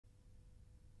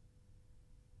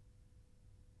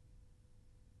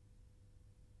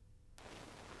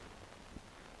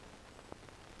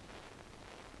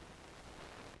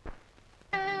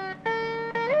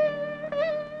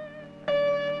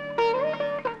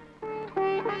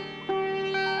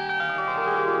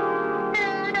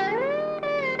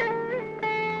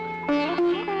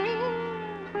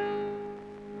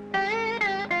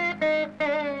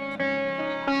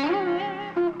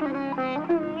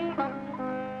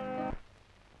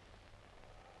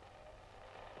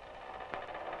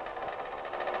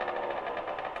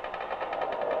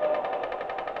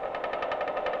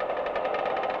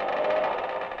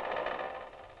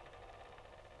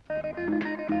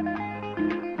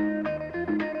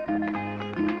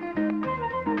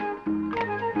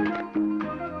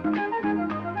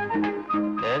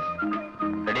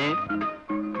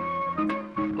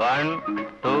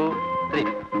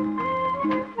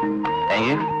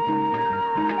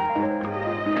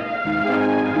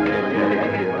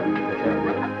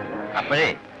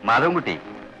അപ്പോഴേ മാധവൻകുട്ടി,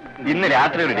 ഇന്ന്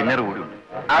രാത്രി ഒരു ഡിന്നർ കൂടും.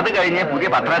 അത് കഴിഞ്ഞ് പുതിയ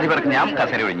പത്രാധിപർക്ക് ഞാൻ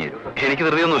കസേര ഒഴിഞ്ഞു തരും. എനിക്ക്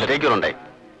ധൃതിയൊന്നുമില്ല, ടേക്കുണ്ടായി.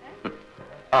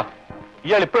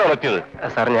 ഇയാൾ ഇപ്പോഴാണ് എത്തിയത്?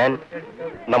 സാർ, ഞാൻ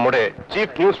നമ്മുടെ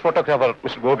chief news photographer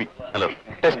mister Gopi. Hello.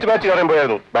 Test match കാണാൻ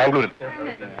പോയായിരുന്നു ബാംഗ്ലൂരിൽ.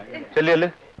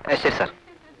 ശരിയല്ലേ? ശരി സാർ.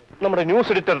 നമ്മുടെ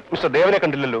ന്യൂസ് എഡിറ്റർ മിസ്റ്റർ ദേവനെ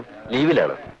കണ്ടില്ലല്ലോ?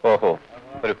 ലീവിലാണ്. ഓഹോ,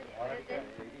 വരൂ.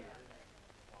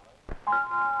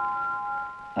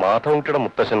 മാധവൻകുട്ടിയുടെ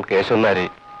മുത്തശ്ശൻ കേശവന്നാരെ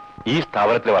ഈ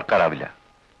സ്ഥാപനത്തിൽ വർക്കാനാവില്ല.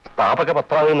 സ്ഥാപക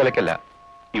പത്രാധിപ നിലയ്ക്കല്ല,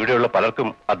 ഇവിടെയുള്ള പലർക്കും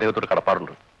അദ്ദേഹത്തോട്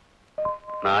കടപ്പാടുണ്ട്.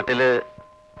 നാട്ടില്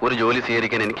ഒരു ജോലി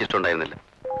സ്വീകരിക്കാൻ എനിക്കിഷ്ടമുണ്ടായിരുന്നില്ല.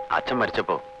 അച്ഛൻ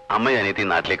മരിച്ചപ്പോ അമ്മയും അനിയത്തി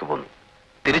നാട്ടിലേക്ക് പോന്നു.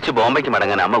 തിരിച്ച് ബോംബെക്ക്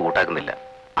മടങ്ങാൻ അമ്മ കൂട്ടാക്കുന്നില്ല.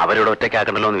 അവരോട്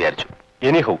ഒറ്റയ്ക്കാക്കണ്ടല്ലോ എന്ന് വിചാരിച്ചു.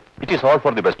 Anyhow, it is all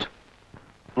for the best.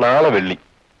 നാളെ വെള്ളി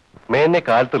മേന്നെ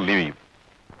കാലത്ത് ലീവ് ചെയ്യും.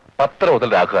 10 മുതൽ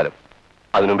രാഘുകാലം.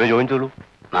 അതിനുമുമ്പേ ജോയിൻ ചെയ്തു.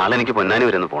 നാളെ എനിക്ക് പൊന്നാനി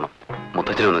വരെ ഒന്ന് പോകണം,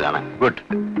 മുത്തച്ഛനെ ഒന്ന് കാണാൻ. ഗുഡ്.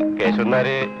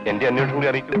 കേശവന്നാരെ എന്റെ അന്വേഷണം കൂടി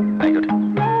അറിയിക്കും. ആയിക്കോട്ടെ.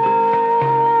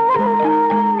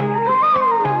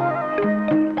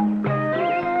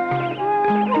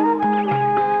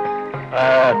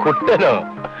 കുട്ടനോ,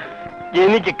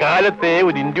 എനിക്ക് കാലത്തെ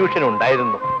ഒരു ഇൻഡ്യൂഷൻ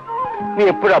ഉണ്ടായിരുന്നു. നീ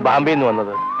എപ്പോഴാ ബാംബെയിൽ നിന്ന്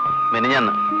വന്നത്?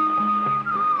 മെനിഞ്ഞാന്ന്.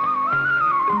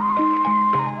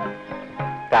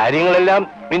 കാര്യങ്ങളെല്ലാം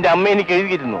നിന്റെ അമ്മ എനിക്ക്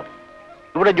എഴുതിയിരുന്നു.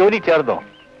 ഇവിടെ ജോലി ചേർന്നോ?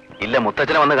 ഇല്ല,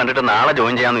 മുത്തച്ഛനെ വന്ന് കണ്ടിട്ട് നാളെ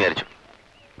ജോയിൻ ചെയ്യാന്ന് വിചാരിച്ചു.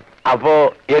 അപ്പോ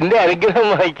എന്റെ അനുഗ്രഹം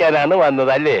വഹിക്കാനാണ്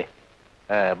വന്നത് അല്ലേ?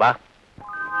 ബാ.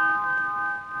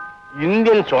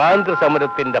 ഇന്ത്യൻ സ്വാതന്ത്ര്യ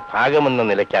സമരത്തിന്റെ ഭാഗമെന്ന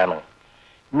നിലയ്ക്കാണ്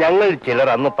ഞങ്ങൾ ചിലർ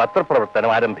അന്ന്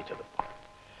പത്രപ്രവർത്തനം ആരംഭിച്ചത്.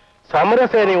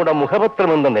 സമരസേനയുടെ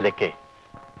മുഖപത്രമെന്ന നിലയ്ക്ക്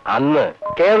അന്ന്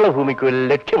കേരളഭൂമിക്ക് ഒരു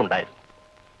ലക്ഷ്യമുണ്ടായിരുന്നു: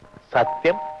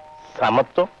 സത്യം,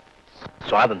 സമത്വം,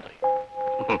 സ്വാതന്ത്ര്യം.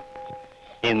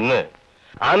 ഇന്ന്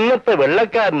അന്നത്തെ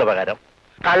വെള്ളക്കാരന് പകരം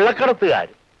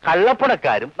കള്ളക്കടത്തുകാരും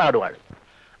കള്ളപ്പണക്കാരും നാടുവാഴും.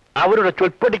 അവരുടെ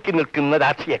ചൊൽപ്പടിക്ക് നിൽക്കുന്ന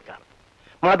രാഷ്ട്രീയക്കാർ,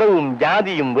 മതവും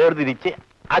ജാതിയും വേർതിരിച്ച്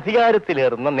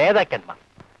അധികാരത്തിലേറുന്ന നേതാക്കന്മാർ,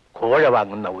 കോഴ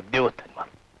വാങ്ങുന്ന ഉദ്യോഗസ്ഥന്മാർ.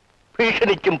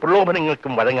 ഭീഷണിക്കും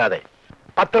പ്രലോഭനങ്ങൾക്കും വഴങ്ങാതെ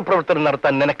പത്രപ്രവർത്തനം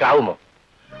നടത്താൻ നിനക്കാവുമോ?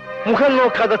 മുഖം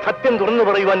നോക്കാതെ സത്യം തുറന്നു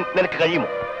പറയുവാൻ നിനക്ക് കഴിയുമോ?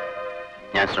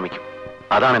 ഞാൻ ശ്രമിക്കും.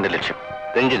 അതാണ് എന്റെ ലക്ഷ്യം.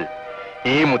 എങ്കിൽ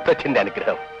ഈ മുത്തച്ഛന്റെ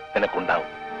അനുഗ്രഹം നിനക്കുണ്ടാവും.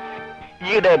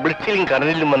 ഈയിടെ ബ്ലിറ്റ്സിലും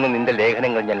കടലിലും വന്ന് നിന്റെ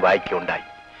ലേഖനങ്ങൾ ഞാൻ വായിക്കുകയുണ്ടായി.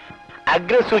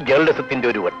 അഗ്രസീവ് ജേർണലിസത്തിന്റെ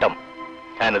ഒരു വട്ടം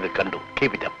ഞാനത് കണ്ടു.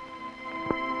 Keep it up.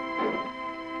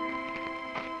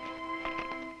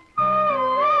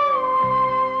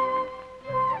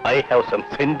 I have some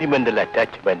sentimental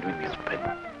attachment with this pen.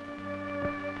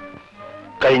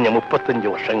 കഴിഞ്ഞ 35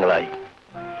 വർഷങ്ങളായി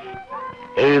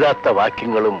എഴുതാത്ത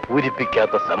വാക്യങ്ങളും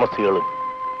പൂരിപ്പിക്കാത്ത സമസ്യകളും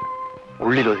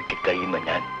ഉള്ളിലൊതുക്കി കഴിയുന്ന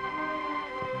ഞാൻ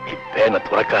ഈ പേന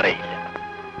തുറക്കാറേയില്ല.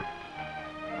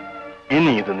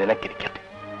 ഇനി ഇത് നിനക്കിരിക്കട്ടെ.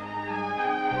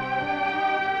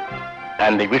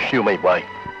 And I wish you, my boy,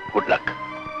 good luck.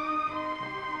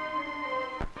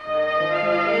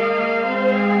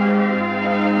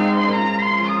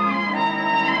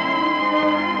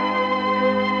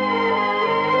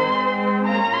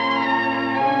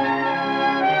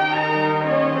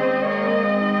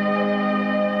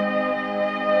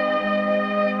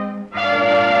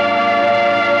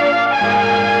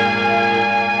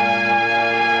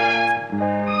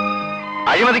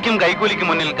 അഴിമതിക്കും കൈക്കൂലിക്കും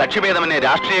മുന്നിൽ കക്ഷിഭേദമന്യേ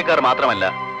രാഷ്ട്രീയക്കാർ മാത്രമല്ല,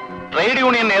 ട്രേഡ്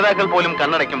യൂണിയൻ നേതാക്കൾ പോലും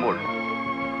കണ്ണടയ്ക്കുമ്പോൾ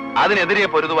അതിനെതിരെ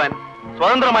പൊരുതുവാൻ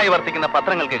സ്വതന്ത്രമായി വർത്തിക്കുന്ന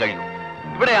പത്രങ്ങൾക്ക് കഴിയും.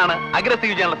 ഇവിടെയാണ്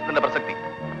അഗ്രസീവ് ജേർണലിസത്തിന്റെ പ്രസക്തി.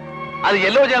 അത്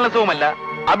yellow ജേർണലിസവുമല്ല,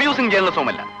 abusing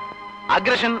ജേർണലിസവുമല്ല.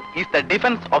 Aggression is the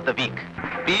defence of the week.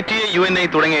 PTA, UNI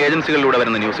തുടങ്ങിയ ഏജൻസികളിലൂടെ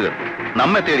വരുന്ന ന്യൂസുകൾ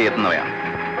നമ്മെ തേടി എത്തുന്നവയാണ്.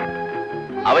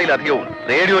 അവയിലധികവും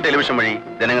റേഡിയോ, ടെലിവിഷൻ വഴി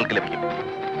ജനങ്ങൾക്ക് ലഭിക്കും.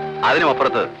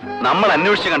 അതിനുമപ്പുറത്ത് നമ്മൾ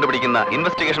അന്വേഷിച്ച് കണ്ടുപിടിക്കുന്ന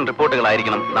ഇൻവെസ്റ്റിഗേഷൻ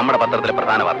റിപ്പോർട്ടുകളായിരിക്കണം നമ്മുടെ പത്രത്തിലെ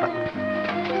പ്രധാന വാർത്ത.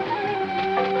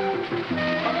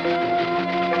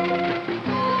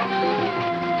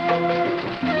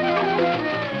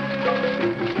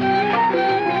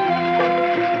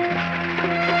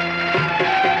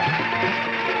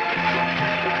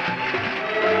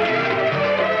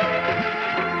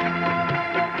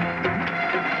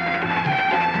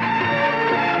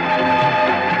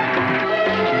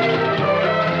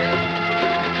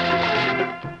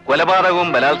 കൊലപാതകവും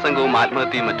ബലാത്സംഗവും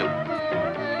ആത്മഹത്യയും മറ്റും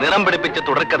നിറം പിടിപ്പിച്ച്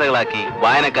തുടർക്കഥകളാക്കി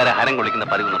വായനക്കാരെ ഹരം കൊള്ളിക്കുന്ന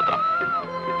പതിവ് നിർത്തണം.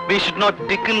 We should not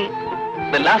tickle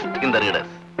the lust in the readers.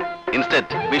 Instead,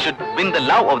 we should win the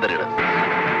love of the readers.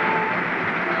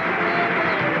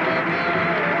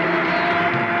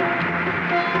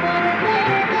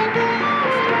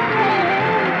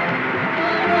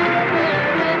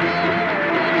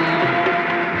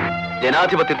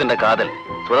 ജനാധിപത്യത്തിന്റെ കാതൽ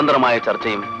സ്വതന്ത്രമായ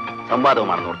ചർച്ചയും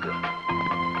സംവാദവുമാണെന്ന് ഓർക്കുക.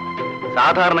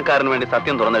 സാധാരണക്കാരന് വേണ്ടി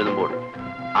സത്യം തുറന്നെഴുതുമ്പോൾ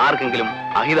ആർക്കെങ്കിലും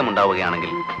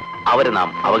അഹിതമുണ്ടാവുകയാണെങ്കിൽ അവരെ നാം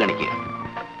അവഗണിക്കുക.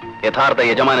 യഥാർത്ഥ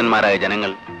യജമാനന്മാരായ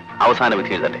ജനങ്ങൾ അവസാന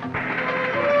വിധി എഴുതട്ടെ.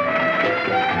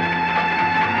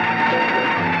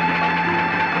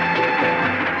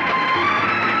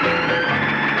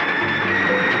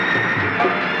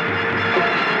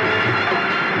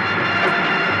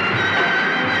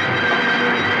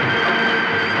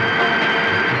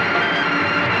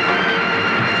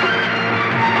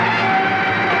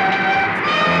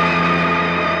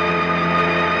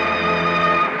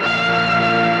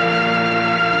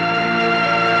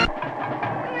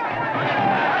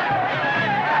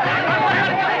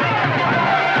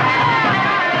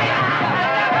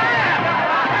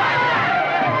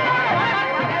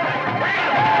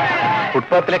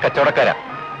 ഫുട്പാത്തിലെ കച്ചവടക്കാരാ.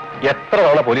 എത്ര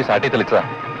തവണ പോലീസ് ആട്ടി തെളിച്ചതാ,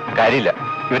 കാര്യമില്ല.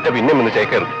 ഇവറ്റ പിന്നെ ഒന്ന്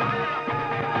ചേക്കേറും.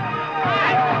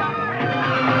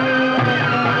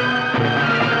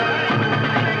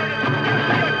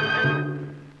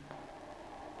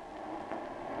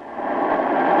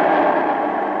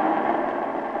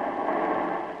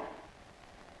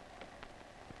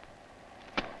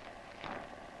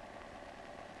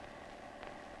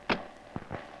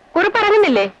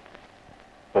 കുറിപ്പറങ്ങുന്നില്ലേ?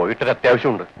 പോയിട്ടൊരു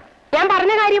അത്യാവശ്യമുണ്ട്. ഞാൻ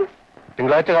പറഞ്ഞ കാര്യം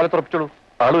തിങ്കളാഴ്ച കാലത്ത് ഉറപ്പിച്ചോളൂ,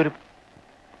 ആള് വരും.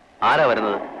 ആരാ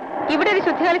വരുന്നത്? ഇവിടെ ഒരു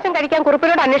ശുദ്ധികലശം കഴിക്കാൻ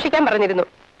കുറിപ്പിനോട് അന്വേഷിക്കാൻ പറഞ്ഞിരുന്നു,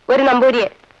 ഒരു നമ്പൂരിയെ.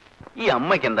 ഈ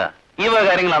അമ്മയ്ക്ക് എന്താ ഈ വക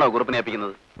കാര്യങ്ങളാണോ കുറിപ്പിനെ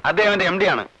ഏൽപ്പിക്കുന്നത്? അദ്ദേഹത്തിന്റെ MD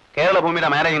ആണ്, കേരള ഭൂമിയുടെ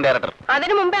മാനേജിംഗ് ഡയറക്ടർ.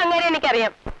 അതിനു മുമ്പേ അങ്ങനെ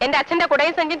എനിക്കറിയാം. എന്റെ അച്ഛന്റെ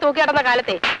കുടയും സഞ്ചിയും തൂക്കി നടന്ന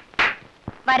കാലത്തെ.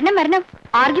 വരണം വരണം,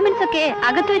 ആർഗ്യുമെന്റ്സ് ഒക്കെ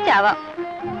അകത്ത് വെച്ചാവാം.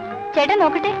 ചേട്ടൻ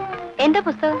നോക്കട്ടെ, എന്താ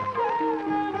പുസ്തകം?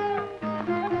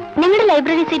 നിങ്ങളുടെ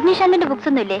ലൈബ്രറി സിഡ്നി ഷാന്റിന്റെ ബുക്സ്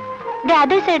ഒന്നുമില്ലേ? The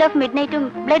other side of mid നൈറ്റും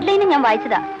blood ലൈനും ഞാൻ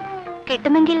വായിച്ചതാ.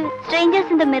 കിട്ടുമെങ്കിൽ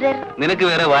സ്ട്രേഞ്ചേഴ്സ് ഇൻ ദ മിറർ. നിനക്ക്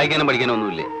വേറെ വായിക്കാനും പഠിക്കാനും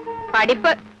ഒന്നുമില്ലേ?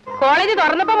 പഠിപ്പ് കോളേജ്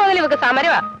തുറന്നപ്പോ മുതൽ ഇവക്ക്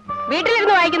സമരവാ.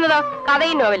 വീട്ടിലിരുന്ന് വായിക്കുന്നതോ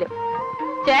കഥയും നോവലും.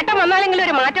 ചേട്ടൻ വന്നാലെങ്കിലും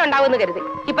ഒരു മാറ്റം ഉണ്ടാവുമെന്ന് കരുതി.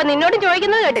 ഇപ്പൊ നിന്നോടും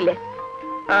ചോദിക്കുന്നത് കേട്ടില്ലേ?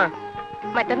 ആ,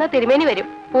 മറ്റന്നാ തിരുമേനി വരും.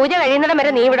 പൂജ കഴിയുന്നിടം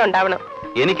വരെ നീ ഇവിടെ ഉണ്ടാവണം.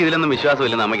 എനിക്കിതിലൊന്നും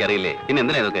വിശ്വാസമില്ലെന്ന് അമ്മയ്ക്ക് അറിയില്ലേ, പിന്നെ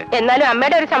എന്തിനാ ഇതൊക്കെ? എന്നാലും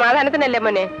അമ്മയുടെ ഒരു സമാധാനത്തിനല്ലേ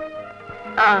മോനെ.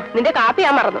 ആ, നിന്റെ കാപ്പി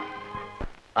ഞാൻ മറന്നു.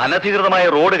 അനധികൃതമായ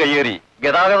റോഡ് കയ്യേറി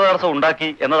ഗതാഗത തടസ്സം ഉണ്ടാക്കി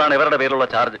എന്നതാണ് ഇവരുടെ പേരുള്ള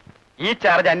ചാർജ്. ഈ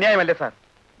ചാർജ് അന്യായമല്ലേ സാർ?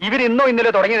 ഇവർ ഇന്നോ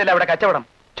ഇന്നലെ തുടങ്ങിയതല്ല അവിടെ കച്ചവടം.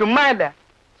 ചുമ്മാ അല്ല,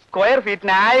 സ്ക്വയർ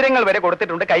ഫീറ്റിന് 1000 വരെ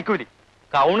കൊടുത്തിട്ടുണ്ട് കൈക്കൂലി.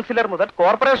 കൗൺസിലർ മുതൽ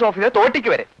കോർപ്പറേഷൻ ഓഫീസർ തോട്ടിക്ക്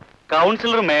വരെ.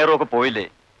 കൗൺസിലറും മേയറും ഒക്കെ പോയില്ലേ?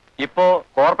 ഇപ്പോ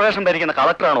കോർപ്പറേഷൻ ഭരിക്കുന്ന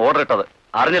കളക്ടറാണ് ഓർഡർ ഇട്ടത്.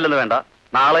 അറിഞ്ഞില്ലെന്ന് വേണ്ട,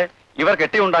 നാളെ ഇവർ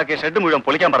കെട്ടിയുണ്ടാക്കിയ ഷെഡ് മുഴുവൻ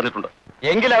പൊളിക്കാൻ പറഞ്ഞിട്ടുണ്ട്.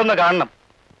 എങ്കിലതൊന്ന് കാണണം.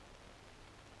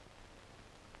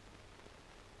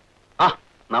 ആ,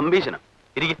 നമ്പീശനം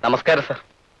ഇരിക്കും. നമസ്കാരം സാർ.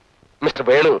 മിസ്റ്റർ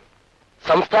വേണു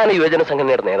സംസ്ഥാന യുവജന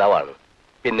സംഘടനയുടെ നേതാവാണ്,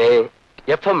 പിന്നെ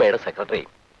FMAയുടെ secretary.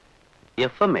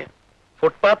 FMA?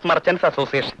 Footpath merchants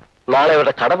association. നാളെ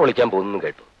അവരുടെ കട പൊളിക്കാൻ പോകുന്നു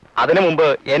കേട്ടു. അതിനു മുമ്പ്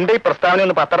എന്റെ ഈ പ്രസ്താവന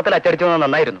ഒന്ന് പത്രത്തിൽ അച്ചടിച്ചു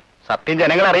നന്നായിരുന്നു. സത്യം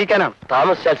ജനങ്ങളെ അറിയിക്കാനാണ്.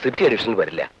 താമസിച്ചാൽ സിറ്റി എഡിഷൻ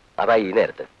വരില്ല, അതാ ഈ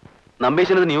നേരത്ത്.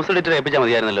 നമ്പീശനത് ന്യൂസ് എഡിറ്റർ ഏൽപ്പിച്ചാൽ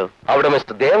മതിയായിരുന്നല്ലോ. അവിടെ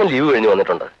മിസ്റ്റർ ദേവൻ ലീവ് കഴിഞ്ഞ്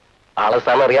വന്നിട്ടുണ്ട്. ആളെ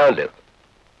സ്ഥാനം അറിയാമല്ലോ.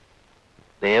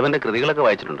 ദേവന്റെ കൃതികളൊക്കെ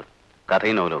വായിച്ചിട്ടുണ്ട്,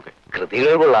 കഥയും നോവലും ഒക്കെ.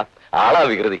 കൃതികൾ കൊള്ളാം, ആളാ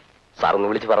വികൃതി. സാറൊന്ന്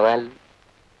വിളിച്ച് പറഞ്ഞാൽ.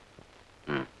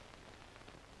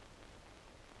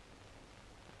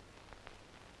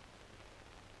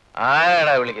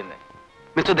 ആരാടാ വിളിക്കുന്നത്?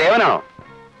 മിസ്റ്റർ ദേവനാണോ?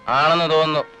 ആണെന്ന്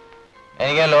തോന്നുന്നു,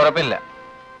 എനിക്കല്ല ഉറപ്പില്ല.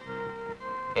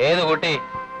 ഏത് കുട്ടി?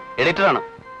 എഡിറ്ററാണ്.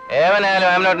 ഏവനായാലും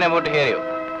I am not about to here U.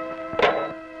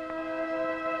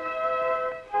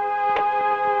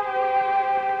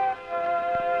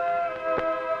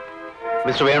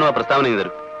 Mister Venu ആ പ്രസ്താവന ചെയ്തു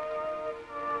തരും.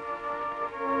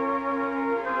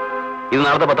 ഇത്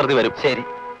നാളത്തെ പത്രത്തിൽ വരും. ശരി.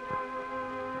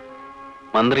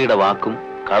 മന്ത്രിയുടെ വാക്കും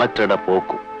കളക്ടറുടെ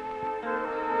പോക്കും.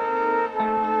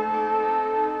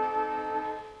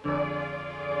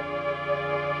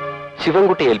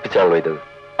 ശിവൻകുട്ടി ഏൽപ്പിച്ചാണല്ലോ ഇത്.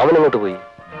 അവനങ്ങോട്ട് പോയി.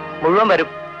 മുഴുവൻ വരും.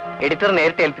 എഡിറ്റർ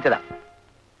നേരിട്ട് ഏൽപ്പിച്ചതാ.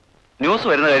 ന്യൂസ്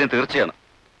വരുന്ന കാര്യം തീർച്ചയാണ്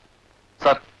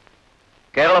സാർ.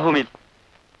 കേരള ഭൂമിയിൽ.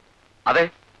 അതെ,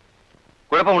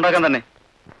 കുഴപ്പമുണ്ടാക്കാൻ തന്നെ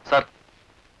സാർ.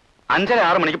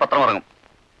 5:30-6 മണിക്ക് പത്രം ഇറങ്ങും.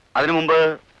 അതിനു മുമ്പ്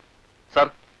സാർ.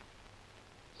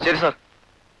 ശരി sir,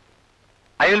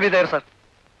 I will be there sir.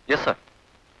 Yes sir.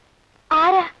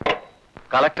 ആരാ?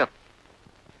 കളക്ടർ.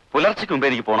 പുലർച്ചയ്ക്ക് മുമ്പ്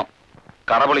എനിക്ക് പോണം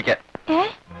കട പൊളിക്കാൻ.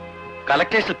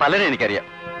 കളക്ടേഴ്സിൽ പലരെ എനിക്കറിയാം.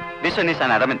 This one is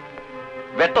an അഡമൻ.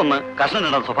 വെട്ടൊന്ന് കഷ്ണം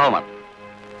ഇടുന്ന സ്വഭാവമാണ്.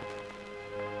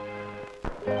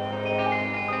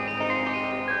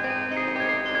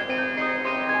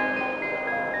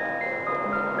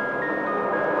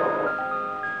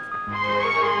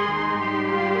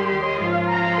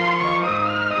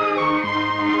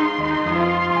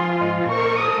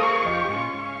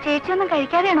 ചേച്ചിയൊന്നും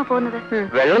കഴിക്കാതെയാണോ പോകുന്നത്?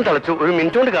 വെള്ളം തിളച്ചു, ഒരു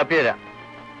മിനിറ്റ് കൊണ്ട് കാപ്പി തരാം.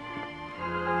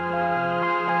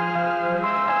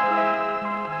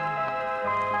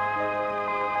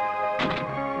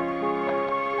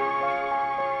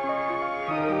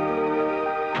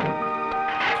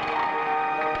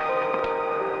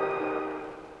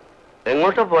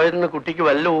 എങ്ങോട്ടാ പോയതെന്ന് കുട്ടിക്ക്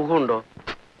വല്ല ഊഹമുണ്ടോ?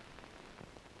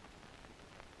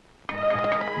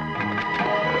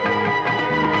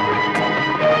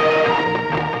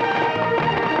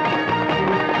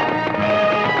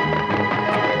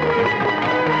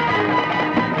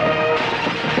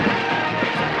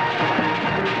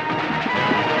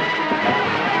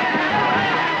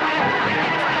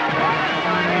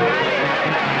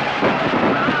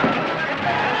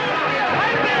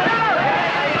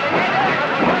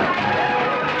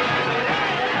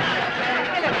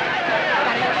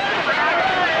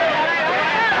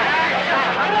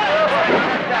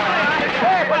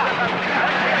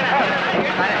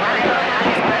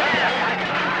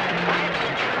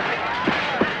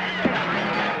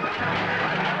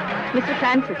 മിസ്റ്റർ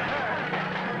ഫ്രാൻസിസ്,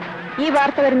 ഈ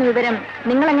വാർത്ത വരുന്ന വിവരം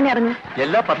നിങ്ങൾ എങ്ങനെ അറിഞ്ഞു?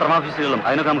 എല്ലാ പത്രമാഫീസുകളും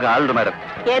അതിനൊക്കെ നമുക്ക് ആളുണ്ട് മാഡം.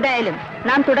 ഏതായാലും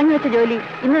നാം തുടങ്ങി വെച്ച ജോലി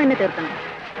ഇന്ന് തന്നെ തീർക്കണം.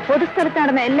 പൊതുസ്ഥലത്ത്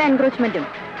നടന്ന എല്ലാ എൻക്രോച്ച്മെന്റും,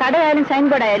 കടയായാലും സൈൻ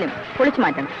ബോർഡ് ആയാലും പൊളിച്ചു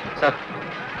മാറ്റണം. സർ.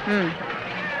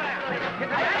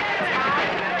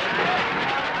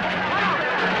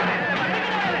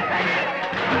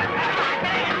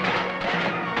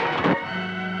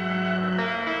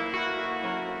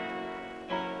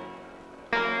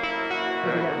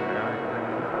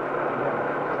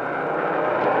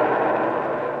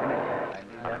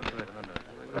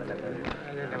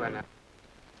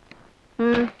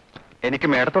 എനിക്ക്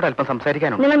മേഡത്തോട് അല്പം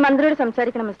സംസാരിക്കാനുണ്ട്. നിങ്ങൾ മന്ത്രിയോട്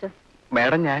സംസാരിക്കണം മിസ്റ്റർ.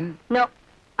 മേഡം, ഞാൻ no,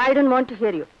 I don't want to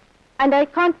here you and I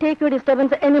Kant take your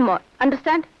disturbance anymore.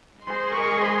 Understand?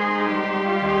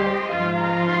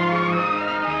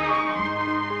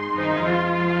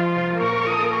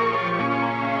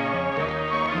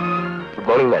 Good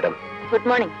morning madam. Good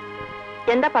morning.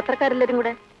 എന്താ പത്രക്കാരെല്ലാരും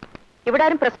കൂടെ? ഇവിടെ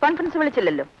ആരും പ്രസ് കോൺഫറൻസ്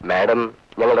വിളിച്ചില്ലല്ലോ. മാഡം,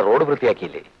 ഞങ്ങളുടെ റോഡ്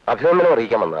വൃത്തിയാക്കിയില്ലേ, അഭിനന്ദനം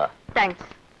അറിയിക്കാൻ വന്നതാ. താങ്ക്സ്.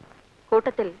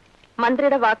 കൂട്ടത്തിൽ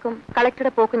മന്ത്രിയുടെ വാക്കും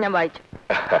കളക്ടറുടെ പോക്കും ഞാൻ വായിച്ചു.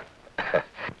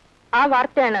 ആ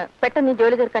വാർത്തയാണ് പെട്ടെന്ന് ഈ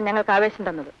ജോലി തീർക്കാൻ ഞങ്ങൾക്ക് ആവേശം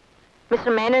തന്നത്.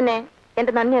 മിസ്റ്റർ മേനോനെ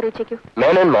എന്റെ നന്ദി അറിയിച്ചേക്കൂ.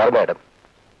 മേനോൻ മാറി മാഡം.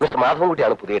 മിസ്റ്റർ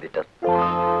മാധവൻകുട്ടിയാണ് പുതിയ എഡിറ്റർ.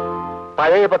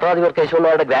 പഴയ പത്രാധിപർ കേശവൻ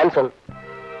നായരുടെ ഗ്രാൻഡ് സൺ.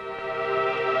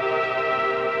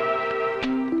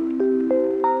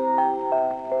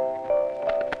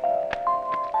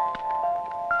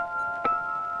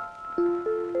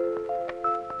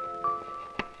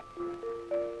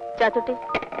 ചാത്തുട്ടി,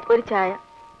 ഒരു ചായ.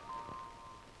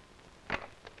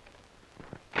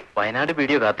 വയനാട്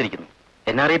വീഡിയോ കാത്തിരിക്കുന്നു.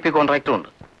 NREP കോൺട്രാക്റ്റും ഉണ്ട്.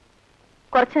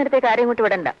 കുറച്ചു നേരത്തേക്ക് ആരെയും ഇങ്ങോട്ട്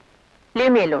വിടണ്ട.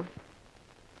 Leave me alone.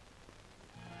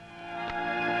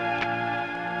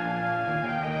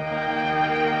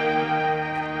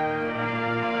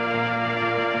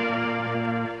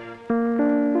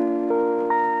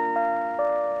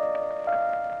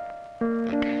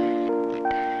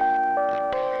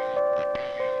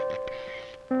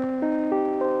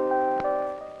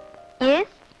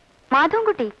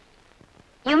 Madhavankutty,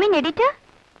 you mean editor?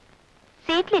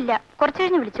 സീറ്റിലില്ല, കുറച്ചു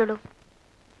കഴിഞ്ഞ് വിളിച്ചോളൂ.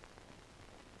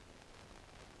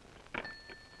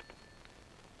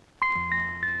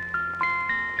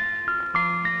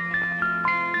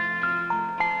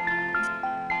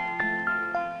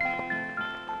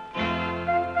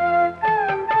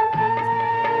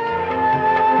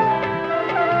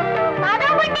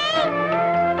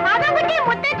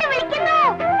 മുത്തച്ഛൻ വിളിക്കുന്നു.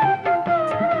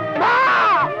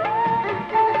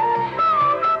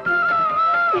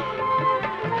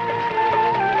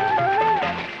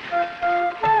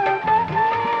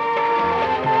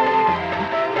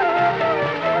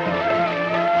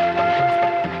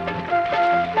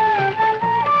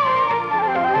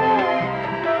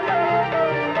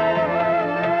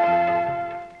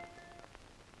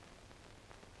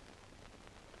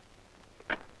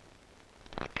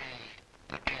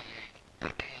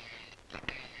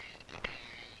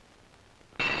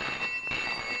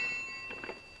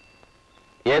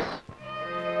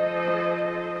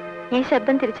 ഈ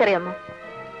ശബ്ദം തിരിച്ചറിയാമോ?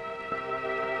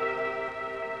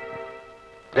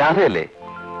 രാധയല്ലേ?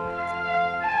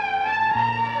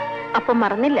 അപ്പം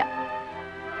മറന്നില്ല.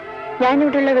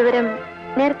 ഞാനിവിടെയുള്ള വിവരം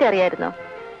നേരത്തെ അറിയായിരുന്നോ?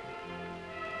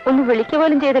 ഒന്ന് വിളിക്കുക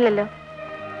പോലും ചെയ്തില്ലല്ലോ.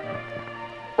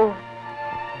 ഓ,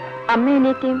 അമ്മ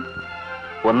അനിയത്തിയും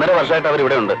 1.5 വർഷമായിട്ട്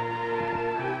അവരിവിടെ ഉണ്ട്.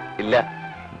 ഇല്ല,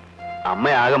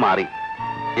 അമ്മയാകെ മാറി,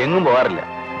 എങ്ങും പോകാറില്ല.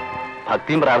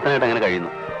 ഭക്തിയും പ്രാർത്ഥനയായിട്ട് അങ്ങനെ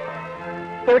കഴിയുന്നു.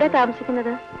 എവിടെ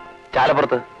താമസിക്കുന്നത്?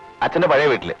 ചാലപ്പുറത്ത്, അച്ഛന്റെ പഴയ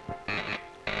വീട്ടില്.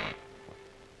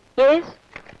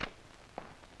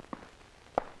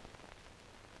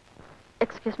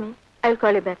 Excuse me, I will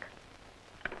call you back.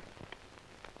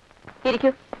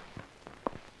 ഇരിക്കൂ.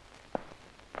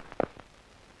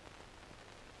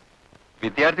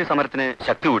 വിദ്യാർത്ഥി സമരത്തിന്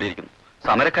ശക്തി കൂടിയിരിക്കുന്നു.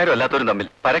 സമരക്കാരും അല്ലാത്തവരും തമ്മിൽ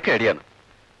പരക്കെ അടിയാണ്.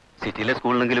 സിറ്റിയിലെ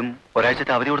സ്കൂളിലെങ്കിലും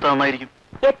ഒരാഴ്ചത്തെ അവധി കൊടുത്താൽ നന്നായിരിക്കും.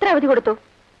 എത്ര അവധി കൊടുത്തു?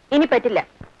 ഇനി പറ്റില്ല.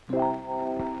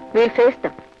 We'll face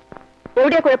them.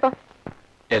 എവിടെയാ കുഴപ്പം?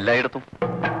 എല്ലായിടത്തും.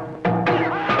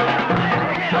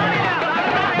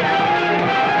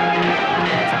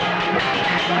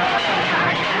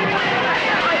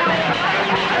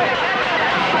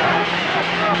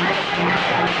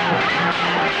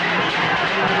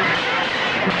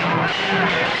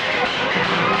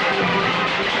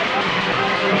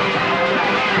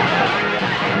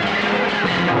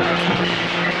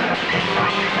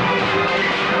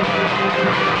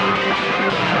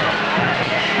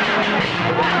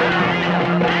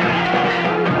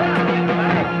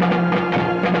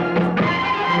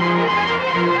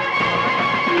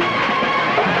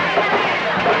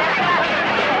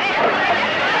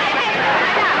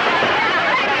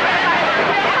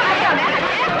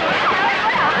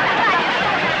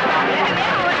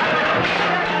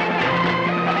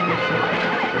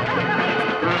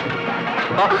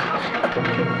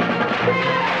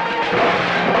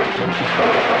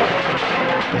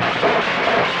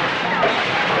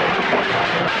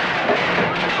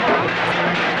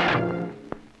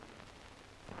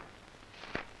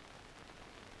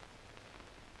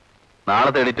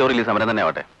 നാളത്തെ എഡിറ്റോറിയൽ സമരം തന്നെ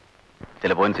ആവട്ടെ.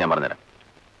 ചില പോയിന്റ്സ് ഞാൻ പറഞ്ഞുതരാം.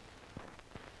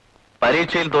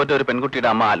 പരീക്ഷയിൽ തോറ്റ ഒരു പെൺകുട്ടിയുടെ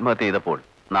അമ്മ ആത്മഹത്യ ചെയ്തപ്പോൾ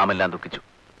നാം എല്ലാം ദുഃഖിച്ചു.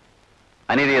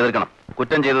 അനീതി എതിർക്കണം.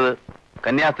 കുറ്റം ചെയ്തത്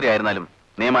കന്യാസ്ത്രീ ആയിരുന്നാലും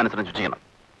നിയമാനുസരണം ശിക്ഷിക്കണം.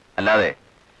 അല്ലാതെ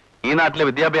ഈ നാട്ടിലെ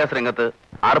വിദ്യാഭ്യാസ രംഗത്ത്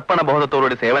അർപ്പണ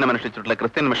ബോധത്തോടുകൂടി സേവനമനുഷ്ഠിച്ചിട്ടുള്ള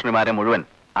ക്രിസ്ത്യൻ മിഷണറിമാരെ മുഴുവൻ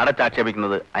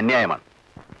അടച്ചാക്ഷേപിക്കുന്നത് അന്യായമാണ്.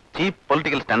 ചീപ്പ്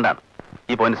പൊളിറ്റിക്കൽ സ്റ്റണ്ടാണ്.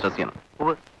 ഈ പോയിന്റ് സ്ട്രെസ് ചെയ്യണം.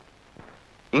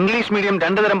 ഇംഗ്ലീഷ് മീഡിയം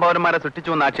 2 തരം പൗരന്മാരെ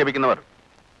സൃഷ്ടിച്ചുവെന്ന് ആക്ഷേപിക്കുന്നവർ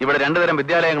ഇവിടെ 2 തരം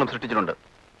വിദ്യാലയങ്ങളും സൃഷ്ടിച്ചിട്ടുണ്ട്.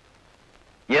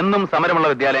 എന്നും സമരമുള്ള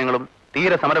വിദ്യാലയങ്ങളും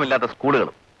തീരെ സമരമില്ലാത്ത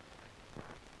സ്കൂളുകളും.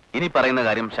 ഇനി പറയുന്ന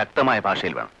കാര്യം ശക്തമായ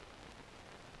ഭാഷയിൽ വേണം.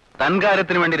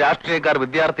 തൻകാര്യത്തിന് വേണ്ടി രാഷ്ട്രീയക്കാർ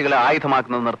വിദ്യാർത്ഥികളെ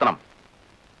ആയുധമാക്കുന്നത് നിർത്തണം.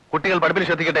 കുട്ടികൾ പഠിപ്പിൽ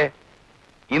ശ്രദ്ധിക്കട്ടെ.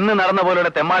 ഇന്ന് നടന്ന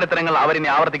പോലെയുള്ള തെമ്മാടിത്തരങ്ങൾ അവരിനി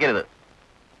ആവർത്തിക്കരുത്.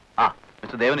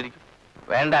 മിസ്റ്റർ ദേവനിരിക്കും.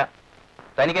 വേണ്ട,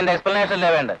 തനിക്ക് എന്റെ എക്സ്പ്ലനേഷൻ അല്ലേ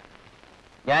വേണ്ട.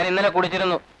 ഞാൻ ഇന്നലെ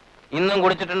കുടിച്ചിരുന്നു, ഇന്നും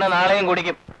കുടിച്ചിട്ടുണ്ട്, നാളെയും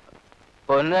കുടിക്കും.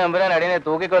 പൊന്നു നമ്പുരാൻ അടിയനെ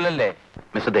തൂക്കിക്കൊല്ലല്ലേ.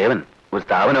 മിസ്റ്റർ ദേവൻ, ഒരു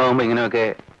സ്ഥാപനമാകുമ്പോ ഇങ്ങനെയൊക്കെ.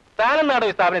 താനും നാടോ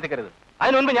ഈ സ്ഥാപനത്തിക്കരുത്.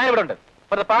 അതിനു മുൻപ് ഞാൻ ഇവിടെ ഉണ്ട്.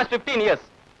 ഫോർ ദ പാസ്റ്റ് 15 years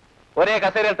ഒരേ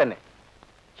കസേരയിൽ തന്നെ.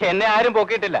 എന്നെ ആരും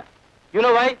പൊക്കിയിട്ടില്ല. You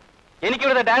know Y?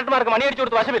 എനിക്കിവിടുത്തെ ഡയറക്ടർമാർക്ക് മണി അടിച്ചു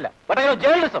കൊടുത്ത് വശമില്ല. But I know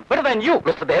journalism better than you.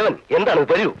 Mister ദേവൻ, എന്താണ്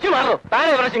പറയൂ. മാറോ,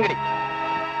 താനേ പറഞ്ഞ ചിങ്കിടി.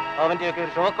 അവന്റെയൊക്കെ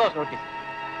ഒരു ഷോക്കോസ് നോട്ടീസ്.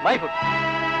 My food.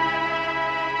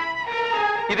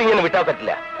 ഇതിങ്ങനെ വിട്ടാൽ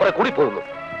പറ്റില്ല, കുറെ കൂടി പോകുന്നു.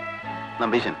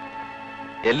 നമ്പീശൻ,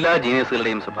 എല്ലാ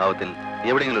ജീനിയസുകളുടെയും സ്വഭാവത്തിൽ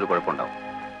എവിടെയെങ്കിലും ഒരു കുഴപ്പമുണ്ടാവും.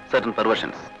 Certain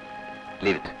perversions.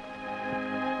 Leave it.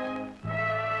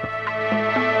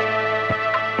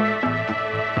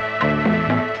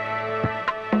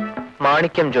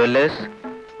 Manikyam Jewellers,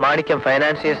 Manikyam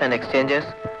financiers and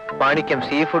exchangers, Manikyam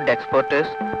sea food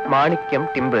exporters, Manikyam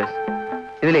timbers.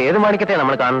 ഇതിൽ ഏത് മാണിക്യത്തെയാണ്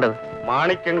നമ്മൾ കാണേണ്ടത്?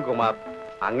 മാണിക്യൻ കുമാർ.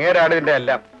 അങ്ങേരാണ് ഇതിന്റെ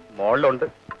എല്ലാം. മോളിലുണ്ട്.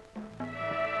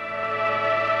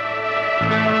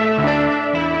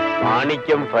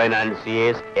 മാണിക്യം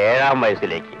ഫൈനാൻസിയേഴ്സ് 7ാം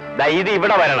വയസ്സിലേക്ക്. ഇത്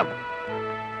ഇവിടെ വരണം.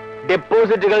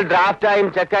 ഡെപ്പോസിറ്റുകൾ ഡ്രാഫ്റ്റായും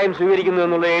ചെക്കായും സ്വീകരിക്കുന്നു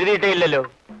എന്നുള്ളത് എഴുതിയിട്ടേ ഇല്ലല്ലോ.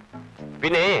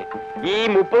 പിന്നെ ഈ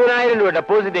 30,000 രൂപ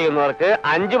ഡെപ്പോസിറ്റ് ചെയ്യുന്നവർക്ക്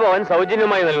 5 പവൻ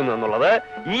സൗജന്യമായി നൽകുന്നു എന്നുള്ളത്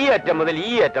ഈ അറ്റം മുതൽ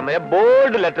ഈ അറ്റം വരെ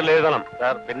ബോൾഡ് ലെറ്ററിൽ എഴുതണം.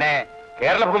 സാർ, പിന്നെ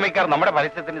കേരള ഭൂമിക്കാർ നമ്മുടെ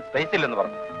പരസ്യത്തിന് സ്പേസ് ഇല്ലെന്ന്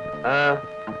പറഞ്ഞു.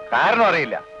 കാരണം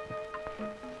അറിയില്ല.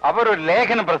 അവരൊരു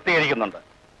ലേഖനം പ്രസിദ്ധീകരിക്കുന്നുണ്ട്.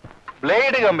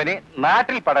 ബ്ലേഡ് കമ്പനി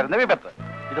നാട്ടിൽ പടരുന്ന വിപത്ത്.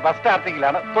 ഇത് ഫസ്റ്റ്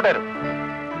ആർട്ടിക്കിലാണ്. തുടരും.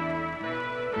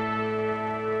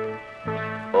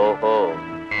 ഓഹോ,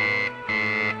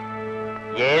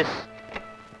 യെസ്.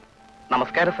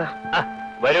 നമസ്കാരം സാർ.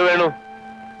 വരൂ വേണു.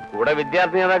 കൂടെ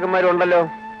വിദ്യാർത്ഥി നേതാക്കന്മാരും ഉണ്ടല്ലോ.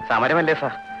 സമരമല്ലേ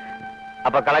സാർ?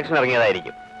 അപ്പൊ കളക്ഷൻ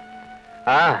ഇറങ്ങിയതായിരിക്കും.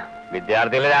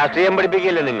 വിദ്യാർത്ഥികളെ രാഷ്ട്രീയം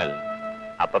പഠിപ്പിക്കില്ലേ നിങ്ങൾ?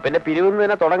 അപ്പൊ പിന്നെ പിരിവെന്ന്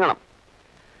തന്നെ തുടങ്ങണം.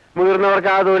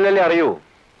 മുതിർന്നവർക്ക് ആ തൊഴിലല്ലേ അറിയൂ.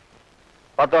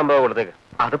 10-50 കൊടുത്തേക്ക്.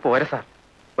 അത് പോരെ സാർ.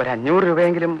 ഒരു 500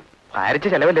 രൂപയെങ്കിലും ഭാരിച്ച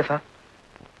ചെലവല്ലേ സാർ?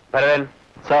 ഭരതൻ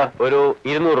സാർ, ഒരു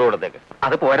 200 രൂപ കൊടുത്തേക്ക്.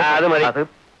 അത് പോരാ. അത് മതി. അത്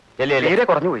തീരെ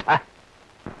കുറഞ്ഞു പോയി.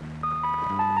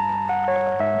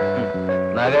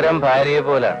 നഗരം ഭാര്യയെ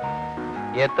പോലാണ്.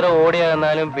 എത്ര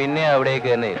ഓടിയാന്നാലും പിന്നെ അവിടേക്ക്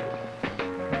തന്നെ ഇല്ല.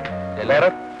 വേറെ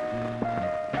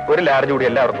ഒരു ലാർജ് കൂടി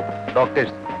എല്ലാവർക്കും.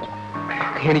 ഡോക്ടേഴ്സ്.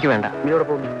 എനിക്ക് വേണ്ട. നീ എവിടെ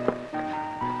പോകുന്നു?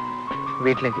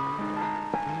 വീട്ടിലേക്ക്.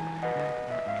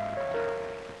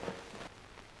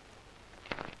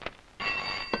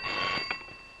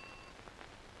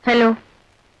 ഹലോ.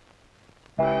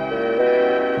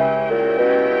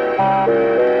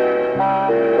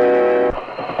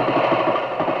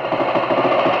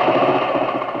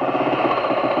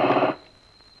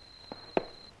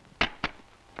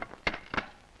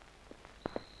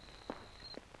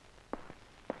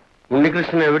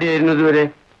 ഉണ്ണികൃഷ്ണൻ എവിടെയായിരുന്നു ഇതുവരെ?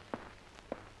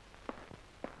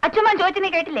 അച്ഛമ്മ ചോദിച്ചു, നീ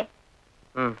കേട്ടില്ലേ?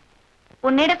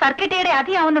 ഉണ്ണിയുടെ സർക്കിട്ടയുടെ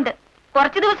അധിയാവുന്നുണ്ട്.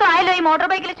 കുറച്ചു ദിവസം ആയല്ലോ ഈ മോട്ടോർ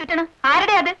ബൈക്കിൽ ചുറ്റണ്.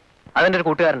 ആരുടെ അത്? അതെന്റെ ഒരു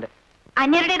കൂട്ടുകാരന്റെ.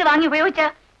 അന്യരുടെ ഇത് വാങ്ങി ഉപയോഗിച്ച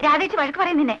രാധേച്ച് വഴക്ക്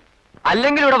പറയുന്നേ.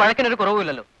 അല്ലെങ്കിൽ ഇവിടെ വഴക്കിനൊരു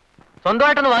കുറവില്ലല്ലോ.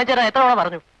 സ്വന്തമായിട്ടൊന്ന് വാങ്ങിച്ചു തരാൻ എത്ര തവണ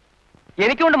പറഞ്ഞു.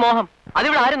 എനിക്കുകൊണ്ട് മോഹം,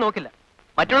 അതിവിടെ ആരും നോക്കില്ല.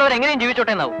 മറ്റുള്ളവർ എങ്ങനെയും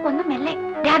ജീവിച്ചോട്ടെ എന്നാവും. ഒന്നും മെല്ലെ,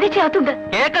 രാധേച്ചി അകത്തുണ്ട്.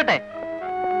 കേക്കട്ടെ.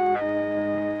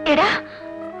 എടാ,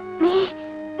 നീ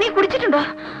കുടിച്ചിട്ടുണ്ടോ?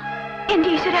 എന്റെ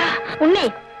ഈശ്വര. ഉണ്ണി,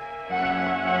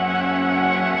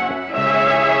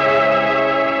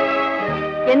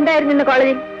 എന്തായിരുന്നു ഇന്ന്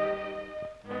കോളേജിൽ?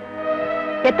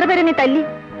 എത്ര പേരെ നീ തല്ലി?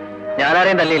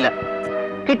 ഞാനാരെയും തല്ലിയില്ല.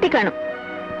 കിട്ടിക്കാണും.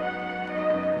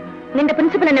 നിന്റെ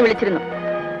പ്രിൻസിപ്പൽ എന്നെ വിളിച്ചിരുന്നു.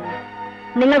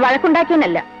 നിങ്ങൾ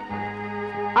വഴക്കുണ്ടാക്കിയെന്നല്ല,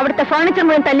 അവിടുത്തെ ഫർണിച്ചർ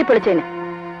മുഴുവൻ തല്ലിപ്പൊളിച്ചേന്.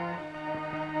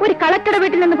 ഒരു കളക്ടറുടെ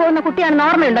വീട്ടിൽ നിന്ന് പോകുന്ന കുട്ടിയാണെന്ന്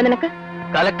ഓർമ്മയുണ്ടോ നിനക്ക്?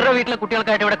 കളക്ടറുടെ വീട്ടിലെ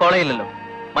കുട്ടികൾക്കായിട്ട് ഇവിടെ കോളേജില്ലല്ലോ.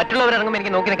 മറ്റുള്ളവർ ഇറങ്ങുമ്പോൾ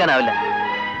എനിക്ക് നോക്കി നിൽക്കാനാവില്ല.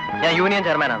 ഞാൻ യൂണിയൻ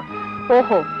ചെയർമാനാണ്.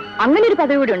 ഓഹോ, അങ്ങനെ ഒരു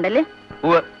പദവി കൂടി ഉണ്ടല്ലേ?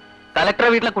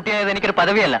 കളക്ടറുടെ വീട്ടിലെ കുട്ടിയായത് എനിക്കൊരു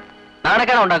പദവിയല്ല,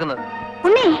 നാണക്കേടാണ് ഉണ്ടാക്കുന്നത്.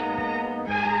 ഉണ്ണി,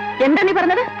 എന്താ നീ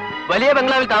പറഞ്ഞത്? വലിയ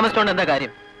ബംഗ്ലാവിൽ താമസിച്ചോണ്ട് എന്താ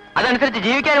കാര്യം? അതനുസരിച്ച്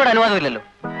ജീവിക്കാൻ ഇവിടെ അനുവാദമില്ലല്ലോ.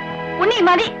 ഉണ്ണി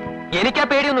മതി. എനിക്കാ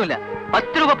പേടിയൊന്നുമില്ല.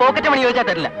 10 രൂപ പോക്കറ്റ് മണി ചോദിച്ചാൽ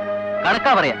തരില്ല.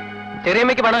 കണക്കാ പറയാ.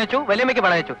 ചെറിയമ്മയ്ക്ക് പണം വെച്ചു, വലിയമ്മയ്ക്ക്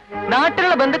പണം വെച്ചു.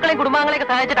 നാട്ടിലുള്ള ബന്ധുക്കളെയും കുടുംബാംഗങ്ങളെയൊക്കെ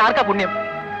സഹായിച്ചിട്ട് ആർക്കാ പുണ്യം?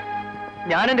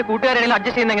 ഞാൻ എന്റെ കൂട്ടുകാരെങ്കിലും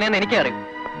അഡ്ജസ്റ്റ് ചെയ്യുന്ന എങ്ങനെയാന്ന് എനിക്കറിയും.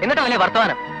 എന്നിട്ട് വലിയ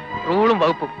വർത്തമാനം, റൂളും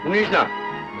വകുപ്പും.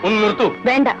 ഒന്ന് നിർത്തൂ.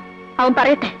 വേണ്ട, അവൻ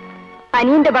പറയട്ടെ.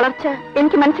 അനിയന്റെ വളർച്ച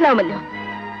എനിക്ക് മനസ്സിലാവുമല്ലോ.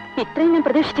 ഇത്രയും ഞാൻ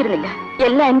പ്രതീക്ഷിച്ചിരുന്നില്ല.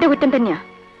 എല്ലാം എന്റെ കുറ്റം തന്നെയാ.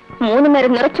 3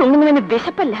 നേരം നിറച്ചുണ്ണുന്നതിന്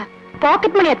വിശപ്പല്ല,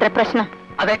 പോക്കറ്റ് മണി എത്ര പ്രശ്നം.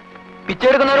 അതെ,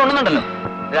 പിച്ചെടുക്കുന്നവരുണ്ടെന്നുണ്ടല്ലോ.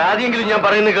 രാധിയെങ്കിലും ഞാൻ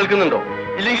പറയുന്നത് കേൾക്കുന്നുണ്ടോ?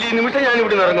 ഇല്ലെങ്കിൽ ഈ നിമിഷം ഞാൻ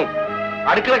ഇവിടെ ഇറങ്ങും.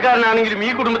 അടുക്കളക്കാരനാണെങ്കിലും ഈ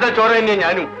കുടുംബത്തെ ചോര തന്നെയാ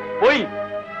ഞാനും. പോയി.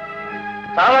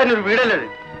 സാധാരണ ഒരു വീടല്ലത്.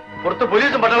 പുറത്ത്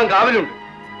പോലീസും പട്ടാളം കാവലുണ്ട്.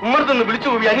 ഉമ്മർത്തൊന്ന് വിളിച്ചു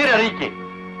പോയി അന്യരെ അറിയിക്കേ.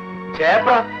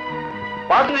 ചേപ്ര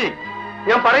പാസഞ്ചി,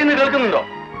 ഞാൻ പറയുന്നത് കേൾക്കുന്നുണ്ടോ?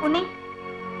 ഉണ്ണി,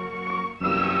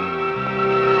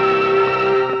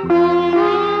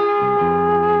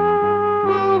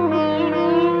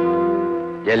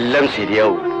 എല്ലാം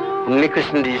ശരിയാവും.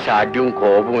 ഉണ്ണികൃഷ്ണന്റെ ഈ ശാഠ്യവും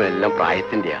കോപവും എല്ലാം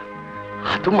പ്രായത്തിന്റെയാ.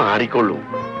 അത് മാറിക്കൊള്ളൂ.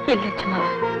 ഇല്ല ചുമ്മാ,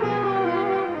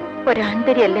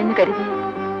 ഒരാണ്ടരിയല്ലെന്ന് കരുതി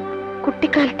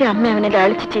കുട്ടിക്കാലത്തെ അമ്മ അവനെ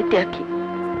ലാളിച്ച് ചീത്തയാക്കി.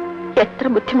 എത്ര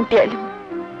ബുദ്ധിമുട്ടിയാലും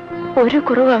ഒരു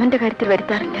കുറവ് അവന്റെ കാര്യത്തിൽ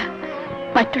വരുത്താറില്ല.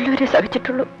 മറ്റുള്ളവരെ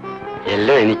സഹിച്ചിട്ടുള്ളൂ.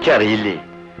 എല്ലാം എനിക്കറിയില്ലേ.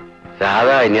 രാധ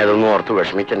ഇനി അതൊന്നും ഓർത്ത്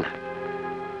വിഷമിക്കണ്ട.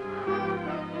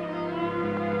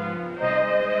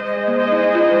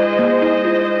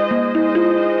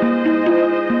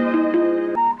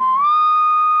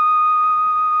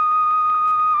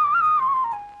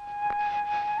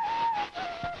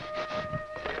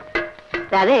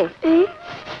 അതെ,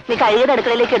 നീ കഴിയുടെ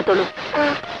അടുക്കളയിലേക്ക് എടുത്തോളൂ.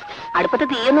 അടുപ്പത്ത്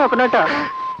തീയൊന്നും നോക്കണം കേട്ടോ.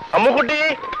 അമ്മുക്കുട്ടി,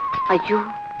 അയ്യോ,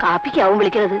 കാപ്പിക്കാവും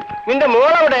വിളിക്കുന്നത്. നിന്റെ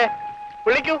മോളവിടെ?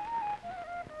 വിളിക്കൂ.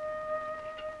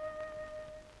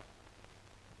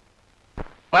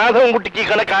 മാധവൻകുട്ടിക്ക്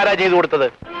കണക്കാരാ ചെയ്തു കൊടുത്തത്?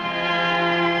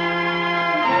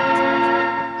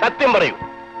 സത്യം പറയൂ.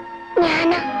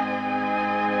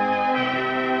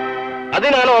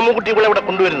 അതിനാണോ അമ്മുക്കുട്ടി ഇവിടെ ഇവിടെ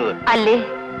കൊണ്ടുവരുന്നത്? അല്ലേ,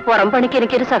 പുറം പണിക്ക്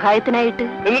എനിക്കൊരു സഹായത്തിനായിട്ട്.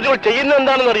 എന്നിട്ട് ഇവൾ ചെയ്യുന്നത്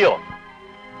എന്താണെന്നറിയോ?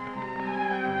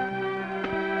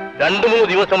 2-3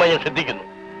 ദിവസമായി ഞാൻ ശ്രദ്ധിക്കുന്നു.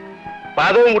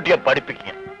 മാധവൻകുട്ടിയെ പഠിപ്പിക്കുക.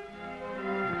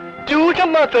 ട്യൂഷൻ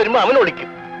മാസ്റ്റർ വരുമ്പോ അവൻ ഒളിക്കും.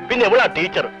 പിന്നെ ഇവളാ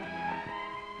ടീച്ചർ.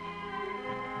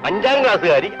 5ാം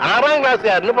ക്ലാസ്സുകാരി 6ാം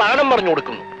ക്ലാസ്സുകാരന് പാഠം പറഞ്ഞു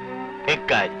കൊടുക്കുന്നു.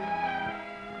 എക്കാരി.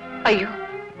 അയ്യോ,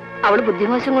 അവള്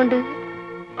ബുദ്ധിമോശം കൊണ്ട്.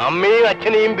 അമ്മയും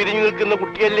അച്ഛനെയും പിരിഞ്ഞു നിൽക്കുന്ന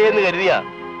കുട്ടിയല്ലേ എന്ന് കരുതിയാ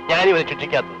ഞാനിവനെ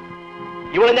ശിക്ഷിക്കാത്തത്.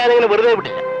 ഇവളെ ഞാനിങ്ങനെ വെറുതെ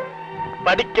വിട്ടില്ല.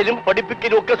 പഠിക്കലും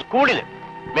പഠിപ്പിക്കലും ഒക്കെ സ്കൂളില്.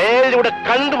 മേലിവിടെ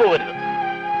കണ്ടുപോകരുത്.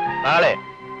 നാളെ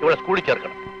ഇവിടെ സ്കൂളിൽ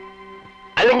ചേർക്കണം.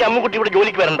 അല്ലെങ്കിൽ അമ്മുക്കുട്ടി ഇവിടെ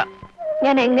ജോലിക്ക് വരണ്ട.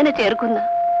 ഞാൻ എങ്ങനെ ചേർക്കുന്നു?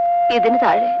 ഇതിന്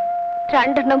താഴെ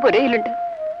 2 എണ്ണം പുരയിലുണ്ട്.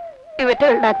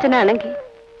 ഇവറ്റകളുടെ അച്ഛനാണെങ്കിൽ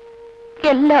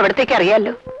എല്ലാം അവിടത്തേക്ക്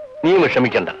അറിയാലോ. നീ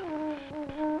വിഷമിക്കണ്ട.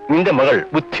 നിന്റെ മകൾ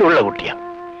ബുദ്ധിയുള്ള കുട്ടിയാ.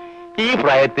 ഈ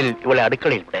പ്രായത്തിൽ ഇവളെ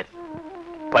അടുക്കളയിൽ വിടരുത്.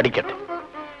 പഠിക്കട്ടെ.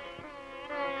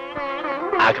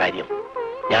 ആ കാര്യം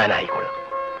ഞാനായിക്കൊള്ളാം.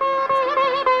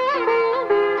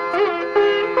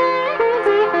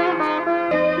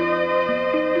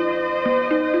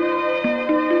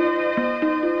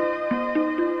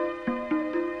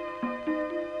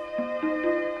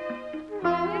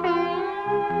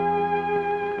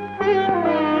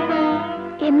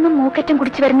 എന്നും മൂക്കറ്റം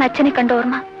കുടിച്ചു വരുന്ന അച്ഛനെ കണ്ട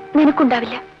ഓർമ്മ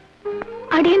നിനക്കുണ്ടാവില്ല.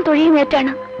 അടിയും തൊഴിയും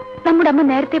ഏറ്റാണ് നമ്മുടെ അമ്മ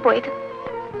നേരത്തെ പോയത്.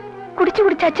 കുടിച്ചു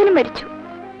കുടിച്ച് അച്ഛനും മരിച്ചു.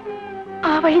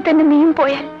 ആ വഴി തന്നെ നീയും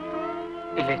പോയാൽ?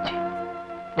 ഇല്ല ചേച്ചി,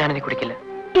 ഞാനിനി കുടിക്കില്ല.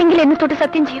 എങ്കിൽ എന്നെ തൊട്ട്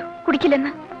സത്യം ചെയ്യൂ,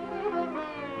 കുടിക്കില്ലെന്ന്.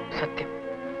 സത്യം,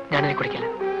 ഞാനിനി കുടിക്കില്ല.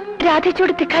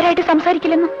 രാധേച്ചോട് തിക്കാരായിട്ട്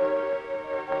സംസാരിക്കില്ലെന്നും?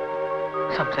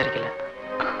 സംസാരിക്കില്ല.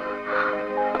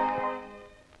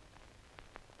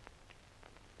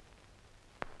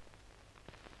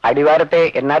 അടിവാരത്തെ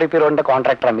NRP റോഡിന്റെ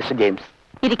കോൺട്രാക്ടറാണ് മിസ്റ്റർ ജെയിംസ്.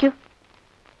 ഇരിക്കൂ.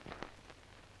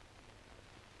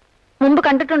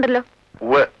 കണ്ടിട്ടുണ്ടല്ലോ.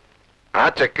 ആ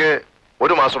ചെക്ക്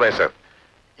 1 മാസമായി സർ,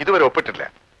 ഇതുവരെ ഒപ്പിട്ടില്ല.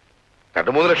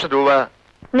 2-3 ലക്ഷം രൂപ.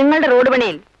 നിങ്ങളുടെ റോഡ്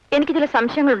പണിയിൽ എനിക്ക് ചില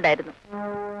സംശയങ്ങളുണ്ടായിരുന്നു.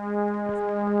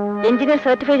 എഞ്ചിനീയർ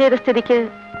സർട്ടിഫൈ ചെയ്ത സ്ഥിതിക്ക്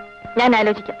ഞാൻ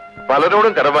ആലോചിക്കാം.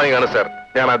 പലരോടും കടം വാങ്ങിയാണ് സർ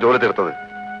ഞാൻ ആ ജോലി തീർത്തത്.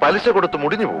 പലിശ കൊടുത്ത്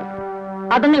മുടിഞ്ഞു പോകും.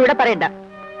 അതൊന്നും ഇവിടെ പറയണ്ട.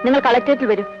 നിങ്ങൾ കളക്ടറേറ്റിൽ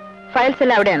വരൂ. ഫയൽസ്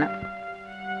എല്ലാം അവിടെയാണ്.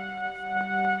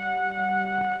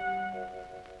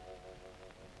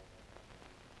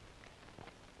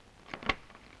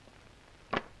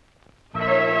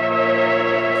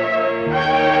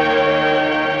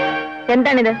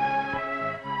 എന്താണിത്?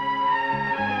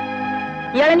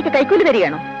 ഇയാൾ എനിക്ക് കൈക്കൂലി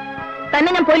തരികയാണോ? തന്നെ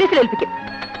ഞാൻ പോലീസിൽ ഏൽപ്പിക്കും.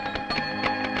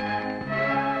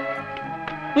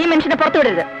 ഈ മനുഷ്യനെ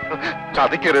പുറത്തുവിടരുത്.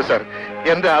 ചതിക്കരുത് സർ,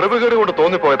 എന്റെ അറിവുകേട് കൊണ്ട്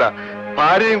തോന്നിപ്പോയതാ.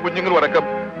 ഭാര്യയും കുഞ്ഞുങ്ങളും അടക്കം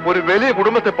ഒരു വലിയ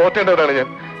കുടുംബത്തെ പോറ്റേണ്ടവരാണ് ഞാൻ.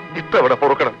 ഇത്തവണ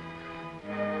പൊറുക്കണം.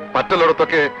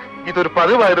 മറ്റുള്ളിടത്തൊക്കെ ഇതൊരു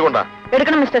പതിവായതുകൊണ്ടാ.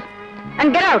 എടുക്കണം മിസ്റ്റർ,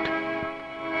 ആൻഡ് ഗെറ്റ് ഔട്ട്.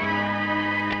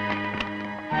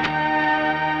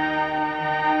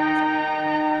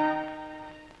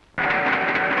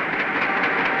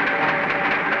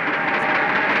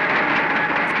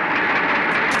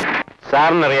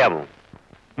 സാറിനറിയാമോ,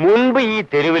 മുൻപ് ഈ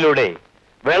തെരുവിലൂടെ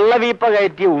വെള്ളവീപ്പ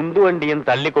കയറ്റിയ ഉന്തുവണ്ടിയും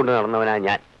തള്ളിക്കൊണ്ട് നടന്നവനാ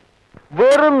ഞാൻ.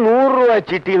 വെറും 100 രൂപ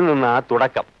ചിട്ടിയിൽ നിന്ന് ആ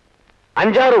തുടക്കം.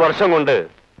 5-6 വർഷം കൊണ്ട്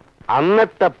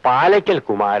അന്നത്തെ പാലയ്ക്കൽ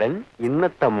കുമാരൻ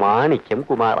ഇന്നത്തെ മാണിക്യം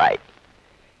കുമാറായി.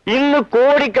 ഇന്ന്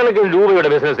കോടിക്കണക്കിന്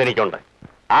രൂപയുടെ ബിസിനസ് എനിക്കുണ്ട്.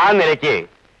 ആ നിലയ്ക്ക്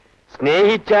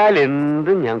സ്നേഹിച്ചാൽ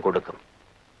എന്തും ഞാൻ കൊടുക്കും.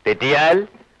 തെറ്റിയാൽ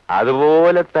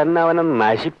അതുപോലെ തന്നെ അവനെ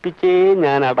നശിപ്പിച്ചേ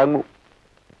ഞാൻ അടങ്ങൂ.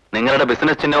 നിങ്ങളുടെ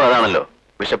ബിസിനസ് ചിഹ്നം അതാണല്ലോ,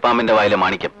 വിഷപ്പാമ്പിന്റെ വായിലെ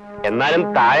മാണിക്യം. എന്നാലും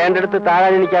താഴേന്റെ അടുത്ത്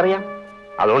താഴാൻ എനിക്കറിയാം.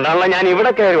 അതുകൊണ്ടാണല്ലോ ഞാൻ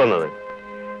ഇവിടെ കയറി വന്നത്.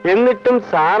 എന്നിട്ടും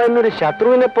സാർ എന്നൊരു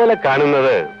ശത്രുവിനെ പോലെ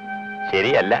കാണുന്നത്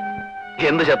ശരിയല്ല.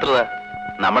 എന്ത് ശത്രുത?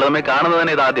 നമ്മൾ തമ്മിൽ കാണുന്നത്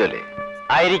തന്നെ ഇതാദ്യമല്ലേ?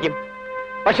 ആയിരിക്കും.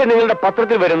 പക്ഷെ നിങ്ങളുടെ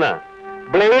പത്രത്തിൽ വരുന്ന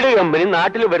ബ്ലേഡ് കമ്പനി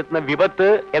നാട്ടിൽ വരുത്തുന്ന വിപത്ത്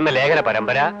എന്ന ലേഖന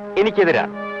പരമ്പര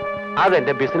എനിക്കെതിരാണ്.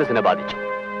 അതെന്റെ ബിസിനസിനെ ബാധിച്ചു.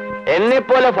 എന്നെ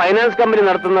പോലെ ഫൈനാൻസ് കമ്പനി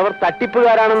നടത്തുന്നവർ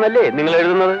തട്ടിപ്പുകാരാണെന്നല്ലേ നിങ്ങൾ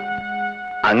എഴുതുന്നത്?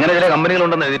 അങ്ങനെ ചില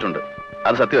കമ്പനികളുണ്ടെന്ന് എഴുതിയിട്ടുണ്ട്.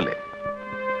 അത് സത്യമല്ലേ?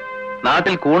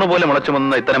 നാട്ടിൽ കൂണുപോലെ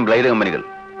മുളച്ചുമെന്ന ഇത്തരം ബ്ലേഡ് കമ്പനികൾ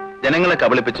ജനങ്ങളെ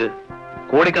കബളിപ്പിച്ച്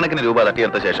കോടിക്കണക്കിന് രൂപ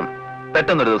തട്ടിയെടുത്ത ശേഷം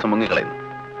പെട്ടെന്നൊരു ദിവസം മുങ്ങിക്കളയുന്നു.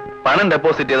 പണം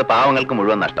ഡെപ്പോസിറ്റ് ചെയ്ത പാവങ്ങൾക്ക്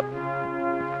മുഴുവൻ നഷ്ടം.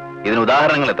 ഇതിന്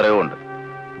ഉദാഹരണങ്ങൾ എത്രയോ ഉണ്ട്.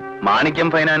 മാണിക്യം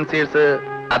ഫൈനാൻസിയേഴ്സ്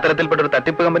അത്തരത്തിൽപ്പെട്ടൊരു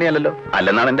തട്ടിപ്പ് കമ്പനി അല്ലല്ലോ.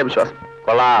 അല്ലെന്നാണ് എന്റെ വിശ്വാസം.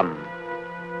 കൊള്ളാം.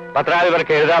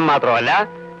 പത്രാധിപർക്ക് എഴുതാൻ മാത്രമല്ല,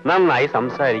 നന്നായി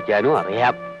സംസാരിക്കാനും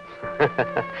അറിയാം.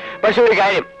 പക്ഷെ ഒരു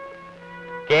കാര്യം,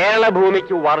 കേരള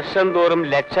ഭൂമിക്ക് വർഷം തോറും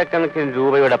ലക്ഷക്കണക്കിന്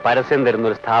രൂപയുടെ പരസ്യം തരുന്ന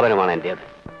ഒരു സ്ഥാപനമാണ് എന്റേത്.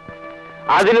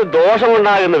 അതിന്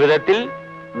ദോഷമുണ്ടാകുന്ന വിധത്തിൽ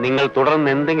നിങ്ങൾ തുടർന്ന്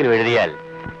എന്തെങ്കിലും എഴുതിയാൽ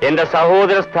എന്റെ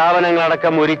സഹോദര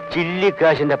സ്ഥാപനങ്ങളടക്കം ഒരു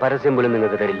ചില്ലിക്കാശിന്റെ പരസ്യം പോലും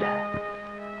നിങ്ങൾക്ക് തരില്ല.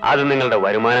 അത് നിങ്ങളുടെ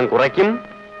വരുമാനം കുറയ്ക്കും,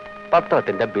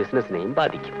 പത്രത്തിന്റെ ബിസിനസിനെയും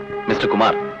ബാധിക്കും. മിസ്റ്റർ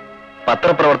കുമാർ,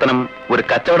 പത്രപ്രവർത്തനം ഒരു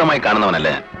കച്ചവടമായി കാണുന്നവനല്ല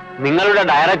ഞാൻ. നിങ്ങളുടെ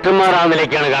ഡയറക്ടർമാർ ആ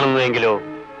നിലയ്ക്കാണ് കാണുന്നതെങ്കിലോ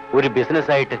ഒരു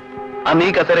ബിസിനസ് ആയിട്ട് അന്ന്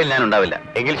ഈ കസേരയിൽ ഞാൻ ഉണ്ടാവില്ല.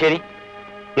 എങ്കിൽ ശരി,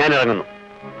 ഞാൻ ഇറങ്ങുന്നു.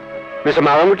 മിസ്റ്റർ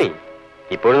മാധവൻകുട്ടി,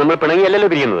 ഇപ്പോഴും നമ്മൾ പിണങ്ങിയല്ലല്ലോ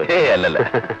പിരിയുന്നത്? അല്ലല്ല.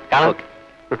 കാണാം.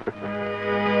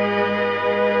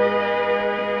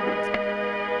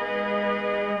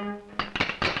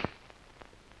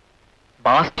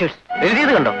 ബാസ്റ്റേഴ്സ്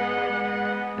എഴുതിയത് കണ്ടോ?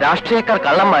 രാഷ്ട്രീയക്കാർ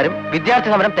കള്ളന്മാരും വിദ്യാർത്ഥി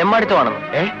സമരം തെമ്മാടിത്തമാണെന്ന്.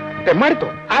 തെമ്മാടിത്തോ?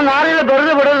 ആ നാളിലെ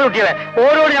വെറുതെ വിടരുത് കുട്ടികളെ.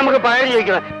 ഓരോട് നമുക്ക് പയർ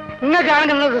ചോദിക്കണം.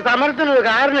 നിങ്ങൾക്കാണെങ്കിൽ സമരത്തിനൊരു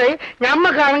കാരണം,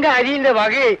 ഞമ്മക്കാണെങ്കിൽ അരിന്റെ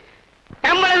വകയെ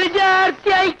നമ്മളെ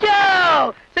വിദ്യാർത്ഥി അയച്ചോ.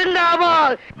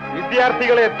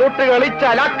 വിദ്യാർത്ഥികളെ തൊട്ട്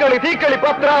കളിച്ചാൽ അക്കളി തീക്കളി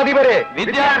പത്രാധിപരെ.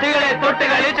 വിദ്യാർത്ഥികളെ തൊട്ട്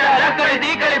കളിച്ചാൽ അക്കളി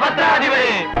തീക്കളി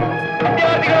പത്രാധിപരെ.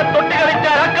 വിദ്യാർത്ഥികളെ തൊട്ട്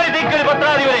കളിച്ചാൽ അക്കളി തീക്കളി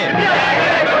പത്രാധിപരെ.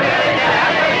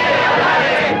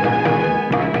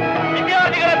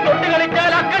 വിദ്യാർത്ഥികളെ തൊട്ട്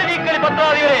കളിച്ചാൽ അക്കളി തീക്കളി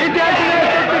പത്രാധിപരെ.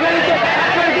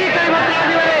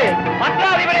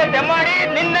 പത്രാധിപരെ തെമ്മാടി,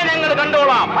 നിന്നെ ഞങ്ങൾ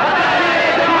കണ്ടോളാം.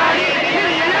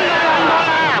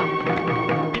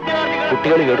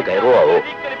 കുട്ടികൾ ഇങ്ങോട്ട് കയറുവാവോ?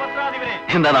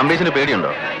 എന്താ അംബീഷന് പേടിയുണ്ടോ?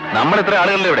 നമ്മൾ എത്ര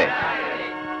ആളുകളിലെ ഇവിടെ?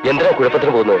 എന്തിനാ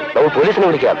കുഴപ്പത്തിന് പോകുന്നത്? നമുക്ക് പോലീസിനെ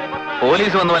വിളിക്കാം.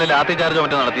 പോലീസ് വന്ന പോലെ ലാത്തി ചാർജോ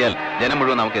മറ്റോ നടത്തിയാൽ ജനം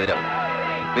മുഴുവൻ നമുക്കെതിരാവും.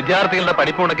 വിദ്യാർത്ഥികളുടെ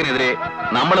പഠിപ്പ് മുടക്കിനെതിരെ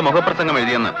നമ്മൾ മുഖപ്രസംഗം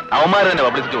എഴുതിയെന്ന് അവന്മാർ തന്നെ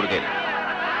പബ്ലിസിറ്റി കൊടുക്കുകയില്ല.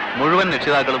 മുഴുവൻ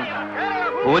രക്ഷിതാക്കളും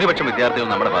ഭൂരിപക്ഷം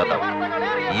വിദ്യാർത്ഥികളും നമ്മുടെ ഭാഗത്താവും.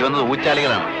 ഈ വന്നത്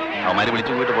ഊച്ചാലികളാണ്. അവന്മാര്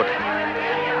വിളിച്ചു പോയിട്ട് പോട്ടെ.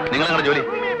 നിങ്ങൾ നിങ്ങളുടെ ജോലി.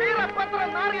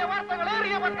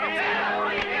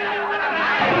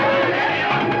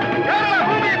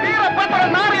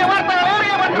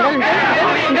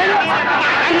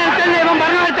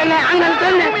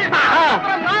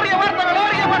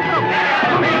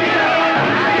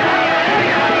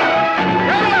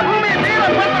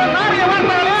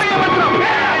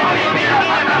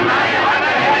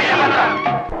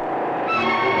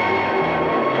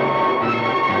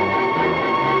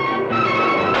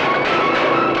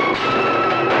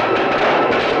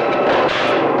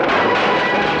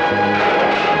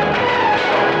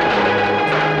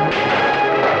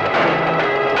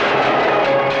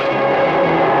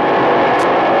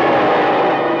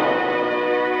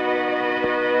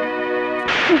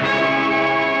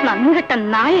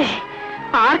 വൃത്തികെട്ട നായേ,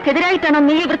 ആർക്കെതിരായിട്ടാണോ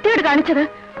നീ വൃത്തിയോട് കാണിച്ചത്?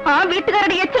 ആ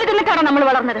വീട്ടുകാരുടെ എച്ചിൽ തിന്നിട്ടാണോ നമ്മൾ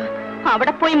വളർന്നത്?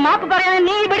 അവിടെ പോയി മാപ്പ് പറയാൻ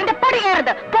നീ വീടിന്റെ പടി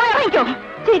കയറരുത്. പോയിക്കോ.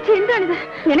 ചേച്ചി, എന്താണിത്?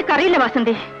 നിനക്കറിയില്ല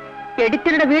വാസന്തി,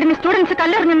 എഡിറ്ററുടെ വീടിന് സ്റ്റുഡൻസ്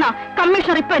കല്ലെറിഞ്ഞെന്ന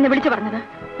കമ്മീഷണർ ഇപ്പൊ എന്നെ വിളിച്ചു പറഞ്ഞത്.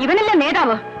 ഇവനല്ലേ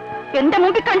നേതാവ്? എന്റെ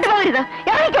മുമ്പിൽ കണ്ടുപോകരുത്.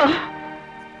 ഇറങ്ങിക്കോ.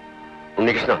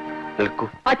 ഉണ്ണികൃഷ്ണ, നിൽക്കൂ.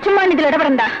 അച്ഛന്മാൻ ഇതിൽ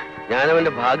ഇടപെടണ്ട.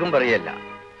 ഞാനവന്റെ ഭാഗം പറയല്ല.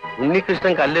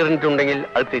 ഉണ്ണികൃഷ്ണൻ കല്ലെറിഞ്ഞിട്ടുണ്ടെങ്കിൽ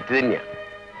അത് തെറ്റ് തന്നെയാ.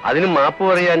 അതിന് മാപ്പ്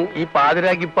പറയാൻ ഈ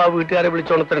പാതിരാക്കിപ്പ വീട്ടുകാരെ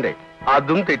വിളിച്ചുണർത്തണ്ടേ?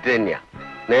 അതും തെറ്റ് തന്നെയാ.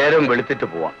 നേരം വെളുത്തിട്ട്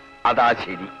പോവാം, അതാ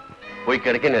ശരി. പോയി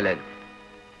കിടക്കന്നെല്ലാരും.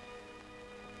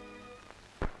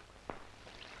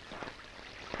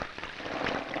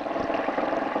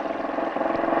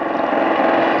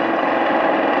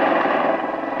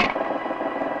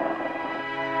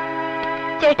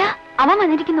 ചേട്ടാ, അവൻ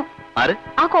വന്നിരിക്കുന്നു. ആര്?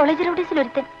 ആ കോളേജ് റോഡീസിൽ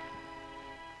ഒരുത്തൻ.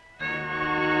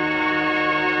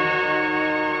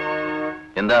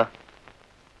 എന്താ?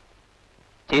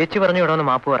 ചേച്ചി പറഞ്ഞു ഇവിടെ ഒന്ന്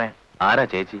മാപ്പ് പറയാൻ. ആരാ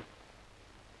ചേച്ചി?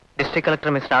 District collector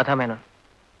miss Radha Menon.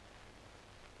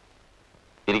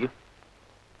 ഇരിക്കും.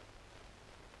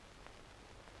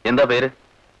 എന്താ പേര്?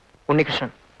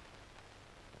 ഉണ്ണികൃഷ്ണൻ.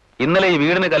 ഇന്നലെ ഈ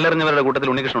വീടിന് കല്ലെറിഞ്ഞവരുടെ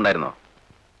കൂട്ടത്തിൽ ഉണ്ണികൃഷ്ണൻ ഉണ്ടായിരുന്നോ?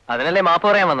 അതിനല്ലേ മാപ്പ്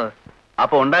പറയാൻ വന്നത്.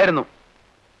 അപ്പൊ ഉണ്ടായിരുന്നു.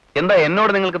 എന്താ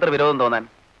എന്നോട് നിങ്ങൾക്ക് ഇത്ര വിരോധം തോന്നാൻ?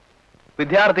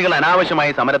 വിദ്യാർത്ഥികൾ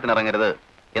അനാവശ്യമായി സമരത്തിനിറങ്ങരുത്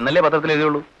എന്നല്ലേ പത്രത്തിൽ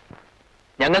എഴുതിയുള്ളൂ?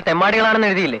 ഞങ്ങൾ തെമ്മാടികളാണെന്ന്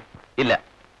എഴുതിയില്ലേ? ഇല്ല,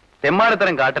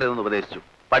 തെമ്മാടിത്തരം കാട്ടരുതെന്ന് ഉപദേശിച്ചു.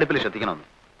 പഠിപ്പിൽ ശ്രദ്ധിക്കണമെന്ന്.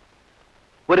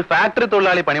 ഒരു ഫാക്ടറി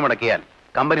തൊഴിലാളി പണി മുടക്കിയാൽ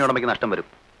കമ്പനി ഉടമയ്ക്ക് നഷ്ടം വരും.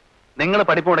 നിങ്ങൾ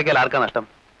പഠിപ്പ് മുടക്കിയാൽ ആർക്കാ നഷ്ടം?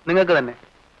 നിങ്ങൾക്ക് തന്നെ.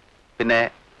 പിന്നെ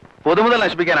പൊതുമുതൽ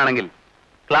നശിപ്പിക്കാനാണെങ്കിൽ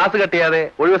ക്ലാസ് കട്ട് ചെയ്യാതെ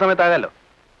ഒഴിവ് സമയത്താകാമല്ലോ.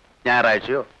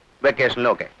 ഞായറാഴ്ചയോ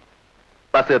വെക്കേഷനിലോ ഒക്കെ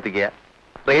ബസ് കത്തിക്കുക,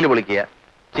 ട്രെയിൽ പൊളിക്കുക,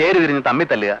 ചേരി തിരിഞ്ഞ് തമ്മി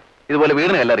തല്ലുക, ഇതുപോലെ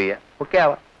വീടിന് കല്ലെറിയുക ഒക്കെ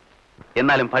ആവാം.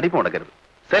 എന്നാലും പഠിപ്പ് മുടക്കരുത്.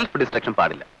 സെൽഫ് ഡിസ്ട്രക്ഷൻ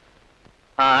പാടില്ല.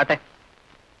 ആട്ടെ.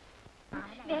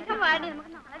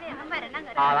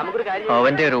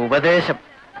 അവന്റെ ഒരു ഉപദേശം.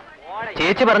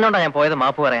 ചേച്ചി പറഞ്ഞോണ്ടാ ഞാൻ പോയത്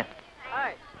മാപ്പ് പറയാൻ.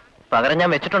 പകരം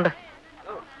ഞാൻ വെച്ചിട്ടുണ്ട്.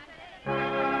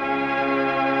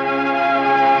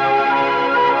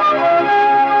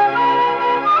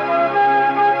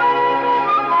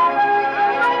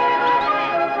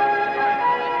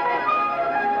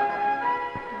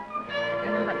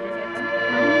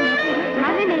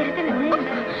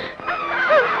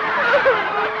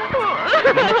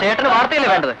 ചേട്ടന് വാർത്തയല്ലേ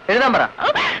വേണ്ടത്? എഴുതാൻ പറ.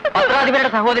 പത്രാധിപരുടെ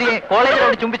സഹോദരിയെ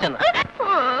കോളേജിലോട് ചുംബിച്ചെന്ന്.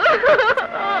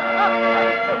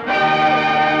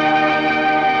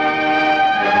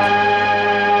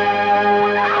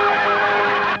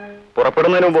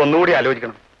 പുറപ്പെടുന്നതിന് മുമ്പ് ഒന്നുകൂടി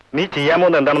ആലോചിക്കണം. നീ ചെയ്യാൻ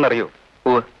പോകുന്നത് എന്താണെന്ന് അറിയോ?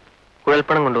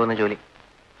 കുഴൽപ്പണം കൊണ്ടുപോകുന്ന ജോലി.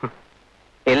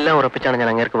 എല്ലാം ഉറപ്പിച്ചാണ് ഞാൻ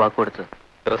അങ്ങേർക്ക് വാക്ക് കൊടുത്തത്.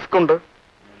 റിസ്ക് ഉണ്ട്.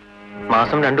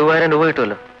 മാസം 2000 രൂപ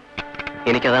കിട്ടുമല്ലോ.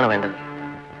 എനിക്കതാണ് വേണ്ടത്,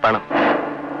 പണം.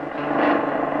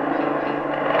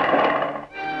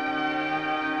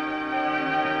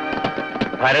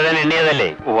 ഭരതൻ എണ്ണിയതല്ലേ?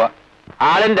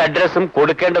 ആളിന്റെ അഡ്രസ്സും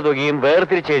കൊടുക്കേണ്ട തുകയും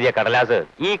വേർതിരിച്ചെഴുതിയ കടലാസ്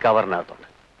ഈ കവറിനകത്തുണ്ട്.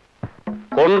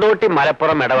 കൊണ്ടോട്ടി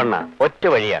മലപ്പുറം ഇടവണ്ണ ഒറ്റ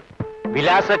വഴിയാണ്.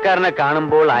 വിലാസക്കാരനെ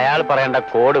കാണുമ്പോൾ അയാൾ പറയേണ്ട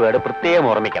കോഡ് വേർഡ് പ്രത്യേകം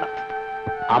ഓർമ്മിക്കണം.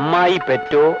 അമ്മായി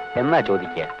പെറ്റോ എന്നാ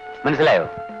ചോദിക്കുക. മനസ്സിലായോ?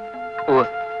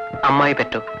 അമ്മായി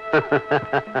പെറ്റോ.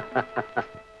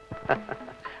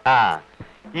 ആ,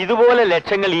 ഇതുപോലെ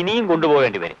ലക്ഷങ്ങൾ ഇനിയും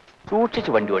കൊണ്ടുപോകേണ്ടി വരും.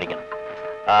 സൂക്ഷിച്ച് വണ്ടി ഓടിക്കണം.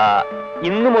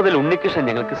 ഇന്നു മുതൽ ഉണ്ണികൃഷ്ണൻ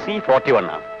ഞങ്ങൾക്ക് C41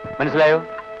 ആണ്. മനസ്സിലായോ?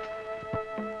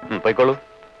 പോയിക്കോളൂ.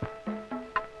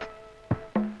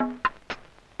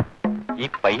 ഈ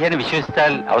പയ്യനെ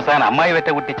വിശ്വസിച്ചാൽ അവസാനം അമ്മായി വെറ്റ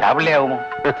കുട്ടി ചാപിള്ളയാവുമോ?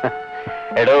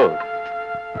 എടോ,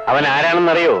 അവൻ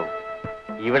ആരാണെന്നറിയോ?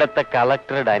 ഇവിടത്തെ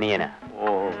കളക്ടറുടെ അനിയനാ. ഓ,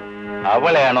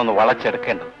 അവളെയാണോ ഒന്ന്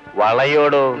വളച്ചെടുക്കേണ്ടത്?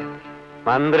 വളയോടോ,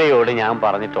 മന്ത്രിയോട് ഞാൻ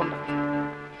പറഞ്ഞിട്ടുണ്ട്.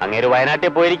 അങ്ങേര്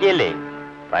വയനാട്ടിൽ പോയിരിക്കുകയല്ലേ,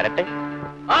 വരട്ടെ.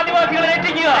 ആദിവാസികളെ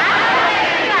രക്ഷിക്കുക,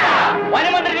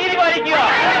 വനമന്ത്രി നീതി പാലിക്കുക,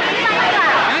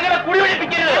 ഞങ്ങളെ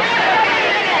കുടിയൊഴിപ്പിക്കരുത്.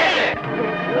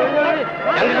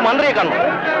 ഞങ്ങൾക്ക് മന്ത്രിയെ കാണണം.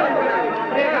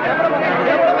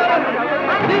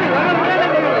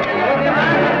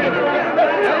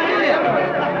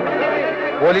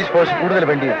 പോലീസ് ഫോഴ്സ് കൂടുതൽ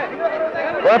വേണ്ടി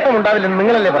കുഴപ്പമുണ്ടാവില്ലെന്ന്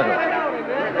നിങ്ങളല്ലേ പറഞ്ഞു.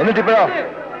 എന്നിട്ടിപ്പോഴോ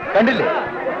കണ്ടില്ലേ?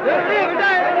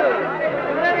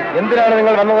 എന്തിനാണ്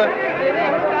നിങ്ങൾ വന്നത്?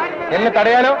 എന്നെ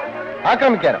തടയാനോ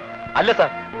ആക്രമിക്കാനോ? അല്ല സാർ,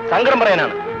 സങ്കടം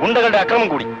പറയാനാണ്. ഗുണ്ടകളുടെ അക്രമം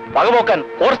കൂടി പകപോക്കാൻ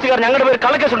ഫോറസ്റ്റുകാർ ഞങ്ങളുടെ പേര്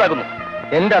കള്ളക്കേസ് ഉണ്ടാക്കുന്നു.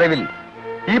 എന്റെ അറിവിൽ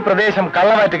ഈ പ്രദേശം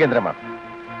കള്ളമാറ്റ കേന്ദ്രമാണ്.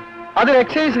 അതിന്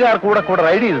എക്സൈസുകാർ കൂടെ കൂടെ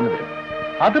റൈഡ് ചെയ്തെന്ന് വരും.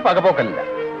 അത് പകപോക്കല്ല.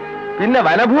 പിന്നെ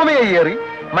വനഭൂമിയെ ഏറി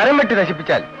മരം വെട്ടി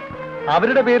നശിപ്പിച്ചാൽ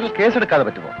അവരുടെ പേരിൽ കേസെടുക്കാതെ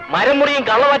പറ്റുമോ? മരം മുറിയും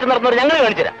കള്ളമാറ്റം നടന്നവർ ഞങ്ങൾ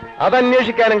കാണിച്ചുതരാം. അത്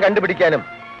അന്വേഷിക്കാനും കണ്ടുപിടിക്കാനും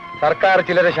സർക്കാർ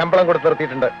ചിലരെ ശമ്പളം കൊടുത്ത്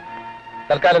നിർത്തിയിട്ടുണ്ട്.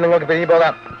 തൽക്കാലം നിങ്ങൾക്ക് പിരിഞ്ഞു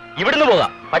പോകാം. ഇവിടുന്ന്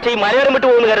പോകാം, പക്ഷേ ഈ മലയോരം വിട്ടു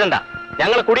പോകുന്നു കരുതണ്ട.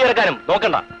 ഞങ്ങളെ കുടിയിറക്കാനും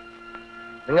നോക്കണ്ട.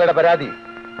 നിങ്ങളുടെ പരാതി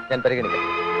ഞാൻ പരിഗണിക്കാം.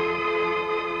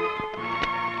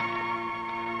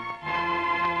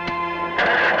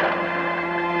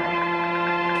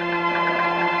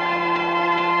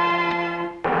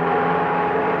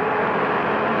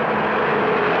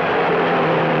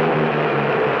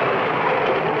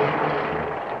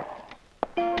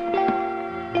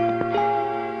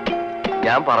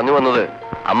 ഞാൻ പറഞ്ഞു വന്നത്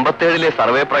 57-ലെ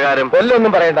സർവേ പ്രകാരം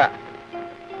കൊല്ലൊന്നും പറയണ്ട.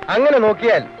 അങ്ങനെ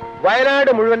നോക്കിയാൽ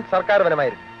വയനാട് മുഴുവൻ സർക്കാർ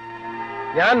വനമായിരുന്നു.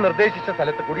 ഞാൻ നിർദ്ദേശിച്ച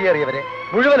സ്ഥലത്ത് കുടിയേറിയവരെ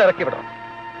മുഴുവൻ ഇറക്കി വിടണം.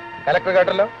 കലക്ടർ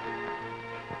കേട്ടല്ലോ.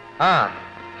 ആ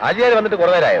ഹാജിയാര് വന്നിട്ട്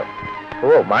കുറെ നേരമായോ? ഓ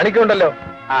മാണിക്കുണ്ടല്ലോ.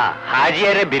 ആ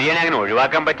ഹാജിയാരെ ബിരിയാണി അങ്ങനെ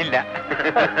ഒഴിവാക്കാൻ പറ്റില്ല.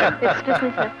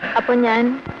 അപ്പൊ ഞാൻ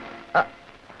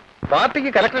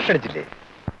പാർട്ടിക്ക് കലക്ടർ ക്ഷണിച്ചില്ലേ?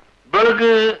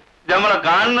 ഇവൾക്ക് നമ്മളെ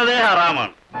കാണുന്നതേ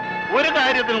ഹറാമാണ്. ഒരു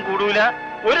കാര്യത്തിനും കൂടൂല,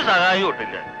 ഒരു സഹായവും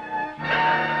ഒട്ടില്ല.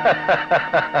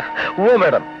 ഓ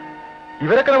മേഡം,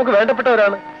 ഇവരൊക്കെ നമുക്ക്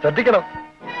വേണ്ടപ്പെട്ടവരാണ്, ശ്രദ്ധിക്കണം.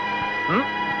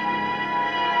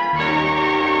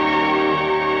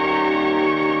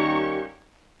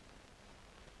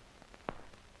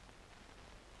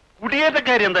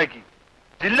 കുടിയേറ്റക്കാരി എന്താക്കി?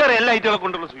 ചില്ലറ എല്ലാ ഐറ്റങ്ങളെ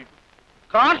കൊണ്ടുള്ള സ്വീപ്പ്.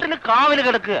 കാട്ടിന് കാവല്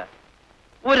കിടക്കുക.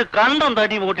 ഒരു കണ്ടം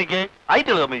തടി മൂട്ടിക്ക്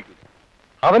ഐറ്റകൾ സമ്മതിക്കും.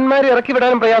 അവന്മാരെ ഇറക്കി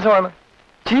വിടാനും പ്രയാസമാണ്.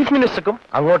 ചീഫ് മിനിസ്റ്റർക്കും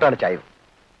അങ്ങോട്ടാണ് ചായവ്.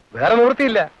 വേറെ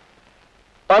നിവൃത്തിയില്ല.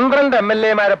 12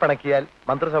 MLA-മാരെ പണക്കിയാൽ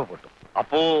മന്ത്രിസഭ പൊട്ടും.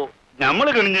 അപ്പോ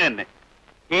ഞമ്മള് കിണിഞ്ഞു തന്നെ.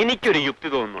 എനിക്കൊരു യുക്തി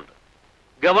തോന്നുന്നുണ്ട്.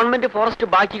 ഗവൺമെന്റ് ഫോറസ്റ്റ്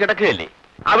ബാക്കി കിടക്കുകയല്ലേ,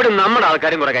 അവിടെ നമ്മുടെ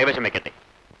ആൾക്കാരും കുറെ കൈവശം വെക്കട്ടെ.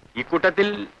 ഇക്കൂട്ടത്തിൽ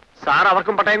സാർ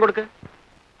അവർക്കും പട്ടയം കൊടുക്ക്.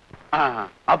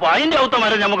 അപ്പൊ അതിന്റെ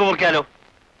ഔത്തമാരെ നമുക്ക് മുറിക്കാലോ.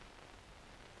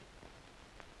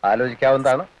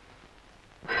 ആലോചിക്കാവുന്നതാണ്.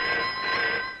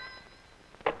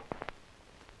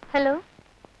 ഹലോ,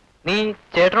 നീ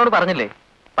ചേട്ടനോട് പറഞ്ഞില്ലേ?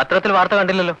 പത്രത്തിൽ വാർത്ത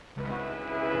കണ്ടില്ലല്ലോ.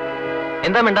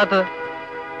 എന്താ മിണ്ടാത്തത്?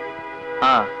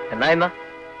 ആ എന്നാ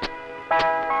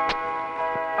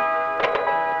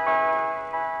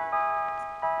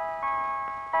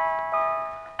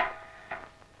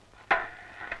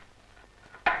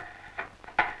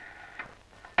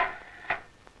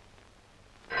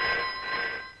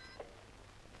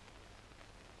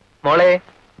മോളെ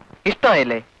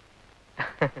ഇഷ്ടമായില്ലേ?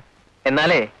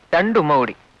 എന്നാലേ 2 ഉമ്മ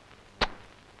കൂടി.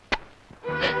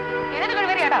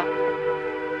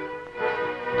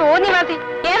 തോന്നി മാസി,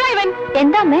 ഏതാ ഇവൻ?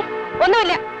 എന്താ അമ്മേ?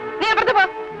 ഒന്നുമില്ല, നീ അപ്പുറത്ത് പോ.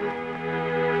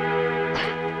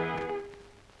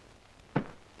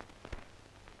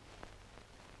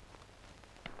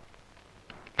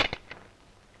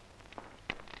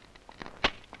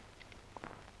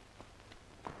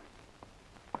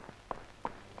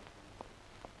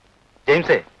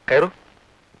 ജെയിംസേ കയറൂ.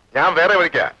 ഞാൻ വേറെ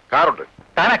വിളിക്കാ, കാറുണ്ട്.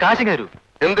 താനാ കാശ് കയറൂ.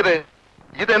 എന്തിന്?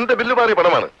 ഇത് എന്റെ ബില്ല് മാറി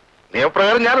പണമാണ്.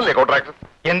 നിയമപ്രകാരം ഞാനല്ലേ കോൺട്രാക്ടർ.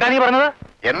 എന്താ നീ പറഞ്ഞത്?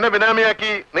 എന്നെ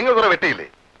ബിനാമിയാക്കി നിങ്ങൾ കുറെ വെട്ടിയില്ലേ,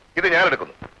 ഇത് ഞാൻ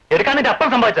എടുക്കുന്നു. എടുക്കാൻ നിന്റെ അപ്പം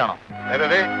സമ്പാദിച്ചാണോ?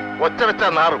 അതെ, ഒച്ച വെച്ചാ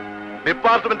നാറും.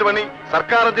 ഡിപ്പാർട്ട്മെന്റ് പണി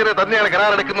സർക്കാർ അഞ്ചിന് തന്നെയാണ്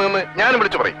കരാറെടുക്കുന്നതെന്ന് ഞാനും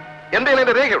വിളിച്ചു പറയും. എന്റെ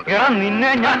എന്റെ രേഖയുണ്ട്.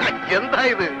 നിന്നെ ഞാൻ എന്താ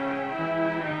ഇത്?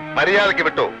 മര്യാദക്ക്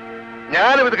വിട്ടോ.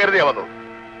 ഞാനും ഇത് കരുതിയാ വന്നു.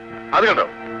 അത് കണ്ടോ?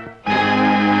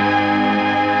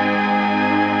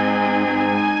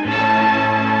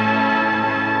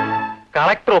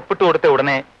 കളക്ടർ ഒപ്പിട്ട് കൊടുത്ത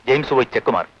ഉടനെ ജെയിംസ് പോയി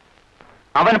ചെക്ക് മാറി.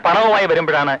 അവൻ പണവുമായി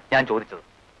വരുമ്പോഴാണ് ഞാൻ ചോദിച്ചത്.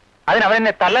 അതിന് അവൻ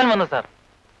എന്നെ തല്ലാൻ വന്നു സാർ.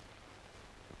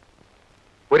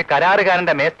 ഒരു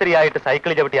കരാറുകാരന്റെ മേസ്ത്രിയായിട്ട്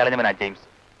സൈക്കിൾ ചവിട്ടി അലഞ്ഞവനാ ജെയിംസ്.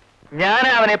 ഞാൻ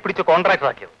അവനെ പിടിച്ച് കോൺട്രാക്ടർ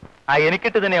ആക്കിയത്. ആ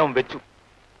എനിക്കിട്ട് തന്നെ അവൻ വെച്ചു.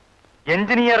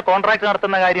 എഞ്ചിനീയർ കോൺട്രാക്ട്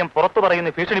നടത്തുന്ന കാര്യം പുറത്തു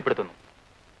പറയുന്ന ഭീഷണിപ്പെടുത്തുന്നു.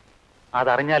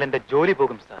 അതറിഞ്ഞാൽ എന്റെ ജോലി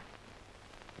പോകും സാർ.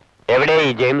 എവിടെയാ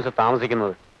ഈ ജെയിംസ്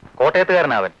താമസിക്കുന്നത്?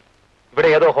 കോട്ടയത്തുകാരനവൻ.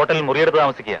 ഇവിടെ ഏതോ ഹോട്ടലിൽ മുറിയെടുത്ത്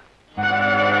താമസിക്കുക.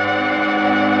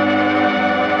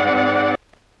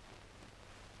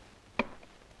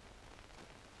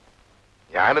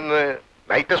 ഞാനിന്ന്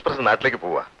നൈറ്റ് എക്സ്പ്രസ് നാട്ടിലേക്ക്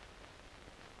പോവാ.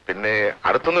 പിന്നെ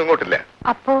അടുത്തൊന്നും ഇങ്ങോട്ടില്ല.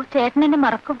 അപ്പോ ചേട്ടൻ എന്നെ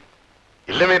മറക്കും?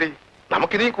 ഇല്ല മേരി,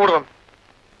 നമുക്കിനി കൂടണം.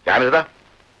 ഞാനിതാ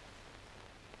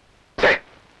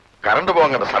കറണ്ട് പോകാൻ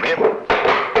കണ്ട സമയം.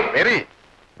 മേരി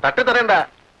തട്ടിത്തരണ്ട,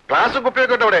 ഗ്ലാസും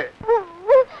കുപ്പിയൊക്കെ ഉണ്ട് അവിടെ.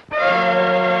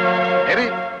 മേരി,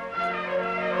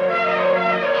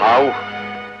 ഹാവൂ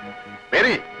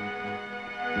മേരി,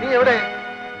 നീ എവിടെ?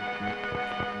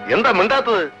 എന്താ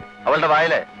മിണ്ടാത്തത്? അവളുടെ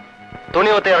വായില് തുണി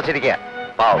ഒത്തി അടച്ചിരിക്കുക.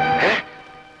 പാവം.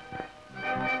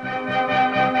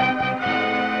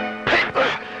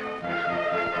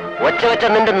 ഒച്ച വെച്ച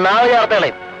നിന്റെ നാവ്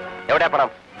ചേർത്തകളയും. എവിടെയാ പണം?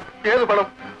 ഏത് പണം?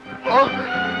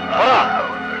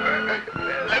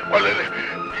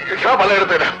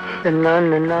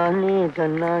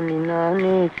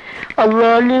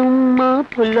 അള്ളാലി ഉമ്മ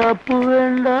പുല്ലാപ്പ്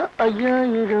വേണ്ട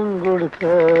 5000 കൊടുക്ക.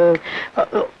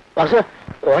 പക്ഷെ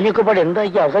ഓനൊക്കെ പാടെ എന്താ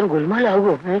അവസാനം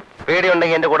ഗുൽമാലാകുമോ?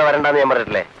 പേടിയുണ്ടെങ്കിൽ എന്റെ കൂടെ വരണ്ടെന്ന് ഞാൻ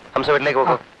പറഞ്ഞിട്ടില്ലേ? ഹംസ വീട്ടിലേക്ക്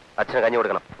പോകും. അച്ഛന് കഞ്ഞി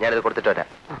കൊടുക്കണം. ഞാനിത് കൊടുത്തിട്ട് വരാം.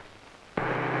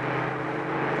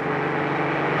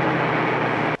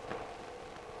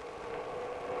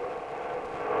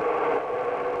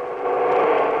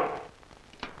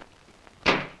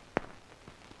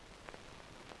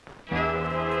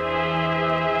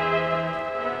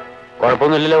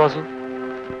 കുഴപ്പമൊന്നുമില്ലല്ലോ വാസു?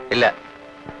 ഇല്ല.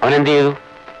 അവനെന്ത് ചെയ്തു?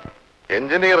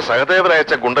 എഞ്ചിനീയർ സഹദേവൻ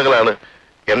അയച്ച ഗുണ്ടകളാണ്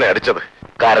എന്നെ അടിച്ചത്.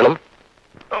 കാരണം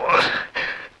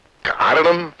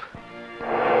കാരണം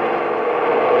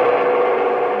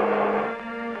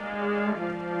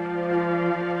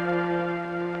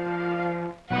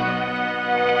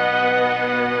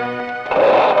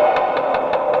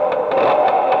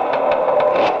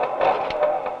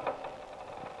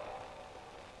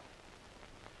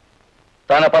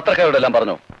താൻ പത്രക്കാരോട് എല്ലാം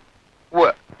പറഞ്ഞു.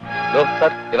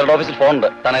 സാർ, ഇവരുടെ ഓഫീസിൽ ഫോണുണ്ട്.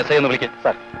 താൻ SI ഒന്ന് വിളിക്കും.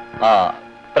 സാർ, ആ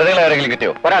പ്രതികളെ ആരെങ്കിലും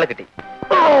കിട്ടിയോ? ഒരാളെ കിട്ടി.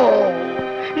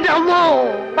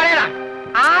 പറയടാ,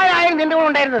 ആരായാലും നിന്റെ കൂടെ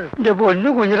ഉണ്ടായിരുന്നത്? എന്റെ പൊന്നു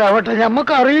കുഞ്ഞിരാവട്ടെ,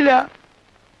 ഞമ്മക്ക് അറിയില്ല.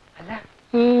 അല്ല,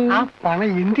 ആ പണം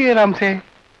എന്ത് ചെയ്യലാംസേ?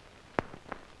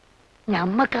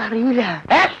 ഞമ്മക്കറിയില്ല.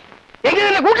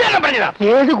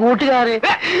 ഏത് കൂട്ടുകാര്?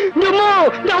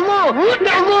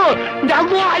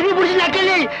 അരി പിടിച്ച്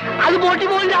നക്കല്ലേ, അത് പൊട്ടി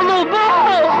പോയി.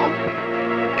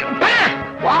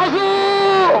 വാസു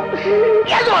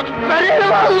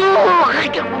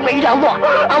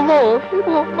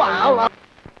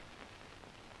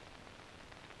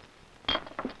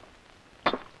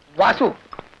വാസു,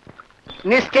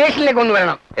 നീ സ്റ്റേഷനിലേക്ക് ഒന്ന്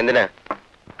വരണം. എന്തിനാ?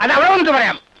 അത് അവിടെ വന്നിട്ട്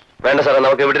പറയാം. വേണ്ട സാറേ,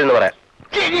 നമുക്ക് ഇവിടെ നിന്ന് പറയാം.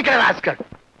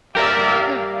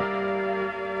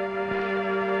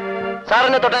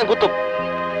 സാറിനെ തൊട്ടാൻ കുത്തും.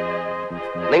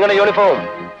 നിങ്ങളുടെ യൂണിഫോമും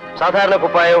സാധാരണ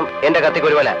കുപ്പായവും എന്റെ കത്തിക്ക്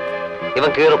ഒരുവല. ഇവൻ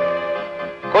കീറും.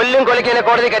 കൊല്ലും കൊലയ്ക്ക് എന്നെ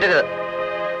കോടതി കയറ്റരുത്.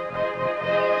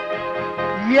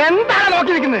 എന്താണ്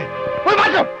നോക്കി നിൽക്കുന്നത്? പോയി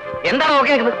മാറ്റം. എന്താണ്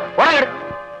നോക്കി നിൽക്കുന്നത്? ഉടങ്ങട്.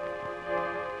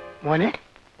 മോനെ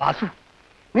വാസു,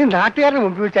 നീ നാട്ടുകാരുടെ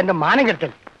മുമ്പിൽ വെച്ച് എന്റെ മാനം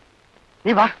കെടുത്തൽ.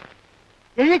 നീ വാ,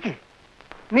 എഴുതിക്ക്.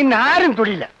 നിന്നാരും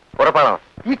തൊടിയില്ല. ഉറപ്പാണോ?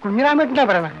 ഈ കുഞ്ഞിരാമേട്ടനാ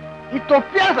പറയണ. ഈ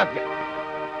തൊപ്പിയാണ് സത്യം.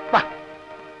 വാ.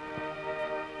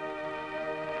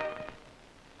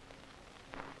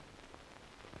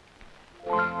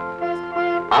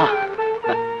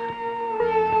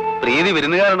 പ്രീതി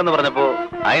വിരുന്നുകാരുണ്ടെന്ന് പറഞ്ഞപ്പോ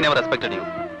ഐ നെവർ റെസ്പെക്റ്റഡ് യു.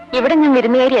 ഇവിടെ ഞാൻ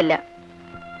വിരുന്നുകാരിയല്ല.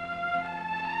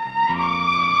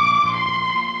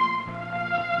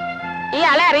 ഈ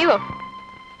ആളെ അറിയുവോ?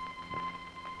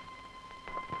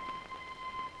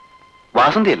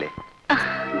 വാസന്തി അല്ലേ?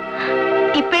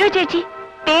 ഇപ്പോഴും ചേച്ചി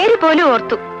പേര് പോലും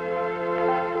ഓർത്തു.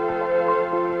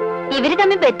 ഇവര്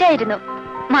തമ്മിൽ ബെറ്റായിരുന്നു.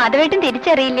 മാധവേട്ടൻ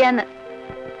തിരിച്ചറിയില്ലാന്ന്.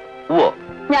 ഓ,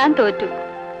 ഞാൻ തോറ്റു.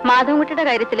 മാധവൻകുട്ടിയുടെ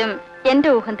കാര്യത്തിലും എന്റെ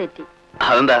ഊഹം തെറ്റി.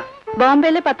 അതെന്താ?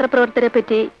 ബോംബെയിലെ പത്രപ്രവർത്തകരെ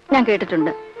പറ്റി ഞാൻ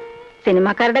കേട്ടിട്ടുണ്ട്.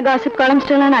 സിനിമാക്കാരുടെ ഗോസിപ്പ്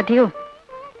കോളംസ്റ്റുകളാണ് അധികവും.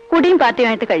 കുടിയും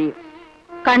പാർട്ടിയുമായിട്ട് കഴിയും.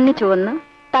 കണ്ണി ചുവന്ന്,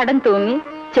 തടം തൂങ്ങി,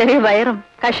 ചെറിയ വയറും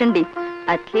കഷണ്ടി.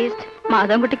 അറ്റ്ലീസ്റ്റ്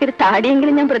മാധവൻകുട്ടിക്ക് ഒരു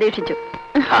താടിയെങ്കിലും ഞാൻ പ്രതീക്ഷിച്ചു.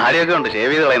 താടിയൊക്കെ ഉണ്ട്,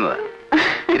 ഷേവ് ചെയ്ത് കളയുന്നതാ.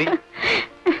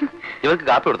 ഇവർക്ക്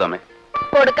കാപ്പി കൊടുത്താമേ?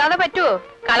 കൊടുക്കാതെ പറ്റുവോ?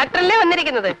 കളക്ടറല്ലേ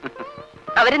വന്നിരിക്കുന്നത്.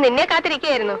 അവര് നിന്നെ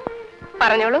കാത്തിരിക്കുകയായിരുന്നു.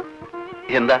 പറഞ്ഞോളൂ.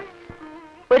 എന്താ?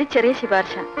 ഒരു ചെറിയ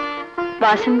ശുപാർശ.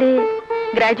 വാസന്തി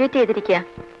ഗ്രാജുവേറ്റ് ചെയ്തിരിക്കുക.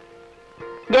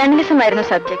 ജേർണലിസം ആയിരുന്നു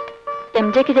സബ്ജക്ട്.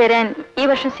 MJക്ക് ചേരാൻ ഈ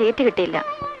വർഷം സീറ്റ് കിട്ടിയില്ല.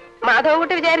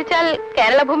 മാധവൻകുട്ടി വിചാരിച്ചാൽ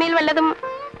കേരള ഭൂമിയിൽ വല്ലതും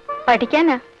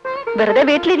പഠിക്കാനാ. വെറുതെ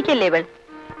വീട്ടിലിരിക്കല്ലേ ഇവൾ.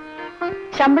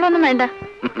 ശമ്പളമൊന്നും വേണ്ട.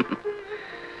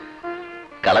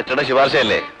 കളക്ടറുടെ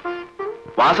ശുപാർശയല്ലേ?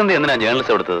 വാസന്തി എന്തിനാ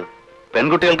ജേർണലിസ്റ്റ് എടുത്തത്?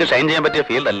 പെൺകുട്ടികൾക്ക് ഷൈൻ ചെയ്യാൻ പറ്റിയ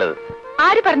ഫീൽഡ് അല്ലത്.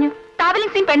 ആര് പറഞ്ഞു?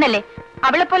 ട്രാവലിംഗ് സീൻ പെണ്ണല്ലേ.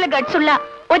 അവളെ പോലെ ഗഡ്സ് ഉള്ള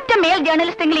ഒറ്റ മെയിൽ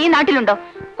ജേർണലിസ്റ്റ് എങ്കിലും ഈ നാട്ടിലുണ്ടോ?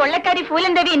 കൊള്ളക്കാരി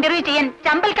ഫൂലൻ ദേവി ഇന്റർവ്യൂ ചെയ്യാൻ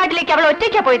ചമ്പൽക്കാട്ടിലേക്ക് അവൾ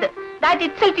ഒറ്റയ്ക്കാ പോയത്. That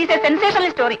itself is A sensational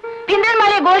story.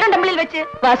 പിന്തൽമാലയെ golden ടെമ്പിളിൽ വെച്ച്.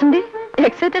 വാസന്തി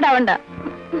എക്സൈറ്റഡ് ആവണ്ട.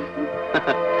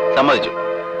 സമ്മതിച്ചു.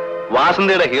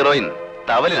 വാസന്തിയുടെ ഹീറോയിൻ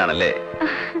തവലിനാണല്ലേ?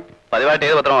 പതിവായിട്ട്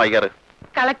ഏത് പത്രം വായിക്കാറ്?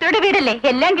 കളക്ടറുടെ വീടല്ലേ,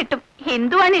 എല്ലാം കിട്ടും.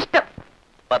 ഹിന്ദുവാണ് ഇഷ്ടം.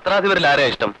 പത്രാധിപരിൽ ആരെയാ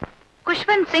ഇഷ്ടം?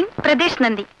 കുഷ്വന്ത് സിംഗ്, പ്രദേശ്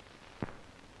നന്ദി.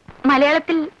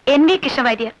 മലയാളത്തിൽ NV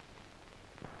കൃഷ്ണവാര്യർ.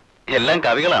 എല്ലാം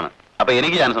കവികളാണ്. അപ്പൊ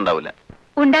എനിക്ക് ചാൻസ് ഉണ്ടാവില്ല.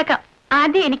 ഉണ്ടാക്കാം.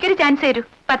 ആദ്യം എനിക്കൊരു ചാൻസ് തരൂ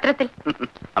പത്രത്തിൽ.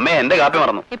 അമ്മേ, എന്റെ കാപ്പി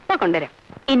മറന്നു. ഇപ്പൊ കൊണ്ടുവരാം.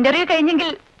 ഇന്റർവ്യൂ കഴിഞ്ഞെങ്കിൽ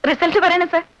റിസൾട്ട് പറയണം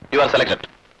സർ. You are selected.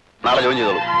 നാളെ ജോയിൻ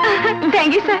ചെയ്തോളൂ.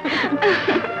 Thank you sir.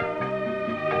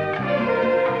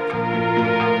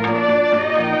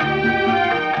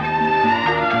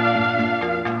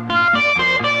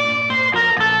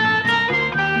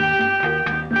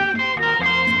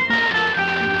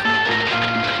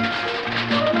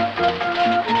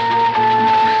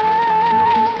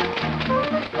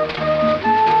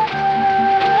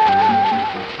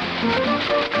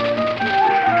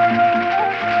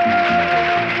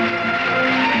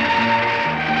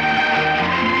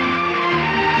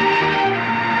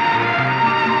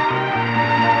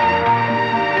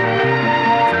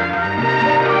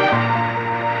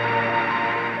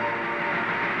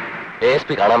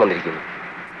 ASP കാണാൻ വന്നിരിക്കുന്നു.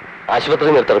 ആശുപത്രി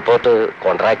നിർത്ത റിപ്പോർട്ട്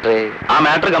കോൺട്രാക്ടറെ. ആ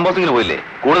മാറ്റർ കമ്പോസിംഗിന് പോയില്ലേ?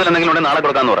 കൂടുതൽ എന്തെങ്കിലും ഉണ്ടെങ്കിൽ നാളെ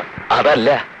കൊടുക്കാന്ന് പറ. അതല്ല,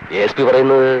 ASP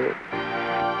പറയുന്നത്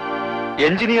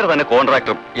എഞ്ചിനീയർ തന്നെ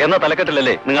കോൺട്രാക്ടർ എന്ന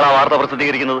തലക്കെട്ടിലല്ലേ നിങ്ങൾ ആ വാർത്ത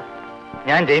പ്രസിദ്ധീകരിക്കുന്നത്?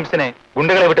 ഞാൻ ജെയിംസിനെ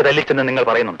ഗുണ്ടകളെ വിട്ട് തല്ലിച്ചെന്ന് നിങ്ങൾ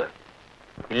പറയുന്നുണ്ട്.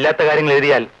 ഇല്ലാത്ത കാര്യങ്ങൾ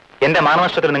എഴുതിയാൽ എന്റെ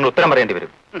മാനനഷ്ടത്തിന് നിങ്ങൾ ഉത്തരം പറയേണ്ടി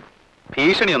വരും.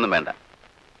 ഭീഷണിയൊന്നും വേണ്ട.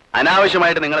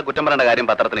 അനാവശ്യമായിട്ട് നിങ്ങളെ കുറ്റം പറയേണ്ട കാര്യം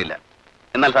പത്രത്തിലില്ല.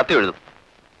 എന്നാൽ സത്യം എഴുതും.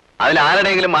 അതിൽ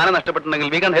ആരുടെയെങ്കിലും മാനം നഷ്ടപ്പെട്ടുണ്ടെങ്കിൽ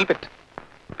വി കാൻ ഹെൽപ്പ് ഇറ്റ്.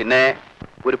 പിന്നെ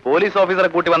ഒരു പോലീസ് ഓഫീസറെ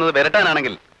കൂട്ടി വന്നത്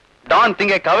വരട്ടാനാണെങ്കിൽ don't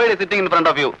think A covered sitting in front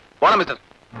of U. പോണം മിസ്റ്റർ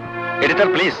എഡിറ്റർ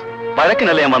പ്ലീസ്.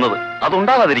 വഴക്കിനല്ല ഞാൻ വന്നത്,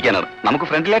 അതുണ്ടാകാതിരിക്കാനാണ്. നമുക്ക്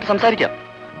ഫ്രണ്ട്ലിയായിട്ട് സംസാരിക്കാം.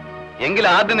 എങ്കിൽ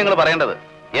ആദ്യം നിങ്ങൾ പറയേണ്ടത്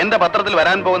എന്റെ പത്രത്തിൽ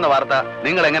വരാൻ പോകുന്ന വാർത്ത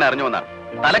നിങ്ങൾ എങ്ങനെ അറിഞ്ഞുവെന്നാണ്.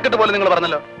 തലക്കെട്ട് പോലെ നിങ്ങൾ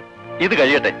പറഞ്ഞല്ലോ. ഇത്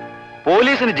കഴിയട്ടെ.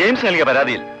 പോലീസിന് ജെയിംസ് നൽകിയ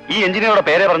പരാതിയിൽ ഈ എഞ്ചിനീയറുടെ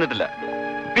പേരെ പറഞ്ഞിട്ടില്ല.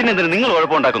 പിന്നെന്തിന് നിങ്ങൾ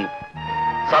കുഴപ്പമുണ്ടാക്കുന്നു?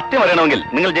 സത്യം അറിയണമെങ്കിൽ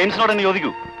നിങ്ങൾ ജെയിംസിനോട് തന്നെ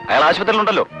ചോദിക്കൂ. അയാൾ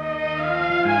ആശുപത്രിയിലുണ്ടല്ലോ.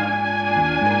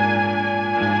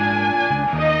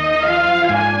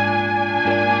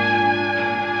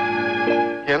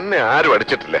 എന്നെ ആരും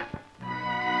അടിച്ചിട്ടില്ല.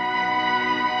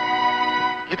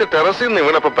 ഇത് ടെറസിൽ നിന്ന്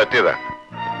ഇവനപ്പോ പറ്റിയതാ.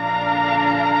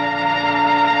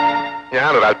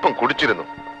 ഞാനൊരല്പം കുടിച്ചിരുന്നു.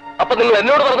 അപ്പൊ നിങ്ങൾ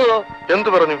എന്നോട് പറഞ്ഞതോ? എന്തു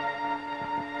പറഞ്ഞു?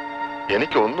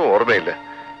 എനിക്കൊന്നും ഓർമ്മയില്ല.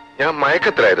 ഞാൻ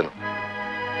മയക്കത്തിലായിരുന്നു.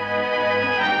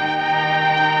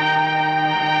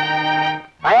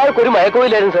 അയാൾക്കൊരു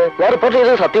മയക്കമില്ലായിരുന്നു സാർ. ഞാൻ റിപ്പോർട്ട്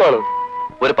ചെയ്തത് സത്യമാണ്.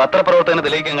 ഒരു പത്രപ്രവർത്തകന്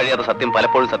തെളിയിക്കാൻ കഴിയാത്ത സത്യം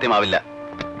പലപ്പോഴും സത്യമാവില്ല.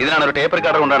 ഇതിനാണ് ഒരു ടേപ്പ്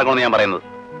റെക്കോർഡർ കൊണ്ടു നടക്കണമെന്ന് ഞാൻ പറയുന്നത്.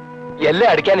 എല്ലാം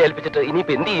അടിക്കാൻ ഏൽപ്പിച്ചിട്ട്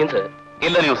ഇനിയിപ്പോ എന്ത് ചെയ്യും സാർ?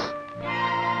 ഇല്ല ന്യൂസ്.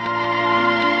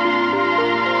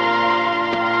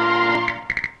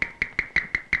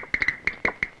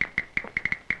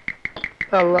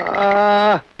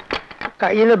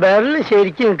 കയ്യിന്ന് ബെരല്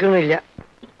ശരിക്കും നിൽക്കണില്ല.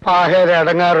 പാഹേര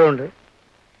അടങ്ങാറുണ്ട്.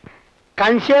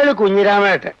 കൺശേല്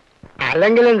കുഞ്ഞിരാമേട്ടൻ,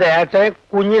 അല്ലെങ്കിലും ദേട്ടെ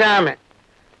കുഞ്ഞിരാമൻ.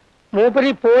 മൂപ്പര്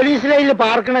ഈ പോലീസ് ലൈനിൽ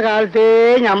പാർക്കണ കാലത്തേ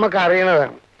ഞമ്മക്ക്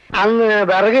അറിയണതാണ്. അന്ന്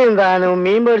വിറക് എന്താനും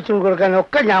മീൻ മേടിച്ചും കൊടുക്കാനും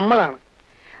ഒക്കെ ഞമ്മളാണ്.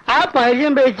 ആ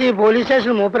പരിചയം വെച്ച് പോലീസ്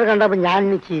സ്റ്റേഷനിൽ മൂപ്പരെ കണ്ടപ്പോ ഞാൻ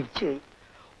ഇനി ചിരിച്ചു പോയി.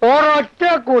 ഓരൊറ്റ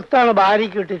കുത്താണ്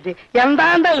ഭാര്യയ്ക്ക് ഇട്ടിട്ട്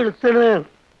എന്താണ്ടാ ഇളുത്തണ്.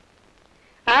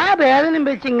 ആ വേദനം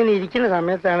വെച്ച് ഇങ്ങനെ ഇരിക്കുന്ന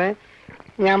സമയത്താണ്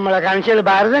നമ്മളെ കൺശേൽ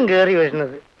ഭാരതം കയറി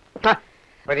വരുന്നത്.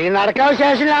 ഈ നടക്കാവ്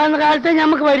സ്റ്റേഷനിലാകുന്ന കാലത്തേ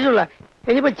ഞമ്മക്ക് പരിചയമുള്ള.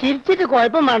 ഇനിയിപ്പോ ചിരിച്ചിട്ട്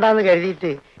കുഴപ്പം വേണ്ടാന്ന്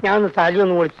കരുതിയിട്ട് ഞാൻ ഒന്ന്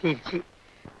തലയൊന്നും കൂടി ചിരിച്ച്.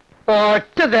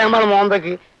 ഒറ്റ തേമ്പള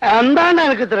മോന്തക്ക് എന്താണ്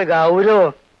എനിക്ക് ഇത്ര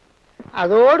ഗൗരവം.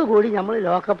 അതോടുകൂടി നമ്മൾ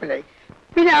ലോക്കപ്പിലായി.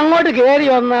 പിന്നെ അങ്ങോട്ട് കയറി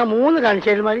വന്ന 3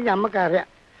 കൺശേൽമാരും ഞമ്മക്കറിയാം.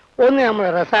 ഒന്ന് നമ്മളെ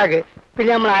റസാഖ്,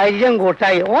 പിന്നെ നമ്മളെ അരിജം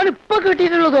കൂട്ടായി, ഓനിപ്പൊ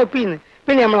കിട്ടിയിട്ടുള്ള തൊപ്പിന്ന്,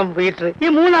 പിന്നെ നമ്മളെ വീട്ടിൽ. ഈ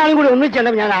 3 ആളും കൂടി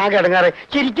ഒന്നിച്ചെണ്ടപ്പോ ഞാൻ ആകെ അടങ്ങാറ്.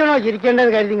 ചിരിക്കണോ ചിരിക്കേണ്ടത്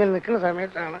കരുതി ഇങ്ങനെ നിൽക്കുന്ന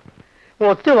സമയത്താണ്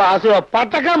ഒത്തു വാസുവോ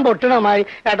പട്ടക്കം പൊട്ടണമായി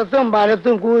ഇടത്തും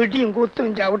വലത്തും കൂട്ടിയും കുത്തും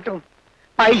ചവിട്ടും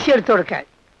പൈസ എടുത്തു കൊടുക്കാൻ.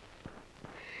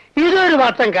 ഇതൊരു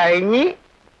വട്ടം കഴിഞ്ഞ്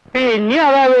പിന്നെ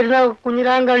അതാ വരുന്ന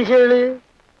കുഞ്ഞിരാൻ കൺശേള്.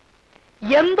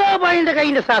 എന്താ പയ്യന്റെ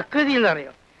കയ്യിന്റെ സകൃതി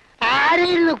എന്നറിയോ?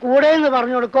 ആരെയിരുന്നു കൂടെ എന്ന്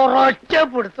പറഞ്ഞു കൊടുക്കുക ഒരൊറ്റ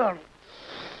പിടുത്തമാണ്.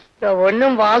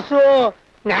 ഒന്നും വാസുവോ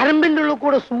ഞരമ്പിന്റെ ഉള്ളിൽ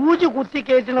കൂടെ സൂചി കുത്തി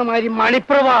കയറ്റുന്ന മാതിരി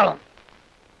മണിപ്രവാളം.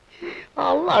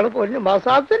 അവളാണ് പൊന്നും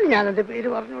വാസാത്തിന് ഞാൻ എന്റെ പേര്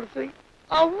പറഞ്ഞു കൊടുത്തു.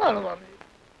 അവളാണ് പറഞ്ഞത്.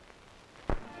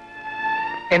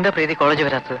 എന്താ പ്രീതി കോളേജ്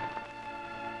വരാത്തത്?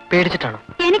 പേടിച്ചിട്ടാണോ?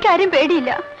 എനിക്കാരും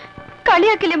പേടിയില്ല.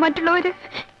 കളിയാക്കില്ലേ മറ്റുള്ളവര്.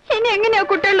 ഇനി എങ്ങനെയാ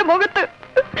കുട്ടികളുടെ മുഖത്ത്?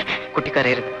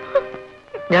 കുട്ടിക്കറിയരുത്.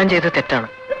 ഞാൻ ചെയ്തത് തെറ്റാണ്.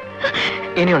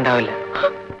 ഇനി ഉണ്ടാവില്ല.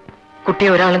 കുട്ടിയെ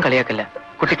ഒരാളും കളിയാക്കില്ല.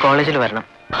 കുട്ടി കോളേജിൽ വരണം.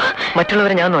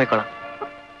 മറ്റുള്ളവരെ ഞാൻ നോക്കിക്കോളാം.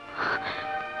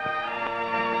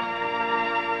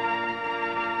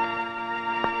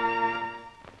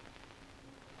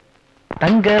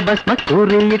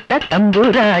 തങ്കഭസ്മക്കുറിയിട്ട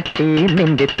തമ്പുരാട്ടി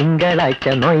നിന്റെ തിങ്കളാഴ്ച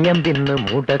നൊയമ്പിന്ന്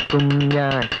മുടക്കും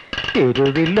ഞാൻ.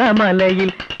 തിരുവില്ലമലയിൽ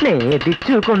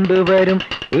നേദിച്ചു കൊണ്ടുവരും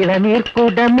ഇളനീർ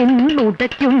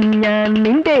കുടമിന്നുടയ്ക്കും ഞാൻ.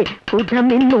 നിന്റെ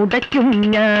കുടമിന്നുടയ്ക്കും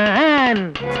ഞാൻ.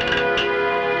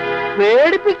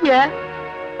 പേടിപ്പിക്കുക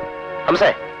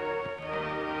ഹംസേ.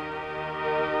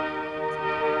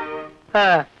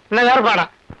 എന്നാ വേറെ പാടാ.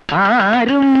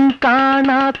 ആരും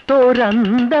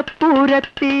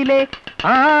കാണാത്തൊരന്തപുരത്തിലെ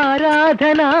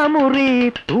ആരാധനാമുറി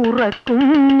തുറക്കും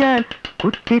ഞാൻ.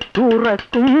 കുത്തി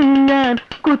തുറക്കും ഞാൻ.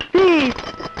 കുത്തി.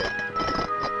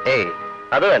 ഏയ്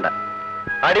അത് വേണ്ട.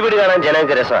 അടിപിടി കാണാൻ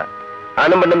ജനങ്ങൾക്ക് രസമാണ്.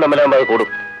 ആണും പെണ്ണും തമ്മിലാകുമ്പോൾ അത് കൂടും.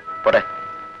 പോട്ടെ,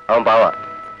 അവൻ പാവാ.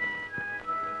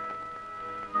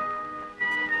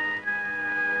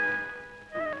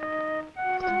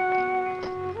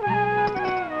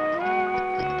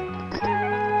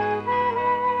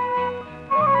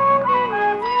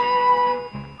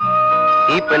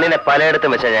 ഈ പെണ്ണിനെ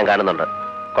പലയിടത്തും വെച്ചാൽ ഞാൻ കാണുന്നുണ്ട്.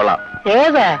 കൊള്ളാം.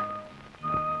 ഏതാ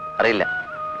അറിയില്ല.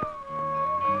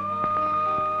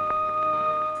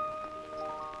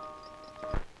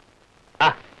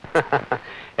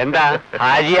 എന്താ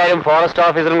ഹാജിയാരും ഫോറസ്റ്റ്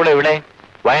ഓഫീസറും കൂടെ ഇവിടെ?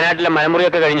 വയനാട്ടിലെ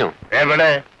മരമുറിയൊക്കെ കഴിഞ്ഞു? എവിടെ?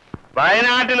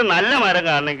 വയനാട്ടിൽ നല്ല മരം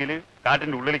കാണണമെങ്കിൽ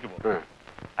കാട്ടിന്റെ ഉള്ളിലേക്ക് പോകും.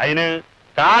 അതിന്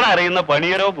കാടറിയുന്ന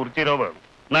പണിയരോ കുറിച്ചരോ വേണം.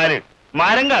 എന്നാല്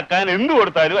മരം കക്കാൻ എന്ത്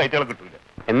കൊടുത്താലും അയച്ചാൽ കിട്ടൂല.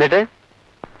 എന്നിട്ട്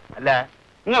അല്ല,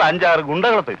 നിങ്ങൾ 5-6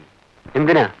 ഗുണ്ടകളെ തരൂ.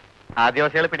 എന്തിനാ?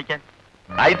 ആദിവാസികളെ പിടിക്കാൻ.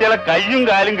 അയറ്റകളെ കയ്യും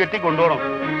കാലും കെട്ടി കൊണ്ടുപോകണം,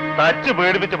 തച്ച്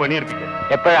പേടിപ്പിച്ച് പണിയെടുപ്പിക്കാൻ.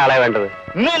 എപ്പോഴാളെ വേണ്ടത്?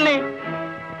 ഇന്നല്ലേ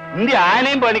ഇന്ത്യ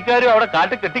ആനയും പണിക്കാരും അവിടെ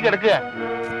കാട്ട് കെട്ടിക്കിടക്കുക.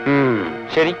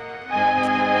 ശരി.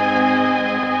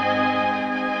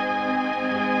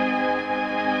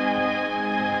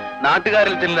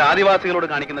 നാട്ടുകാരിൽ ചില ആദിവാസികളോട്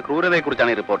കാണിക്കുന്ന ക്രൂരതയെ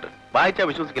കുറിച്ചാണ് ഈ റിപ്പോർട്ട്. വായിച്ചാൽ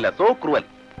വിശ്വസിക്കില്ല. So cruel.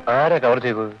 ആരാ കവർ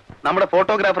ചെയ്തത്? നമ്മുടെ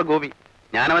ഫോട്ടോഗ്രാഫർ ഗോപി.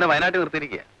 ഞാൻ അവനെ വയനാട്ടിൽ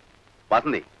നിർത്തിയിരിക്കുക.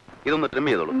 വാസന്തി, ഇതൊന്ന് ട്രിം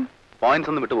ചെയ്തോളൂ.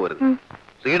 പോയിന്റ്സ് ഒന്നും വിട്ടുപോകരുത്.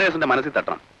 റീഡേഴ്സിന്റെ മനസ്സിൽ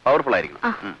തട്ടണം. പവർഫുൾ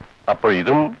ആയിരിക്കണം. അപ്പോൾ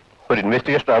ഇതും ഒരു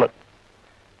ഇൻവെസ്റ്റിഗേഷൻ ആണ്.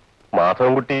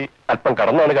 മാധവൻകുട്ടി അല്പം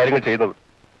കടന്നാണ് കാര്യങ്ങൾ ചെയ്യുന്നത്.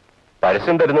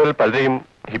 പരസ്യം തരുന്നവരിൽ പലരെയും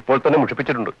ഇപ്പോൾ തന്നെ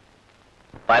മുഷിപ്പിച്ചിട്ടുണ്ട്.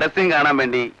 പരസ്യം കാണാൻ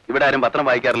വേണ്ടി ഇവിടെ ആരും പത്രം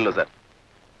വായിക്കാറില്ലല്ലോ സാർ.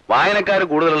 വായനക്കാർ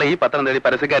കൂടുതലുള്ള ഈ പത്രം തേടി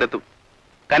പരസ്യക്കാരെത്തും.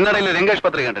 കന്നഡയിലെ രംഗേഷ്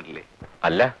പത്രിക കണ്ടിട്ടില്ലേ?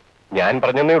 അല്ല, ഞാൻ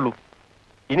പറഞ്ഞതേ ഉള്ളൂ.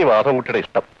 ഇനി മാധവൻകുട്ടിയുടെ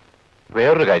ഇഷ്ടം.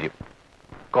 വേറൊരു കാര്യം,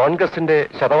 കോൺഗ്രസിന്റെ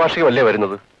ശതവാർഷികമല്ലേ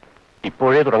വരുന്നത്?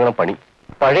 ഇപ്പോഴേ തുടങ്ങണം പണി.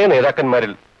 പഴയ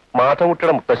നേതാക്കന്മാരിൽ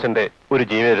മാധവൻകുട്ടിയുടെ മുത്തച്ഛന്റെ ഒരു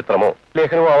ജീവചരിത്രമോ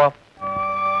ലേഖനമോ ആവാം.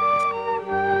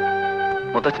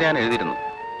 മുത്തച്ഛൻ ഞാൻ എഴുതിയിരുന്നു.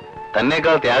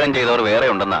 തന്നേക്കാൾ ത്യാഗം ചെയ്തവർ വേറെ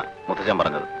ഉണ്ടെന്നാ മുത്തച്ഛൻ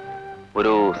പറഞ്ഞത്.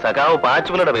 ഒരു സഖാവ്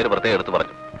പാച്ചുമലയുടെ പേര് പ്രത്യേകം എടുത്തു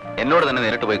പറഞ്ഞു. എന്നോട് തന്നെ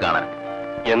നേരിട്ട് പോയി കാണാൻ.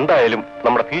 എന്തായാലും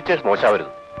നമ്മുടെ ഫീച്ചേഴ്സ് മോശാവരുത്.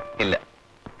 ഇല്ല.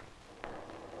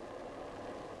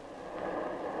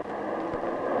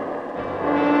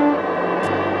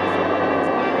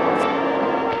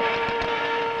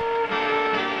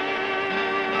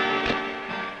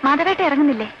 മാധവേട്ട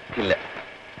ഇറങ്ങുന്നില്ലേ? ഇല്ല.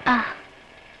 ആ,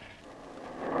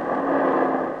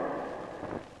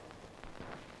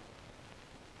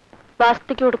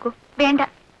 വാസ്തുക്ക് കൊടുക്കൂ. വേണ്ട,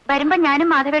 വരുമ്പോ ഞാനും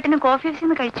മാധവേട്ടനും കോഫി ഹൗസിൽ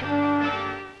നിന്ന് കഴിച്ചു.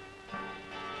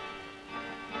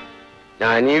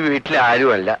 ഞാൻ ഈ വീട്ടിലെ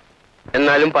ആരുമല്ല,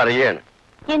 എന്നാലും പറയുകയാണ്.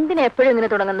 എന്തിനാ എപ്പോഴും ഇങ്ങനെ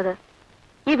തുടങ്ങുന്നത്?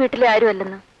 ഈ വീട്ടിലെ ആരും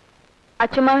അല്ലെന്ന്.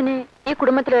 അച്ഛമ്മാവിനെ ഈ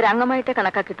കുടുംബത്തിലെ ഒരു അംഗമായിട്ടേ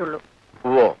കണക്കാക്കിയിട്ടുള്ളൂ.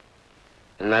 ഓ,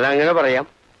 എന്നാലും അങ്ങനെ പറയാം.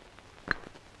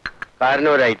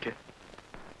 കാരണവരായിട്ട്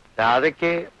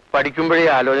രാധയ്ക്ക് പഠിക്കുമ്പോഴേ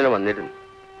ആലോചന വന്നിരുന്നു.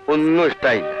 ഒന്നും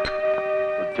ഇഷ്ടായില്ല.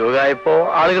 ഉദ്യോഗമായപ്പോ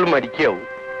ആളുകൾ മടിക്കാവും.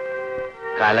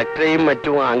 കലക്ടറെയും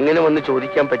മറ്റും അങ്ങനെ വന്ന്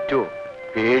ചോദിക്കാൻ പറ്റുമോ?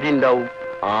 പേടിയുണ്ടാവും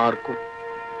ആർക്കും.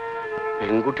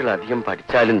 പെൺകുട്ടികൾ അധികം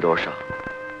പഠിച്ചാലും ദോഷ.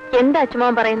 എന്താ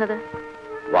അച്ഛമ്മാവൻ പറയുന്നത്?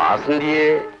 വാസന്തിയെ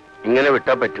ഇങ്ങനെ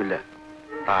വിട്ടാ പറ്റില്ല.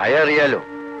 പ്രായം അറിയാലോ,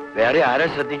 വേറെ ആരാ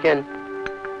ശ്രദ്ധിക്കാൻ?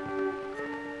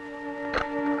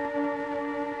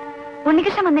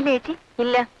 ഉണ്ണികൃഷ്ണൻ വന്നില്ലേ ചേച്ചി?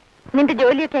 ഇല്ല. നിന്റെ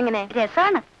ജോലിയൊക്കെ എങ്ങനെ?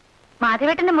 രസാണ്.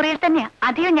 മാധവേട്ടന്റെ മുറിയിൽ തന്നെയാ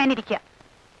അധികം ഞാനിരിക്കുക.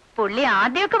 പുള്ളി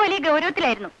ആദ്യമൊക്കെ വലിയ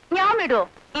ഗൗരവത്തിലായിരുന്നു. ഞാൻ വിടുവോ?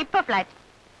 ഇപ്പൊ ഫ്ലാറ്റ്.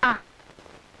 ആ,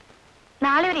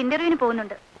 നാളെ ഒരു ഇന്റർവ്യൂവിന്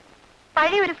പോകുന്നുണ്ട്.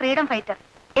 പഴയ ഒരു ഫ്രീഡം ഫൈറ്റർ,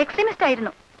 എക്സ്ട്രീമിസ്റ്റ്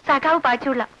ആയിരുന്നു. സഖാവ്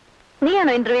പാച്ചുള്ള.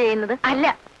 നീയാണോ ഇന്റർവ്യൂ ചെയ്യുന്നത്?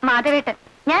 അല്ല, മാധവേട്ടൻ.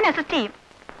 ഞാൻ അസിസ്റ്റ് ചെയ്യും.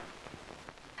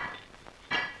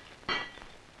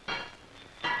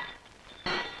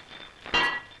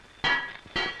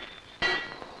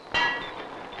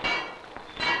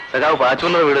 സഖാവ്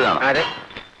പാച്ചുള്ള വീട് കാണാം. ആരെ?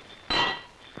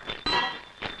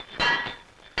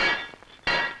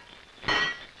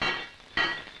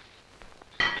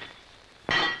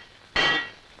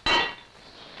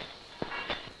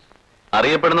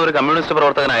 അറിയപ്പെടുന്ന ഒരു കമ്മ്യൂണിസ്റ്റ്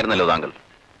പ്രവർത്തകനായിരുന്നല്ലോ താങ്കൾ.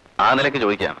 ആ നിലയ്ക്ക്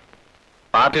ചോദിക്കുകയാണ്,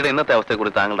 പാർട്ടിയുടെ ഇന്നത്തെ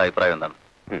അവസ്ഥയെക്കുറിച്ച് താങ്കളുടെ അഭിപ്രായം എന്താണ്?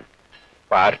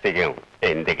 പാർട്ടിക്കും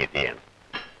എന്റെ ഗതിയാണ്.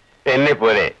 എന്നെ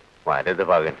പോലെ വലത്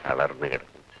ഭാഗം തളർന്നു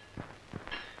കിടക്കും.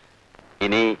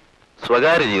 ഇനി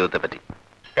സ്വകാര്യ ജീവിതത്തെ പറ്റി?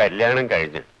 കല്യാണം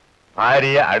കഴിഞ്ഞ്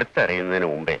ഭാര്യയെ അടുത്തറിയുന്നതിന്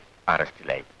മുമ്പേ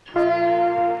അറസ്റ്റിലായി.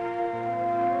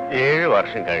 7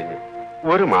 വർഷം കഴിഞ്ഞ്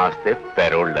 1 മാസത്തെ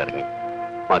പെരോളിലിറങ്ങി.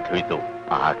 മധുവിത്വവും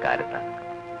ആ കാലത്താണ്.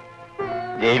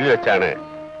 ജയിലിൽ വെച്ചാണ്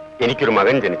എനിക്കൊരു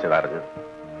മകൻ ജനിച്ചതറിഞ്ഞത്.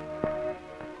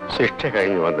 ശിക്ഷ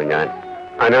കഴിഞ്ഞു വന്ന് ഞാൻ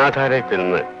അനാഥാലയത്തിൽ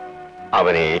നിന്ന്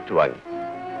അവനെ ഏറ്റുവാങ്ങി.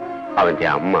 അവന്റെ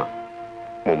അമ്മ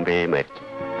മുമ്പേ മരിച്ചു.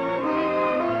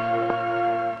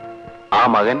 ആ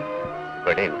മകൻ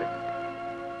ഇവിടെയുണ്ട്.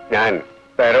 ഞാൻ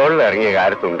പെരോളിൽ ഇറങ്ങിയ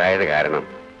കാലത്തുണ്ടായത് കാരണം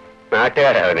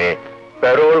നാട്ടുകാരവനെ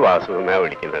പെരോൾ വാസു എന്നാ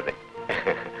വിളിക്കുന്നത്.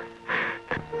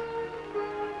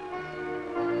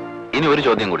 ഇനി ഒരു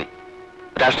ചോദ്യം കൂടി.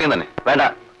 രാഷ്ട്രീയം തന്നെ വേണ്ട.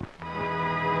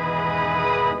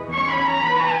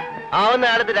 ആവുന്ന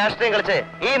കാലത്ത് രാഷ്ട്രീയം കളിച്ച്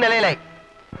ഈ നിലയിലായി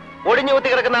ഒടിഞ്ഞു കുത്തി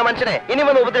കിടക്കുന്ന ആ മനുഷ്യനെ ഇനി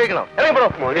വന്ന് ഉപദ്രവിക്കണം. ഇറങ്ങിപ്പോടോ.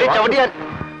 ചവിട്ടിയാൻ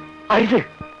അരുത്.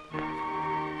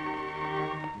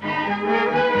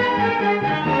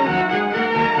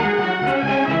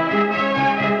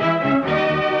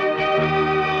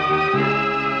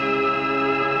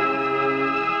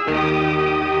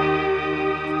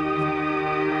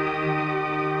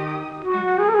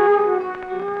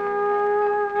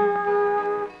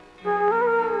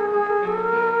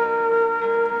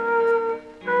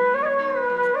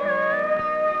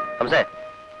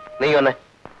 നീ വന്നേ.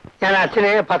 ഞാൻ അച്ഛനെ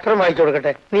പത്രം വായിച്ചു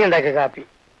കൊടുക്കട്ടെ. നീ ഉണ്ടാക്കിയ കാപ്പി.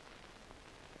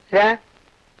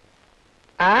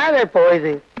 ആരെ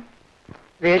പോയത്?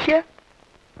 ദേഷ്യ?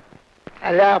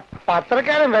 അല്ല,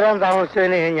 പത്രക്കാരൻ വരാൻ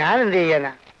താമസിച്ചതിന് ഞാൻ എന്ത്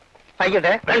ചെയ്യാനാ?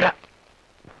 ആയിക്കട്ടെ, വേണ്ട.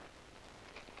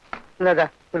 എന്നതാ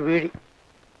ഒരു വീടി.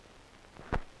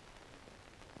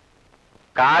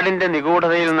 കാടിന്റെ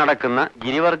നിഗൂഢതയിൽ നടക്കുന്ന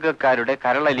ഗിരിവർഗക്കാരുടെ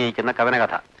കരളലിയിക്കുന്ന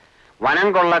കവനകഥ. വനം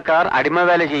കൊള്ളക്കാർ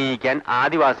അടിമവേല ചെയ്യിക്കാൻ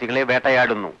ആദിവാസികളെ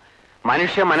വേട്ടയാടുന്നു.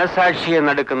 മനുഷ്യ മനസാക്ഷിയെ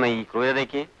നടുക്കുന്ന ഈ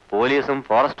ക്രൂരതയ്ക്ക് പോലീസും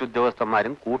ഫോറസ്റ്റ്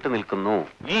ഉദ്യോഗസ്ഥന്മാരും കൂട്ടുനിൽക്കുന്നു.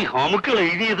 ഈ ഹോമുക്കൾ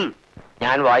എഴുതിയത്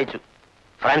ഞാൻ വായിച്ചു.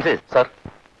 ഫ്രാൻസിസ് സർ,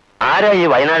 ആരാ ഈ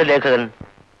വയനാട് ലേഖകൻ?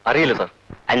 അറിയില്ല സർ.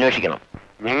 അന്വേഷിക്കണം.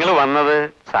 ഞങ്ങൾ വന്നത്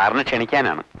സാറിന്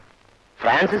ക്ഷണിക്കാനാണ്.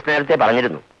 ഫ്രാൻസിസ് നേരത്തെ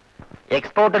പറഞ്ഞിരുന്നു.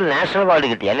 എക്സ്പോർട്ടിൽ നാഷണൽ അവാർഡ്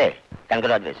കിട്ടിയല്ലേ?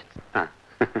 കൺഗ്രാജുലേഷൻ.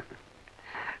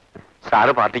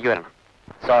 സാറ് പാർട്ടിക്ക് വരണം.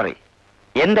 സോറി,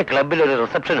 എന്റെ ക്ലബിൽ ഒരു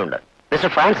റിസപ്ഷൻ ഉണ്ട്. മിസ്റ്റർ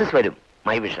ഫ്രാൻസിസ് വരും.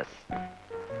 My wishes.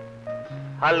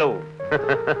 Hello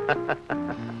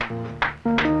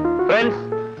friends,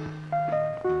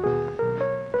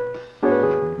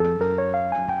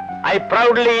 I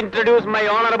proudly introduce my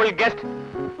honorable guest,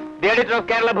 the editor of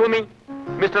Kerala Bhumi,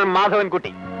 Mr. Madhavi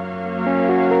Kutty.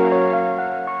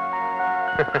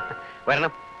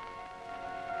 വരണം.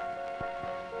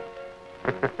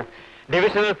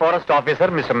 Divisional forest officer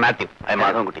mister Mathew.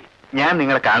 Madhavan കുട്ടി, ഞാൻ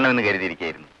നിങ്ങളെ കാണണമെന്ന്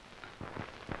കരുതിയിരിക്കുകയായിരുന്നു.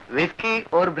 Whisky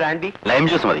or brandy? Lime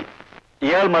juice മതി.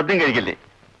 ഇയാൾ മദ്യം കഴിക്കില്ലേ?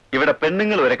 ഇവിടെ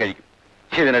പെണ്ണുങ്ങൾ വരെ കഴിക്കും.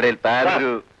 ഇതിനിടയിൽ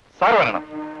താനൊരു സാർ വരണം.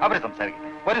 അവരെ സംസാരിക്കില്ല.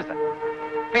 വരൂ സാർ,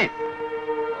 പ്ലീസ്.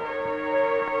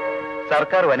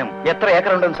 സർക്കാർ വനം എത്ര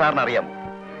ഏക്കറുണ്ടെന്ന് സാറിന് അറിയാമോ?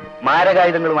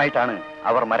 മാരകായുധങ്ങളുമായിട്ടാണ്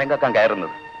അവർ മരം കക്കാൻ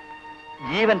കയറുന്നത്.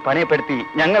 ജീവൻ പണയപ്പെടുത്തി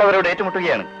ഞങ്ങൾ അവരോട്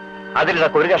ഏറ്റുമുട്ടുകയാണ്.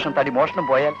 അതിലിടക്ക് ഒരു കഷ്ണം തടി മോഷണം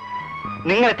പോയാൽ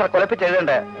നിങ്ങൾ എത്ര കൊലപ്പിച്ച്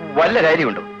എഴുതേണ്ട വല്ല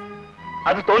കാര്യമുണ്ടോ?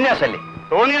 അത് തോന്നിയാസല്ലേ?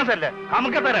 തോന്നിയാസല്ല,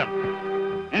 നമുക്കെത്തരാണ്.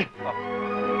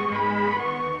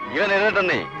 ഇവൻ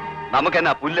എഴുതട്ടെന്നേ,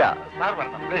 നമുക്കെന്നാ പുല്ല. സാർ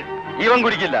വരണം. ഇവൻ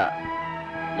കുടിക്കില്ല,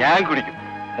 ഞാൻ കുടിക്കും.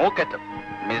 മൂക്കറ്റം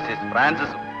മിസ്സിസ്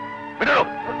ഫ്രാൻസിസും. വിടോ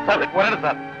സാർ, വരണം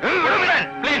സാർ.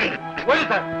 പ്ലീസ് വരൂ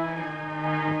സാർ.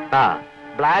 ആ,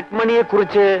 ബ്ലാക്ക് മണിയെ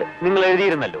കുറിച്ച് നിങ്ങൾ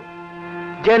എഴുതിയിരുന്നല്ലോ.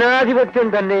 ജനാധിപത്യം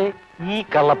തന്നെ ഈ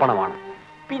കള്ളപ്പണമാണ്.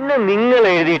 പിന്നെ നിങ്ങൾ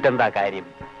എഴുതിയിട്ട് എന്താ കാര്യം?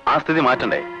 ആ സ്ഥിതി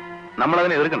മാറ്റണ്ടേ?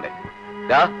 നമ്മളതിനെ എതിർക്കണ്ടേ?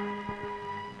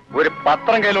 ഒരു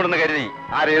പത്രം കയ്യിലോടെന്ന് കരുതി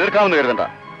ആരെ എതിർക്കാമെന്ന് കരുതണ്ട.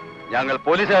 ഞങ്ങൾ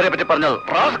പോലീസുകാരെ പറ്റി പറഞ്ഞത്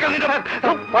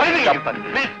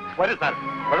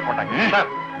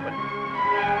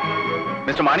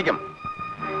മിസ്റ്റർ മാണിക്യം,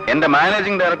 എന്റെ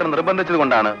മാനേജിംഗ് ഡയറക്ടർ നിർബന്ധിച്ചത്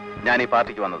കൊണ്ടാണ് ഞാൻ ഈ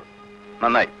പാർട്ടിക്ക് വന്നത്.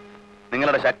 നന്നായി.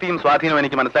 നിങ്ങളുടെ ശക്തിയും സ്വാധീനവും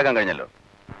എനിക്ക് മനസ്സിലാക്കാൻ കഴിഞ്ഞല്ലോ.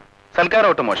 സൽക്കാരം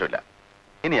ഒട്ടും മോശമില്ല.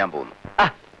 ഇനി ഞാൻ പോകുന്നു.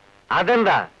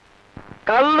 അതെന്താ,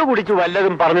 കള്ളു കുടിച്ചു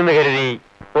വല്ലതും പറഞ്ഞെന്ന് കരുതി?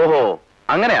 ഓഹോ,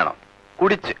 അങ്ങനെയാണോ?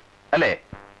 കുടിച്ച് അല്ലേ?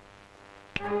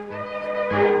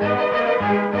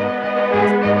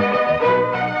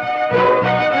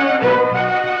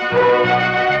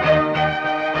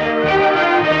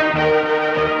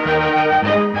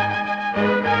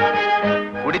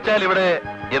 കുടിച്ചാൽ ഇവിടെ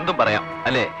എന്തും പറയാം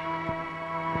അല്ലേ?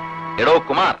 എടോ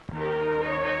കുമാർ,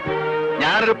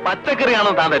 ഞാനൊരു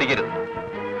പച്ചക്കറിയാണെന്ന് താൻ ധരിക്കരുത്.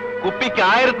 കുപ്പിക്ക്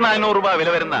 1400 രൂപ വില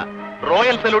വരുന്ന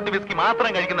റോയൽ സല്യൂട്ട് വിസ്കി മാത്രം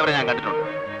കഴിക്കുന്നവരെ ഞാൻ കണ്ടിട്ടുണ്ട്.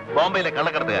 ബോംബെയിലെ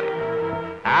കള്ളക്കടത്തുകാർ.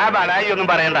 ആ ബലായി ഒന്നും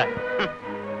പറയണ്ട.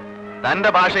 തന്റെ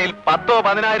ഭാഷയിൽ 10,000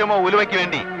 10,000 ഉലുവയ്ക്ക്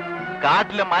വേണ്ടി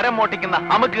കാട്ടിലെ മരം മോട്ടിക്കുന്ന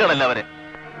അമുക്കുകളല്ല അവര്.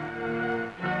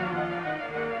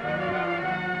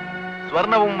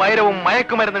 സ്വർണവും വൈരവും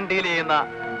മയക്കുമരുന്നും ഡീൽ ചെയ്യുന്ന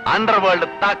അണ്ടർവേൾഡ്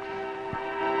തഗ്സ്.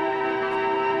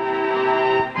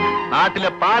 നാട്ടിലെ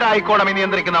പാരായിക്കോടമി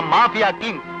നിയന്ത്രിക്കുന്ന മാഫിയ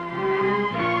കിങ്.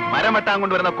 മരം വെട്ടാൻ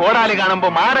കൊണ്ടുവരുന്ന കോടാലി കാണുമ്പോ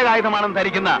മാരകായുധമാണെന്ന്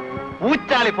ധരിക്കുന്ന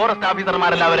ഊച്ചാലി ഫോറസ്റ്റ്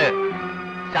ഓഫീസർമാരല്ല അവര്.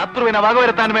 ശത്രുവിനെ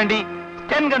വകവരുത്താൻ വേണ്ടി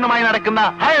സ്റ്റെൻ ഗണ്ണുമായി നടക്കുന്ന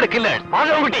ഹയർ കില്ലേഴ്സ്.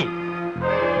 മാധവൻകുട്ടി,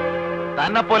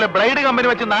 തന്നെ പോലെ ബ്ലേഡ് കമ്പനി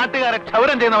വെച്ച് നാട്ടുകാരെ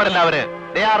ക്ഷൗരം ചെയ്യുന്നവരല്ല അവര്.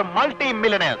 They are multi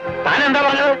millionaires. താൻ എന്താ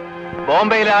പറഞ്ഞത്?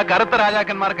 ബോംബെയിലെ ആ കറുത്ത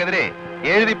രാജാക്കന്മാർക്കെതിരെ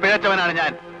എഴുതി പിഴച്ചവനാണ്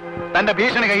ഞാൻ. തന്റെ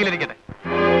ഭീഷണി കയ്യിലിരിക്കട്ടെ.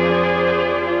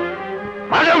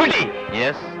 മാധവൻകുട്ടി.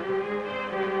 യെസ്.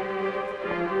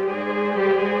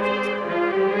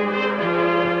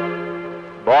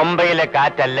 ബോംബെയിലെ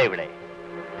കാറ്റല്ല ഇവിടെ.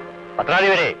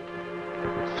 പത്രാധിപരെ,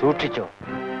 സൂക്ഷിച്ചോ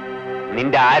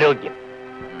നിന്റെ ആരോഗ്യം.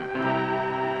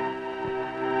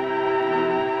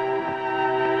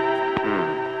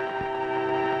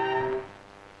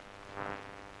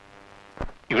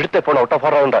 ഇവിടുത്തെ ഫോൺ ഔട്ട് ഓഫ്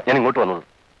ഓർഡർ ഞാൻ ഇങ്ങോട്ട് വന്നത്.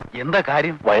 എന്താ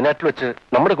കാര്യം? വയനാട്ടിൽ വെച്ച്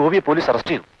നമ്മുടെ ഗോപിയെ പോലീസ്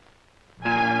അറസ്റ്റ് ചെയ്തു.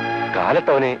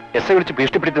 കാലത്ത് അവനെ എസ് ഐ വിളിച്ച്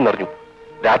ഭീഷണിപ്പെടുത്തി നിറഞ്ഞു.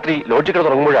 രാത്രി ലോഡ്ജിക്കട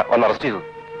തുടങ്ങുമ്പോഴാണ് വന്ന് അറസ്റ്റ് ചെയ്തത്.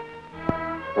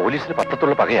 പോലീസിന്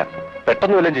പത്രത്തുള്ള പകയാ.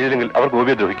 പെട്ടെന്ന് വല്ലതും ചെയ്തില്ലെങ്കിൽ അവർ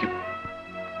ഗോപിയെ ദ്രോഹിക്കും.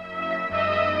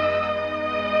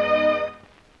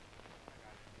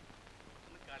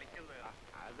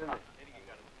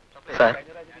 സാർ,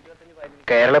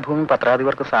 കേരള ഭൂമി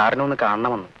പത്രാധിപർക്ക് സാറിനെ ഒന്ന്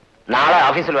കാണണമെന്ന്. നാളെ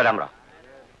ഓഫീസിൽ വരാൻ പറ.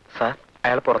 സാർ,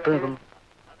 അയാൾ പുറത്ത് നിൽക്കുന്നു.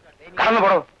 കടന്നു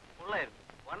പോടോ.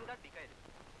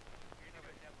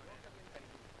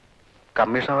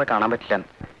 കമ്മീഷണറെ കാണാൻ പറ്റില്ല.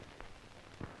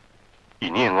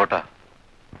 ഇനി എങ്ങോട്ടാ?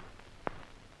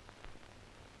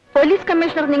 പോലീസ്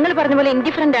കമ്മീഷണർ നിങ്ങൾ പറഞ്ഞ പോലെ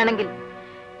ഇൻഡിഫറന്റ് ആണെങ്കിൽ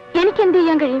എനിക്ക് എന്ത്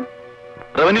ചെയ്യാൻ കഴിയും?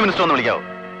 റവന്യൂ മിനിസ്റ്റർ ഒന്ന് വിളിക്കാവോ?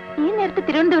 ഈ നേരത്തെ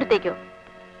തിരുവനന്തപുരത്തേക്കോ?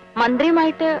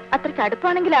 മന്ത്രിയുമായിട്ട് അത്രയ്ക്ക്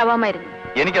അടുപ്പാണെങ്കിൽ ആവാമായിരുന്നു.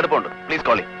 എനിക്ക് അടുപ്പമുണ്ട്. Please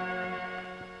coli.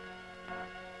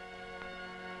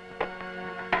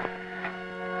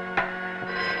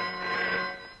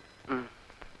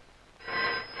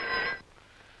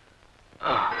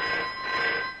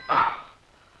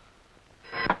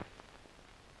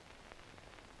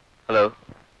 ഹലോ.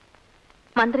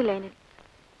 മന്ത്രി ലൈനിൽ.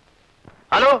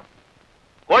 ഹലോ,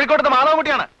 കോഴിക്കോട്ടത്തെ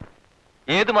മാധവൻകുട്ടിയാണ്.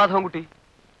 ഏത് മാധവൻകുട്ടി?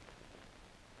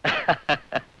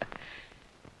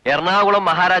 എറണാകുളം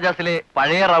മഹാരാജാസിലെ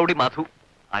പഴയ റൗഡി മധു.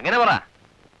 അങ്ങനെ പറ.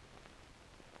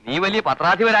 നീ വലിയ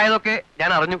പത്രാധിപരായതൊക്കെ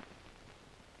ഞാൻ അറിഞ്ഞു.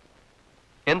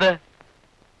 എന്ത്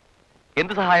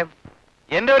എന്ത് സഹായം?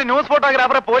 എന്റെ ഒരു ന്യൂസ്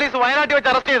ഫോട്ടോഗ്രാഫറെ പോലീസ് വയനാട്ടിൽ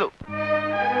വെച്ച് അറസ്റ്റ് ചെയ്തു.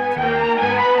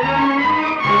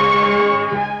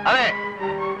 അതെ,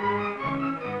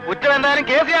 കുറ്റം എന്തായാലും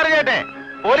കേസ് ചെയ്യാൻ അറിയട്ടെ.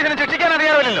 പോലീസിനെ ശിക്ഷിക്കാൻ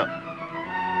അറിയാമല്ലോ.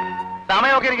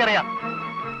 സമയമൊക്കെ എനിക്കറിയാം.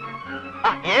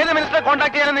 ഏത് മിനിസ്റ്ററെ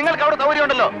കോൺടാക്ട് ചെയ്യാനും നിങ്ങൾക്ക് അവിടെ സൗകര്യം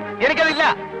ഉണ്ടല്ലോ. എനിക്കതില്ല.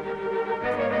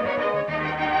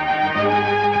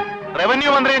 റവന്യൂ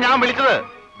മന്ത്രിയെ ഞാൻ വിളിച്ചത്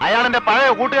അയാൾ എന്റെ പഴയ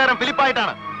കൂട്ടുകാരൻ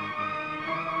ഫിലിപ്പായിട്ടാണ്.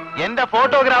 എന്റെ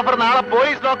ഫോട്ടോഗ്രാഫർ നാളെ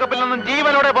പോലീസ് ലോക്കപ്പിൽ നിന്നും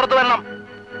ജീവനോടെ പുറത്തു വരണം.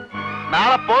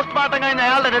 നാളെ പോസ്റ്റ്മോർട്ടം കഴിഞ്ഞ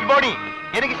അയാളുടെ ഡെഡ് ബോഡി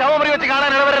എനിക്ക് ശവമുറി വെച്ച്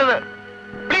കാണാൻ ഇടവരരുത്.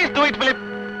 Please do it Philip,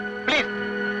 please.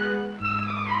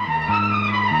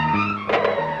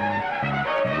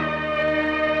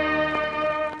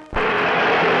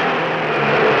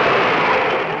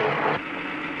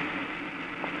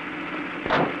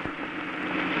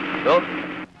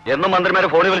 എന്നും മന്ത്രിമാരെ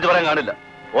ഫോണിൽ വിളിച്ച് പറയാൻ കാണില്ല.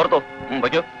 ഓർത്തോ?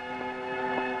 വയ്ക്കോ.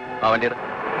 വണ്ടിയുടെ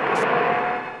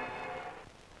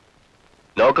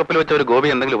ലോക്കപ്പിൽ വെച്ച ഒരു ഗോപി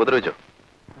എന്തെങ്കിലും ഉപദ്രവിച്ചോ?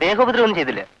 ദേഹോപദ്രവൊന്നും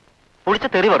ചെയ്തില്ല. പുളിച്ച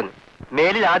തെറി പറഞ്ഞു.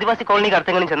 മേലിൽ ആദിവാസി കോളനിക്ക്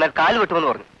അടുത്തെങ്കിലും ചെന്നാൽ കാല് വെട്ടുമെന്ന്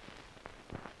പറഞ്ഞു.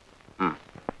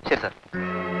 ശരി സാർ.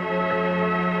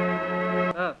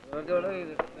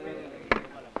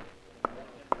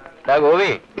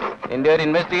 ഗോപി, നിന്റെ ഒരു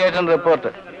ഇൻവെസ്റ്റിഗേഷൻ റിപ്പോർട്ട്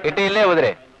കിട്ടിയില്ലേ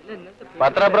കുതിരെ?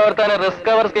 പത്രപ്രവർത്തന റിസ്ക്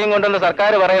കവർ സ്കീം കൊണ്ടെന്ന്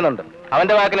സർക്കാർ പറയുന്നുണ്ട്.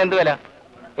 അവന്റെ വാക്കിന് എന്ത് വില?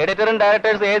 എഡിറ്ററും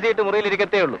ഡയറക്ടേഴ്സ് AC ഇട്ട് മുറിയിൽ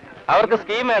ഇരിക്കത്തേ ഉള്ളൂ. അവർക്ക്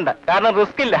സ്കീം വേണ്ട, കാരണം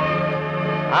റിസ്ക് ഇല്ല.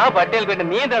 ആ പട്ടികയിൽ പിന്നെ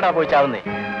നീ എന്താടാ പോയി ചാവുന്നേ?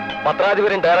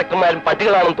 പത്രാധിപരും ഡയറക്ടർമാരും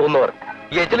പട്ടികളാണെന്ന് തോന്നുന്നവർ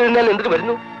ഈ എച്ചിൽ നിന്നാൽ എന്തിനു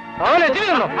വരുന്നു? അവൻ എച്ചിൽ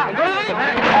നിന്നോ?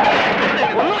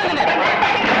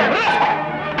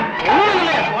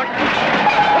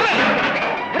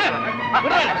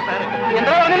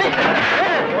 എന്താ പറഞ്ഞേ?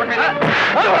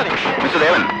 മിസ്റ്റർ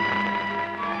ദേവൻ,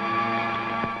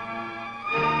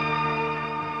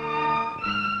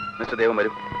 മിസ്റ്റർ ദേവൻ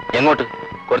വരും. എങ്ങോട്ട്?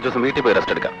 കുറച്ച് ദിവസം വീട്ടിൽ പോയി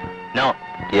റെസ്റ്റ് എടുക്കാം. നോ.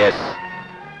 യെസ്.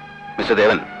 മിസ്റ്റർ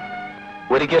ദേവൻ,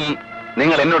 ഒരിക്കൽ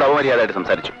നിങ്ങൾ എന്നോട് അപമര്യാദയായിട്ട്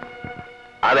സംസാരിച്ചു.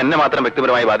 അതെന്നെ മാത്രം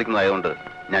വ്യക്തിപരമായി ബാധിക്കുന്നതായതുകൊണ്ട്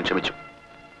ഞാൻ ക്ഷമിച്ചു.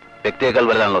 വ്യക്തിയേക്കാൾ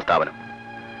വലുതാണല്ലോ സ്ഥാപനം.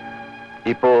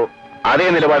 ഇപ്പോ അതേ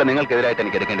നിലപാട് നിങ്ങൾക്കെതിരായിട്ട്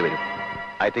എനിക്ക് എടുക്കേണ്ടി വരും.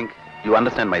 I think you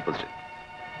understand my position.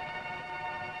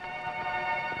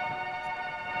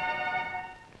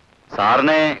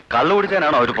 സാറിനെ കള്ളു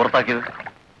കുടിച്ചാനാണോ അവർ പുറത്താക്കിയത്?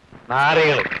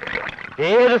 നാറികൾ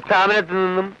ഏത് സ്ഥാപനത്തിൽ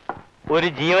നിന്നും ഒരു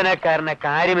ജീവനക്കാരനെ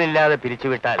കാര്യമില്ലാതെ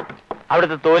പിരിച്ചുവിട്ടാൽ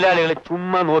അവിടുത്തെ തൊഴിലാളികൾ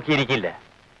ചുമ്മാ നോക്കിയിരിക്കില്ല.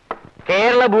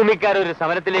 കേരള ഭൂമിക്കാർ ഒരു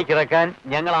സമരത്തിലേക്ക് ഇറക്കാൻ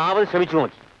ഞങ്ങൾ ആവത് ശ്രമിച്ചു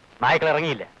നോക്കി. നായ്ക്കൾ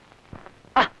ഇറങ്ങിയില്ല.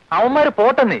 അവന്മാര്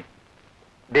പോട്ടെന്നേ.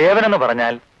 ദേവൻ എന്ന്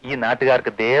പറഞ്ഞാൽ ഈ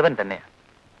നാട്ടുകാർക്ക് ദേവൻ തന്നെയാ.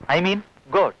 I mean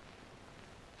God.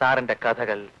 സാറിന്റെ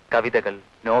കഥകൾ, കവിതകൾ,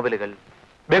 നോവലുകൾ,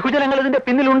 ബഹുജനങ്ങൾ ഇതിന്റെ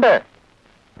പിന്നിലുണ്ട്.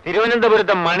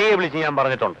 തിരുവനന്തപുരത്തെ മണിയെ വിളിച്ച് ഞാൻ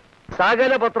പറഞ്ഞിട്ടുണ്ട്.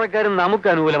 സകല പത്രക്കാരും നമുക്ക്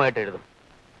അനുകൂലമായിട്ട് എഴുതും.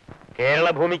 കേരള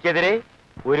ഭൂമിക്കെതിരെ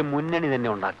ഒരു മുന്നണി തന്നെ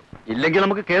ഉണ്ടാക്കും. ഇല്ലെങ്കിൽ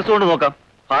നമുക്ക് കേസ് കൊണ്ട് നോക്കാം.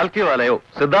 ഫാൽക്കിവാലയോ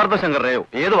സിദ്ധാർത്ഥ ശങ്കറിനെയോ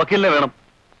ഏത് വക്കീലിനെ വേണം?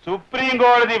 സുപ്രീം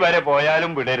കോടതി വരെ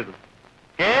പോയാലും വിടരുത്.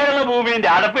 കേരള ഭൂമിന്റെ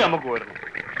അടപ്പ് നമുക്ക് വരണം.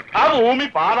 ആ ഭൂമി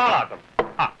പാതാളാക്കണം.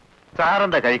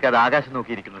 സാറെന്താ കഴിക്കാതെ ആകാശം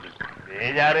നോക്കിയിരിക്കുന്നത്?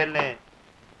 ബേജാറല്ലേ,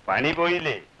 പണി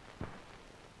പോയില്ലേ?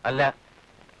 അല്ല,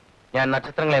 ഞാൻ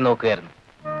നക്ഷത്രങ്ങളെ നോക്കുകയായിരുന്നു.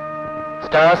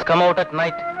 Stars come out at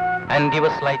night and give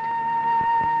us light.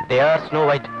 They are snow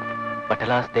white, but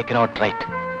alas they cannot write.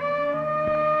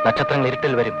 നക്ഷത്രങ്ങൾ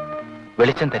ഇരുട്ടിൽ വരും,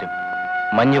 വെളിച്ചം തരും,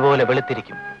 മഞ്ഞുപോലെ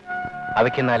വെളുത്തിരിക്കും.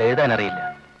 അവയ്ക്കെന്നാൽ എഴുതാൻ അറിയില്ല.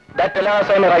 That alas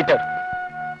I am a writer.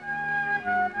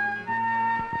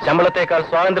 ശമ്പളത്തേക്കാൾ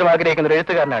സ്വാതന്ത്ര്യം ആഗ്രഹിക്കുന്ന ഒരു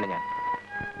എഴുത്തുകാരനാണ് ഞാൻ.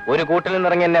 ഒരു കൂട്ടിൽ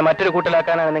നിന്നിറങ്ങി എന്നെ മറ്റൊരു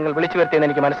കൂട്ടിലാക്കാനാണ് നിങ്ങൾ വിളിച്ചു വരുത്തിയെന്ന്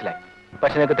എനിക്ക് മനസ്സിലായി.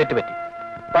 പക്ഷെ നിങ്ങൾക്ക് തെറ്റുപറ്റി.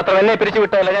 പത്രം എന്നെ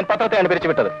പിരിച്ചുവിട്ടതല്ല, ഞാൻ പത്രത്തെയാണ്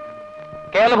പിരിച്ചുവിട്ടത്.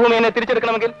 കേരളഭൂമി എന്നെ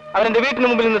തിരിച്ചെടുക്കണമെങ്കിൽ അവരെന്റെ വീട്ടിന്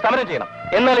മുമ്പിൽ നിന്ന് സമരം ചെയ്യണം.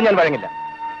 എന്നാലും ഞാൻ വഴങ്ങില്ല.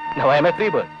 Now I am a free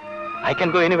bird. I can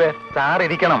go anywhere. Sir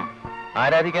ഇരിക്കണം.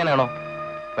 ആരാധിക്കാനാണോ?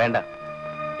 വേണ്ട.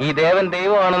 ഈ ദേവൻ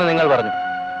ദൈവമാണെന്ന് നിങ്ങൾ പറഞ്ഞു.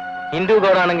 ഹിന്ദു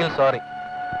ഗോഡാണെങ്കിൽ സോറി.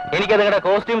 എനിക്ക് നിങ്ങളുടെ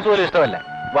കോസ്റ്റ്യൂംസ് പോലും ഇഷ്ടമല്ല.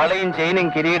 വളയും ചെയിനും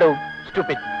കിരീടവും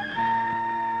സ്റ്റുപ്പിഡ്.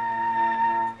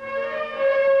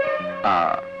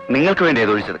 നിങ്ങൾക്ക് വേണ്ടി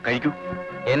ഏതൊഴിച്ചത് കഴിക്കൂ.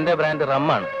 എന്റെ ബ്രാൻഡ്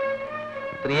റമ്മാണ്,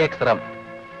 3X റം.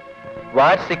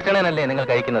 വാറ്റ് 69 അല്ലേ നിങ്ങൾ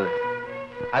കഴിക്കുന്നത്?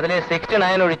 അതിലെ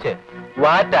 69 ഒഴിച്ച്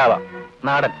വാറ്റാവാം,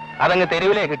 നാടൻ. അതങ്ങ്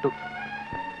തെരുവിലേ കിട്ടൂ.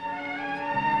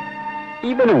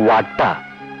 ഇവന് വട്ട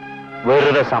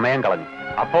വെറുതെ സമയം കളഞ്ഞു.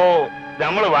 അപ്പോ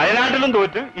നമ്മൾ വയനാട്ടിലും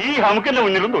തോറ്റ്, ഈ ഹമുക്കിന്റെ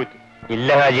മുന്നിലും തോറ്റു.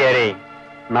 ഇല്ല ഹാജിയാരെ,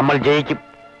 നമ്മൾ ജയിക്കും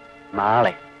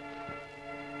നാളെ.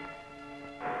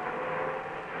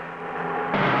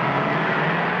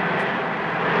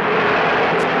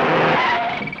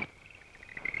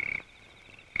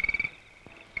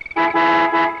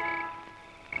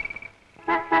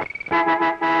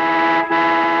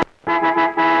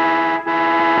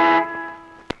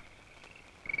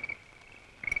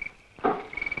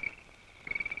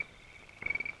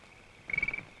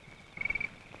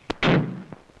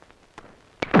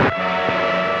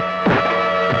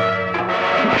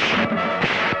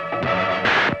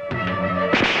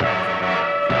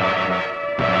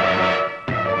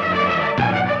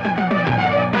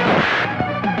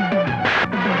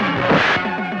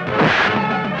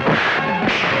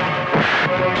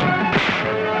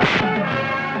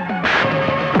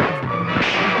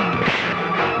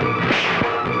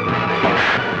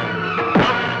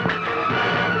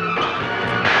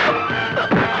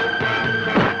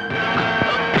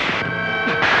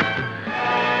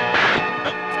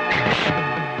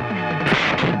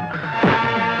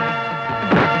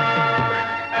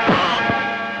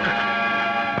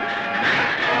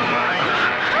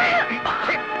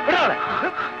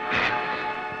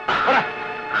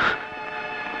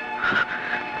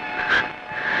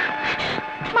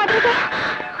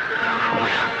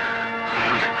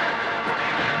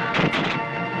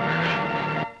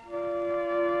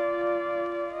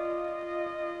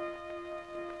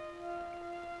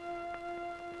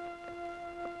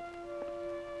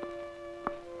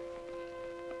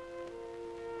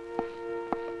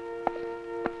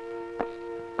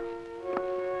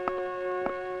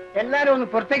 എല്ലാരും ഒന്ന്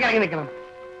പുറത്തേക്ക് ഇറങ്ങി നിൽക്കണം.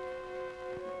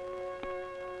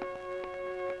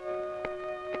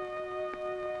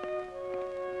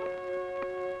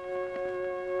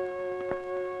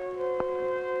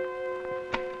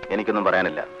 എനിക്കൊന്നും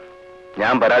പറയാനില്ല.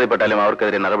 ഞാൻ പരാതിപ്പെട്ടാലും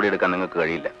അവർക്കെതിരെ നടപടിയെടുക്കാൻ നിങ്ങൾക്ക്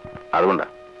കഴിയില്ല. അതുകൊണ്ടാ.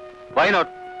 Why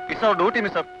not? It's our duty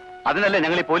mister. അതിനല്ലേ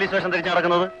ഞങ്ങൾ ഈ പോലീസ് സ്റ്റേഷൻ തിരിച്ചു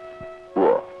നടക്കുന്നത്.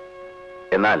 ഓ,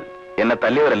 എന്നാൽ എന്നെ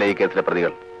തല്ലിയവരല്ലേ ഈ കേസിലെ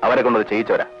പ്രതികൾ. അവരെ കൊണ്ടത്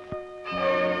ചെയ്യിച്ചവരാ.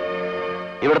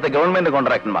 ഇവിടുത്തെ ഗവൺമെന്റ്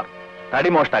കോൺട്രാക്ടർമാർ,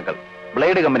 തടിമോഷ്ടാക്കൾ,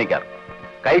 ബ്ലേഡ് കമ്പനിക്കാർ,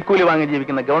 കൈക്കൂലി വാങ്ങി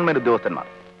ജീവിക്കുന്ന ഗവൺമെന്റ് ഉദ്യോഗസ്ഥന്മാർ.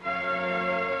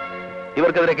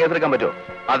 ഇവർക്കെതിരെ കേസെടുക്കാൻ പറ്റുമോ?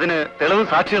 അതിന് തെളിവും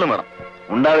സാക്ഷികളും വേണം.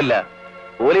 ഉണ്ടാവില്ല.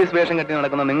 പോലീസ് വേഷം കെട്ടി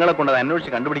നടക്കുന്ന നിങ്ങളെ കൊണ്ട് അത്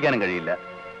അന്വേഷിച്ച് കണ്ടുപിടിക്കാനും കഴിയില്ല.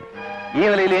 ഈ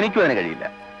നിലയിൽ എനിക്കും അതിന് കഴിയില്ല.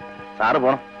 സാറ്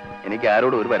പോണം. എനിക്ക്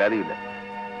ആരോടും ഒരു പരാതിയില്ല.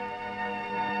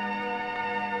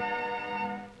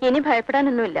 ഇനി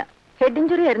ഭയപ്പെടാനൊന്നുമില്ല. ഹെഡ്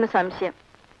ഇഞ്ചുറി ആയിരുന്നു സംശയം.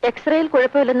 എക്സ്റേയിൽ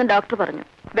കുഴപ്പമില്ലെന്ന് ഡോക്ടർ പറഞ്ഞു.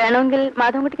 വേണമെങ്കിൽ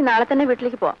മാധവൻകുട്ടിക്ക് നാളെ തന്നെ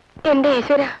വീട്ടിലേക്ക് പോവാം. എന്റെ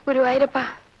ഈശ്വര ഗുരുവായൂരപ്പ.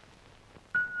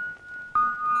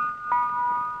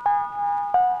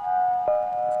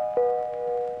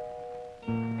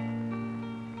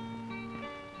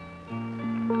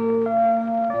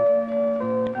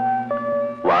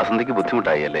 വാസന്തിക്ക്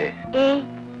ബുദ്ധിമുട്ടായി അല്ലേ? ഏയ്,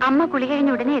 അമ്മ കുളി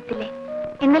കഴിഞ്ഞ് ഉടനെ എത്തില്ലേ.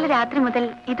 ഇന്നലെ രാത്രി മുതൽ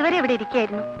ഇതുവരെ ഇവിടെ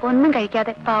ഇരിക്കായിരുന്നു, ഒന്നും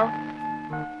കഴിക്കാതെ. പാവം.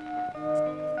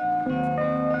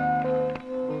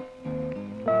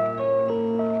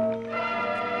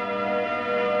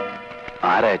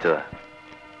 ആരയച്ചതാ?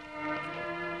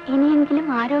 ഇനിയെങ്കിലും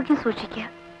ആരോഗ്യം സൂക്ഷിക്കുക.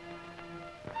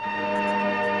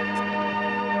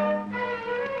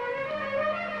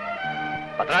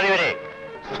 പത്രാധിപരെ,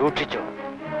 സൂക്ഷിച്ചോ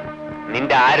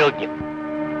നിന്റെ ആരോഗ്യം.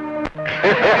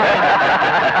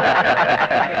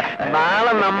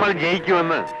 നാളെ നമ്മൾ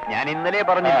ജയിക്കുമെന്ന് ഞാൻ ഇന്നലെ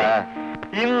പറഞ്ഞില്ലേ.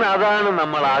 ഇന്ന് അതാണ്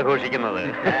നമ്മൾ ആഘോഷിക്കുന്നത്.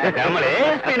 നമ്മൾ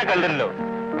ഏസ്റ്റിനെ കണ്ടല്ലോ.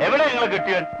 എവിടെ ഞങ്ങളെ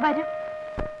കിട്ടിയാൽ വരും.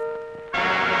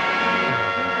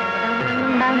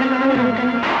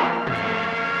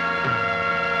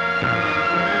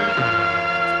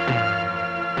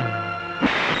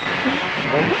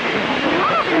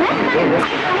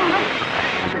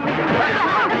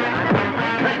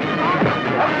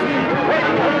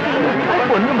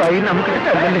 ഒന്നും ഭയ നമുക്ക്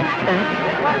തല്ലല്ലേ.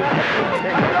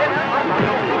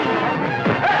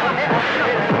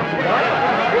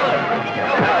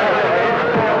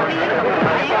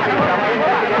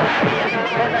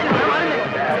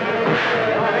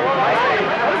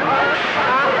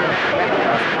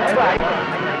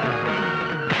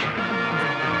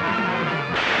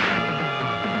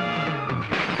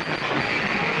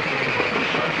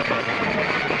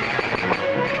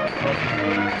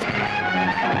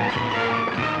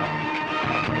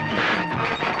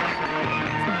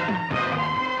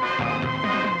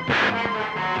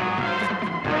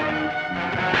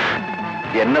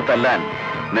 എന്നെ തല്ലാൻ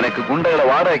നിനക്ക് ഗുണ്ടകളെ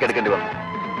വാടകയ്ക്ക് എടുക്കേണ്ടി വന്നു.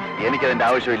 എനിക്കതിന്റെ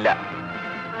ആവശ്യമില്ല.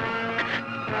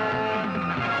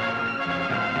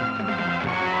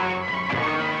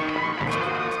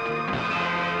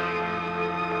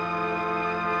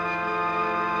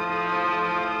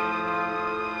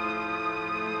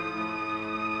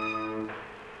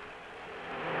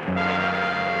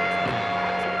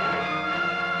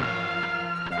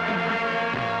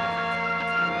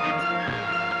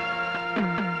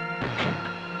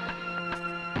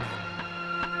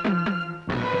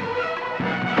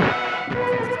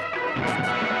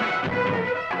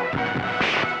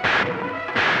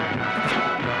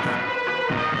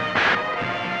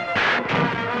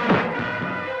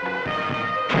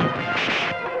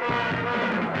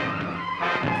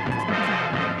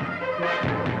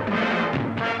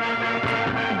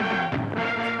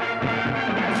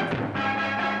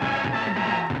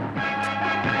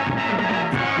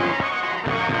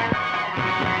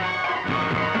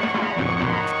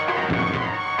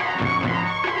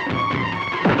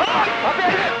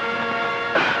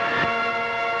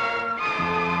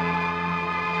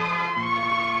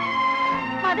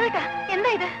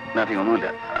 ഒന്നുമില്ല.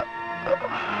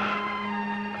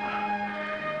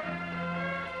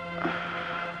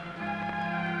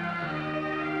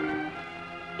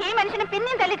 ഈ മനുഷ്യനെ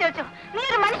പിന്നെയും തല്ലി ചോദിച്ചോ? നീ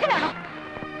ഒരു മനുഷ്യനാണോ?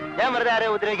 ഞാൻ വെറുതെ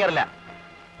ആരെയും ഉപദ്രവിക്കാറില്ല.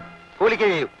 കൂലിക്ക്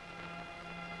ചെയ്യൂ.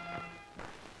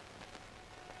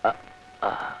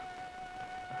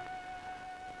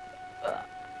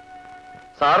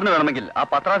 സാറിന് വേണമെങ്കിൽ ആ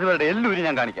പത്രാധിപരുടെ എല്ലൂരി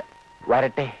ഞാൻ കാണിക്കാം.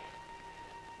 വരട്ടെ.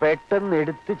 പെട്ടെന്ന്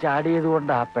എടുത്ത് ചാടിയത്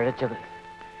കൊണ്ടാ പിഴച്ചത്.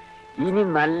 ഇനി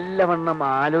നല്ലവണ്ണം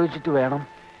ആലോചിച്ചിട്ട് വേണം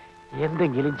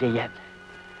എന്തെങ്കിലും ചെയ്യാൻ.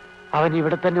 അവൻ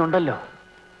ഇവിടെ തന്നെ ഉണ്ടല്ലോ.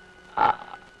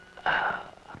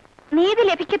 നീതി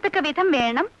ലഭിക്കത്തക്ക വിധം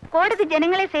വേണം കോടതി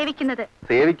ജനങ്ങളെ സേവിക്കുന്നത്.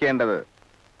 സേവിക്കേണ്ടത്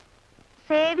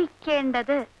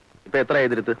ഇപ്പൊ എത്ര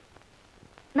എതിർത്ത്?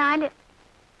 4.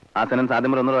 ആ സെനൻസ്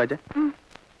ആദ്യം ഒന്നുകൂടെ വായിച്ചേ.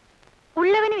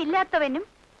 ഉള്ളവനും ഇല്ലാത്തവനും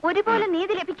ഒരുപോലെ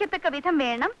നീതി ലഭിക്കത്തക്ക വിധം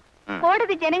വേണം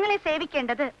കോടതി ജനങ്ങളെ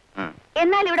സേവിക്കേണ്ടത്.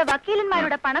 എന്നാൽ ഇവിടെ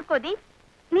വക്കീലന്മാരുടെ പണക്കൊതി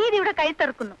നീതിയുടെ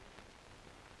കഴുത്തെറുക്കുന്നു.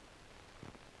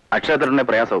 അക്ഷരത്തിലുണ്ടെ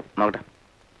പ്രയാസവും നോക്കട്ടെ.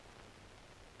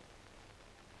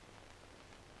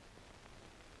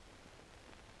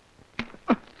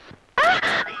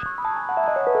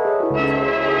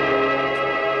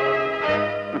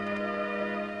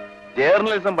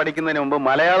 ജേർണലിസം പഠിക്കുന്നതിന് മുമ്പ്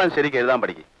മലയാളം ശരിക്കും എഴുതാൻ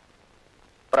പഠിക്കും.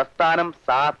 പ്രസ്ഥാനം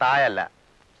സാ തായല്ല,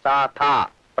 സാ താ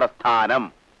പ്രസ്ഥാനം.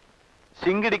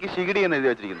 ശിങ്കിടിക്ക് ശികിടി എന്ന് എഴുതി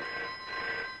വെച്ചിരിക്കുന്നു.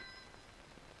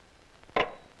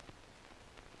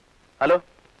 ഹലോ,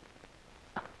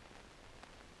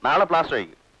 നാളെ പ്ലാസ്റ്റർ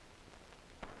കഴിക്കും.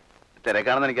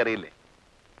 തിരക്കാണെന്ന് എനിക്കറിയില്ലേ.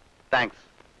 താങ്ക്സ്.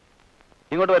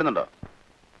 ഇങ്ങോട്ട് വരുന്നുണ്ടോ?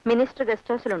 Minister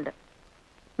guest ഹൗസിലുണ്ട്.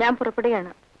 ഞാൻ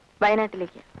പുറപ്പെടുകയാണ്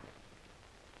വയനാട്ടിലേക്ക്.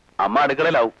 അമ്മ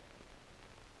അടുക്കളയിലാവും.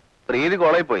 പ്രീതി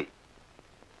കോളേജിൽ പോയി.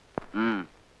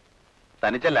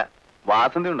 തനിച്ചല്ല,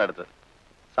 വാസന്തി ഉണ്ട് അടുത്ത്.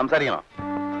 സംസാരിക്കണോ?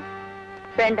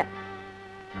 വേണ്ട.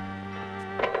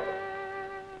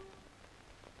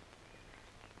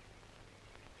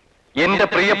 എന്റെ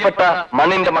പ്രിയപ്പെട്ട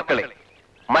മണ്ണിന്റെ മക്കളെ,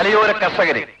 മലയോര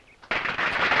കർഷകരെ,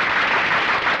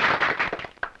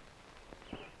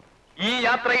 ഈ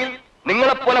യാത്രയിൽ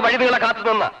നിങ്ങളെപ്പോലെ വഴിനീളെ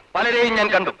കാത്തുനിന്ന പലരെയും ഞാൻ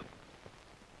കണ്ടു.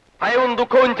 ഭയവും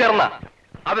ദുഃഖവും ചേർന്ന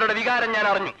അവരുടെ വികാരം ഞാൻ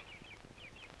അറിഞ്ഞു.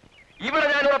 ഇവിടെ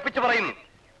ഞാൻ ഉറപ്പിച്ചു പറയുന്നു,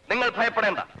 നിങ്ങൾ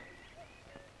ഭയപ്പെടേണ്ട.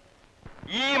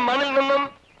 ഈ മണ്ണിൽ നിന്നും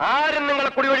ആരും നിങ്ങളെ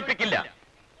കുടിയൊഴിപ്പിക്കില്ല.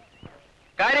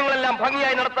 കാര്യങ്ങളെല്ലാം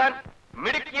ഭംഗിയായി നടത്താൻ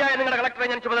മിടുക്കിയായ നിങ്ങളുടെ കളക്ടറെ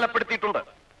ഞാൻ ചുമതലപ്പെടുത്തിയിട്ടുണ്ട്.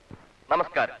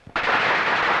 നമസ്കാരം.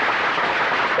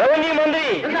 റവന്യൂ മന്ത്രി,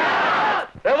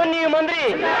 റവന്യൂ മന്ത്രി,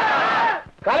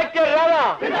 കളക്ടർ രാധ,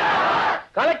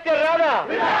 കളക്ടർ രാധ.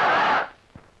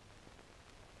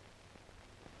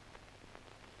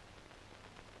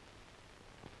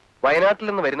 വയനാട്ടിൽ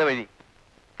നിന്ന് വരുന്ന വഴി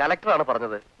കലക്ടറാണ്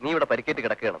പറഞ്ഞത് നീ ഇവിടെ പരിക്കേറ്റ്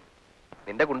കിടക്കുകയാണ്.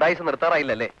 നിന്റെ ഗുണ്ടായുസ്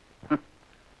നിർത്താറായില്ലല്ലേ?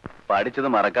 പഠിച്ചത്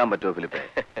മറക്കാൻ പറ്റുമോ ഫിലിപ്പേ?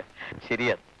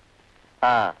 ശരിയാണ്.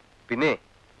 പിന്നെ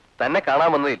തന്നെ കാണാൻ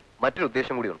വന്നതിൽ മറ്റൊരു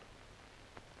ഉദ്ദേശം കൂടിയുണ്ട്.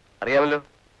 അറിയാമല്ലോ,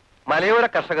 മലയോര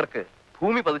കർഷകർക്ക്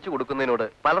ഭൂമി പതിച്ചു കൊടുക്കുന്നതിനോട്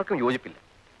പലർക്കും യോജിപ്പില്ല.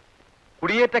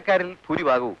 കുടിയേറ്റക്കാരിൽ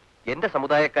ഭൂരിഭാഗവും എന്റെ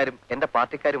സമുദായക്കാരും എന്റെ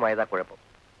പാർട്ടിക്കാരുമായതാ കുഴപ്പം.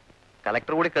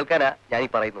 കലക്ടർ കൂടി കേൾക്കാനാ ഞാൻ ഈ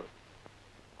പറയുന്നത്.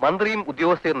 മന്ത്രിയും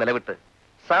ഉദ്യോഗസ്ഥരും നിലവിട്ട്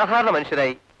സാധാരണ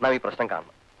മനുഷ്യരായി നാം ഈ പ്രശ്നം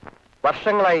കാണണം.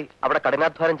 വർഷങ്ങളായി അവിടെ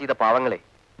കഠിനാധ്വാനം ചെയ്ത പാവങ്ങളെ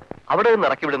അവിടെ നിന്ന്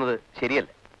ഇറക്കിവിടുന്നത് ശരിയല്ല.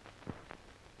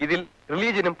 ഇതിൽ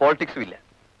റിലീജിയനും പോളിറ്റിക്സും ഇല്ല,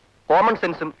 കോമൺ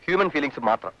സെൻസും ഹ്യൂമൻ ഫീലിംഗ്സും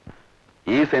മാത്രം.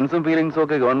 ഈ സെൻസും ഫീലിംഗ്സും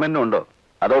ഒക്കെ ഗവൺമെന്റിനും ഉണ്ടോ,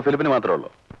 അതോ ഫിലിപ്പിന് മാത്രമേ ഉള്ളൂ?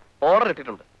 ഓർഡർ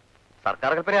ഇട്ടിട്ടുണ്ട്.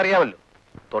 സർക്കാർ കൽപ്പന അറിയാമല്ലോ.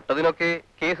 തൊട്ടതിനൊക്കെ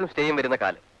കേസും സ്റ്റേയും വരുന്ന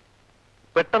കാലം.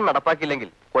 പെട്ടെന്ന് നടപ്പാക്കിയില്ലെങ്കിൽ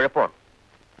കുഴപ്പമാണ്.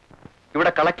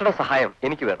 ഇവിടെ കളക്ടറുടെ സഹായം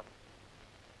എനിക്ക് വേണം.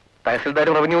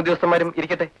 തഹസിൽദാരും റവന്യൂ ഉദ്യോഗസ്ഥന്മാരും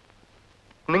ഇരിക്കട്ടെ.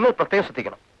 നിങ്ങൾ പ്രത്യേകം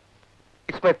ശ്രദ്ധിക്കണം.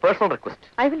 It's my personal request.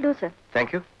 I will do sir.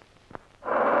 Thank you.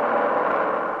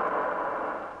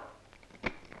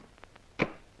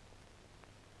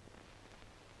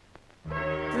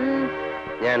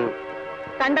 ഞാൻ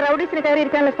കണ്ട റൗഡീസിന് കയറി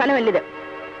ഇരിക്കാനുള്ള സ്ഥലമല്ലിത്.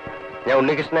 ഞാൻ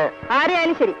ഉണ്ണികൃഷ്ണനെ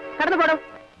ആരെയായാലും ശരി കടന്നു പോടോ.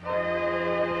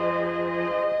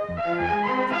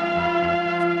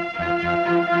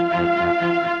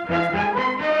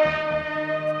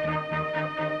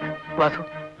 വാസു,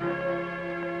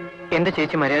 എന്റെ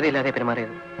ചേച്ചി മര്യാദയില്ലാതെ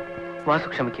പെരുമാറിയത്. വാസു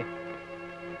ക്ഷമിക്കുക.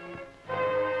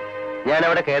 ഞാൻ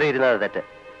അവിടെ കയറിയിരുന്നത് തെറ്റ്.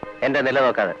 എന്റെ നില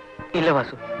നോക്കാതെ. ഇല്ല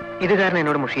വാസു, ഇത് കാരണം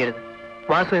എന്നോട് മുഷിയരുത്.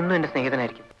 വാസു എന്നും എന്റെ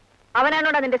സ്നേഹിതനായിരിക്കും.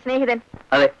 അവനാണോടാ നിന്റെ സ്നേഹിതൻ?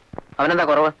 അതെ. അവനെന്താ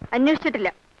കുറവ്? അന്വേഷിച്ചിട്ടില്ല.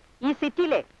 ഈ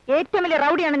സിറ്റിയിലെ ഏറ്റവും വലിയ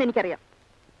റൗഡിയാണെന്ന് എനിക്കറിയാം.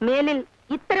 മേലിൽ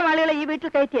ഇത്തരം ആളുകളെ ഈ വീട്ടിൽ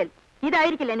കയറ്റിയാൽ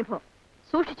ഇതായിരിക്കില്ല അനുഭവം.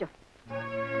 സൂക്ഷിച്ചോ.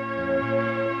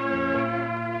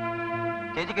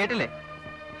 ചേച്ചി കേട്ടില്ലേ?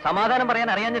 സമാധാനം പറയാൻ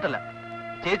അറിയാഞ്ഞിട്ടല്ല,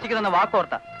 ചേച്ചിക്ക് തന്ന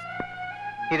വാക്കോർത്ത.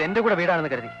 ഇതെന്റെ കൂടെ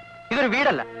വീടാണെന്ന് കരുതി. ഇതൊരു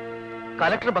വീടല്ല,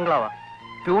 കലക്ടർ ബംഗ്ലാവാ.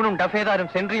 പ്യൂണും ഡഫേദാരും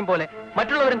സെൻട്രിയും പോലെ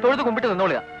മറ്റുള്ളവരും തൊഴുതു കുമ്പിട്ട്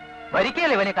നിന്നോളുക.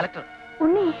 ഭരിക്കുകയല്ലേ വലിയ കലക്ടർ.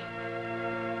 ഉണ്ണി,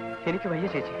 എനിക്ക് വയ്യ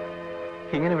ചേച്ചി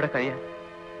ഇങ്ങനെ ഇവിടെ കഴിയാൻ.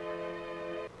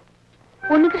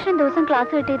 ഉണ്ണികൃഷ്ണൻ ദിവസം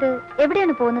ക്ലാസ് കിട്ടിയത്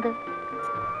എവിടെയാണ് പോകുന്നത്?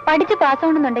 പഠിച്ച്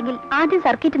പാസ്സാവണമെന്നുണ്ടെങ്കിൽ ആദ്യം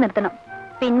സർക്കിറ്റ് നിർത്തണം.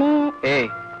 പിന്നെ ഏയ്,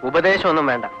 ഉപദേശമൊന്നും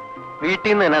വേണ്ട. വീട്ടിൽ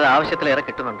നിന്ന് തന്നെ അത് ആവശ്യത്തിലേറെ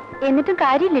കിട്ടുന്നുണ്ട്. എന്നിട്ടും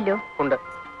കാര്യമില്ലല്ലോ. ഉണ്ട്.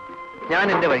 ഞാൻ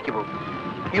എന്റെ വഴിക്ക് പോകും.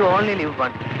 You only leave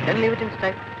one, then leave it in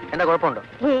style. എന്താ കുഴപ്പമുണ്ടോ?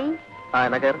 ഹേയ്,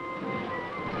 എന്നാ കയറി.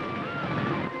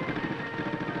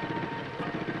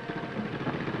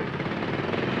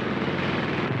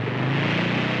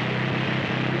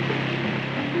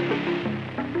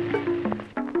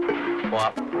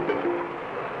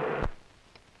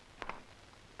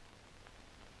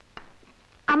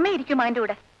 അമ്മ ഇരിക്കും അവന്റെ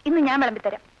കൂടെ. ഇന്ന് ഞാൻ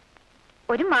വിളമ്പിത്തരാം.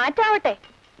 ഒരു മാറ്റാവട്ടെ.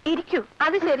 ഇരിക്കൂ.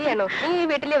 അത് ശരിയാണോ? നീ ഈ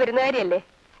വീട്ടിലെ വരുന്നകാരിയല്ലേ?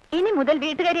 ഇനി മുതൽ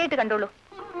വീട്ടുകാരിയായിട്ട് കണ്ടോളൂ.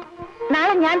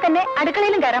 നാളെ ഞാൻ തന്നെ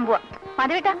അടുക്കളയിലും കയറാൻ പോവാ.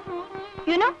 മധുവേട്ടാ,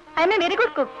 you know I M A very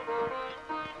good cook.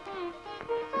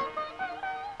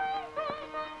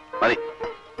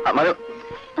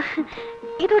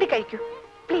 ഇതുകൂടി കഴിക്കൂ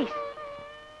പ്ലീസ്.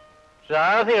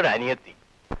 രാധയുടെ അനിയത്തി.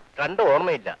 കണ്ട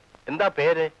ഓർമ്മയില്ല. എന്താ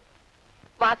പേര്?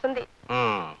 വാസന്തി.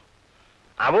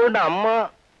 അവളുടെ അമ്മ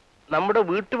നമ്മുടെ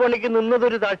വീട്ടുപണിക്ക്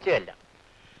നിന്നതൊരു താഴ്ചയല്ല.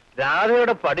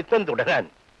 രാധയുടെ പഠിത്തം തുടരാൻ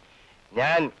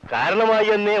ഞാൻ കാരണമായി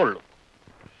എന്നേ ഉള്ളൂ.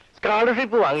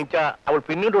 സ്കോളർഷിപ്പ് വാങ്ങിച്ച അവൾ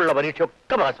പിന്നീടുള്ള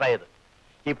പരീക്ഷയൊക്കെ പാസ്സായത്.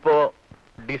 ഇപ്പോ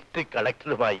ഡിസ്ട്രിക്ട്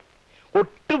കളക്ടറുമായി.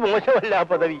 ഒട്ടും മോശമല്ല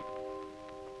പദവി.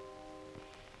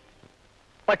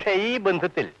 പക്ഷെ ഈ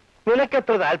ബന്ധത്തിൽ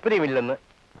നിനക്കത്ര താല്പര്യമില്ലെന്ന്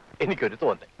എനിക്കൊരു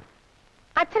തോന്നൽ.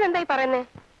 അച്ഛൻ എന്തായി പറയുന്നേ?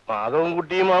 മാധവും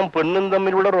കുട്ടിയും ആ പെണ്ണും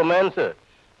തമ്മിലുള്ള റൊമാൻസ്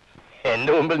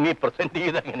എന്റെ മുമ്പിൽ നീ പ്രസന്റ്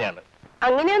ചെയ്ത് എങ്ങനെയാണ്?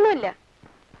 അങ്ങനെയൊന്നുമില്ല.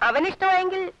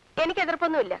 അവനിഷ്ടമായെങ്കിൽ എനിക്ക്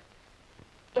എതിർപ്പൊന്നുമില്ല.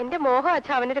 എന്റെ മോഹം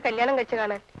അച്ഛൻ അവനൊരു കല്യാണം കഴിച്ചു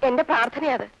കാണാൻ. എന്റെ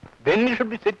പ്രാർത്ഥനയത്. Then you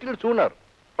should be settled sooner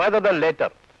rather than later.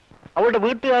 അവളുടെ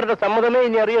വീട്ടുകാരുടെ സമ്മതമേ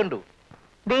ഇനി അറിയണ്ടു.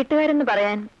 വീട്ടുകാരെന്ന്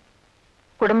പറയാൻ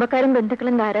കുടുംബക്കാരും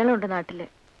ബന്ധുക്കളും ധാരാളം ഉണ്ട് നാട്ടില്.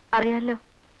 അറിയാലോ,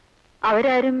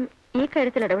 അവരാരും ഈ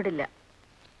കാര്യത്തിൽ ഇടപെടില്ല.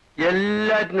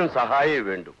 എല്ലാറ്റിനും സഹായം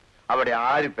വേണ്ടു. അവിടെ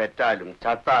ആര് പെറ്റാലും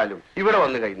ചത്താലും ഇവിടെ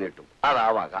വന്ന് കൈനീട്ടും.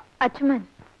 അതാവാക. അച്ഛമ്മൻ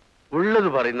ഉള്ളത്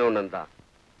പറയുന്നതുകൊണ്ട് എന്താ?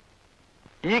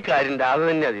 ഈ കാര്യം രാധ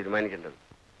തന്നെയാ തീരുമാനിക്കേണ്ടത്.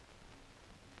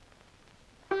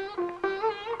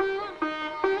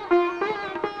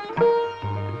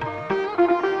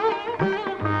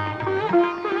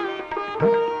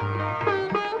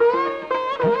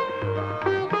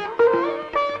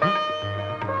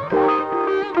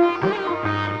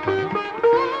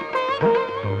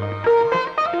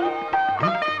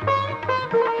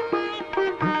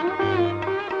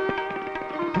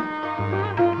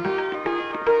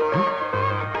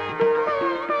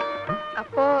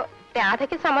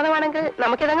 രാധയ്ക്ക് സമ്മതമാണെങ്കിൽ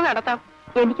നമുക്കിതങ്ങ് നടത്താം.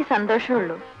 എനിക്ക്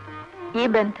സന്തോഷമുള്ളൂ. ഈ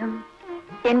ബന്ധം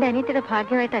എന്റെ അനിയത്തിയുടെ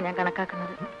ഭാഗ്യമായിട്ടാണ് ഞാൻ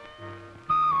കണക്കാക്കുന്നത്.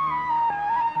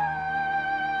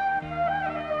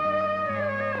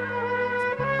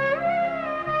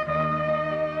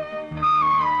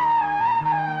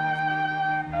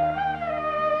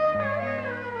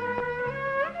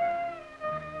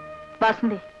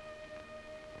 വാസന്തി,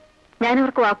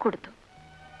 ഞാനവർക്ക് വാക്കുകൊടുത്തു.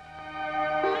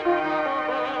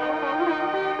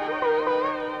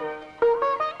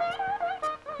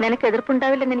 നിനക്ക്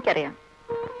എതിർപ്പുണ്ടാവില്ലെന്ന് എനിക്കറിയാം.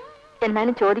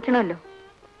 എന്നാലും ചോദിക്കണമല്ലോ,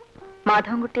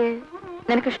 മാധവൻകുട്ടിയെ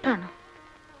നിനക്കിഷ്ടമാണോ?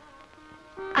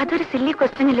 അതൊരു സില്ലി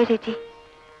ക്വസ്റ്റ്യൻ അല്ലേ ചേച്ചി?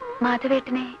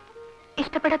 മാധവേട്ടനെ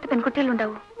ഇഷ്ടപ്പെടാത്ത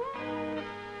പെൺകുട്ടികളുണ്ടാവോ?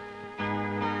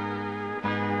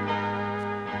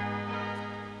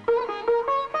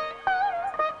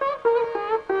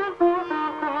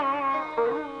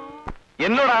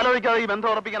 എന്നോട് ആലോചിക്കാതെ ഈ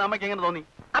ബന്ധം ഉറപ്പിക്കാൻ അമ്മയ്ക്ക് എങ്ങനെ തോന്നി?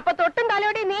 അപ്പൊ തൊട്ടും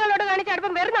തലയോടെയും നീങ്ങളോട് കാണിച്ച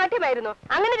അടുപ്പം വെറും നാട്യമായിരുന്നു.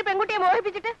 അങ്ങനെ ഒരു പെൺകുട്ടിയെ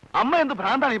മോഹിപ്പിച്ചിട്ട്. അമ്മ എന്ത്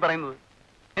ഭ്രാന്താണ് ഈ പറയുന്നത്?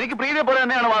 എനിക്ക് പ്രീതിയെ പോലെ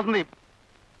തന്നെയാണ് വാസന്തി.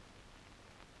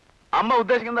 അമ്മ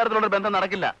ഉദ്ദേശിക്കുന്ന തരത്തിലുള്ള ബന്ധം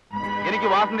നടക്കില്ല. എനിക്ക്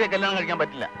വാസന്തിയെ കല്യാണം കഴിക്കാൻ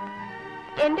പറ്റില്ല.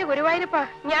 എന്റെ ഗുരുവായൂരപ്പ,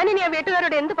 ഞാനിനി ആ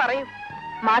വീട്ടുകാരോട് എന്ത് പറയും?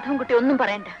 മാധവൻകുട്ടി ഒന്നും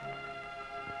പറയണ്ട.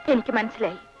 എനിക്ക്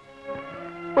മനസ്സിലായി.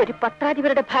 ഒരു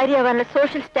പത്രാധിപരുടെ ഭാര്യയാവാനുള്ള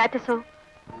സോഷ്യൽ സ്റ്റാറ്റസോ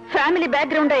ഫാമിലി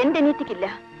ബാക്ക്ഗ്രൗണ്ടോ എന്റെ നീതിക്കില്ല.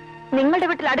 നിങ്ങളുടെ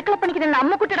വീട്ടിൽ അടുക്കളപ്പണിക്ക് നിന്ന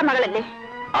അമ്മക്കുട്ടിയുടെ മകളല്ലേ?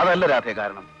 അതല്ല രാധേ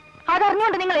കാരണം.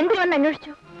 അതറിഞ്ഞുകൊണ്ട് നിങ്ങൾ എന്തിനു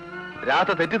അന്വേഷിച്ചു? രാധ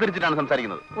തെറ്റിദ്ധരിച്ചിട്ടാണ്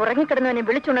സംസാരിക്കുന്നത്. ഉറങ്ങിക്കിടന്നവനെ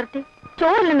വിളിച്ചുണർത്തി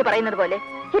ചോറിൽ നിന്ന് പറയുന്നത് പോലെ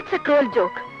ഇറ്റ്സ് എ ക്രൂവൽ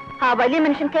ജോക്ക്. ആ വലിയ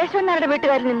മനുഷ്യൻ കേശവൻ നായരുടെ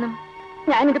വീട്ടുകാരിൽ നിന്നും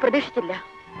ഞാനിത് പ്രതീക്ഷിച്ചില്ല.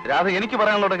 രാധ, എനിക്ക്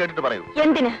പറയാനുള്ളത് കേട്ടിട്ട് പറയൂ.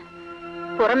 എന്തിന്?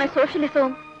 പുറമെ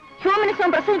സോഷ്യലിസവും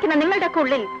ഹ്യൂമനിസവും പ്രസംഗിക്കുന്ന നിങ്ങളുടെയൊക്കെ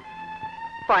ഉള്ളിൽ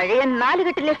പഴയ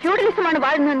നാലുകെട്ടിലെ ഫ്യൂഡലിസമാണ്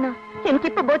വാഴുന്നതെന്ന്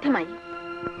എനിക്കിപ്പോ ബോധ്യമായി.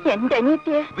 എന്റെ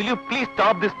അനിയത്തിയെ Will you please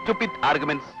stop this stupid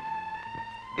arguments?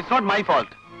 It's not my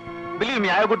fault. Believe me,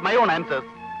 I have got my own answers.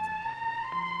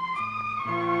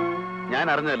 ഞാൻ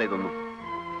അറിഞ്ഞതല്ല ഇതൊന്നും.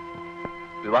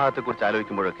 വിവാഹത്തെക്കുറിച്ച്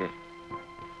ആലോചിക്കുമ്പോഴൊക്കെ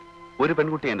ഒരു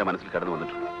പെൺകുട്ടി എന്റെ മനസ്സിൽ കടന്നു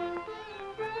വന്നിട്ടുണ്ട്.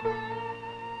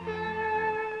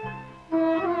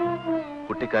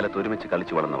 കുട്ടിക്കാലത്ത് ഒരുമിച്ച്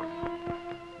കളിച്ചു വളർന്നവൾ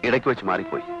ഇടയ്ക്ക് വെച്ച്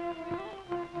മാറിപ്പോയി.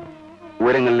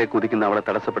 ഉയരങ്ങളിലേക്ക് കുതിക്കുന്ന അവളെ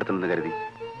തടസ്സപ്പെടുത്തുന്നെന്ന് കരുതി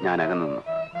ഞാൻ അകന്നു നിന്നു.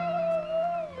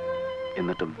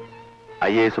 എന്നിട്ടും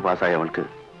IAS പാസ്സായ അവൾക്ക്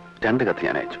 2 കത്ത്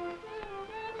ഞാൻ അയച്ചു.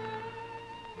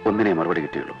 ഒന്നിനെ മറുപടി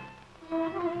കിട്ടിയുള്ളൂ.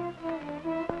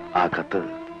 ആ കത്ത്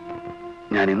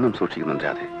ഞാൻ ഇന്നും സൂക്ഷിക്കുന്നുണ്ട്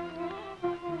രാധേ.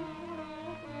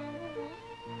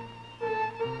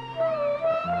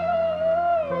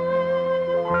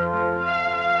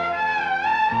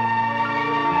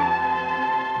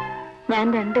 ഞാൻ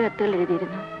 2 കത്തുകൾ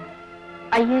എഴുതിയിരുന്നു.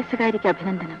 IAS-കാരിക്ക്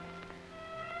അഭിനന്ദനം.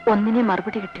 ഒന്നിനെ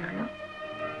മറുപടി കിട്ടിയുള്ളൂ.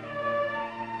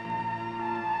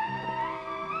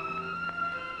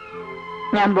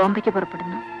 ഞാൻ ബോംബെക്ക്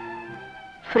പുറപ്പെടുന്നു.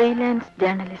 Freelance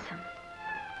journalism.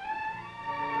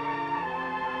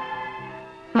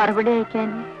 മറുപടി അയക്കാൻ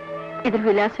ഇതിൽ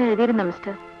വിലാസം എഴുതിയിരുന്നു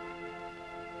മിസ്റ്റർ.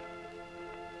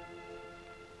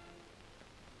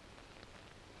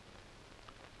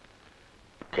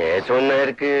 കേശവൻ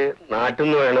നായർക്ക് നാട്ടിൽ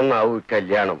നിന്ന് വേണമെന്നാവും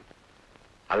കല്യാണം.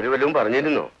 അവര് വല്ലതും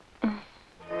പറഞ്ഞിരുന്നോ?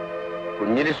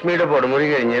 കുഞ്ഞുലക്ഷ്മിയുടെ പൊടമുറി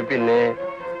കഴിഞ്ഞ് പിന്നെ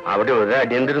അവിടെ ഒരു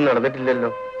അടിയന്തരം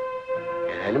നടന്നിട്ടില്ലല്ലോ.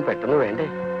 ഏതായാലും പെട്ടെന്ന് വേണ്ടേ?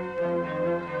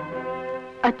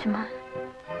 അച്ഛമ്മ,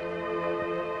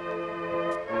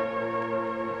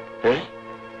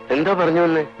 എന്താ പറഞ്ഞു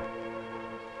വന്നേ?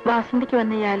 വാസന്തിക്ക്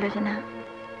വന്ന ഈ ആലോചന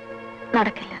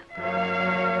നടക്കില്ല.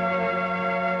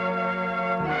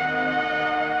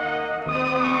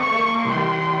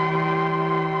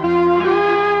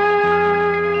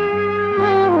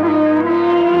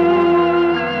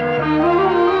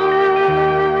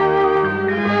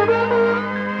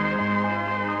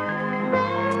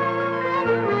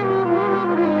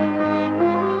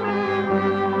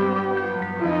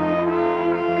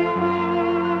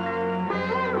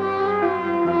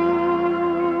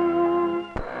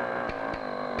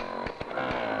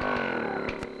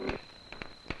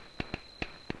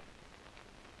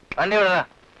 വണ്ടി വിടാ.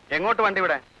 എങ്ങോട്ട് വണ്ടി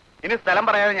വിടാൻ? ഇനി സ്ഥലം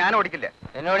പറയാതെ ഞാൻ ഓടിക്കില്ല.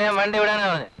 എന്നോട് ഞാൻ വണ്ടി വിടാനാ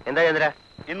പറഞ്ഞു. എന്താ ചന്ദ്ര,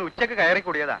 ഇന്ന് ഉച്ചക്ക് കയറി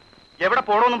കൂടിയതാ. എവിടെ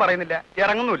പോണോന്നും പറയുന്നില്ല,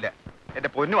 ഇറങ്ങുന്നുമില്ല. എന്റെ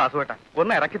പൊന്നു വാസുവേട്ട,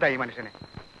 ഒന്ന് ഇറക്കി തായി മനുഷ്യനെ.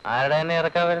 ആരുടെ എന്നെ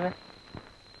ഇറക്കാൻ വരുന്നത്?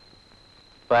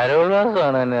 പരോൾ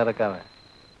വാസമാണ് എന്നെ ഇറക്കാൻ വരുന്നത്.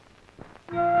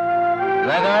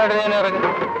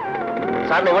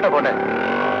 സാറിന് എവിടെ പോണ്ടേ?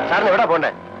 സാറിന് എവിടെ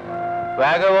പോണ്ടേ?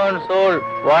 Vagabond soul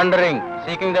wandering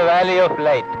seeking the Valley of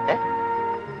light.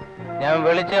 ഞാൻ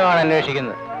വെളിച്ചമാണ്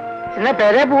അന്വേഷിക്കുന്നത്. എന്നാ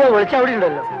പെരേ പോവാ, വിളിച്ച അവിടെ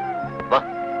ഉണ്ടല്ലോ.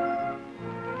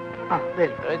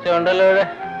 വെളിച്ചമുണ്ടല്ലോ ഇവിടെ.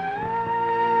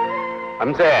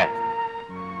 ഹംസേ,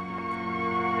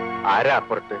 ആരാ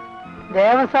അപ്പുറത്ത്?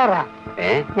 ദേവൻ സാറാ.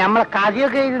 ഞമ്മളെ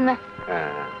കാര്യമൊക്കെ എഴുതുന്ന.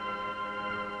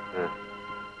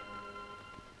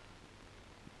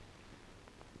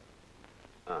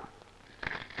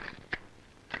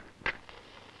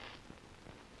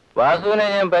 വാസുവിനെ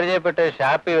ഞാൻ പരിചയപ്പെട്ട്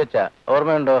ഷാപ്പിൽ വെച്ച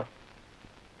ഓർമ്മയുണ്ടോ?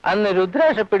 അന്ന്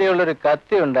രുദ്രാക്ഷപ്പിടിയുള്ളൊരു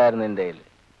കത്തി ഉണ്ടായിരുന്നു എന്റെ കയ്യിൽ.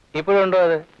 ഇപ്പോഴുണ്ടോ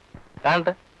അത്?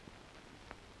 കാണട്ടെ.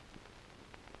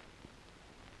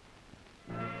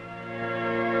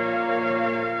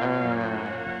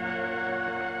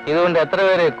 ഇതുകൊണ്ട് എത്ര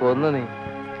പേരെ കൊന്നു നീ?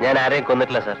 ഞാൻ ആരെയും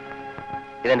കൊന്നിട്ടില്ല സാർ.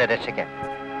 ഇതെന്റെ രക്ഷയ്ക്കാൻ.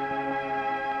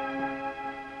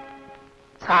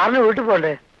 സാറിന് വീട്ടിൽ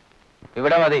പോണ്ടേ?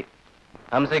 ഇവിടെ മതി.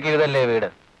 ഹംസയ്ക്ക് ഇതല്ലേ വീട്.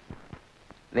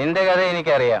 നിന്റെ കഥ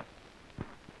എനിക്കറിയാം.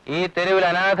 ഈ തെരുവിൽ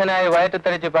അനാഥനായി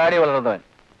വയറ്റത്തടിച്ച് പാടി വളർന്നവൻ.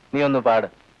 നീ ഒന്ന് പാട്.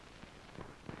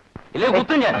 ഇല്ലേ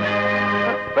കുത്തും ഞാൻ.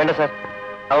 വേണ്ട സാർ,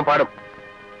 അവൻ പാടും.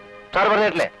 സാർ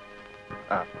പറഞ്ഞിട്ടില്ലേ?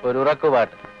 ഒരു ഉറക്കു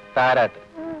പാട്ട്, താരാട്ട്.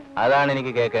 അതാണ്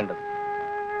എനിക്ക് കേൾക്കേണ്ടത്.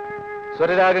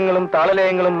 സ്വരരാഗങ്ങളും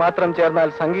താളലയങ്ങളും മാത്രം ചേർന്നാൽ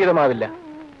സംഗീതമാവില്ല.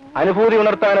 അനുഭൂതി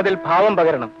ഉണർത്താൻ അതിൽ ഭാവം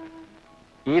പകരണം.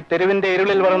 ഈ തെരുവിന്റെ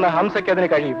ഇരുളിൽ വളർന്ന ഹംസയ്ക്ക് അതിന്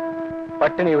കഴിയും.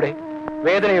 പട്ടിണിയുടെ,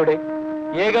 വേദനയുടെ,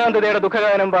 ഏകാന്തതയുടെ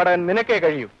ദുഃഖഗാനം പാടാൻ നിനക്കേ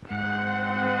കഴിയൂ.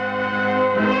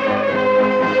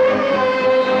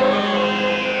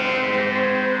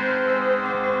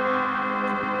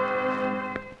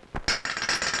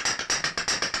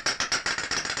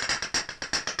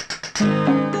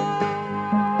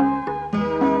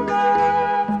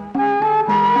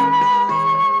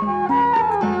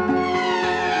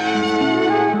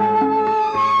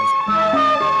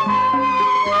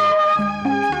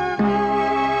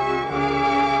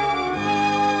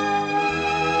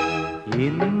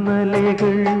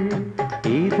 ഇന്നലകൾ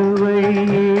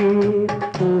ഇതുവഴിയേ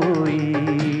പോയി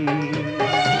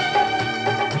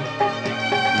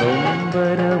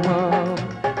നൊമ്പരമാ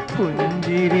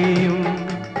പുഞ്ചിരിയും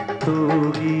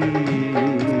തൂകി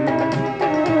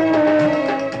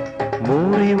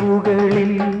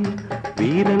മുറിവുകളിൽ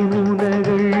വിരൽ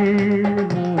മുനകൾ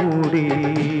മൂടി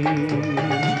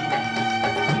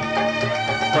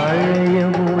പഴയ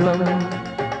മുളം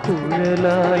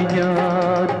കുഴലായി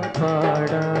ഞാൻ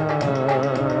പാടാ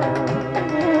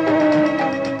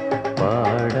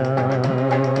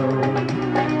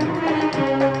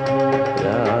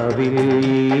രാവിൽ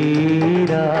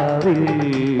രാവിൽ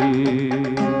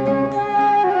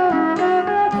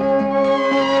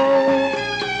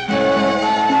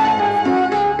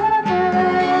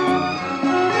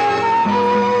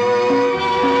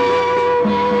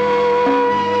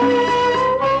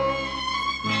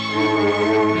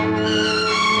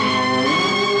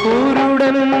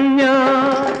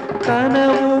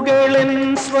കനവുകളൻ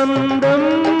സ്വന്തം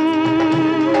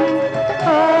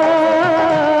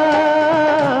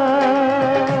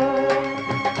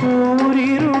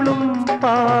കൂരിരുളും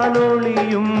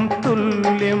പാലൊളിയും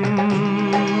തുല്യം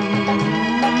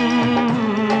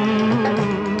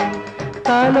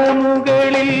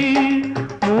തലമുകളിൽ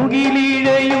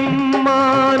മുകിലിഴയും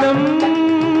മാനം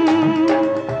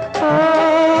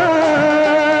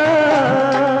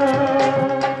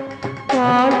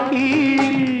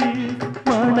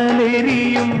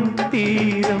മണലെരിയും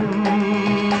തീരം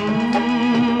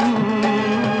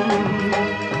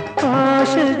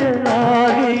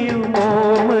ആശകളാകെയും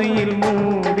ഓർമ്മയിൽ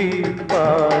മൂടി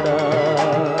പാടാ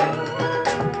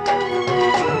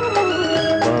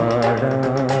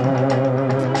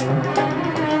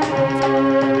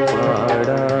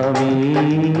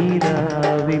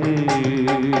പാടാമീരാവിൽ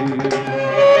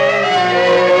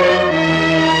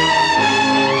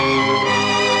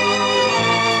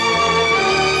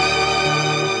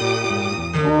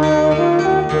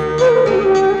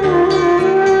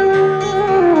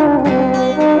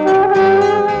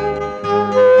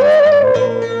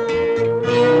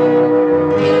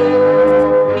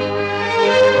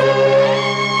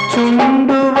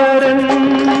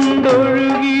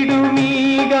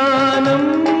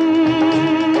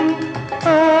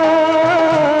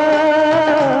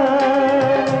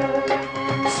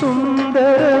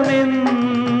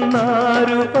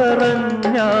സുന്ദരമെന്നാരു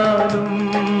പറഞ്ഞാലും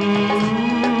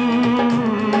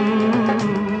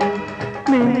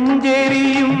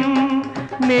നെഞ്ചെരിയും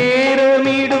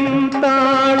നേരമിടും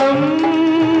താളം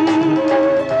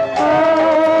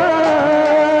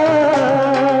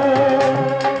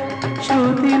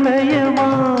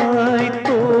ശ്രുതിലയമായി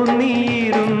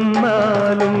തോന്നിയിരുന്നാലും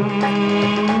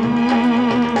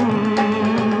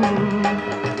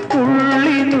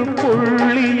ഉള്ളിനു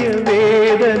പൊള്ളിയ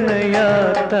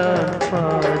വേദനയാത്താൻ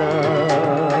പാടാ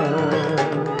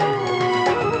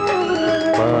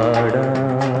പാടാ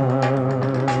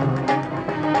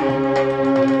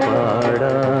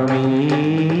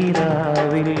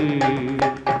പാടാമീരാവിൽ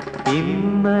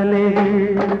ഇന്നലകൾ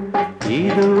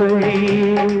ഇതുവഴി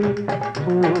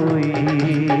പോയി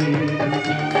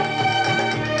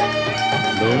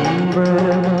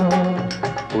നൊമ്പരമാ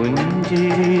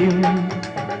പുഞ്ചിരിയും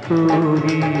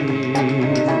തൂകി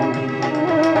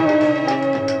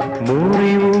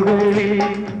മുറിവുകളിൽ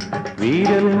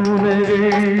വിരൽ മുനകൾ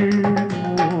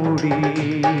മൂടി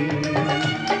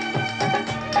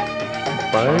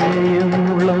പഴയ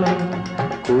മുളം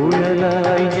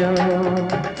കുഴലായി ഞാൻ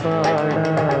പാടാ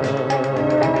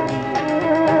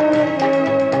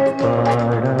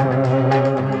പാടാ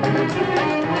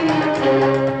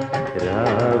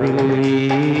രാവിൽ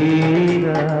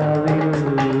രാവിൽ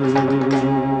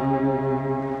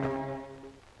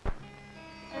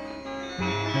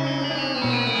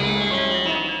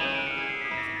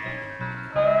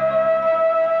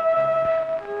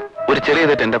ഒരു ചെറിയ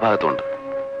തെറ്റ് എന്റെ ഭാഗത്തുണ്ട്.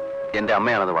 എന്റെ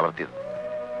അമ്മയാണത് വളർത്തിയത്.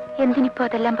 എന്തിനിപ്പോ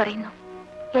അതെല്ലാം പറയുന്നു?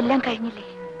 എല്ലാം കഴിഞ്ഞില്ലേ?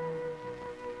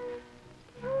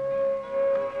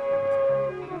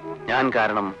 ഞാൻ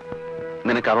കാരണം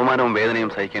നിനക്ക് അപമാനവും വേദനയും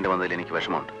സഹിക്കേണ്ടി വന്നതിൽ എനിക്ക്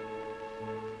വിഷമമുണ്ട്.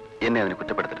 എന്നെ അതിന്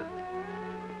കുറ്റപ്പെടുത്തരുത്.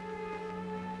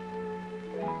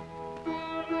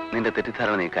 നിന്റെ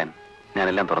തെറ്റിദ്ധാരണ നീക്കാൻ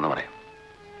ഞാനെല്ലാം തുറന്നു പറയാം.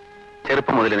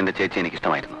 ചെറുപ്പം മുതൽ നിന്റെ ചേച്ചി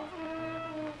എനിക്കിഷ്ടമായിരുന്നു.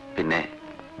 പിന്നെ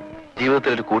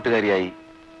ജീവിതത്തിൽ ഒരു കൂട്ടുകാരിയായി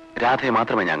രാധയെ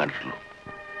മാത്രമേ ഞാൻ കണ്ടിട്ടുള്ളൂ.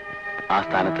 ആ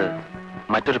സ്ഥാനത്ത്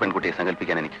മറ്റൊരു പെൺകുട്ടിയെ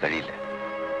സങ്കല്പിക്കാൻ എനിക്ക് കഴിയില്ല.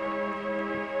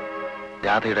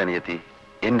 രാധയുടെ അനിയത്തി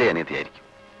എന്റെ അനിയത്തിയായിരിക്കും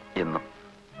എന്നും.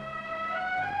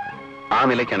 ആ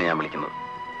നിലയ്ക്കാണ് ഞാൻ വിളിക്കുന്നത്.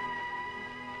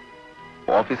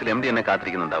 ഓഫീസിൽ MD എന്നെ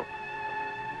കാത്തിരിക്കുന്നുണ്ടാവും.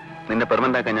 നിന്നെ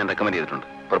പെർമനന്റ് ആക്കാൻ ഞാൻ റെക്കമെൻഡ് ചെയ്തിട്ടുണ്ട്.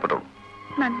 പുറപ്പെട്ടോളൂ.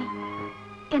 നന്ദി.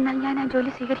 എന്നാൽ ഞാൻ ആ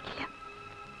ജോലി സ്വീകരിക്കില്ല.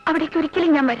 അവിടേക്ക്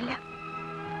ഒരിക്കലും ഞാൻ വരില്ല.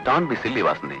 Don't be silly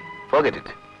Vasanthi. Forget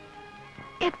it.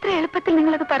 എത്ര എളുപ്പത്തിൽ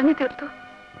നിങ്ങളത് പറഞ്ഞു തീർത്തു.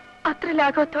 അത്ര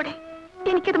ലാഘവത്തോടെ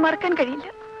എനിക്കത് മറക്കാൻ കഴിയില്ല.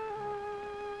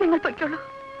 നിങ്ങൾ പൊയ്ക്കോളൂ.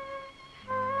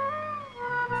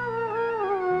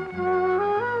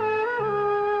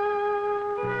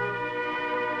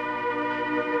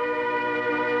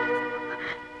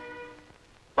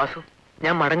 വാസു,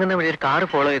 ഞാൻ മടങ്ങുന്ന വഴി ഒരു കാറ്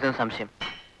ഫോളോ ചെയ്തെന്ന് സംശയം.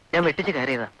 ഞാൻ വെട്ടിച്ച്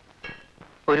കയറിയതാ.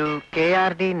 ഒരു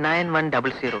KRD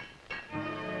 9100.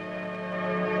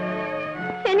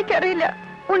 എനിക്കറിയില്ല.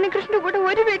 ഉണ്ണികൃഷ്ണന്റെ കൂടെ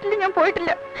ഒരു വീട്ടിൽ ഞാൻ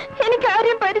പോയിട്ടില്ല. എനിക്ക്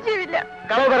ആരെയും പരിചയമില്ല.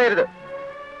 കളവ് പറയരുത്.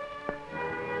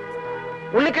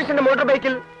 ഉണ്ണികൃഷ്ണന്റെ മോട്ടോർ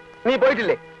ബൈക്കിൽ നീ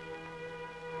പോയിട്ടില്ലേ?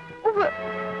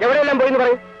 എവിടെയെല്ലാം പോയിന്ന്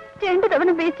പറയും. 2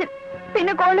 തവണ ബീച്ചിൽ,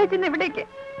 പിന്നെ കോളേജിൽ നിന്ന് ഇവിടേക്ക്.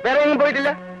 വേറെ എങ്ങും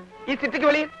പോയിട്ടില്ല? ഈ സിറ്റിക്ക്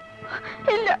വെളിയിൽ?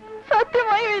 ഇല്ല,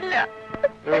 സത്യമായും ഇല്ല.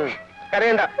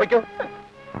 കരയണ്ട, വയ്ക്കോ.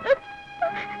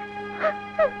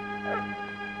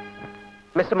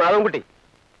 മിസ്റ്റർ മാധവൻകുട്ടി,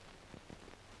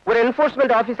 ഒരു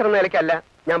എൻഫോഴ്സ്മെന്റ് ഓഫീസർ എന്ന നിലയ്ക്കല്ല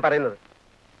ഞാൻ പറയുന്നത്.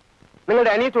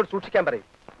 നിങ്ങളുടെ അനിയത്തോട് സൂക്ഷിക്കാൻ പറയും.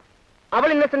 അവൾ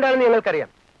ഇന്നസെന്റ് ആണെന്ന് ഞങ്ങൾക്കറിയാം.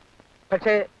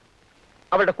 പക്ഷേ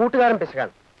അവളുടെ കൂട്ടുകാരൻ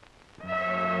പിശകാണ്.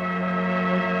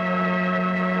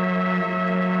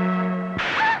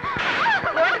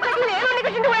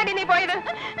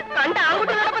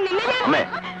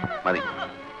 മതി.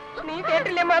 നീ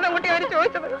കേട്ടില്ലേ മാധവൻകുട്ടി അവര്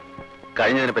ചോദിച്ചത്?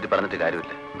 കഴിഞ്ഞതിനെ പറ്റി പറഞ്ഞിട്ട്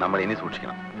കാര്യമില്ല. നമ്മൾ ഇനി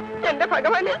സൂക്ഷിക്കണം. എന്റെ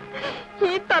ഭഗവാന്,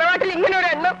 ഈ തറവാട്ടിൽ ഇങ്ങനെ ഒരു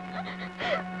എണ്ണം.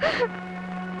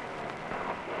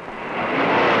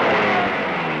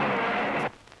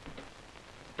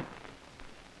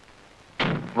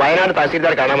 വയനാട്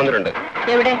തഹസീൽദാർ കാണാൻ വന്നിട്ടുണ്ട്.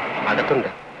 എവിടെ? അകത്തുണ്ട്.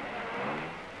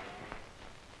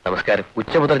 നമസ്കാരം.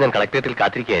 ഉച്ച മുതൽ ഞാൻ കളക്ടറേറ്റിൽ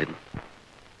കാത്തിരിക്കുകയായിരുന്നു.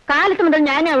 കാലത്ത് മുതൽ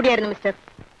ഞാനും അവിടെയായിരുന്നു മിസ്റ്റർ.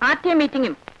 RTA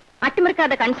മീറ്റിംഗും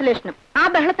അട്ടിമറിക്കാതെ കൺസലേഷനും ആ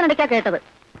ബഹളത്തിനടയ്ക്കാ കേട്ടത്.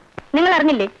 നിങ്ങൾ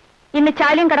അറിഞ്ഞില്ലേ ഇന്ന്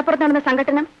ചാലിയും കടപ്പുറത്ത് നടന്ന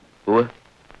സംഘടനം?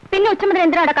 പിന്നെ ഉച്ച മുതൽ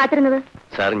എന്തിനാണ് കാത്തിരുന്നത്?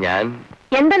 സാർ, ഞാൻ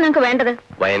എന്താ നിങ്ങൾക്ക് വേണ്ടത്?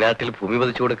 വയനാട്ടിൽ ഭൂമി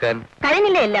പതിച്ചു കൊടുക്കാൻ.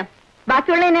 കഴിഞ്ഞില്ലേ എല്ലാം?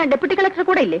 ബാക്കിയുള്ളതിന് ഡെപ്യൂട്ടി കളക്ടർ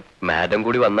കൂടെ ഇല്ലേ? മാഡം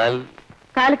കൂടി വന്നാൽ.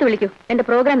 കാലത്ത് വിളിക്കൂ, എന്റെ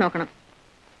പ്രോഗ്രാം നോക്കണം.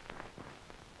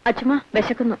 അച്ഛമ്മ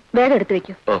വിശക്കുന്നു, വേഗം എടുത്തു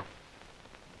വെക്കൂ. ഓ.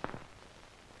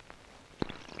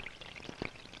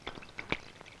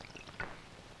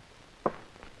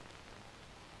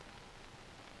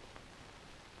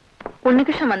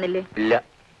 ഉണ്ണികൃഷ്ണൻ വന്നില്ലേ? ഇല്ല.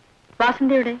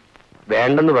 വാസന്തിയുടെ?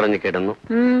 വേണ്ടെന്ന് പറഞ്ഞു കിടന്നു.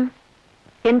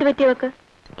 എന്ത് പറ്റിയവക്ക്?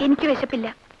 എനിക്ക് വിശപ്പില്ല.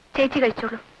 ചേച്ചി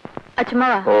കഴിച്ചോളൂ. അച്ഛമ്മ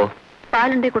വാ. ഓ.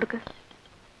 പാലുണ്ടേ കൊടുക്ക്.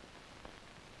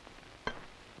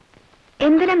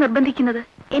 എന്തിനാ നിർബന്ധിക്കുന്നത്?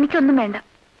 എനിക്കൊന്നും വേണ്ട.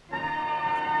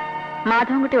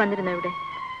 മാധവൻകുട്ടി വന്നിരുന്നു ഇവിടെ?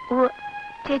 ഓ,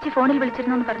 ചേച്ചി ഫോണിൽ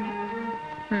വിളിച്ചിരുന്നു എന്ന് പറഞ്ഞു.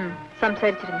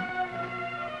 സംസാരിച്ചിരുന്നു.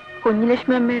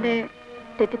 കുഞ്ഞുലക്ഷ്മി അമ്മയുടെ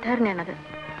തെറ്റിദ്ധാരണയാണത്.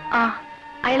 ആ,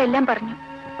 അയാളെല്ലാം പറഞ്ഞു.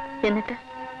 എന്നിട്ട്?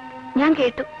 ഞാൻ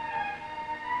കേട്ടു.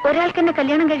 ഒരാൾക്ക് എന്നെ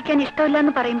കല്യാണം കഴിക്കാൻ ഇഷ്ടമില്ല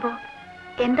എന്ന് പറയുമ്പോ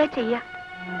എന്താ ചെയ്യാ?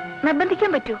 നിർബന്ധിക്കാൻ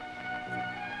പറ്റൂ?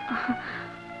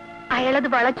 അയാളത്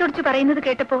വളച്ചൊടിച്ച് പറയുന്നത്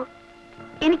കേട്ടപ്പോ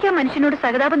എനിക്ക് ആ മനുഷ്യനോട്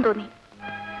സഹതാപം തോന്നി.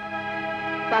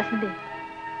 വാസന്തി,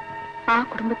 ആ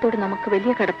കുടുംബത്തോട് നമുക്ക്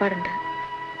വലിയ കടപ്പാടുണ്ട്.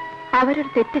 അവരൊരു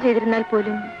തെറ്റ് ചെയ്തിരുന്നാൽ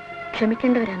പോലും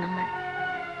ക്ഷമിക്കേണ്ടവരാ നമ്മൾ.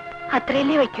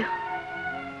 അത്രയല്ലേ വയ്ക്കൂ.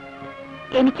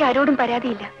 എനിക്ക് ആരോടും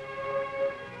പരാതിയില്ല.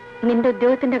 നിന്റെ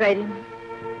ഉദ്യോഗത്തിന്റെ കാര്യം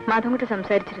മാധവൻകുട്ടി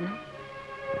സംസാരിച്ചിരുന്നു.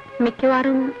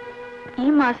 മിക്കവാറും ഈ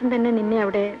മാസം തന്നെ നിന്നെ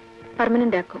അവിടെ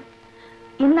പെർമനന്റ് ആക്കും.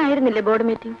 ഇന്നായിരുന്നില്ലേ ബോർഡ്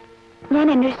മീറ്റിംഗ്? ഞാൻ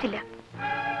അന്വേഷിച്ചില്ല.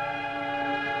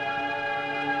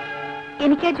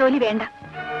 എനിക്ക് ആ ജോലി വേണ്ട.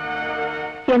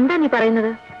 എന്താ നീ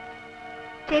പറയുന്നത്?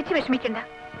 ചേച്ചി വിഷമിക്കണ്ട,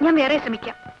 ഞാൻ വേറെ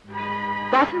ശ്രമിക്കാം.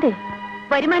 വാസന്തി,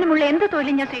 വരുമാനമുള്ള എന്ത്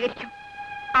തൊഴിലും ഞാൻ സ്വീകരിക്കും.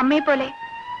 അമ്മയെ പോലെ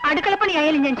അടുക്കളപ്പണി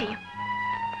ആയാലും ഞാൻ ചെയ്യും.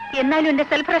 എന്നാലും എന്റെ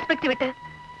സെൽഫ് റെസ്പെക്ട് വിട്ട്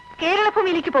കേരള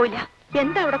ഭൂമിയിലേക്ക് പോയില്ല.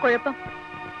 എന്താ അവിടെ കുഴപ്പം?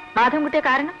 മാധവൻകുട്ടിയെ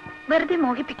കാരണം? വെറുതെ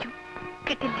മോഹിപ്പിക്കും.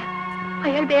 കിട്ടില്ല.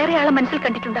 അയാൾ വേറെ ആളെ മനസ്സിൽ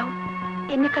കണ്ടിട്ടുണ്ടാവും.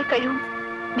 എന്നെക്കാൾ കഴിവും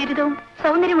ബിരുദവും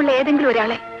സൗന്ദര്യമുള്ള ഏതെങ്കിലും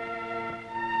ഒരാളെ.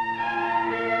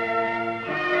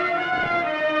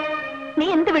 നീ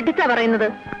എന്ത് വിഡിത്താ പറയുന്നത്?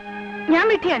 ഞാൻ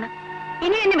വിട്ടിയാണ്.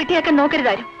 ഇനി എന്നെ വിട്ടിയാക്കാൻ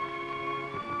നോക്കരുതാരും.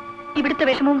 ഇവിടുത്തെ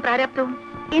വിഷമവും പ്രാരാബ്ദവും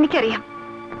എനിക്കറിയാം.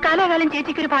 കാലാകാലം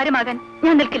ചേച്ചിക്ക് ഒരു ഭാരമാകാൻ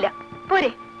ഞാൻ നിൽക്കില്ല. പോരെ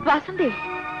വാസന്തേ,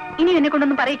 ഇനി എന്നെ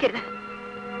കൊണ്ടൊന്നും പറയിക്കരുത്.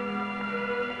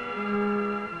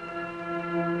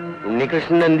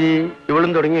 ഉണ്ണികൃഷ്ണൻ എന്തി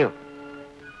ഇവളും തുടങ്ങിയോ?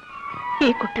 ഈ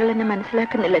കുട്ടികൾ എന്നെ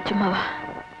മനസ്സിലാക്കുന്നില്ല ചുമ്മാവ.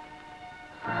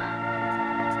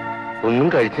 ഒന്നും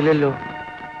കഴിച്ചില്ലല്ലോ.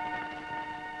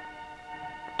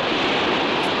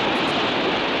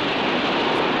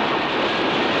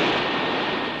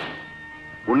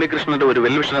 ഉണ്ണികൃഷ്ണന്റെ ഒരു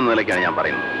വെൽവിഷൻ എന്ന നിലയ്ക്കാണ് ഞാൻ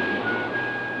പറയുന്നത്.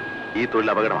 ഈ തൊഴിൽ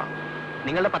അപകടമാണ്.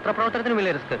 നിങ്ങളുടെ പത്രപ്രവർത്തനത്തിനും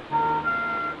വലിയ റിസ്ക്.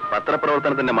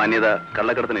 പത്രപ്രവർത്തനത്തിന്റെ മാന്യത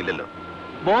കള്ളക്കടത്തിനില്ലല്ലോ.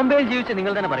 ബോംബെയിൽ ജീവിച്ച്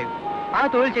നിങ്ങൾ തന്നെ പറയും, ആ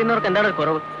തൊഴിൽ ചെയ്യുന്നവർക്ക് എന്താണ് ഒരു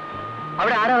കുറവ്?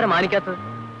 അവിടെ ആരാ അവരെ മാനിക്കാത്തത്?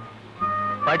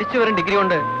 പഠിച്ചു വരും ഡിഗ്രി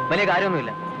കൊണ്ട് വലിയ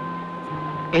കാര്യമൊന്നുമില്ല.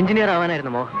 എഞ്ചിനീയർ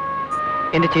ആവാനായിരുന്നു മോഹം.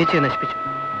 എന്റെ ചേച്ചിയെ നശിപ്പിച്ചു.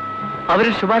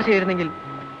 അവരിൽ ശുപാർശ ചെയ്തിരുന്നെങ്കിൽ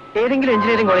ഏതെങ്കിലും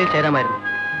എഞ്ചിനീയറിംഗ് കോളേജിൽ ചേരാമായിരുന്നു.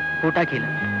 കൂട്ടാക്കിയില്ല.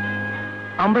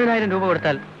 50,000 രൂപ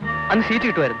കൊടുത്താൽ അന്ന് സീറ്റ്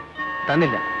കിട്ടുമായിരുന്നു.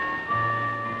 തന്നില്ല.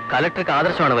 കലക്ടർക്ക്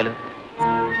ആദർശമാണ് വലുത്.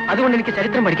 അതുകൊണ്ട് എനിക്ക്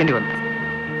ചരിത്രം പഠിക്കേണ്ടി വന്നു.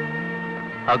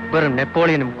 അക്ബറും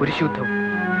നെപ്പോളിയനും കുരിശുദ്ധവും.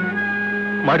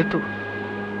 മടുത്തു.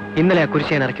 ഇന്നലെ ആ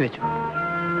കുരിശ് ഞാൻ ഇറക്കി വെച്ചു.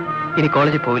 ഇനി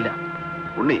കോളേജിൽ പോവില്ല.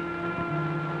 ഉണ്ണി,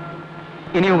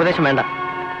 ഇനി ഉപദേശം വേണ്ട.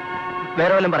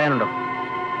 വേറെ വല്ലതും പറയാനുണ്ടോ?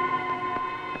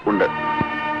 ഉണ്ട്.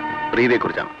 പ്രീതിയെ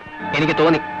കുറിച്ചാണ്. എനിക്ക്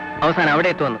തോന്നി അവസാനം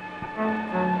അവിടെ എത്തുവന്നു.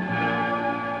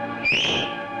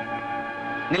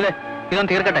 നില്ലേ,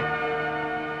 ഇതൊന്ന് തീർക്കട്ടെ.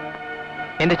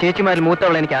 എന്റെ ചേച്ചിമാരിൽ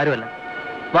മൂത്തവളെ എനിക്ക് ആരുമല്ല.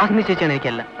 വാസന്തി ചേച്ചിയാണ്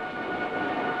എനിക്കല്ല.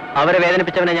 അവരെ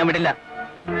വേദനിപ്പിച്ചവനെ ഞാൻ വിടില്ല.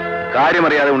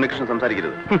 കാര്യമറിയാതെ ഉണ്ണികൃഷ്ണൻ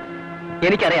സംസാരിക്കരുത്.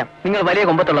 എനിക്കറിയാം നിങ്ങൾ വലിയ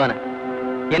കൊമ്പത്തുള്ളവന്.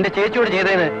 എന്റെ ചേച്ചിയോട്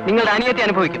ചെയ്തതിന് നിങ്ങളുടെ അനിയത്തെ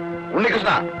അനുഭവിക്കും.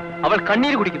 ഉണ്ണികൃഷ്ണ, അവൾ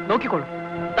കണ്ണീര് കുടിക്കും. നോക്കിക്കോളൂ.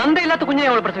 തന്തയില്ലാത്ത കുഞ്ഞിനെ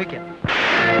അവൾ പ്രസവിക്കുക.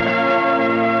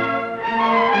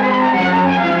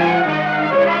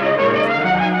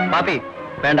 പാപ്പി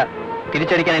വേണ്ട,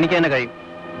 തിരിച്ചടിക്കാൻ എനിക്ക് തന്നെ കഴിയും.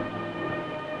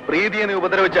 പ്രീതിയെ നീ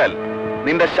ഉപദ്രവിച്ചാൽ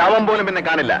നിന്റെ ശവം പോലും പിന്നെ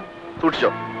കാണില്ല. സൂക്ഷിച്ചോ.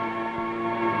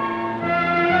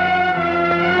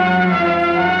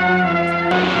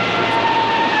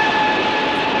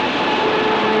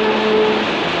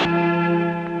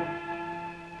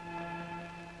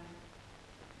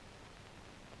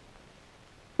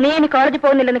 നീ ഇനി കോളേജിൽ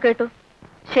പോകുന്നില്ലെന്ന് കേട്ടു.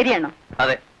 ശരിയാണോ?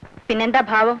 അതെ. പിന്നെന്താ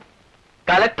ഭാവം?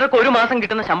 കലക്ടർക്ക് 1 മാസം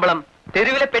കിട്ടുന്ന ശമ്പളം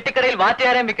തെരുവിലെ പെട്ടിക്കടയിൽ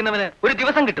വാറ്റുകാരാൻ വിൽക്കുന്നവന് ഒരു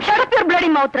ദിവസം കിട്ടും.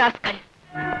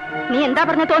 നീ എന്താ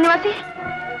പറഞ്ഞ തോന്നിവാസി?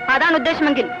 അതാണ്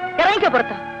ഉദ്ദേശമെങ്കിൽ ഇറങ്ങിക്കോ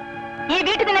പുറത്ത്. ഈ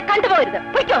വീട്ടിൽ നിന്നെ കണ്ടുപോകരുത്.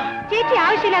 പൊയ്ക്കോ. ചേച്ചി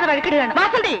ആവശ്യമില്ലാതെ വഴക്കിടുകയാണ്.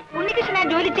 വാസന്തി, ഉണ്ണികൃഷ്ണൻ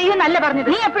ജോലി ചെയ്യുമെന്നല്ല പറഞ്ഞത്.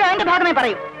 നീ എപ്പോഴും അതിന്റെ ഭാഗമേ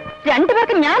പറയൂ.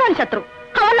 രണ്ടുപേർക്കും ഞാനാണ് ശത്രു.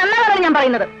 അവൻ നന്നാകാനാണ് ഞാൻ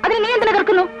പറയുന്നത്. അതിന് നീ എന്തിനാ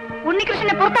കേൾക്കുന്നു?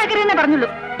 ഉണ്ണികൃഷ്ണനെ പുറത്താക്കരുതെന്നേ പറഞ്ഞുള്ളൂ.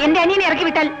 എന്റെ അനിയനെ ഇറക്കി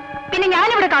വിട്ടാൽ പിന്നെ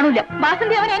ഞാനിവിടെ കാണൂല.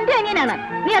 വാസന്തി, അവൻ എന്റെ അനിയനാണ്.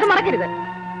 നീ അത് മറക്കരുത്.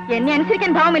 എന്നെ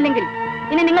അനുസരിക്കാൻ ഭാവമില്ലെങ്കിൽ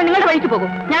ഇനി നിങ്ങൾ നിങ്ങളുടെ വഴിക്ക്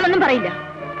പോകും. ഞാനൊന്നും പറയില്ല.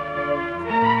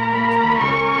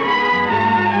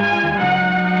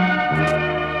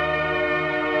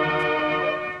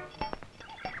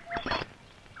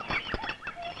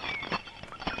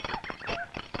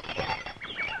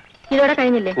 ഇതോടെ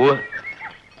കഴിഞ്ഞില്ലേ?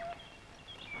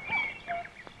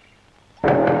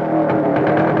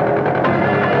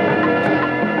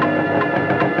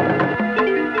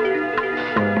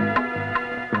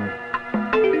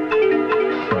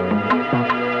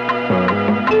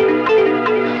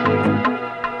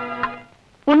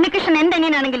 ഉണ്ണികൃഷ്ണൻ എന്റെ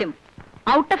അനിയനാണെങ്കിലും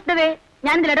ഔട്ട് ഓഫ് ദ വേ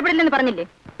ഞാൻ ഇതിൽ ഇടപെടില്ലെന്ന് പറഞ്ഞില്ലേ?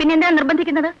 പിന്നെ എന്തിനാ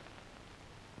നിർബന്ധിക്കുന്നത്?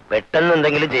 പെട്ടെന്ന്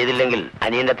എന്തെങ്കിലും ചെയ്തില്ലെങ്കിൽ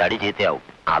അനിയന്റെ തടി ചീത്തയാവും.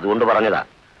 അതുകൊണ്ട് പറഞ്ഞതാ.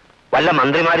 വല്ല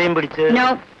മന്ത്രിമാരെയും പിടിച്ച്.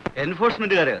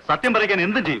 എൻഫോഴ്സ്മെന്റുകാര് സത്യം പറയാൻ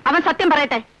എന്തും ചെയ്യും. അവൻ സത്യം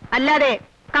പറയട്ടെ, അല്ലാതെ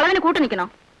കളവിന് കൂട്ടു നിൽക്കണോ?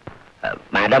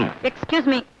 Madam, excuse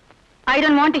me, I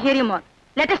don't want to here you more.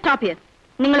 Let us stop here.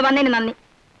 നിങ്ങൾ വന്നതിന് നന്ദി.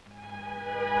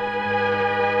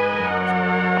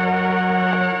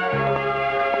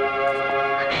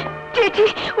 ചേച്ചി,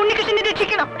 ഉണ്ണികൃഷ്ണനെ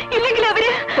രക്ഷിക്കണം. ഇല്ലെങ്കിൽ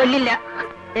അവര് കൊല്ലില്ല.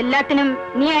 എല്ലാത്തിനും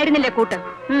നീ ആയിരുന്നില്ലേ കൂട്ട്?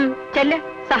 ചെല്ല്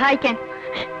സഹായിക്കാൻ.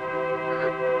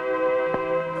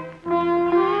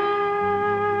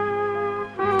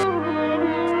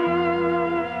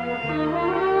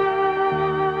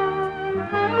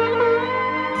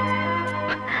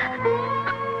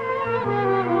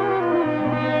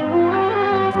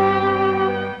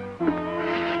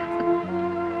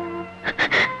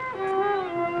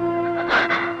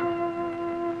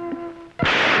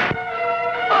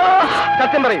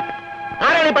 സത്യം പറയും.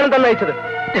 ആരാണ് ഈ പണം തന്നയച്ചത്?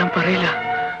 ഞാൻ പറയില്ല.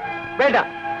 വേണ്ട.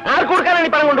 ആർക്ക് കൊടുക്കാനാണ്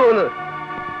ഈ പണം കൊണ്ടുപോകുന്നത്?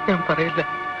 ഞാൻ പറയില്ല.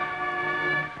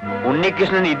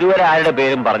 ഉണ്ണികൃഷ്ണൻ ഇതുവരെ ആരുടെ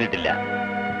പേരും പറഞ്ഞിട്ടില്ല.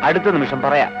 അടുത്ത നിമിഷം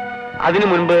പറയാം. അതിനു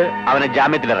മുൻപ് അവനെ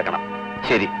ജാമ്യത്തിലിറക്കണം.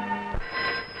 ശരി.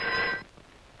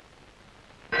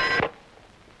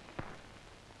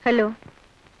 ഹലോ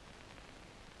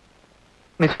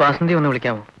മിസ് വാസന്തി ഒന്ന്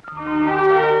വിളിക്കാമോ?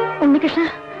 ഉണ്ണികൃഷ്ണ,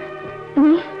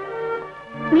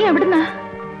 നീ എവിടുന്നാ?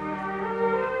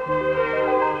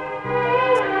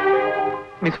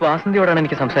 മിസ് വാസന്തിയോടാണ്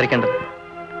എനിക്ക് സംസാരിക്കേണ്ടത്.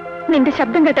 നിന്റെ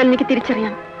ശബ്ദം കേട്ടാൽ എനിക്ക്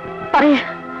തിരിച്ചറിയാം. പറയാ.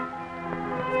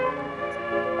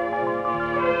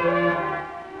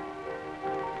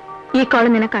 ഈ കോള്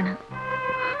നിനക്കാണ്.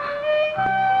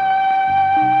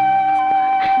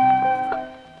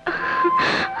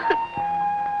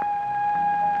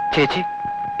 ചേച്ചി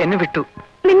എന്നെ വിട്ടു.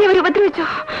 നിന്നെ അവർ ഉപദ്രവിച്ചോ?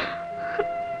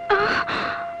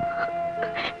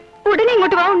 ഉടനെ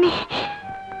ഇങ്ങോട്ട് വാ ഉണ്ണി.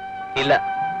 ഇല്ല,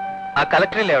 ആ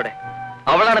കലക്ടറില്ലേ അവിടെ,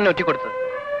 അവളാണ് എന്നെ ഒറ്റിക്കൊടുത്തത്.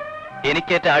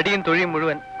 എനിക്കേറ്റ അടിയും തൊഴിയും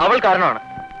മുഴുവൻ അവൾ കാരണമാണ്.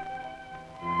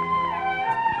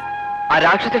 ആ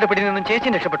രാക്ഷസിയുടെ പിടിയിൽ നിന്നും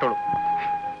ചേച്ചി രക്ഷപ്പെട്ടോളൂ.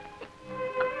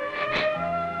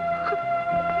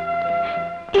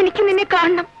 എനിക്ക് നിന്നെ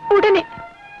കാണണം ഉടനെ.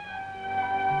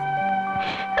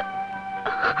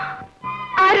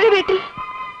 ആരുടെ വീട്ടിൽ?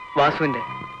 വാസുവിന്റെ.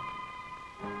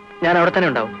 ഞാൻ അവിടെ തന്നെ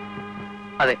ഉണ്ടാവും.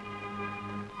 അതെ,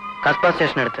 കസ്ബ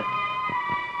സ്റ്റേഷനടുത്ത്.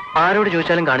 ആരോട്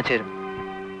ചോദിച്ചാലും കാണിച്ചു തരും.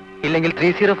 ഇല്ലെങ്കിൽ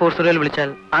 3040 വിളിച്ചാൽ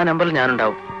ആ നമ്പറിൽ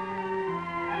ഞാനുണ്ടാവും.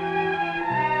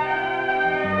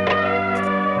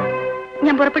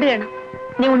 ഞാൻ പുറപ്പെടുകയാണ്.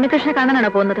 നീ ഉണ്ണികൃഷ്ണനെ കാണാനാണോ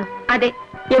പോകുന്നത്? അതെ.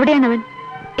 എവിടെയാണ് അവൻ?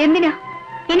 എന്തിനാ?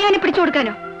 ഇനി അവനെ പിടിച്ചു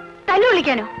കൊടുക്കാനോ തല്ലു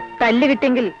വിളിക്കാനോ? തല്ല്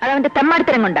കിട്ടിയെങ്കിൽ അത് അവന്റെ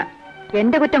തെമ്മാടിത്തരം കൊണ്ടാ,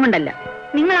 എന്റെ കുറ്റം കൊണ്ടല്ല.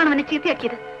 നിങ്ങളാണ് അവനെ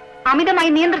ചീത്തയാക്കിയത്. അമിതമായി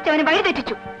നിയന്ത്രിച്ച് അവനെ വഴി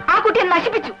തെറ്റിച്ചു. ആ കുട്ടിയെ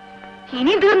നശിപ്പിച്ചു.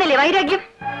 ഇനിയും തീർന്നില്ലേ വൈരാഗ്യം?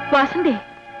 വാസന്തി,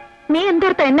 നീ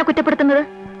എന്തോർത്താ എന്നെ കുറ്റപ്പെടുത്തുന്നത്?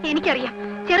 എനിക്കറിയാം,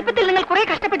 ചെറുപ്പത്തിൽ നിങ്ങൾ കുറെ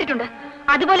കഷ്ടപ്പെട്ടിട്ടുണ്ട്.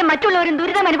 അതുപോലെ മറ്റുള്ളവരും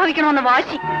ദുരിതം അനുഭവിക്കണമെന്ന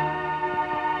വാശി.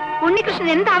 ഉണ്ണികൃഷ്ണൻ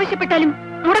എന്താവശ്യപ്പെട്ടാലും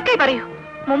മുടക്കായി പറയൂ.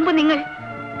 മുമ്പ് നിങ്ങൾ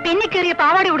പെന്നിക്കേറിയ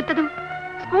പാവാട ഉടുത്തതും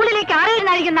സ്കൂളിലേക്ക് 6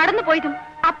 നാഴിക നടന്നു പോയതും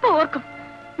അപ്പൊ ഓർക്കും.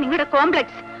 നിങ്ങളുടെ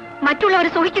കോംപ്ലക്സ് മറ്റുള്ളവർ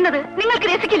സുഖിക്കുന്നത് നിങ്ങൾക്ക്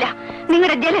രസിക്കില്ല.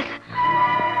 നിങ്ങളുടെ ജലസ്.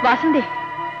 വാസന്തി,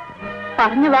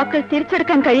 പറഞ്ഞ വാക്കുകൾ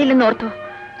തിരിച്ചെടുക്കാൻ കഴിയില്ലെന്ന് ഓർത്തോ?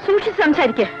 സൂക്ഷിച്ച്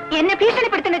സംസാരിക്കുക. എന്നെ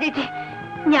ഭീഷണിപ്പെടുത്തേണ്ട ചേച്ചി.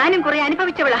 ഞാനും കുറെ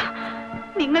അനുഭവിച്ചവളാ.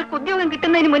 നിങ്ങൾക്ക് ഉദ്യോഗം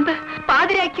കിട്ടുന്നതിന് മുൻപ്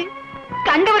പാതിരായ്ക്ക്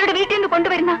കണ്ടവരുടെ വീട്ടിൽ നിന്ന്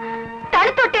കൊണ്ടുവരുന്ന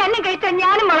തണുത്തൊട്ടെ അന്നം കഴിച്ചാൽ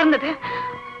ഞാനും വളർന്നത്.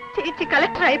 ചേച്ചി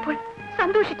കളക്ടറായപ്പോൾ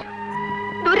സന്തോഷിച്ചു.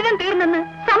 ദുരിതം തീർന്നെന്ന്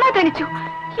സമാധാനിച്ചു.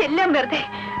 എല്ലാം വെറുതെ.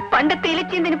 പണ്ടത്തെ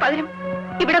ഇലച്ചീന്തിന് പകരം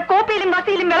ഇവിടെ കോപ്പയിലും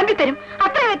വസയിലും വിളമ്പിത്തരും.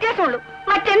 അത്ര വ്യത്യാസമുള്ളൂ.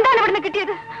 മറ്റെന്താണ് ഇവിടുന്ന്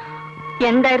കിട്ടിയത്?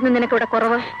 എന്തായിരുന്നു നിനക്കിവിടെ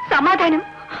കുറവ്? സമാധാനം.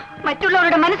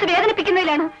 മറ്റുള്ളവരുടെ മനസ്സ്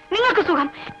വേദനിപ്പിക്കുന്നതിലാണ് നിങ്ങൾക്ക് സുഖം.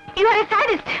 ഇവരെ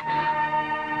സാഡിസ്റ്റ്.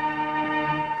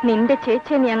 നിന്റെ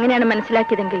ചേച്ചിയെ നീ അങ്ങനെയാണ്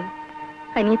മനസ്സിലാക്കിയതെങ്കിൽ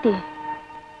അനിയത്തി,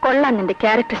 കൊള്ളാൻ നിന്റെ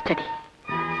ക്യാരക്ടർ സ്റ്റഡി.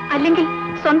 അല്ലെങ്കിൽ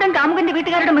സ്വന്തം കാമുകന്റെ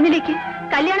വീട്ടുകാരുടെ മുന്നിലേക്ക്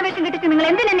കല്യാണ വേഷം കെട്ടിച്ച് നിങ്ങൾ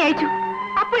എന്തിനെന്നെ അയച്ചു?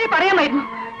 അപ്പോഴേ പറയാമായിരുന്നു.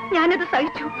 ഞാനത്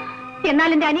സഹിച്ചു. എന്നാൽ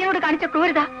എന്റെ അനിയനോട് കാണിച്ച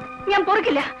ക്രൂരത ഞാൻ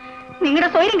പൊറുക്കില്ല. നിങ്ങളുടെ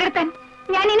സ്വൈര്യം കെടുത്താൻ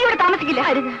ഞാൻ ഇനി ഇവിടെ താമസിക്കില്ല.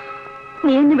 അരുത്,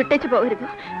 നീ എന്നെ വിട്ടേച്ചു പോകരുത്.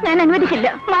 ഞാൻ അനുവദിക്കില്ല.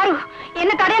 മാറൂ.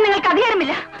 എന്നെ തടയാൻ നിങ്ങൾക്ക്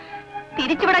അധികാരമില്ല.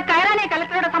 തിരിച്ചിവിടെ കയറാനേ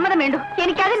കളക്ടറുടെ സമ്മതം വേണ്ടു.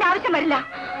 എനിക്ക് അതിന്റെ ആവശ്യം വരില്ല.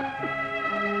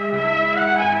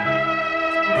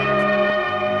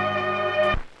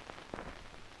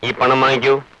 ഈ പണം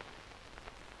വാങ്ങിക്കൂ.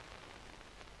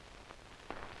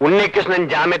 ഉണ്ണികൃഷ്ണൻ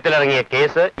ജാമ്യത്തിലിറങ്ങിയ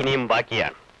കേസ് ഇനിയും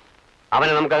ബാക്കിയാണ്.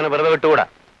 അവനെ നമുക്കങ്ങനെ വെറുതെ വിട്ടുകൂടാ.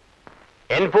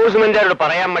 എൻഫോഴ്സ്മെന്റുകാരോട്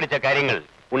പറയാൻ മടിച്ച കാര്യങ്ങൾ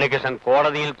ഉണ്ണികൃഷ്ണൻ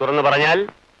കോടതിയിൽ തുറന്നു പറഞ്ഞാൽ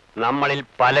നമ്മളിൽ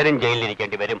പലരും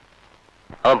ജയിലിലിരിക്കേണ്ടി വരും.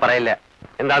 അവൻ പറയില്ല.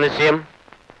 എന്താ നിശ്ചയം?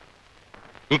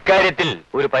 ഇക്കാര്യത്തിൽ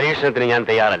ഒരു പരീക്ഷണത്തിന് ഞാൻ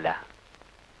തയ്യാറല്ല.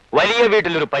 വലിയ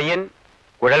വീട്ടിലൊരു പയ്യൻ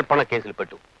കുഴൽപ്പണ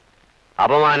കേസിൽപ്പെട്ടു.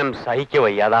 അപമാനം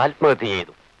സഹിക്കവയ്യാതെ ആത്മഹത്യ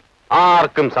ചെയ്തു.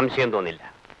 ആർക്കും സംശയം തോന്നില്ല.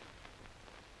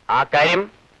 ആ കാര്യം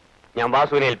ഞാൻ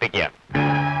വാസുവിനെ ഏൽപ്പിക്കുകയാണ്.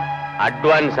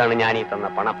 അഡ്വാൻസ് ആണ് ഞാൻ ഈ തന്ന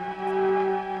പണം.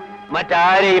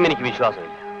 മറ്റാരെയും എനിക്ക്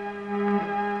വിശ്വാസമില്ല.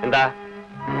 എന്താ,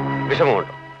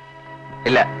 വിഷമമുണ്ടോ?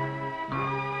 ഇല്ല.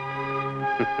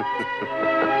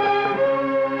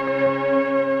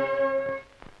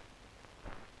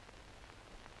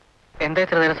 എന്താ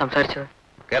ഇത്ര നേരം സംസാരിച്ചത്?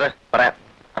 കേറ്, പറയാം.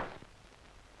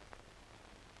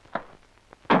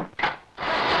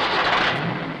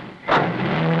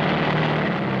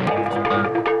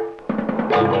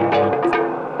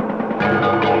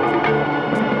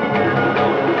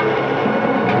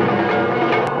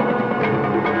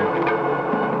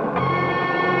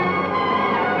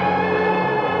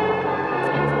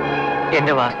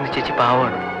 എന്റെ വാസന ചേച്ചി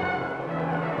പാവമാണ്.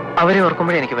 അവരെ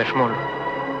ഓർക്കുമ്പോഴേ എനിക്ക് വിഷമമുള്ളൂ.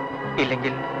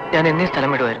 ഇല്ലെങ്കിൽ ഞാൻ എന്നേ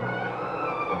സ്ഥലം വിടുമായിരുന്നു.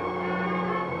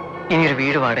 ഇനിയൊരു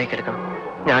വീട് വാടകയ്ക്ക് എടുക്കണം.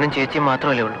 ഞാനും ചേച്ചിയും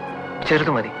മാത്രമല്ലേ ഉള്ളൂ.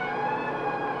 ചെറുതു മതി.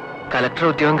 കലക്ടർ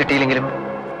ഉദ്യോഗം കിട്ടിയില്ലെങ്കിലും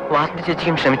വാസന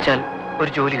ചേച്ചിക്കും ശ്രമിച്ചാൽ ഒരു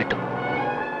ജോലി കിട്ടും.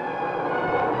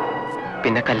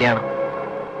 പിന്നെ കല്യാണം.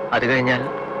 അത് കഴിഞ്ഞാൽ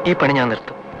ഈ പണി ഞാൻ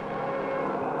നിർത്തും.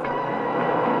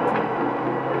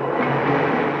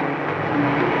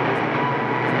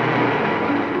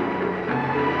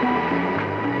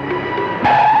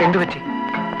 എന്തു പറ്റി?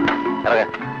 ഇറങ്ങാൻ.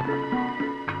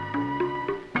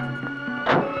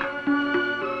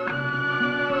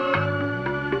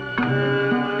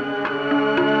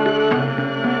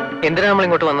 എന്തിനാ നമ്മൾ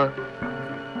ഇങ്ങോട്ട് വന്നത്?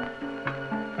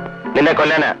 നിന്നെ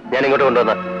കൊല്ലാനാ ഞാൻ ഇങ്ങോട്ട്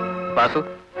കൊണ്ടുവന്ന. വാസു,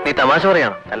 നീ തമാശ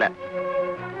പറയാണ്? അല്ല,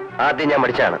 ആദ്യം ഞാൻ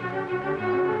മടിച്ചാണ്.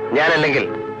 ഞാനല്ലെങ്കിൽ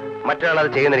മറ്റൊരാളത്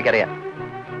ചെയ്യുന്ന എനിക്കറിയാം.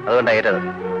 അതുകൊണ്ടാണ് ഏറ്റത്.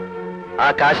 ആ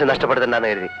കാശ്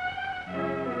നഷ്ടപ്പെടുത്തണ്ടെന്ന് കരുതി.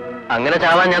 അങ്ങനെ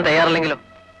ചാവാൻ ഞാൻ തയ്യാറല്ലെങ്കിലോ?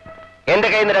 എന്റെ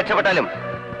കയ്യിൽ നിന്ന് രക്ഷപ്പെട്ടാലും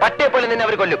പട്ടിയെപ്പോലെ നിന്നെ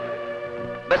അവർ കൊല്ലും.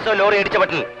 ബസ്സോ ലോറി ഇടിച്ച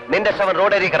മട്ടിൽ നിന്റെ ശവം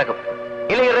റോഡേരി കിടക്കും.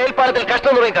 ഇല്ലെങ്കിൽ റെയിൽപാലത്തിൽ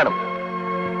കഷ്ടം തുടങ്ങി കാണും.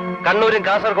 കണ്ണൂരും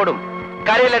കാസർഗോഡും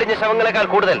കരയിലടിഞ്ഞ ശവങ്ങളെക്കാൾ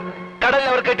കൂടുതൽ കടലിൽ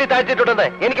അവർ കെട്ടിത്താഴ്ത്തിയിട്ടുണ്ടെന്ന്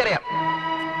എനിക്കറിയാം.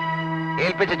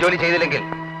 ഏൽപ്പിച്ച് ജോലി ചെയ്തില്ലെങ്കിൽ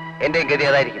എന്റെയും ഗതി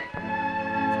അതായിരിക്കും.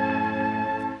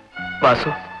 വാസു,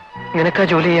 നിനക്കാ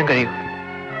ജോലി ചെയ്യാൻ കഴിയൂ?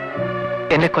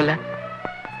 എന്നെ കൊല്ലാൻ?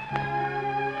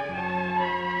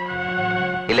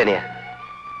 ഇല്ല നീ,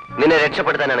 നിന്നെ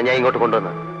രക്ഷപ്പെടുത്താനാണ് ഞാൻ ഇങ്ങോട്ട്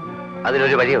കൊണ്ടുവന്നത്.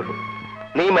 അതിനൊരു വഴിയേ ഉള്ളൂ.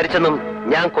 നീ മരിച്ചെന്നും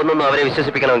ഞാൻ കൊന്നെന്നും അവരെ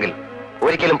വിശ്വസിപ്പിക്കണമെങ്കിൽ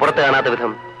ഒരിക്കലും പുറത്ത് കാണാത്ത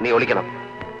വിധം നീ ഒളിക്കണം.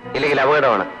 ഇല്ലെങ്കിൽ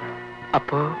അപകടമാണ്.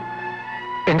 അപ്പോ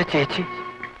എന്റെ ചേച്ചി?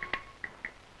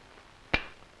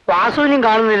 വാസുവിനും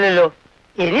കാണുന്നില്ലല്ലോ.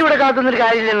 ഇനി ഇവിടെ കാത്തുന്നൊരു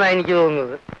കാര്യമില്ലെന്നാ എനിക്ക്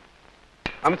തോന്നുന്നത്.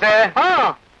 ആ,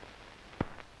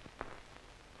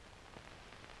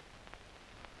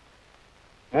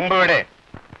 മുമ്പ് ഇവിടെ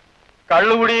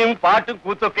കള്ളുകുടിയും പാട്ടും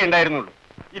കൂത്തൊക്കെ ഉണ്ടായിരുന്നുള്ളൂ.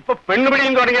 ഇപ്പൊ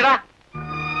പെണ്ണുപിടിയും തുടങ്ങിയടാ.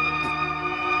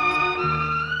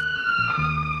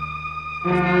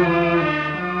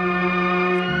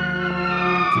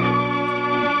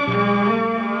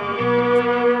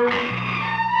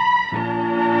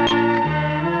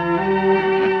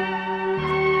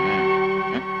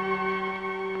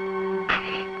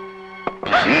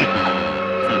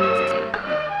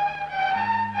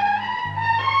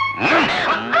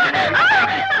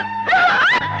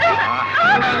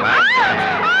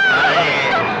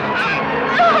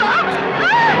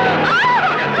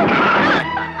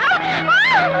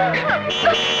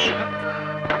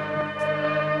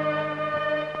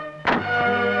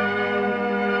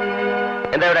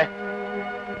 എന്താ ഇവിടെ?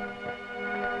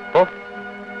 പോ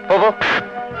പോ പോ.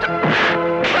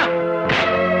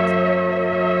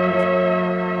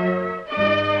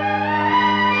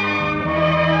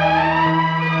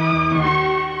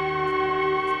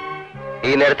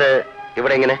 ഈ നേരത്ത്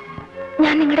ഇവിടെ എങ്ങനെ?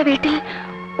 ഞാൻ നിങ്ങളുടെ വീട്ടിൽ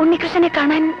ഉണ്ണികൃഷ്ണനെ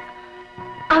കാണാൻ.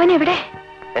 അവൻ എവിടെ?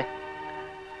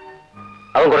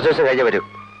 അവൻ കുറച്ചു ദിവസം കഴിഞ്ഞേ വരൂ.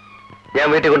 ഞാൻ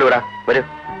വീട്ടിൽ കൊണ്ടുവിടാം. വരൂ.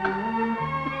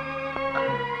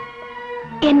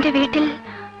 എന്റെ വീട്ടിൽ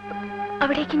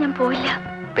അവിടേക്ക് ഞാൻ പോയില്ല.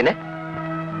 പിന്നെ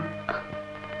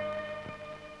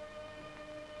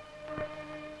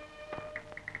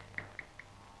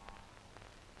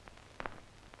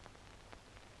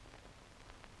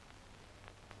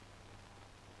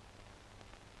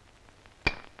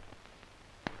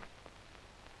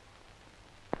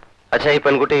അച്ഛാ, ഈ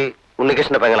പെൺകുട്ടി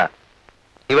ഉണ്ണികൃഷ്ണന്റെ പെങ്ങളാ.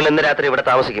 ഇവൾ ഇന്ന് രാത്രി ഇവിടെ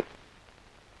താമസിക്കും.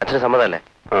 അച്ഛന് സമ്മതമല്ലേ?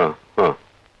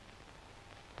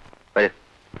 വരൂ.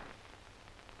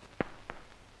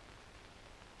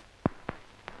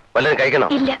 വല്ലതും കഴിക്കണോ?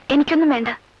 ഇല്ല, എനിക്കൊന്നും വേണ്ട.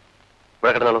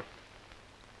 ഇവിടെ കിടന്നോളൂ.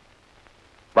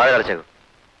 വാഴ കളിച്ചേക്കും.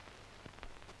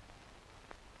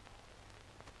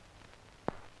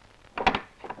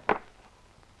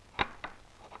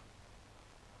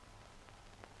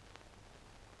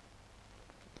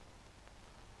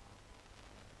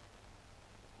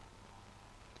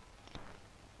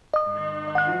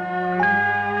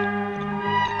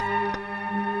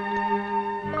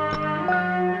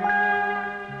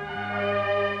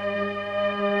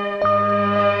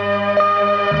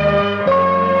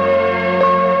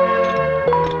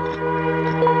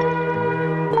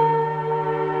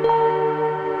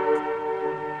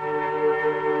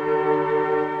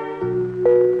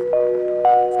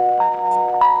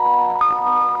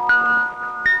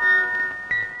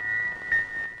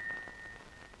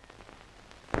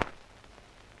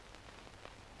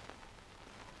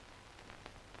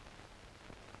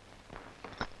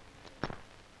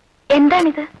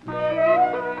 എന്താണിത്?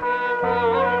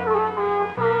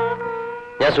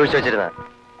 ഞാൻ സൂക്ഷിച്ചു വെച്ചിരുന്ന.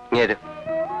 ഇങ്ങനെ വരൂ.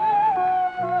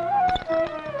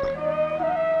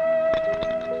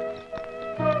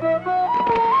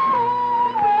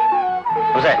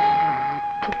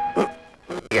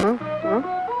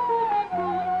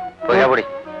 പൊടി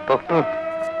പോ.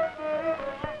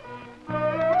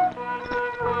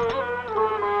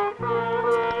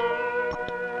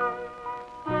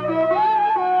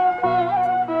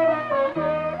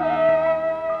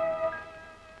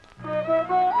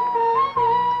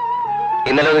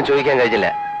 ഇന്നലെ ഒന്നും ചോദിക്കാൻ കഴിഞ്ഞില്ല.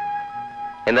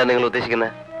 എന്താ നിങ്ങൾ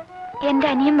ഉദ്ദേശിക്കുന്നത്? എന്റെ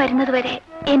അനിയൻ വരുന്നത് വരെ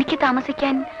എനിക്ക്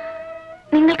താമസിക്കാൻ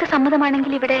നിങ്ങൾക്ക്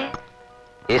സമ്മതമാണെങ്കിൽ ഇവിടെ.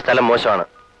 ഈ സ്ഥലം മോശമാണ്.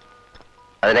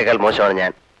 അതിനേക്കാൾ മോശമാണ്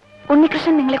ഞാൻ.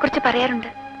 ഉണ്ണികൃഷ്ണൻ നിങ്ങളെ കുറിച്ച് പറയാറുണ്ട്.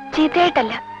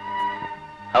 ചീത്തയായിട്ടല്ല.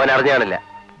 അവൻ അറിഞ്ഞാണില്ല.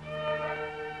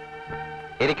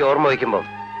 എനിക്ക് ഓർമ്മ വയ്ക്കുമ്പോൾ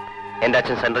എന്റെ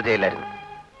അച്ഛൻ സെൻട്രൽ ജയിലിലായിരുന്നു.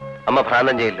 അമ്മ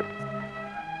ഭ്രാന്തൻ ജയിലിലും.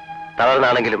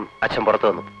 തളർന്നാണെങ്കിലും അച്ഛൻ പുറത്തു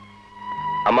വന്നു.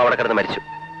 അമ്മ അവിടെ കിടന്ന് മരിച്ചു.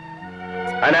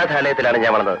 അനാഥാലയത്തിലാണ്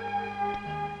ഞാൻ വളർന്നത്.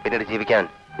 പിന്നീട് ജീവിക്കാൻ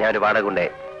ഞാനൊരു വാടക കൊണ്ടേ.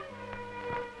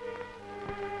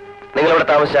 നിങ്ങളിവിടെ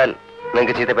താമസിച്ചാൽ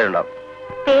നിങ്ങൾക്ക് ചീത്തപ്പേരുണ്ടാവും.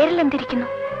 പേരിൽ എന്തിരിക്കുന്നു?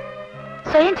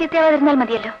 സ്വയം ചീത്തയാവാതിരുന്നാൽ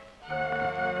മതിയല്ലോ.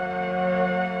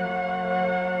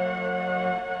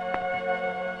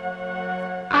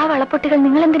 ആ വളപ്പൊട്ടികൾ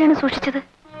നിങ്ങൾ എന്തിനാണ് സൂക്ഷിച്ചത്?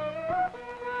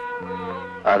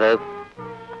 അത്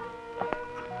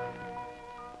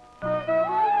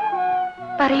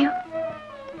പറയൂ.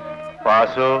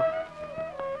 വാസു,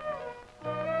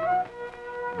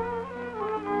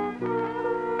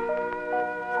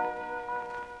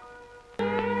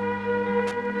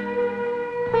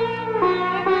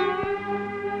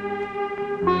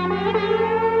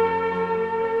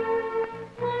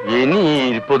 ഇനി ഈ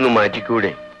ഇരിപ്പൊന്ന്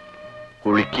മാറ്റിക്കൂടെ?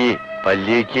 കുളിക്ക്,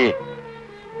 പല്ലിക്ക്,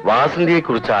 വാസന്തിയെ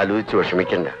കുറിച്ച് ആലോചിച്ച്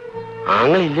വിഷമിക്കണ്ട.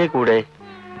 ആങ്ങളില്ലേ കൂടെ?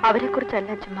 അവരെ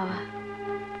കുറിച്ചല്ല ചുമ്മാവ,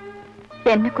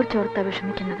 എന്നെ കുറിച്ച് ഓർത്താ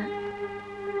വിഷമിക്കുന്നത്.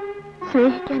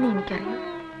 സ്നേഹിക്കാനേ എനിക്കറിയൂ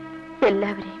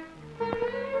എല്ലാവരെയും.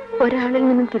 ഒരാളിൽ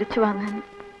നിന്നും തിരിച്ചു വാങ്ങാൻ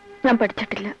ഞാൻ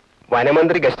പഠിച്ചിട്ടില്ല.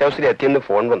 വനമന്ത്രി ഗസ്റ്റ് ഹൗസിൽ എത്തിയെന്ന്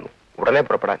ഫോൺ വന്നു. ഉടനെ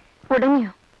പുറപ്പെടാൻ.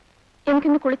 ഉടനെയോ?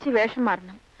 എനിക്കിന്ന് കുളിച്ച് വേഷം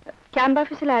മാറണം. ക്യാമ്പ്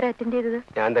ഓഫീസിൽ ആരാ അറ്റൻഡ് ചെയ്തത്?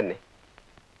 ഞാൻ തന്നെ.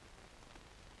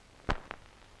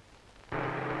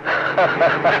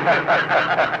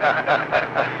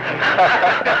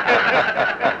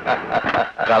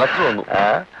 കളക്ടർ വന്നു.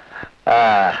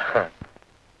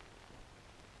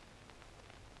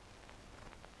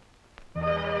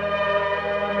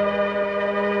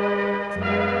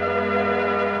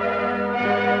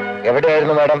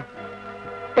 എവിടെയായിരുന്നു മാഡം?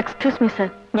 എക്സ്ക്യൂസ് മീ സർ,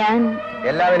 ഞാൻ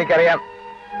എല്ലാം എനിക്കറിയാം.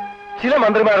 ചില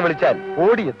മന്ത്രിമാർ വിളിച്ചാൽ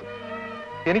ഓടിയെത്തും.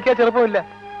 എനിക്കാ ചെറുപ്പമില്ല,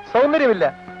 സൗന്ദര്യമില്ല,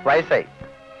 വയസ്സായി,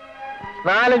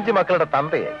 4-5 മക്കളുടെ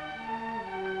തന്തയായി.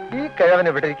 ഈ കിഴവന്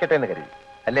ഇവിടെ ഇരിക്കട്ടെ എന്ന് കരുതി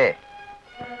അല്ലേ?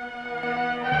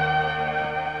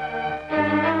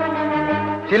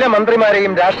 ചില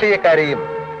മന്ത്രിമാരെയും രാഷ്ട്രീയക്കാരെയും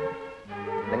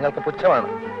നിങ്ങൾക്ക് പുച്ഛമാണ്.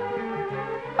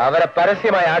 അവരെ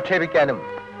പരസ്യമായി ആക്ഷേപിക്കാനും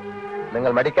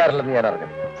നിങ്ങൾ മടിക്കാറില്ലെന്ന് ഞാൻ അറിഞ്ഞു.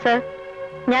 സർ,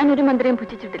 ഞാൻ ഒരു മന്ത്രിയും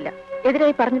പുച്ഛിച്ചിട്ടില്ല,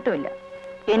 എതിരായി പറഞ്ഞിട്ടുമില്ല.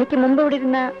 എനിക്ക് മുമ്പ് ഇവിടെ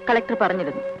ഇരുന്ന കളക്ടർ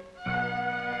പറഞ്ഞിരുന്നു.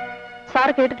 സാർ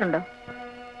കേട്ടിട്ടുണ്ടോ?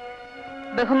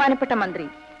 ബഹുമാനപ്പെട്ട മന്ത്രി,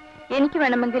 എനിക്ക്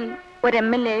വേണമെങ്കിൽ ഒരു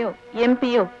MLA-യോ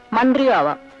MP-യോ മന്ത്രിയോ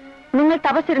ആവാം. നിങ്ങൾ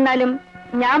തപസ്സിരുന്നാലും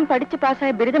ഞാൻ പഠിച്ച്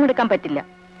പാസ്സായ ബിരുദമെടുക്കാൻ പറ്റില്ല.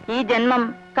 ഈ ജന്മം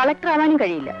കളക്ടർ ആവാനും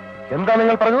കഴിയില്ല. എന്താ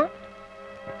നിങ്ങൾ പറഞ്ഞു?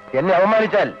 എന്നെ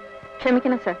അവമാനിച്ചാൽ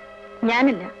ക്ഷമിക്കണം സർ,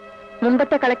 ഞാനില്ല,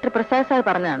 മുമ്പത്തെ കളക്ടർ പ്രസാദ് സാർ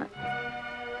പറഞ്ഞതാണ്.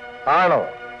 ആണോ?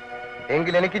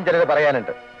 എങ്കിൽ എനിക്കും ചിലത്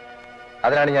പറയാനുണ്ട്.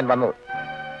 അതിനാണ് ഞാൻ വന്നത്.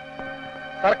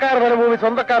 സർക്കാർ വനഭൂമി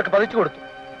സ്വന്തക്കാർക്ക് പതിച്ചു കൊടുത്തു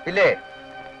ഇല്ലേ?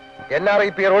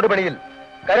 NRIP റോഡ് പണിയിൽ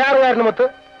കരാറുകാരനുമൊത്ത്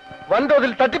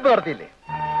വൻതോതിൽ തട്ടിപ്പ് നടത്തിയില്ലേ?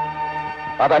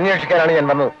 അത് അന്വേഷിക്കാനാണ് ഞാൻ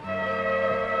വന്നത്.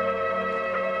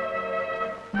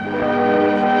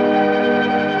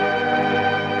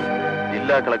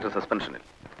 ജില്ലാ കളക്ടർ സസ്പെൻഷനിൽ,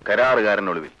 കരാറുകാരൻ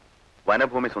ഒളിവിൽ,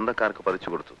 വനഭൂമി സ്വന്തക്കാർക്ക് പതിച്ചു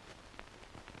കൊടുത്തു,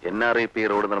 NRIP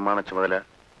റോഡ് നിർമ്മാണ ചുമതല.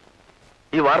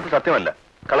 ഈ വാർത്ത സത്യമല്ല.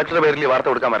 കളക്ടറുടെ പേരിൽ ഈ വാർത്ത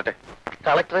കൊടുക്കാൻ വരട്ടെ.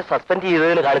 കളക്ടറെ സസ്പെൻഡ്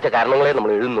ചെയ്തതിന് കാണിച്ച കാരണങ്ങളെ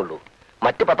നമ്മൾ എഴുതുന്നുള്ളൂ.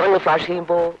 മറ്റു പത്രങ്ങൾ ഫ്ലാഷ്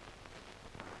ചെയ്യുമ്പോ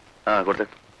കൊടുത്തേ.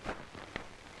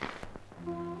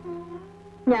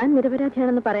 ഞാൻ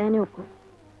നിരപരാധിയാണെന്ന് പറയാനേ ഒക്കൂ.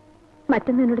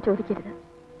 മറ്റൊന്നും എന്നോട് ചോദിക്കരുത്.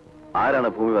 ആരാണ്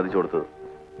ഭൂമി പതിച്ചു കൊടുത്തത്?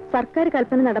 സർക്കാർ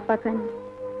കൽപ്പന നടപ്പാക്കാൻ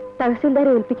തഹസിൽദാരെ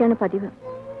ഏൽപ്പിക്കാണ് പതിവ്.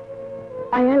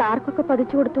 അയാൾ ആർക്കൊക്കെ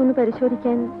പതിച്ചു കൊടുത്തു എന്ന്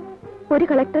പരിശോധിക്കാൻ ഒരു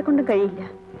കളക്ടറെ കൊണ്ടും കഴിയില്ല.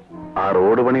 ആ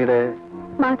റോഡ് പണിയുടെ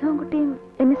മാധവൻ കുട്ടിയും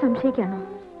എന്നെ സംശയിക്കാണോ?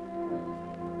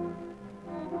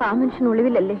 ആ മനുഷ്യൻ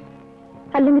ഒളിവിലല്ലേ?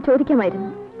 അല്ലെങ്കിൽ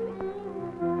ചോദിക്കാമായിരുന്നു.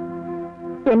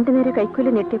 എന്റെ നേരെ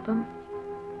കൈക്കൂലി നീട്ടിയപ്പം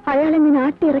അയാളെ ഞാൻ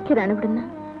ആട്ടിയിറക്കിയതാണ് ഇവിടുന്ന്.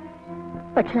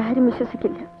 പക്ഷെ ആരും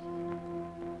വിശ്വസിക്കില്ല.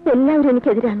 എല്ലാവരും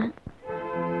എനിക്കെതിരാണ്.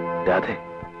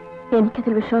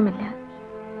 എനിക്കതിൽ വിഷമമില്ല.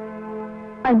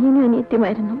 അനിയനും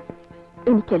അനിയത്തിയുമായിരുന്നു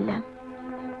എനിക്കെല്ലാം.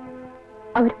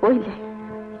 അവർ പോയില്ലേ?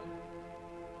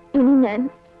 ഇനി ഞാൻ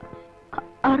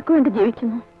ആർക്കു വേണ്ടി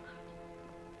ജീവിക്കുന്നു?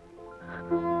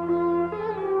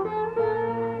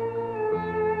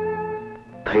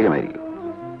 ധൈര്യമായിരിക്കും.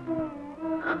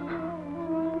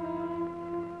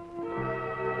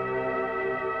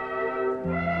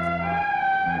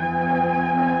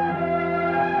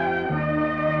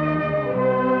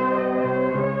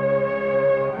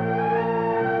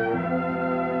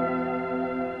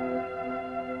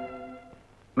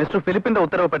 മിസ്റ്റർ ഫിലിപ്പിന്റെ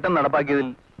ഉത്തരവ് പെട്ടെന്ന് നടപ്പാക്കിയതിൽ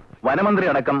വനമന്ത്രി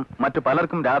അടക്കം മറ്റു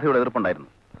പലർക്കും രാധയുടെ എതിർപ്പുണ്ടായിരുന്നു.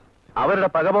 അവരുടെ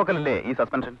പകപോക്കലല്ലേ ഈ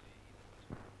സസ്പെൻഷൻ?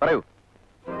 പറയൂ.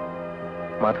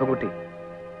 മാധവകുട്ടി,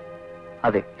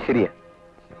 അതെ, ശരിയാ.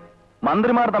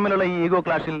 മന്ത്രിമാർ തമ്മിലുള്ള ഈ ഈഗോ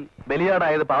ക്ലാഷിൽ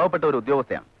ബലിയാടായത് പാവപ്പെട്ട ഒരു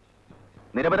ഉദ്യോഗസ്ഥയാണ്.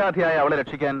 നിരപരാധിയായ അവളെ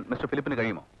രക്ഷിക്കാൻ മിസ്റ്റർ ഫിലിപ്പിന്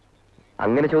കഴിയുമോ?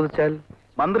 അങ്ങനെ ചോദിച്ചാൽ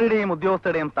മന്ത്രിയുടെയും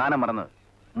ഉദ്യോഗസ്ഥരുടെയും സ്ഥാനം മറന്ന്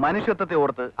മനുഷ്യത്വത്തെ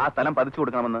ഓർത്ത് ആ സ്ഥലം പതിച്ചു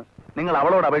കൊടുക്കണമെന്ന് നിങ്ങൾ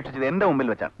അവളോട് അപേക്ഷിച്ചത് എന്റെ മുമ്പിൽ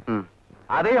വെച്ചാണ്.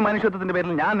 അതേ മനുഷ്യത്വത്തിന്റെ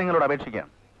പേരിൽ ഞാൻ നിങ്ങളോട് അപേക്ഷിക്കാം,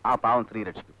 ആ പാവം സ്ത്രീ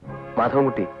രക്ഷിക്കും.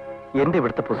 മാധവൻകുട്ടി, എന്റെ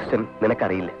ഇവിടുത്തെ പൊസിഷൻ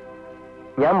നിനക്കറിയില്ല.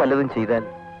 ഞാൻ വല്ലതും ചെയ്താൽ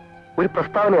ഒരു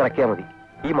പ്രസ്താവന ഇറക്കിയാൽ മതി,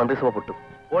 ഈ മന്ത്രിസഭ പൊട്ടും.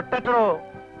 ഒട്ടോ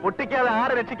പൊട്ടിക്കാതെ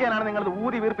ആരെ രക്ഷിക്കാനാണ് നിങ്ങൾ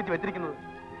ഊതി വീർപ്പിച്ച് വെച്ചിരിക്കുന്നത്?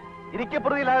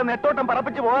 ഇരിക്കപ്രതിയില്ലാതെ നെട്ടോട്ടം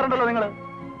പറപ്പിച്ച് പോകാറുണ്ടല്ലോ നിങ്ങൾ.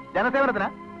 ജനസേവനത്തിനാ?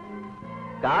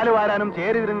 കാലുവാരാനും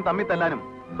ചേരിതിരിഞ്ഞ് തമ്മിൽ തല്ലാനും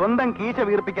സ്വന്തം കീശ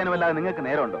വീർപ്പിക്കാനും അല്ലാതെ നിങ്ങൾക്ക്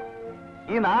നേരമുണ്ടോ?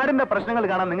 ഈ നാടിന്റെ പ്രശ്നങ്ങൾ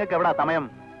കാണാൻ നിങ്ങൾക്ക് എവിടാ സമയം?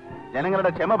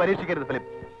 ജനങ്ങളുടെ ക്ഷമ പരീക്ഷിക്കരുത് ഫിലിപ്പ്.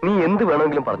 നീ എന്ത്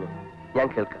വേണമെങ്കിലും പറഞ്ഞു, ഞാൻ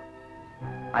കേൾക്കാം.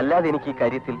 അല്ലാതെ എനിക്ക് ഈ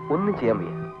കാര്യത്തിൽ ഒന്നും ചെയ്യാൻ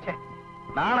വയ്യ.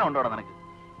 നാണം ഉണ്ടോടാ നിനക്ക്?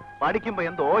 പഠിക്കുമ്പോ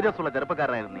എന്ത് ഓജസ്സുള്ള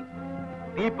ചെറുപ്പക്കാരനായിരുന്നു നീ.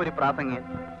 തീപ്പൊരി പ്രാസംഗികൻ.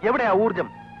 എവിടെയാ ഊർജം,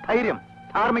 ധൈര്യം,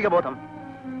 ധാർമ്മിക ബോധം?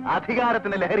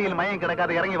 അധികാരത്തിന്റെ ലഹരിയിൽ മയം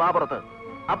കിടക്കാതെ ഇറങ്ങി വാപുറത്ത്.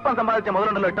 അപ്പം സമ്പാദിച്ച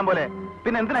മുതലുണ്ടല്ലോ ഇഷ്ടം പോലെ,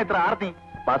 പിന്നെ എന്തിനാ ഇത്ര ആർത്തി?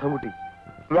 മാധവൻകുട്ടി,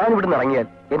 ഞാൻ ഇവിടുന്ന് ഇറങ്ങിയാൽ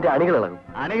എന്റെ അണികൾ ഇളകും.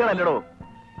 അണികളല്ലടോ,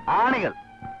 ആണികൾ.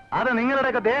 അത്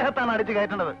നിങ്ങളുടെയൊക്കെ ദേഹത്താണ് അടിച്ചു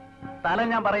കയറ്റേണ്ടത്, സ്ഥലം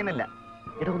ഞാൻ പറയുന്നില്ല.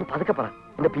 എടാ ഒന്ന് പതുക്കെ പറ,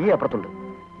 എന്റെ പി അപ്പുറത്തുണ്ട്.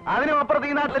 അതിനും അപ്പുറത്ത്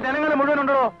ഈ നാട്ടിലെ ജനങ്ങൾ മുഴുവൻ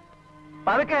ഉണ്ടോ?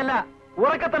 പതുക്കെയല്ല,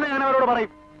 ഉറക്കെ തന്നെ ഞാൻ അവരോട്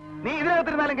പറയും. നീ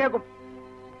ഇതിനകത്തിരുന്നാലും കേൾക്കും.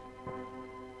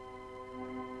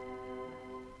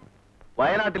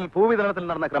 വയനാട്ടിൽ ഭൂവിതരണത്തിൽ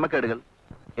നടന്ന ക്രമക്കേടുകൾ,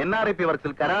 NREP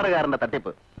വർക്സിൽ കരാറുകാരന്റെ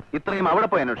തട്ടിപ്പ്, ഇത്രയും അവിടെ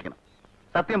പോയി അന്വേഷിക്കണം.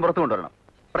 സത്യം പുറത്തു കൊണ്ടുവരണം.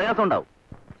 പ്രയാസം ഉണ്ടാവും.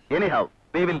 Anyhow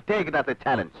we will take it as A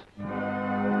challenge.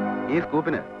 ഈ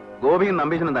സ്കൂപ്പിന് ഗോപിയും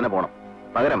നമ്പീശനും തന്നെ പോണം.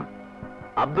 പകരം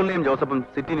അബ്ദുള്ളയും ജോസഫും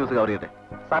സിറ്റി ന്യൂസ് കവർ ചെയ്യട്ടെ.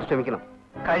 സാർ ക്ഷമിക്കണം,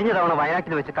 കഴിഞ്ഞ തവണ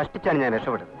വയനാട്ടിൽ വെച്ച് കഷ്ടിച്ചാണ് ഞാൻ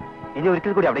രക്ഷപ്പെട്ടത്. ഇനി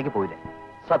ഒരിക്കൽ കൂടി അവിടേക്ക് പോയില്ല.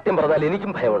 സത്യം പറഞ്ഞാൽ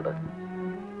എനിക്കും ഭയമുണ്ട്.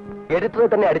 എഡിറ്ററെ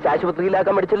തന്നെ അടിച്ച്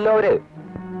ആശുപത്രിയിലാക്കാൻ പഠിച്ചല്ലോ അവര്.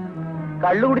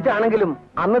 കള്ളു കുടിച്ചാണെങ്കിലും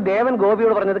അന്ന് ദേവൻ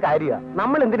ഗോപിയോട് പറഞ്ഞത് കാര്യ.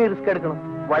 നമ്മൾ എന്തിനു റിസ്ക് എടുക്കണം?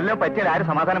 വല്ലതും പറ്റിയാൽ ആര്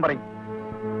സമാധാനം പറയും?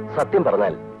 സത്യം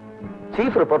പറഞ്ഞാൽ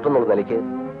ചീഫ് റിപ്പോർട്ടർ എന്നുള്ള നിലയ്ക്ക്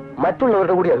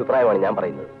മറ്റുള്ളവരുടെ കൂടി അഭിപ്രായമാണ് ഞാൻ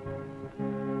പറയുന്നത്.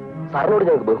 സാറിനോട്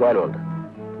ഞങ്ങൾക്ക് ബഹുമാനമുണ്ട്.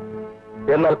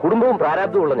 എന്നാൽ കുടുംബവും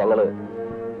പ്രാരാബ്ദവും ഉള്ള ഞങ്ങള്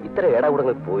ഇത്ര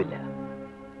ഏടാകൂടങ്ങൾക്ക് പോവില്ല.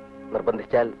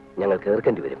 നിർബന്ധിച്ചാൽ ഞങ്ങൾ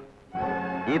കേൾക്കേണ്ടി വരും.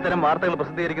 ഈ തരം വാർത്തകൾ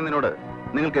പ്രസിദ്ധീകരിക്കുന്നതിനോട്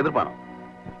നിങ്ങൾക്ക് എതിർപ്പാണോ?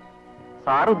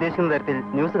 സാർ ഉദ്ദേശിക്കുന്ന തരത്തിൽ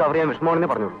ന്യൂസ് കവർ ചെയ്യാൻ വിഷമമാണെന്നേ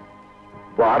പറഞ്ഞോളൂ.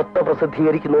 വാർത്ത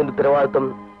പ്രസിദ്ധീകരിക്കുന്നതിന്റെ ഉത്തരവാദിത്വം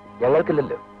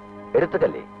ഞങ്ങൾക്കില്ലല്ലോ,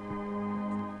 എടുത്തക്കല്ലേ.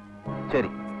 ശരി,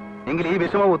 എങ്കിൽ ഈ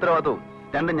വിഷമവും ഉത്തരവാദിത്വവും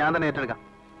രണ്ടും ഞാൻ തന്നെ ഏറ്റെടുക്കാം.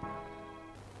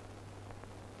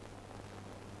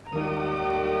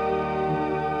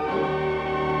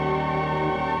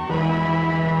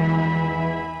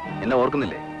 എന്നെ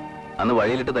ഓർക്കുന്നില്ലേ? അന്ന്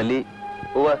വഴിയിലിട്ട് തല്ലി.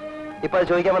 ഇപ്പൊ അത്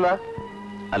ചോദിക്കാമെന്നാ?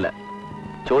 അല്ല,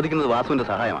 ചോദിക്കുന്നത് വാസുവിന്റെ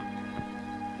സഹായമാണ്.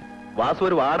 വാസു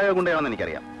ഒരു വാടക കൊണ്ടാണെന്ന്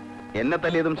എനിക്കറിയാം. എന്നെ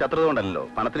തല്ലിയതും ശത്രുത കൊണ്ടല്ലോ,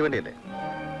 പണത്തിന് വേണ്ടിയല്ലേ.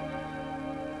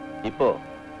 ഇപ്പോ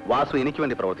വാസു എനിക്ക്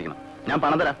വേണ്ടി പ്രവർത്തിക്കണം. ഞാൻ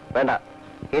പണം തരാം. വേണ്ട,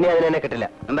 ഇനി അതിനെന്നെ കിട്ടില്ല.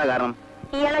 എന്താ കാരണം?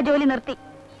 ഇയാളെ ജോലി നിർത്തി.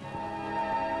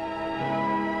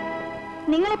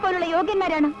 നിങ്ങളെപ്പോലുള്ള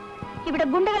യോഗ്യന്മാരാണ് ഇവിടെ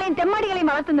ഗുണ്ടകളെയും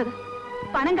തെമ്മാടികളെയും വളർത്തുന്നത്.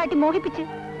 പണം കാട്ടി മോഹിപ്പിച്ച്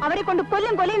അവരെ കൊണ്ട്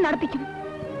കൊലയും നടത്തിക്കും.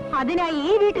 അതിനായി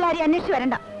ഈ വീട്ടിലാരെയും അന്വേഷിച്ചു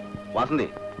വരണ്ട. വാസന്തി,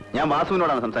 ഞാൻ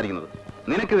വാസുവിനോടാണ് സംസാരിക്കുന്നത്.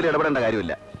 നിനക്കിതിൽ ഇടപെടേണ്ട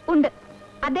കാര്യമില്ല. ഉണ്ട്,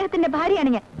 അദ്ദേഹത്തിന്റെ ഭാര്യയാണ്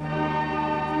ഞാൻ.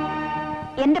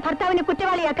 എന്റെ ഭർത്താവിനെ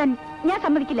കുറ്റവാളിയാക്കാൻ ഞാൻ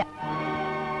സമ്മതിക്കില്ല.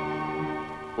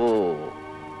 ഓ,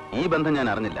 ഈ ബന്ധം ഞാൻ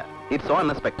അറിഞ്ഞില്ല. It's so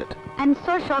unexpected and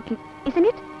so shocking, ഇസ്ന്റ്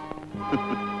it?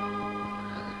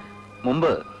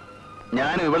 മുമ്പ്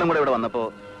ഞാനും ഇവളും കൂടെ ഇവിടെ വന്നപ്പോ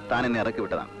താൻ എന്നെ ഇറക്കി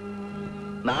വിട്ടതാണ്.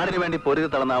 നാടിനു വേണ്ടി പൊരുതി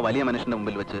തളർന്ന ആ വലിയ മനുഷ്യന്റെ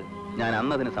മുമ്പിൽ വെച്ച് ഞാൻ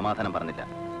അന്നതിന് സമാധാനം പറഞ്ഞില്ല.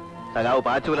 സഖാവ്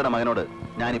പാച്ചുവലയുടെ മകനോട്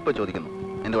ഞാൻ ഇപ്പൊ ചോദിക്കുന്നു,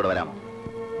 എന്റെ കൂടെ വരാമോ?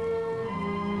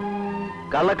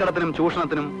 കള്ളക്കടത്തിനും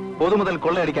ചൂഷണത്തിനും പൊതുമുതൽ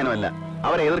കൊള്ളയടിക്കാനുമല്ല,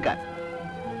 അവരെ എതിർക്കാൻ.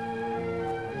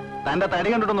 തന്റെ തടി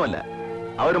കണ്ടിട്ടൊന്നുമല്ല,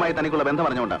 അവരുമായി തനിക്കുള്ള ബന്ധം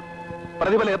അറിഞ്ഞുകൊണ്ടാണ്.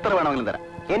 പ്രതിഫലം എത്ര വേണമെങ്കിലും തരാം.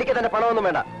 എനിക്ക് തന്നെ പണമൊന്നും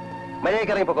വേണ്ട,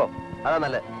 മര്യാദയ്ക്ക് ഇറങ്ങിപ്പോക്കോ, അതാ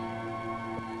നല്ലത്.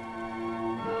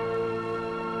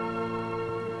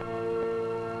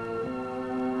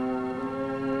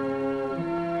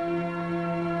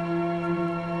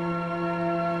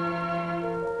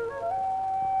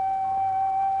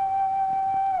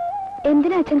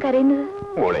 എന്തിനാ അച്ഛൻ കരയുന്നത്?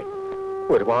 മോളെ,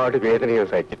 ഒരുപാട് വേദനകൾ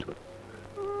സഹിച്ചിട്ടുണ്ട്.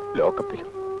 ലോകപ്പിലും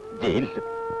ജയിലിലും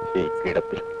ഈ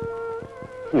കിടപ്പിലും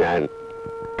ഞാൻ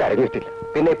കരഞ്ഞിട്ടില്ല.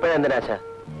 പിന്നെ ഇപ്പോഴെന്തിനാശ?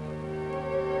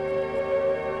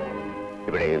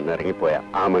 ഇവിടെ നിന്ന് ഇറങ്ങിപ്പോയ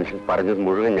ആ മനുഷ്യൻ പറഞ്ഞത്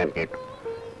മുഴുവൻ ഞാൻ കേട്ടു.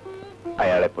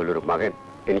 അയാളെപ്പോലൊരു മകൻ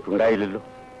എനിക്കുണ്ടായില്ലല്ലോ,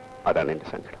 അതാണ് എന്റെ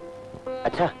സങ്കടം.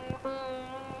 അച്ഛാ,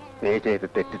 നീ ചെയ്ത്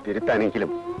തെറ്റ്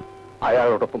തിരുത്താനെങ്കിലും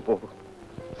അയാളോടൊപ്പം പോകും,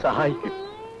 സഹായിക്കും.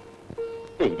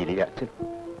 എങ്കിലും ഈ അച്ഛൻ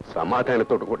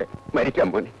സമാധാനത്തോടു കൂടെ മരിക്കാൻ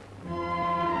പോനെ.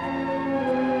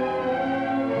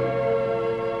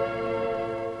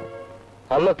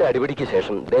 അന്നത്തെ അടിപിടിക്ക്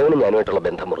ശേഷം ദേവനും ഞാനുമായിട്ടുള്ള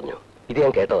ബന്ധം മുറിഞ്ഞു. ഇത്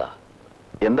ഞാൻ കേട്ടതാ.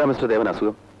 എന്താ മിസ്റ്റർ ദേവൻ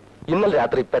അസുഖം? ഇന്നലെ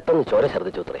രാത്രി പെട്ടെന്ന് ചോര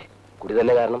ഛർദ്ദിച്ചു അത്രേ. കുടി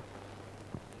തന്നെ കാരണം.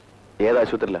 ഏത്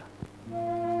ആശുപത്രിയില്ല?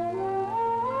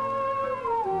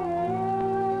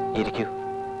 ഇരിക്കൂ.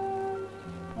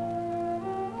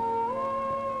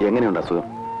 എങ്ങനെയുണ്ട് അസുഖം?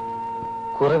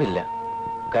 കുറവില്ല,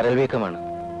 കരൾ വീക്കമാണ്.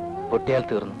 പൊട്ടിയാൽ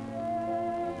തീർന്നു.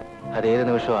 അതേത്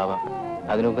നിമിഷവും ആവാം.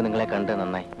 അതിനുമുമ്പ് നിങ്ങളെ കണ്ട്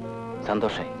നന്നായി,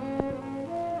 സന്തോഷമായി.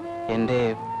 എൻ്റെ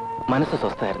മനസ്സ്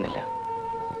സ്വസ്ഥമായിരുന്നില്ല.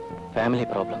 Family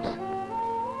problems.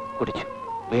 കുടിച്ചു,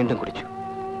 വീണ്ടും കുടിച്ചു.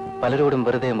 പലരോടും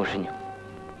വെറുതെ മുഷിഞ്ഞു.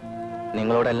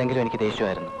 നിങ്ങളോടല്ലെങ്കിലും എനിക്ക്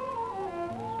ദേഷ്യമായിരുന്നു.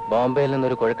 ബോംബെയിൽ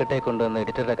നിന്നൊരു കൊഴക്കട്ടയെ കൊണ്ടുവന്ന്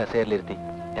എഡിറ്ററുടെ കസേരയിലിരുത്തി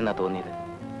എന്നാ തോന്നിയത്.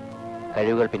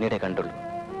 കഴിവുകൾ പിന്നീടേ കണ്ടുള്ളൂ.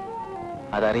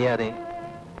 അതറിയാതെ,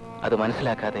 അത്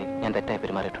മനസ്സിലാക്കാതെ ഞാൻ തെറ്റായി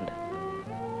പെരുമാറിയിട്ടുണ്ട്.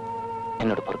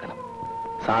 എന്നോട് പൊറുക്കണം.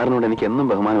 സാറിനോട് എനിക്ക് എന്നും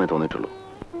ബഹുമാനമേ തോന്നിയിട്ടുള്ളൂ.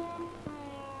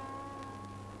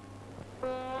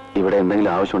 ഇവിടെ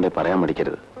എന്തെങ്കിലും ആവശ്യമുണ്ടെങ്കിൽ പറയാൻ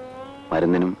മടിക്കരുത്.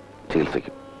 മരുന്നിനും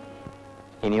ചികിത്സയ്ക്കും.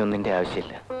 ഇനിയൊന്നിന്റെ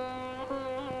ആവശ്യമില്ല.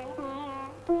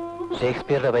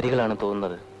 ഷേക്സ്പിയറുടെ വരികളാണ്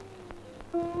തോന്നുന്നത്.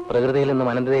 പ്രകൃതിയിൽ നിന്നും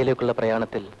അനന്തതയിലേക്കുള്ള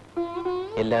പ്രയാണത്തിൽ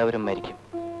എല്ലാവരും മരിക്കും.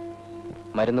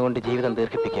 മരുന്നുകൊണ്ട് ജീവിതം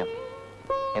ദീർഘിപ്പിക്കാം,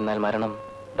 എന്നാൽ മരണം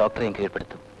ഡോക്ടറെയും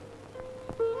കീഴ്പ്പെടുത്തും.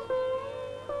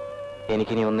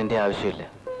 എനിക്കിനി ഒന്നിന്റെ ആവശ്യമില്ല.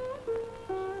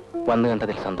 വന്നു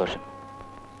കണ്ടതിൽ സന്തോഷം.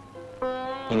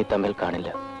 ഇനി തമ്മിൽ കാണില്ല.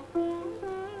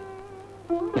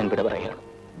 ഞാൻ വിട പറയുകയാണ്.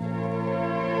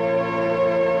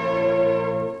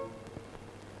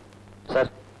 സാർ,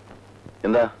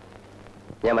 എന്താ?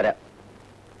 ഞാൻ വരാം.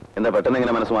 എന്താ പെട്ടെന്ന്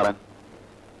ഇങ്ങനെ മനസ്സ് മാറാൻ?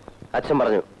 അച്ഛൻ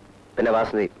പറഞ്ഞു, പിന്നെ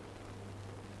വാസന്തി.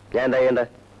 ഞാൻ എന്താ ചെയ്യണ്ടേ?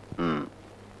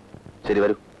 ശരി,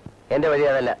 വരൂ. എന്റെ വഴി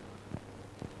അതല്ല.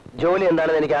 ജോലി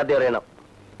എന്താണെന്ന് എനിക്ക് ആദ്യം അറിയണം.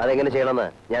 അതെങ്ങനെ ചെയ്യണമെന്ന്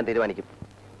ഞാൻ തീരുമാനിക്കും.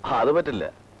 അത് പറ്റില്ല.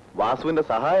 വാസുവിന്റെ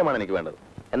സഹായമാണ് എനിക്ക് വേണ്ടത്.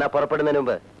 എന്നാ പുറപ്പെടുന്നതിന്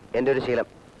മുമ്പ് എന്റെ ഒരു ശീലം,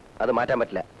 അത് മാറ്റാൻ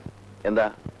പറ്റില്ല. എന്താ?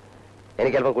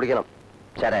 എനിക്കല്പം കുടിക്കണം,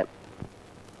 ചാരായം.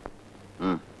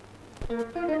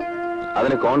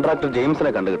 അതിന് കോൺട്രാക്ടർ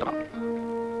ജെയിംസിനെ കണ്ടു കിട്ടണം.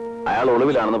 അയാൾ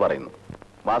ഒളിവിലാണെന്ന് പറയുന്നു.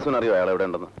 വാസുവിനറിയോ അയാൾ എവിടെ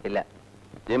ഉണ്ടെന്ന്? ഇല്ല.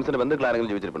 ജെയിംസിന്റെ ബന്ധുക്കൾ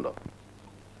ആരെങ്കിലും ജീവിച്ചിരിപ്പുണ്ടോ?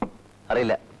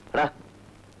 അറിയില്ല. എടാ,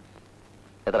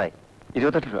 എത്രയായി?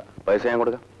 28 രൂപ. പൈസ ഞാൻ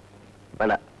കൊടുക്കാം.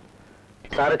 വേണ്ട.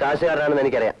 സാറ് കാശുകാരനാണെന്ന്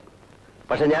എനിക്കറിയാം.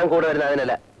 പക്ഷെ ഞാൻ കൂടെ വരുന്ന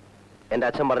അതിനല്ല. എന്റെ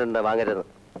അച്ഛൻ പറഞ്ഞിട്ടുണ്ട് വാങ്ങരുതെന്ന്.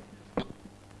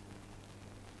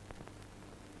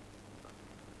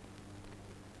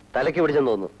 തലയ്ക്ക്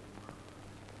പിടിച്ചെന്ന് തോന്നുന്നു.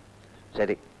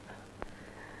 ശരി,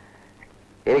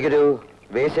 എനിക്കൊരു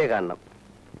വേശ്യയെ കാണണം.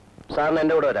 സാറിന്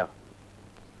എന്റെ കൂടെ വരാം.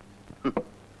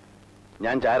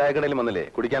 ഞാൻ ചാരായക്കടയിൽ വന്നില്ലേ,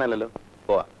 കുടിക്കാനല്ലല്ലോ.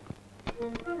 പോവാ.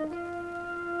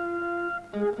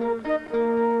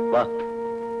 വാ.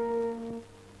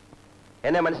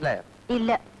 എന്നെ മനസ്സിലായോ?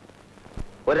 ഇല്ല.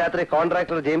 ഒരു രാത്രി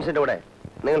കോൺട്രാക്ടർ ജെയിംസിന്റെ കൂടെ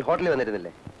നിങ്ങൾ ഹോട്ടലിൽ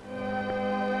വന്നിരുന്നില്ലേ?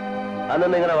 അന്ന്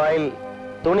നിങ്ങളുടെ വായിൽ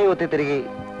തുണി കുത്തി തിരികെ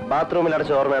ബാത്റൂമിൽ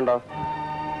അടച്ച് ഓർമ്മയുണ്ടോ?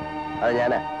 അത്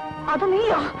ഞാനാ. അത്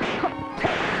നീയോ?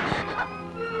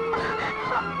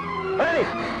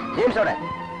 ജെയിംസ് എവിടെ?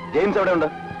 ജെയിംസ് എവിടെ ഉണ്ട്?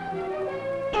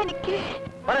 എനിക്ക്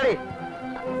പറയടി.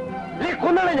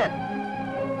 കൊന്നാണ് ഞാൻ.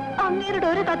 അങ്ങേരുടെ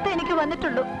ഒരു കത്ത് എനിക്ക്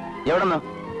വന്നിട്ടുള്ളൂ. എവിടെന്ന്?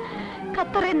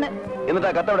 ഖത്തറിന്ന്.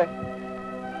 എന്നിട്ടാ കത്തവിടെ?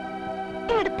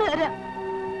 എടുത്തു തരാം.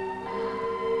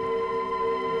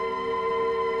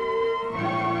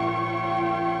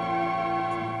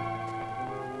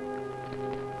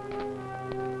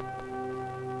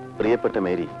 പ്രിയപ്പെട്ട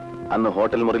മേരി, അന്ന്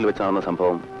ഹോട്ടൽ മുറിയിൽ വെച്ച് നടന്ന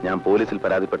സംഭവം ഞാൻ പോലീസിൽ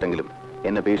പരാതിപ്പെട്ടെങ്കിലും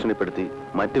എന്നെ ഭീഷണിപ്പെടുത്തി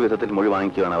മറ്റു വിധത്തിൽ മൊഴി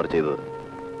വാങ്ങിക്കുകയാണ് അവർ ചെയ്തത്.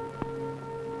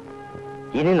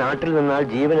 ഇനി നാട്ടിൽ നിന്നാൽ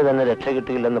ജീവന് തന്നെ രക്ഷ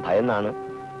കിട്ടിയില്ലെന്ന് ഭയന്നാണ്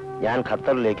ഞാൻ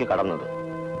ഖത്തറിലേക്ക് കടന്നത്.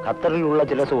 ഖത്തറിലുള്ള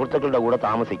ചില സുഹൃത്തുക്കളുടെ കൂടെ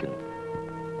താമസിക്കുന്നു.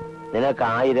 നിനക്ക്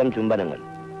 1000 ചുംബനങ്ങൾ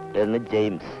എന്ന്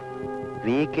ജെയിംസ്.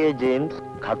 VK James,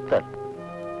 Qatar.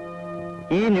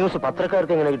 ഈ ന്യൂസ്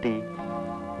പത്രക്കാർക്ക് എങ്ങനെ കിട്ടി?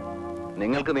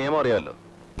 നിങ്ങൾക്ക് നിയമം അറിയാമല്ലോ.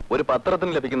 ഒരു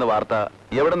പത്രത്തിന് ലഭിക്കുന്ന വാർത്ത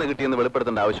എവിടെ നിന്ന് കിട്ടിയെന്ന്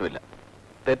വെളിപ്പെടുത്തേണ്ട ആവശ്യമില്ല.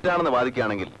 തെറ്റാണെന്ന്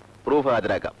വാദിക്കുകയാണെങ്കിൽ പ്രൂഫ്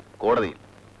ഹാജരാക്കാം കോടതിയിൽ.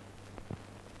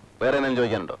 വേറെ എന്തെങ്കിലും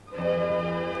ചോദിക്കാനുണ്ടോ?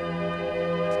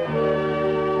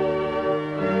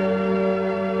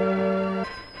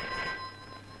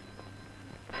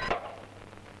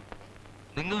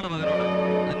 നിങ്ങളുടെ മകനോട്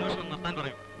അന്വേഷണം നടത്താൻ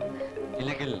പറയും.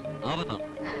 ഇല്ലെങ്കിൽ ആപത്താണ്.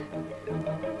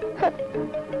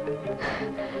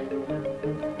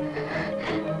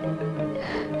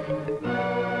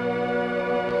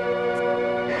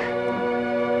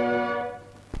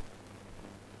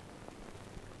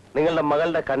 നിങ്ങളുടെ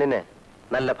മകളുടെ കണ്ണിന്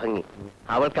നല്ല ഭംഗി.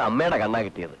 അവൾക്ക് അമ്മയുടെ കണ്ണാ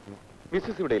കിട്ടിയത്.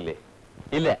 മിസ്സസ് ഇവിടെ ഇല്ലേ?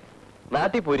 ഇല്ല,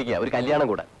 നാട്ടിൽ പോയിരിക്കുക, ഒരു കല്യാണം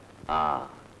കൂടെ.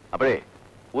 അപ്പോഴേ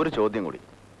ഒരു ചോദ്യം കൂടി.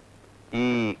 ഈ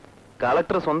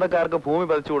കളക്ടർ സ്വന്തക്കാർക്ക് ഭൂമി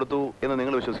പതിച്ചു കൊടുത്തു എന്ന്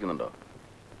നിങ്ങൾ വിശ്വസിക്കുന്നുണ്ടോ?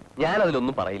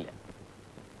 ഞാനതിലൊന്നും പറയില്ല.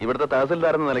 ഇവിടുത്തെ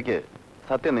തഹസിൽദാർ എന്ന നിലയ്ക്ക്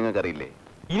സത്യം നിങ്ങൾക്കറിയില്ലേ?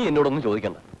 ഇനി എന്നോടൊന്നും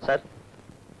ചോദിക്കണ്ട. സർ,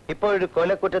 ഇപ്പോഴൊരു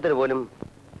കൊലക്കുറ്റത്തിന് പോലും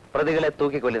പ്രതികളെ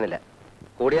തൂക്കിക്കൊല്ലുന്നില്ല.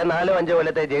 കൂടിയ 4-5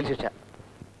 കൊല്ലത്തെ ജയിൽ ശിക്ഷ.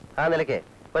 ആ നിലയ്ക്ക്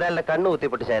ഒരാളുടെ കണ്ണു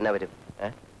കുത്തിപ്പൊട്ടിച്ച എന്നാ വരും?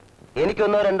 എനിക്ക്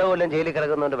 1-2 കൊല്ലം ജയിലിൽ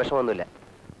കിടക്കുന്നതുകൊണ്ട് വിഷമമൊന്നുമില്ല.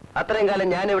 അത്രയും കാലം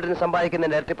ഞാൻ ഇവിടെ നിന്ന് സമ്പാദിക്കുന്ന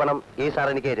ഇരട്ടി പണം ഈ സാർ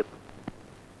എനിക്ക് തരും.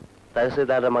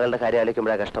 തഹസിൽദാരുടെ മകളുടെ കാര്യം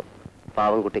ആലോചിക്കുമ്പോഴാ കഷ്ടം.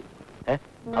 പാവം കുട്ടി.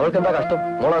 അവൾക്ക് എന്താ കഷ്ടം?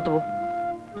 മോളകത്ത് പോ.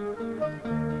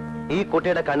 ഈ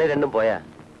കുട്ടിയുടെ കണ്ണ് രണ്ടും പോയാ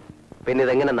പിന്നെ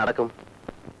ഇതെങ്ങനെ നടക്കും?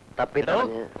 തപ്പി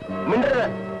മിണ്ടരുത്.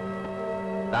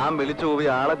 താൻ വിളിച്ചു പോയി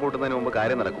ആളെ കൂട്ടുന്നതിന് മുമ്പ്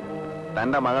കാര്യം നടക്കും.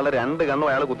 തന്റെ മകളുടെ 2 കണ്ണും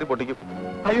അയാൾ കുത്തിപ്പൊട്ടിക്കും.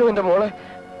 അയ്യോ എന്റെ മോളെ.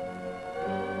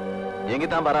 എങ്കിൽ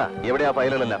താൻ പറ, എവിടെയാ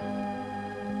ഫയലുകളെല്ലാം?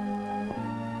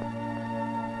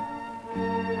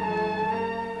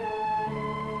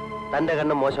 തന്റെ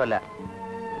കണ്ണും മോശമല്ല.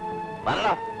 പറ.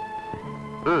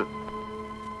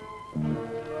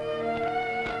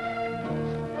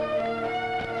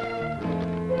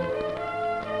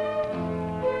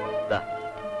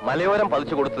 മലയോരം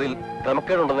പതിച്ചു കൊടുത്തതിൽ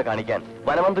ക്രമക്കേടുണ്ടെന്ന് കാണിക്കാൻ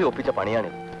വനമന്ത്രി ഒപ്പിച്ച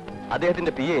പണിയാണിത്.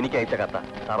 അദ്ദേഹത്തിന്റെ PA എനിക്ക് അയച്ച കത്ത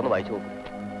സാറൊന്ന് വായിച്ചു നോക്കും.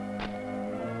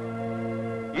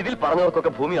 ഇതിൽ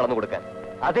പറഞ്ഞവർക്കൊക്കെ ഭൂമി അളന്നു കൊടുക്കാൻ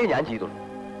അതേ ഞാൻ ചെയ്തുള്ളൂ.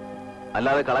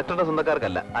 അല്ലാതെ കളക്ടറുടെ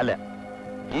സ്വന്തക്കാർക്കല്ല. അല്ല.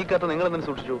 ഈ കത്ത് നിങ്ങൾ എന്തിനു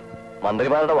സൂക്ഷിച്ചു?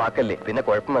 മന്ത്രിമാരുടെ വാക്കല്ലേ, പിന്നെ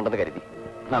കുഴപ്പം വേണ്ടെന്ന് കരുതി.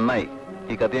 നന്നായി.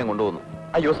 ഈ കത്ത് ഞാൻ കൊണ്ടുപോകുന്നു.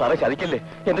 അയ്യോ സാറേ, ചതിക്കല്ലേ,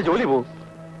 എന്റെ ജോലി പോകും.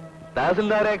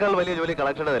 തഹസിൽദാരേക്കാൾ വലിയ ജോലി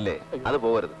കളക്ടറുടേതല്ലേ, അത്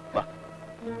പോകരുത്. വാ.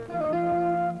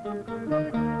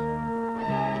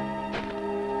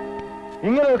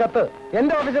 ഇങ്ങനെ ഒരു കത്ത്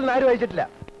എന്റെ ഓഫീസിൽ നിന്ന് ആരും അയച്ചിട്ടില്ല.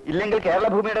 ഇല്ലെങ്കിൽ കേരള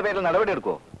ഭൂമിയുടെ പേരിൽ നടപടി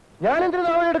എടുക്കുമോ? ഞാൻ എന്തിനു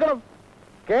നടപടി എടുക്കണം?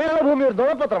 കേരള ഭൂമി ഒരു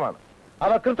നുണപത്രമാണ്.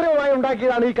 അവർ കൃത്രിമമായി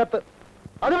ഉണ്ടാക്കിയതാണ് ഈ കത്ത്.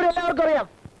 അതിവിടെ എല്ലാവർക്കും അറിയാം.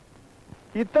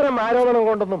 ഇത്തരം ആരോപണം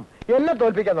കൊണ്ടൊന്നും എന്നെ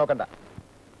തോൽപ്പിക്കാൻ നോക്കണ്ട.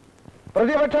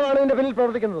 പ്രതിപക്ഷമാണ് ഇതിന്റെ പിന്നിൽ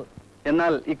പ്രവർത്തിക്കുന്നത്.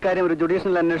 എന്നാൽ ഇക്കാര്യം ഒരു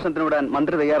ജുഡീഷ്യൽ അന്വേഷണത്തിന് വിടാൻ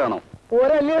മന്ത്രി തയ്യാറാണോ?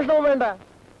 ഒരന്വേഷണവും വേണ്ട.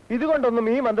 ഇതുകൊണ്ടൊന്നും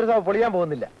ഈ മന്ത്രിസഭ പൊളിയാൻ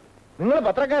പോകുന്നില്ല. നിങ്ങൾ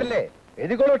പത്രക്കാരല്ലേ,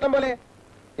 എഴുതിക്കോളും ഇഷ്ടം പോലെ.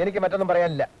 എനിക്ക് മറ്റൊന്നും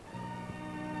പറയാനില്ല.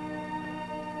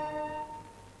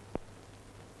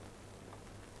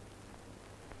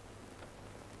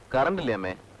 കറണ്ട് ഇല്ലേ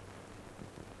അമ്മേ?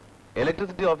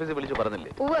 ഇലക്ട്രിസിറ്റി ഓഫീസിൽ വിളിച്ചു പറഞ്ഞില്ലേ?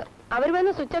 അവർ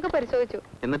വന്ന് സ്വിച്ച് ഒക്കെ പരിശോധിച്ചു.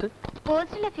 എന്നിട്ട്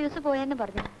പോസ്റ്റിലെ ഫ്യൂസ് പോയെന്ന്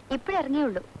പറഞ്ഞു.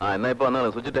 ഇപ്പോഴിറങ്ങിയുള്ളൂ. എന്നാ ഇപ്പൊ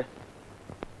വന്നാണ് സ്വിച്ചിട്ടെ.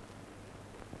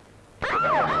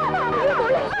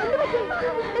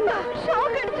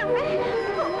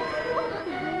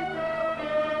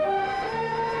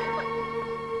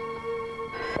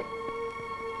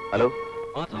 ഹലോ.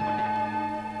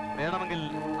 വേണമെങ്കിൽ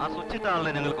ആ സ്വിച്ചിട്ട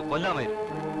ആളിനെ ഞങ്ങൾക്ക് കൊല്ലാമായിരുന്നു.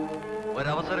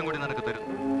 ഒരവസരം കൂടി നിനക്ക് തരുന്നു.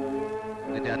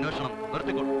 നിന്റെ അന്വേഷണം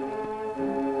നിർത്തിക്കൊള്ളു.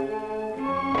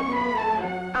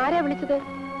 ആരാ വിളിച്ചത്?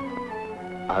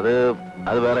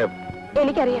 അത് വേറെ.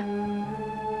 എനിക്കറിയാം.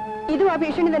 ഇതും ആ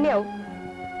ഭീഷണി തന്നെയാവും.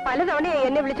 പലതവണയായി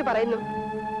എന്നെ വിളിച്ചു പറയുന്നു.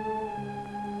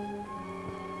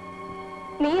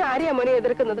 നീ ആരെയാ മോനെ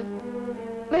എതിർക്കുന്നത്?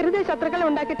 വെറുതെ ശത്രുക്കളെ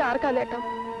ഉണ്ടാക്കിയിട്ട് ആർക്കാ നേട്ടം?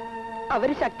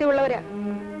 അവര് ശക്തിയുള്ളവരാ.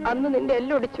 അന്ന് നിന്റെ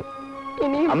എല്ലാം ഒടിച്ചു.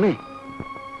 ഇനിയും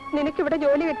നിനക്കിവിടെ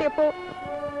ജോലി കിട്ടിയപ്പോ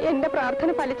എന്റെ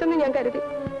പ്രാർത്ഥന ഫലിച്ചെന്ന് ഞാൻ കരുതി.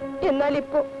 എന്നാൽ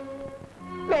ഇപ്പോ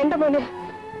വേണ്ട മോനെ,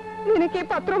 നിനക്ക് ഈ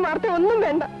പത്രവും വാർത്ത ഒന്നും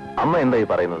വേണ്ട. അമ്മ എന്തായി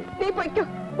പറയുന്നത്? നീ പൊയ്ക്കോ,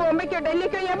 ബോംബെക്കോ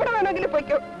ഡൽഹിക്കോ എവിടെ വേണമെങ്കിലും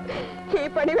പൊയ്ക്കോ. ഈ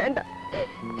പണി വേണ്ട.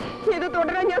 ഇത്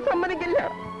തുടരാൻ ഞാൻ സമ്മതിക്കില്ല.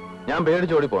 ഞാൻ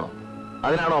പേടിച്ചോടി പോണോ?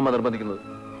 അതിനാണോ അമ്മ നിർബന്ധിക്കുന്നത്?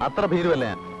 അത്ര ഭീരുവല്ല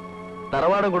ഞാൻ.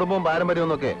 തറവാടും കുടുംബവും പാരമ്പര്യവും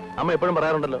എന്നൊക്കെ അമ്മ എപ്പോഴും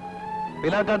പറയാറുണ്ടല്ലോ.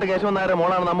 പിലാക്കാട്ട് കേശവൻ നായരെ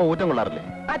മോളാണെന്ന് അമ്മ ഊറ്റം കൊള്ളാറില്ലേ?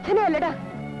 അച്ഛനും അല്ലടാ.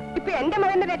 ഇപ്പൊ എന്റെ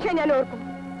മകന്റെ രക്ഷ ഞാൻ ഓർക്കും.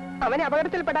 അവനെ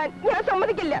അപകടത്തിൽപ്പെടാൻ ഞാൻ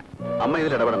സമ്മതിക്കില്ല. അമ്മ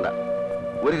ഇതിൽ ഇടപെടണ്ട.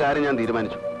 ഒരു കാര്യം ഞാൻ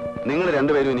തീരുമാനിച്ചു. നിങ്ങൾ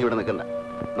രണ്ടുപേരും ഇനി ഇവിടെ നിൽക്കണ്ട.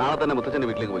 നാളെ തന്നെ മുത്തച്ഛന്റെ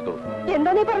വീട്ടിലേക്ക് പോയിക്കോളൂ.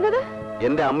 എന്താ നീ പറഞ്ഞത്?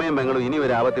 എന്റെ അമ്മയും പെങ്ങളും ഇനി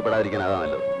ഒരു ആപത്തിപ്പെടാതിരിക്കാൻ അതാ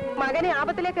നല്ലത്. മകനെ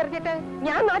ആപത്തിലേക്ക് എറിഞ്ഞിട്ട്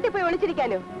ഞാൻ നാട്ടിൽ പോയി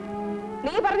വിളിച്ചിരിക്കാനോ?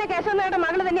 നീ പറഞ്ഞ കേശവൻ നായരുടെ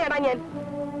മകള് തന്നെയാടാ ഞാൻ.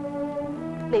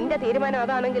 നിന്റെ തീരുമാനം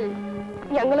അതാണെങ്കിൽ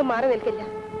ഞങ്ങളും മാറി നിൽക്കില്ല.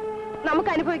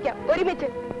 നമുക്ക് അനുഭവിക്കാം ഒരുമിച്ച്.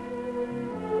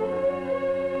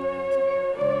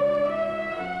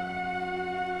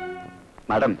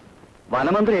 മാഡം,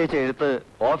 വനമന്ത്രി അയച്ച എഴുത്ത്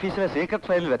ഓഫീസിലെ സീക്രട്ട്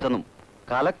ഫയലിൽ വെച്ചെന്നും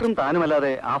കളക്ടറും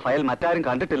താനുമല്ലാതെ ആ ഫയൽ മറ്റാരും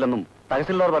കണ്ടിട്ടില്ലെന്നും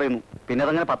തഹസിൽദാർ പറയുന്നു. പിന്നെ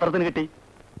അതങ്ങനെ പത്രത്തിന് കിട്ടി?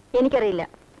 എനിക്കറിയില്ല.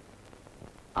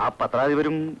 ആ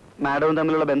പത്രാധിപരും മാഡവും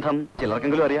തമ്മിലുള്ള ബന്ധം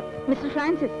ചിലർക്കെങ്കിലും അറിയാം. മിസ്റ്റർ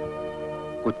ഫ്രാൻസിസ്,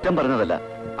 കുറ്റം പറഞ്ഞതല്ല.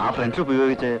 ആ ഫ്രണ്ട്ഷിപ്പ്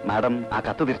ഉപയോഗിച്ച് മാഡം ആ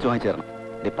കത്ത് തിരിച്ചു വാങ്ങിച്ചേരണം.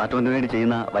 ഡിപ്പാർട്ട്മെന്റിന് വേണ്ടി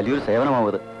ചെയ്യുന്ന വലിയൊരു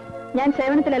സേവനമാവത്. ഞാൻ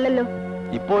സേവനത്തിലല്ലല്ലോ.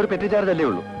 ഇപ്പോ ഒരു പെറ്റി ചാർജ് അല്ലേ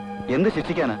ഉള്ളൂ. എന്ത്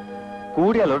ശിക്ഷിക്കാനാ?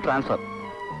 കൂടിയാലോ ട്രാൻസ്ഫർ.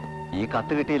 ഈ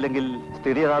കത്ത് കിട്ടിയില്ലെങ്കിൽ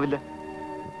സ്ഥിതി അതാവില്ല.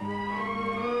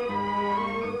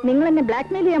 നിങ്ങൾ എന്നെ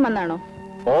ബ്ലാക്ക്മെയിൽ ചെയ്യാൻ വന്നാണോ?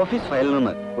 ഓഫീസ് ഫയലിൽ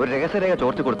നിന്ന് ഒരു രഹസ്യരേഖ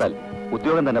ചോർത്തി കൊടുത്താൽ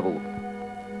ഉദ്യോഗം തന്നെ പോകും.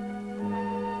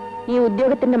 ഈ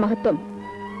ഉദ്യോഗത്തിന്റെ മഹത്വം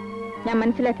ഞാൻ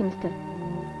മനസ്സിലാക്കി മിസ്റ്റർ.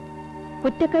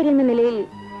 കുറ്റക്കാരി എന്ന നിലയിൽ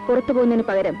പുറത്തു പോകുന്നതിന്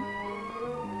പകരം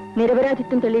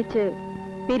നിരപരാധിത്വം തെളിയിച്ച്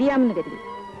പിരിയാമെന്ന് കരുതി.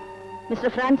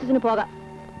 മിസ്റ്റർ ഫ്രാൻസിസിന് പോകാം.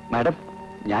 മാഡം,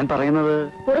 ഞാൻ പറയുന്നത്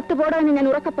പുറത്തു പോടാന്ന് ഞാൻ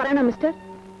ഉറക്കെ പറയണോ മിസ്റ്റർ?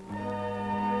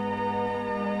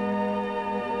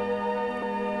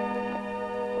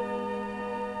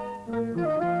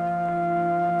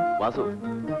 വാസു,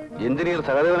 എഞ്ചിനീയർ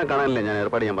സഹദേവനെ കാണാനല്ലേ ഞാൻ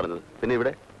ഏർപ്പാട് ചെയ്യാൻ പറഞ്ഞത്. പിന്നെ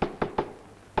ഇവിടെ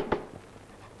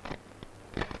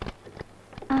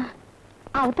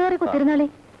അകത്ത് കയറി കുത്തിരുന്നോളി.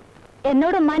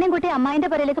 എന്നോട് ഉമ്മാനെയും കൂട്ടി അമ്മായിന്റെ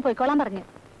പുരയിലേക്ക് പോയിക്കോളാൻ പറഞ്ഞു.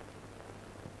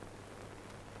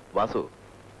 വാസു,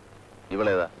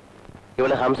 ഇവളേതാ?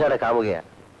 ഇവള് ഹംസയുടെ കാമുകയാ.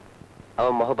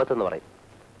 അവൻ മൊഹബത്ത് എന്ന് പറയും.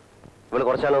 ഇവള്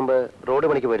കുറച്ചാൾ മുമ്പ് റോഡ്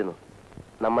പണിക്ക് പോയിരുന്നു.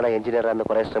 നമ്മുടെ എഞ്ചിനീയർ അന്ന്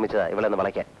കുറെ ശ്രമിച്ചതാ ഇവളെന്ന്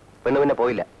വളയ്ക്കാൻ. പിന്നെ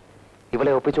പോയില്ല.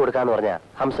 ഇവളെ ഒപ്പിച്ചു കൊടുക്കാന്ന് പറഞ്ഞാ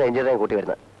ഹംസ എഞ്ചിനീയറെ കൂട്ടി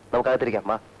വരുന്നത്. നമുക്കകത്തിരിക്കാം,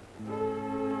 വാ.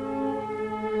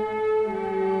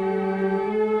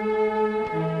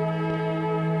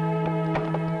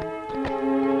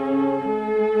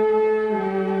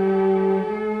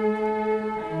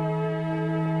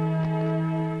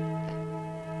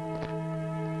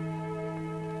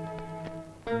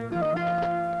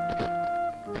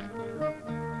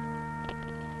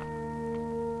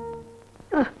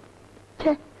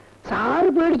 സാറ്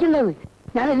പേടിക്കണ്ടെന്ന്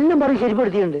ഞാൻ എല്ലാം പറയും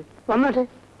ശരിപ്പെടുത്തിയിട്ടുണ്ട്. വന്നാട്ടെ.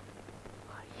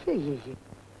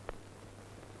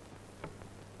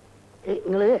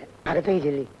 നിങ്ങള് അകത്തേക്ക്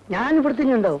ചെല്ലി, ഞാൻ ഇവിടെ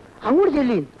തന്നെ ഉണ്ടാവും. അങ്ങോട്ട്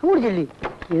ചെല്ലി.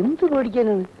 എന്ത്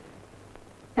പേടിക്കാനാണ്?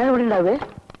 ഞാൻ ഇവിടെ ഉണ്ടാവേ.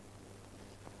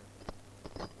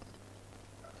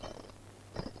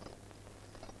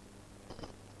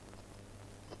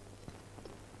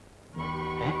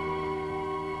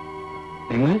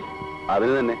 നിങ്ങൾ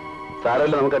അതിന് തന്നെ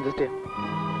സാരമില്ല, നമുക്ക് അഡ്ജസ്റ്റ് ചെയ്യാം.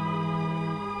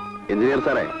 എഞ്ചിനീയർ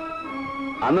സാറേ,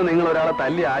 അന്ന് നിങ്ങൾ ഒരാളെ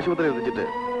തല്ലി ആശുപത്രി എത്തിച്ചിട്ട്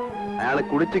അയാളെ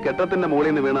കുടിച്ച് കെട്ടത്തിന്റെ മുകളിൽ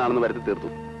നിന്ന് വീണാണെന്ന് വരുത്തി തീർത്തു,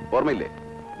 ഓർമ്മയില്ലേ?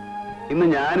 ഇന്ന്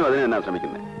ഞാനും അതിന് തന്നെ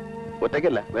ശ്രമിക്കുന്നത്.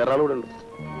 ഒറ്റയ്ക്കല്ല, വേറെ ആളുകൂടെ ഉണ്ട്.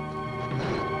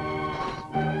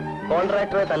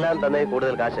 കോൺട്രാക്ടറെ തല്ലാൻ തന്നെ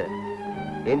കൂടുതൽ കാശ്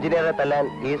എഞ്ചിനീയറെ തല്ലാൻ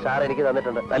ഈ സാർ എനിക്ക്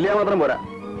തന്നിട്ടുണ്ട്. തല്ലിയാൽ മാത്രം പോരാ,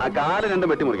 ആ കാല്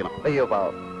രണ്ടും വെട്ടിമുറിക്കണം. അയ്യോ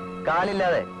പാവം,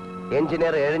 കാലില്ലാതെ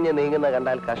എഞ്ചിനീയർ എഴിഞ്ഞ് നീങ്ങുന്ന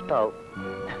കണ്ടാൽ കഷ്ടമാവും.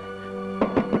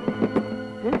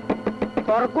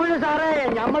 തുറക്കൂല സാറേ,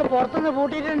 നമ്മൾ പുറത്തുനിന്ന്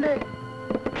പൂട്ടിയിട്ടുണ്ട്.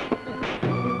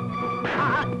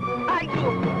 അയ്യോ,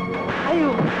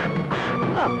 അയ്യോ,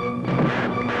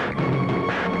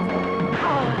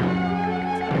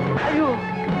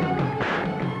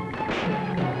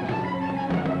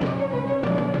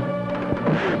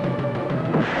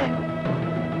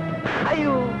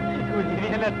 അയ്യോ,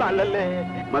 തല്ലല്ലേ,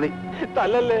 മതി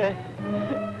തല്ലല്ലേ.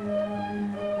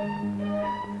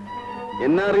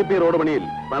 NREP റോഡ് പണിയിൽ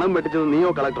പണം വെട്ടിച്ചത് നീയോ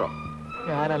കളക്ടറോ?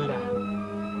 ഞാനല്ല.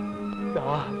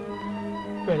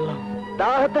 വെള്ളം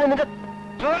ദാഹത്തിന് നിന്റെ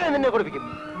ചോര നിന്നെ കുടിപ്പിക്കും.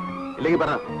 ഇല്ലെങ്കിൽ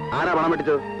പറ, ആരാ പണം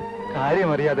വെട്ടിച്ചത്? കാര്യം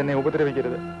അറിയാതെ എന്നെ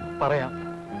ഉപദ്രവിക്കരുത്. പറയാം.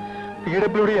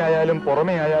 PWD ആയാലും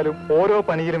പുറമേ ആയാലും ഓരോ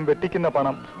പണിയിലും വെട്ടിക്കുന്ന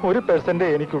പണം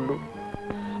 1% എനിക്കുള്ളൂ.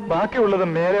 ബാക്കിയുള്ളത്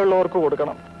മേലെയുള്ളവർക്ക്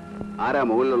കൊടുക്കണം. ആരാ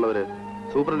മുകളിലുള്ളവര്?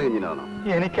 സൂപ്രണ്ട് എഞ്ചിനീയറാണോ?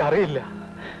 എനിക്കറിയില്ല.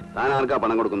 താൻ ആർക്കാ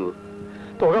പണം കൊടുക്കുന്നത്?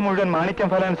 തുക മുഴുവൻ മാണിക്യം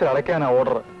ഫൈനാൻസിൽ അടയ്ക്കാനാ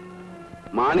ഓർഡർ.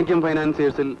 മാണിക്യം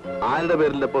ഫൈനാൻസിയേഴ്സിൽ ആരുടെ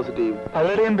പേരിൽ ഡെപ്പോസിറ്റ് ചെയ്യും?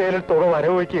 പലരുടെയും പേരിൽ തുക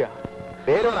വരവയ്ക്കുക.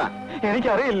 പേരോടാ?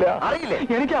 എനിക്കറിയില്ല.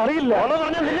 എനിക്കറിയില്ല.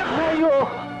 അയ്യോ,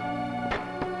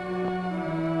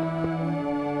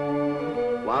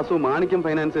 വാസു മാണിക്യം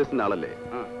ഫൈനാൻസിയേഴ്സിന്റെ ആളല്ലേ?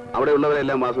 അവിടെ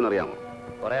ഉള്ളവരെല്ലാം വാസുവിന് അറിയാമോ?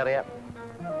 കുറെ അറിയാം.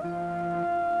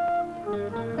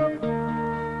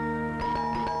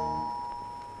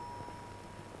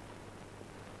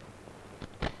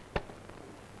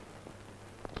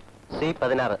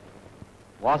 C16.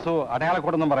 വാസു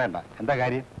അടയാളക്കൂടൊന്നും പറയണ്ട. എന്താ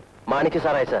കാര്യം? മാണിക്ക്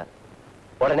സാർ അയച്ച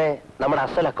ഉടനെ നമ്മുടെ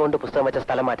അസൽ അക്കൗണ്ട് പുസ്തകം വെച്ച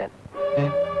സ്ഥലം മാറ്റാൻ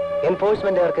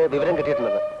എൻഫോഴ്സ്മെന്റുകാർക്ക് വിവരം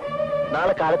കിട്ടിയിട്ടുണ്ടെന്ന്.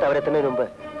 നാളെ കാലത്ത് അവരെത്തുന്നതിന് മുമ്പ്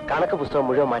കണക്ക് പുസ്തകം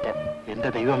മുഴുവൻ മാറ്റാൻ. എന്റെ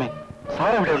ദൈവമേ,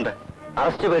 സാർ എവിടെ ഉണ്ട്?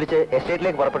 അറസ്റ്റ് പേടിച്ച്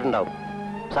എസ്റ്റേറ്റിലേക്ക് പുറപ്പെട്ടിട്ടുണ്ടാവും.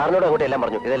 സാറിനോട് അങ്ങോട്ട് എല്ലാം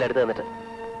പറഞ്ഞു. ഇതെല്ലാം എടുത്തു തന്നിട്ട്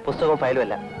പുസ്തകവും ഫയലും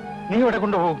അല്ല. നീ ഇവിടെ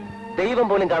കൊണ്ടുപോകും? ദൈവം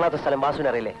പോലും കാണാത്ത സ്ഥലം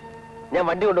വാസുവിന് അറിയില്ലേ? ഞാൻ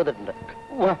വണ്ടി കൊണ്ടുവന്നിട്ടുണ്ട്.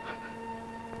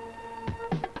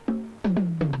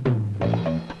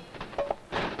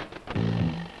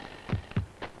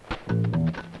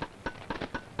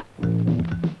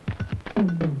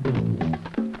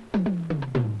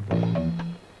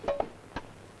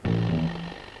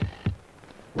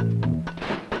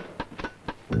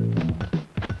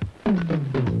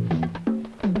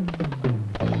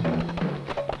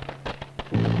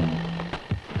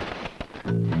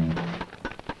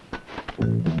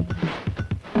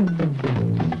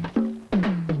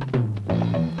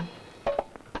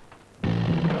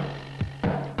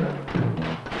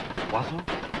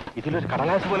 ഇതിലൊരു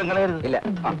കടലാസ് പോലും കളയരുത്. ഇല്ല.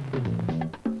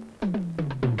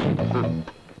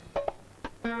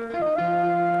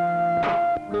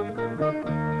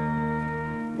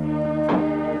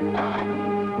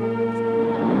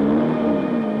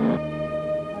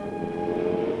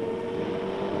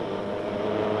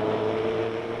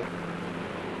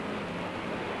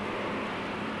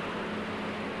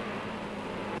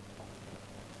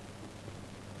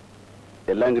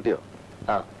 എല്ലാം കിട്ടിയോ?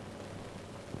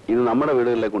 ഇത് നമ്മുടെ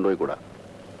വീടുകളിലേക്ക് കൊണ്ടുപോയി കൂടാ.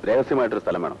 രഹസ്യമായിട്ടൊരു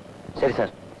സ്ഥലം വേണം. ശരി സാർ.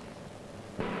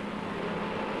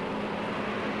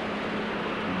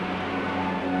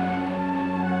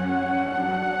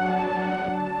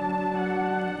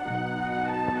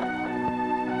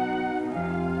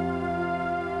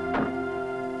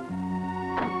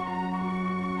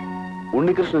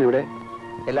 ഉണ്ണികൃഷ്ണൻ ഇവിടെ?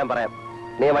 എല്ലാം പറയാം.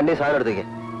 നീ വണ്ടി സാധനം എടുത്തേക്ക്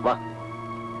വാ.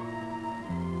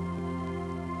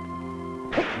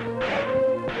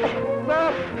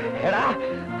 എടാ,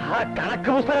 ആ കണക്ക്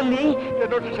പുസ്തകം നീ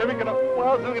എന്നോട് ക്ഷമിക്കണം.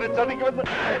 വാസുവിനെ ചതിക്കുമെന്ന്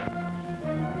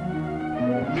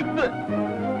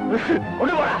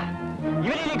കൊണ്ടുപോടാ.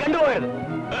 ഇവനെ നീ കണ്ടുപോയത്.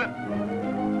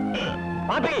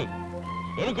 പാപ്പി,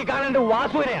 എനിക്ക് കാണേണ്ട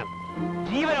വാസുവിനെയാണ്,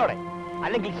 ജീവനോടെ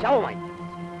അല്ലെങ്കിൽ ശവമായി.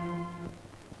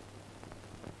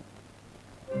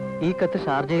 ഈ കത്ത്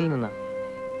ഷാർജയിൽ നിന്നാണ്.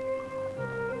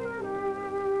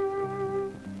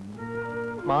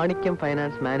 മാണിക്യം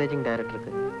ഫൈനാൻസ് മാനേജിംഗ്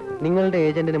ഡയറക്ടർക്ക് നിങ്ങളുടെ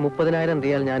ഏജന്റിന് 30,000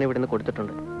 റിയാൽ ഞാൻ ഇവിടുന്ന്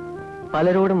കൊടുത്തിട്ടുണ്ട്.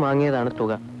 പലരോടും വാങ്ങിയതാണ്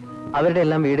തുക. അവരുടെ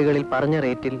എല്ലാം വീടുകളിൽ പറഞ്ഞ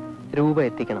റേറ്റിൽ രൂപ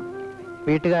എത്തിക്കണം.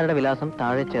 വീട്ടുകാരുടെ വിലാസം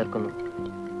താഴെ ചേർക്കുന്നു.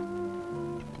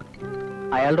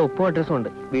 അയാളുടെ ഒപ്പും അഡ്രസ്സും ഉണ്ട്,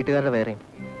 വീട്ടുകാരുടെ വേറെയും.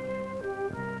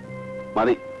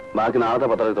 മതി, ബാക്കി നാളത്തെ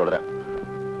പത്രത്തിൽ തുടരാം.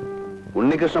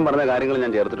 ഉണ്ണികൃഷ്ണൻ പറഞ്ഞ കാര്യങ്ങൾ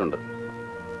ഞാൻ ചേർത്തിട്ടുണ്ട്.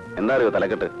 എന്താ അറിയോ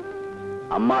തലക്കെട്ട്?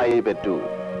 അമ്മായി പെറ്റു.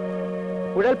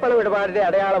 കുഴൽപ്പണം ഇടപാടിന്റെ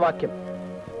അടയാളവാക്യം.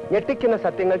 ഞെട്ടിക്കുന്ന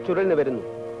സത്യങ്ങൾ ചുരുളിന് വരുന്നു.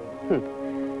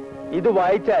 ഇത്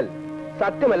വായിച്ചാൽ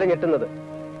സത്യമല്ല ഞെട്ടുന്നത്,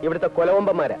 ഇവിടുത്തെ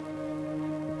കൊലവമ്പന്മാരാ.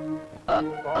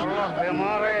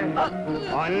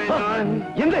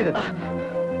 എന്താ ഇത്?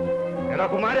 എടാ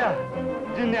കുമാര,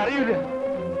 ഇന്നെ അറിയില്ല.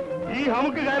 ഈ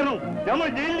ഹമുക്ക് കാരണം നമ്മൾ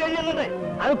ജയിലിൽ കഴിയുന്നുണ്ട്.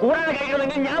 അത് കൂടാതെ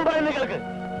കഴിക്കണമെങ്കിൽ ഞാൻ പറയുന്നത് കേൾക്ക്.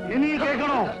 ഇനി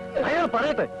കേൾക്കണോ? അയാൾ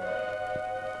പറയട്ടെ.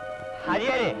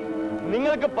 ഹരിയാരെ,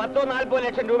 നിങ്ങൾക്ക് 10-40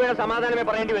 ലക്ഷം രൂപയുടെ സമാധാനമേ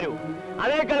പറയേണ്ടി വരൂ.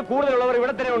 അതേക്കാൾ കൂടുതലുള്ളവർ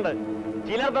ഇവിടെ തന്നെ ഉണ്ട്.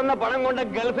 ചിലർ തന്ന പണം കൊണ്ട്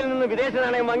ഗൾഫിൽ നിന്ന് വിദേശ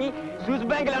നാണയം വാങ്ങി സ്വിസ്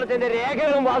ബാങ്കിൽ അടച്ചതിന്റെ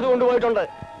രേഖകളും വാസു കൊണ്ടുപോയിട്ടുണ്ട്.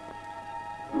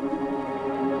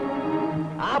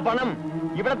 ആ പണം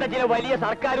ഇവിടത്തെ ചില വലിയ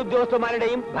സർക്കാർ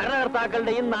ഉദ്യോഗസ്ഥന്മാരുടെയും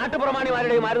ഭരണകർത്താക്കളുടെയും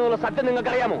നാട്ടുപ്രമാണിമാരുടെയും ആയിരുന്നുള്ള സത്യം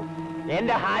നിങ്ങൾക്കറിയാമോ?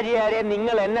 എന്റെ ഹാജിയാരെ,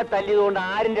 നിങ്ങൾ എന്നെ തല്ലിയതുകൊണ്ട്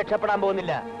ആരും രക്ഷപ്പെടാൻ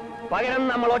പോകുന്നില്ല. പകരം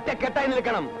നമ്മൾ ഒറ്റക്കെട്ടായി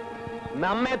നിൽക്കണം.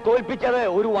 നമ്മെ തോൽപ്പിച്ചത്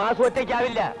ഒരു വാസു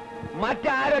ഒറ്റയ്ക്കാവില്ല,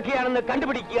 മറ്റാരൊക്കെയാണെന്ന്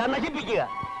കണ്ടുപിടിക്കുക, നശിപ്പിക്കുക.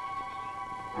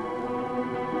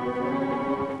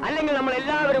 അല്ലെങ്കിൽ നമ്മൾ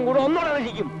എല്ലാവരും കൂടെ ഒന്നോടെ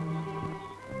നശിക്കും.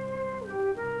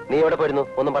 നീ എവിടെ പോയിരുന്നു?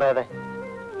 ഒന്നും പറയാതെ.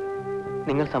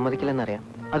 നിങ്ങൾ സമ്മതിക്കില്ലെന്നറിയാം,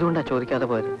 അതുകൊണ്ടാണ് ചോദിക്കാതെ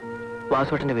പോയത്.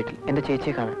 വാസുവേട്ടന്റെ വീട്ടിൽ എന്റെ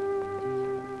ചേച്ചിയെ കാണാൻ.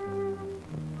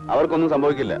 അവർക്കൊന്നും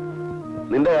സംഭവിക്കില്ല.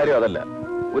 നിന്റെ കാര്യം അതല്ല.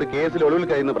 ഒരു കേസിൽ ഒളിവിൽ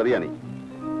കഴിയുന്ന പ്രതിയാണ്.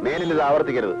 മേലിൽ ഇത്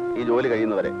ആവർത്തിക്കരുത്, ഈ ജോലി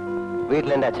കഴിയുന്നവരെ.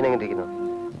 വീട്ടിൽ എന്റെ അച്ഛനെങ്ങനെ ഇരിക്കുന്നു?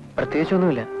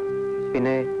 പ്രത്യേകിച്ചൊന്നുമില്ല.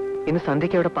 പിന്നെ ഇന്ന്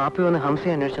സന്ധ്യയ്ക്ക് അവിടെ പാപ്പി വന്ന്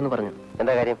ഹംസയെ അന്വേഷിച്ചെന്ന് പറഞ്ഞു.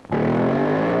 എന്താ കാര്യം?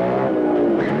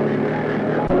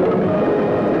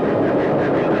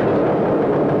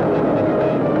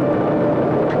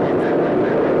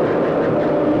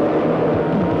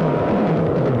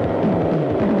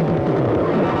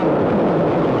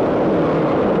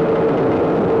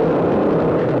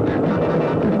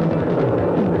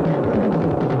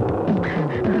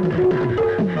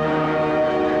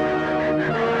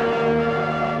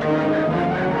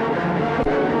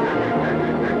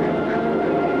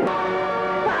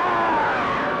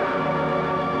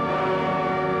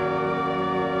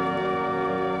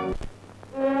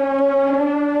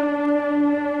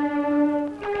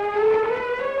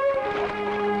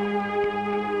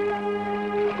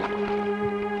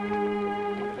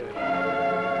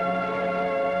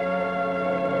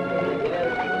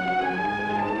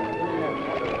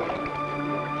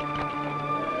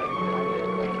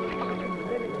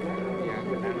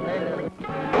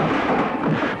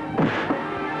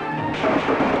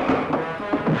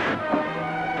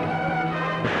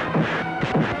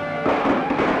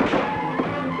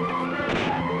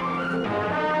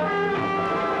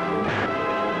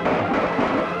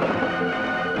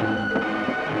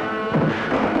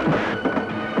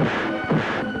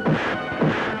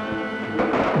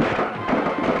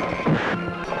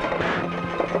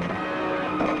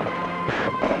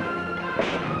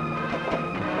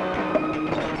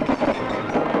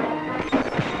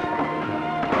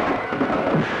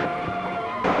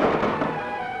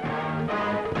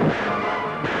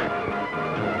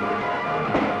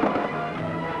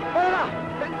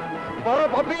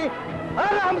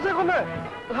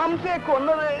 ഹംസയെ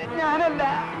കൊന്നത് ഞാനല്ല,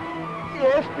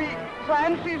 SP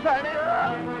ഫ്രാൻസിസ് ആണ്.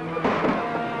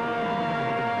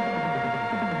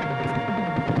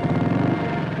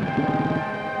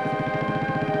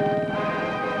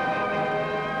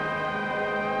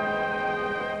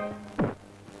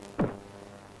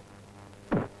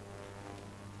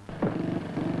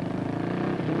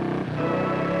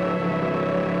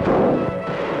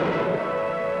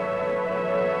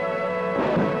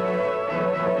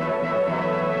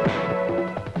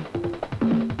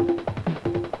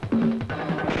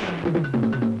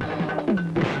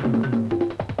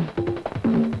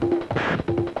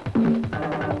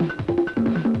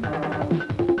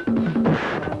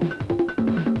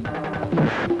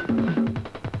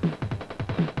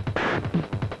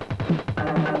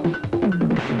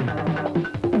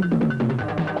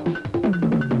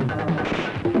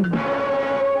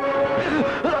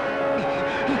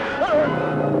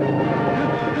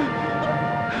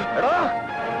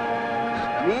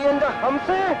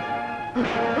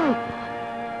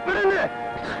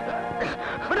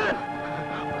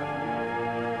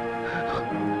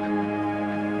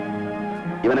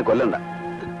 ഇവനെ കൊല്ലണ്ട.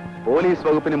 പോലീസ്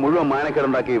വകുപ്പിന് മുഴുവൻ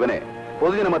മാനക്കേടുണ്ടാക്കിയ ഇവനെ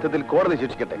പൊതുജന മധ്യത്തിൽ കോടതി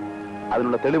ശിക്ഷിക്കട്ടെ.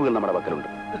 അതിനുള്ള തെളിവുകൾ നമ്മുടെ പക്കലുണ്ട്.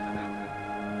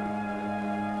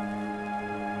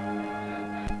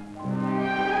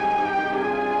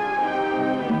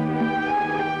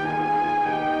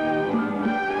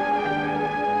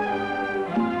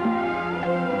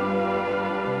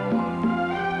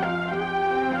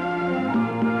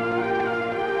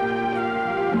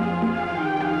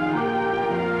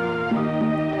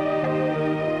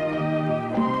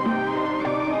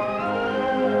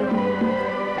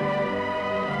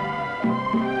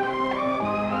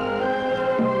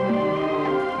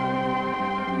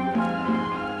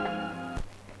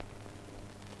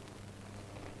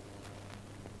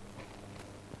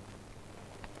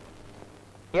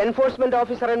 എൻഫോഴ്സ്മെന്റ്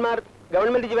ഓഫീസർമാർ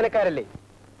ഗവൺമെന്റ് ജീവനക്കാരല്ലേ?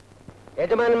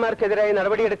 യജമാനന്മാർക്കെതിരായി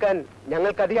നടപടിയെടുക്കാൻ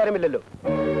ഞങ്ങൾക്ക് അധികാരമില്ലല്ലോ.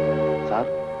 സാർ,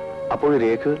 അപ്പോൾ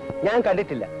രേഖ ഞാൻ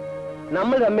കണ്ടിട്ടില്ല.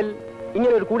 നമ്മൾ തമ്മിൽ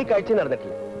ഇങ്ങനെ ഒരു കൂടിക്കാഴ്ച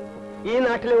നടന്നിട്ടില്ല. ഈ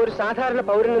നാട്ടിലെ ഒരു സാധാരണ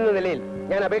പൗരൻ എന്ന നിലയിൽ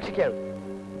ഞാൻ അപേക്ഷിക്കുകയാണ്.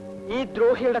 ഈ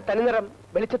ദ്രോഹിയുടെ തനിനിറം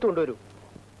വെളിച്ചത്ത് കൊണ്ടുവരൂ.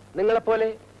 നിങ്ങളെപ്പോലെ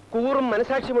കൂറും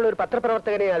മനസാക്ഷിയുമുള്ള ഒരു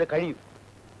പത്രപ്രവർത്തകനെ അത് കഴിയൂ.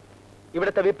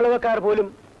 ഇവിടുത്തെ വിപ്ലവക്കാർ പോലും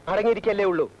അടങ്ങിയിരിക്കല്ലേ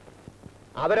ഉള്ളൂ.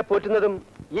 അവരെ പോറ്റുന്നതും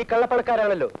ഈ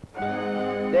കള്ളപ്പണക്കാരാണല്ലോ.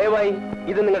 ദയവായി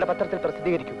ഇത് നിങ്ങളുടെ പത്രത്തിൽ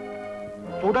പ്രസിദ്ധീകരിക്കൂ.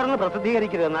 തുടർന്ന്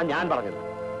പ്രസിദ്ധീകരിക്കരുതെന്നാണ് ഞാൻ പറഞ്ഞത്.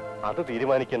 അത്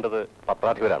തീരുമാനിക്കേണ്ടത്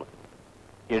പത്രാധിപരാണ്.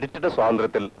 എഡിറ്ററുടെ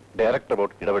സ്വാതന്ത്ര്യത്തിൽ ഡയറക്ടർ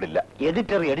ബോർഡ് ഇടപെടില്ല.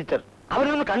 എഡിറ്റർ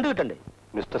അവരൊന്ന് കണ്ടുകിട്ടണ്ടേ?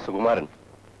 മിസ്റ്റർ സുകുമാരൻ,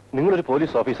 നിങ്ങളൊരു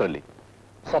പോലീസ് ഓഫീസറല്ലേ?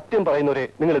 സത്യം പറയുന്നവരെ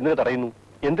നിങ്ങൾ എന്തിനു തടയുന്നു?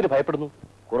 എന്തിനു ഭയപ്പെടുന്നു?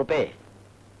 കുറുപ്പേ,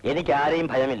 എനിക്ക് ആരെയും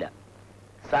ഭയമില്ല.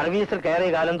 സർവീസിൽ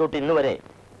കയറിയ കാലം തൊട്ട് ഇന്നുവരെ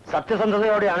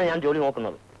സത്യസന്ധതയോടെയാണ് ഞാൻ ജോലി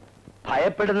നോക്കുന്നത്.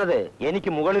 ഭയപ്പെടുന്നത് എനിക്ക്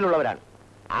മുകളിലുള്ളവരാണ്.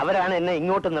 അവരാണ് എന്നെ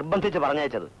ഇങ്ങോട്ട് നിർബന്ധിച്ച്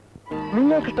പറഞ്ഞയച്ചത്.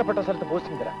 നിങ്ങൾക്ക് ഇഷ്ടപ്പെട്ട സ്ഥലത്ത്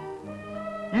പോസ്റ്റിംഗ് തരാം.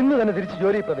 ഇന്ന് തന്നെ തിരിച്ച്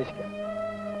ജോലിയിൽ പ്രവേശിക്കാം.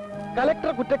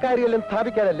 കലക്ടർ കുറ്റക്കാരിയെല്ലാം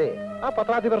സ്ഥാപിക്കാനല്ലേ ആ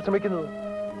പത്രാധിപർ ശ്രമിക്കുന്നത്?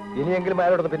 ഇനിയെങ്കിലും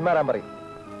അയാളോടൊന്ന് പിന്മാറാൻ പറയും.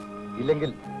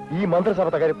 ഇല്ലെങ്കിൽ ഈ മന്ത്രിസഭ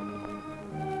തകരും.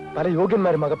 പല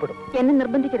യോഗ്യന്മാരും അകപ്പെടും. എന്നെ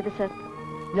നിർബന്ധിക്കരുത് സർ.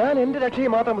 ഞാൻ എന്റെ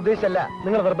രക്ഷയെ മാത്രം ഉദ്ദേശിച്ചല്ല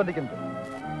നിങ്ങൾ നിർബന്ധിക്കുന്നത്.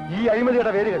 ഈ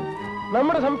അഴിമതിയുടെ വേരുകൾ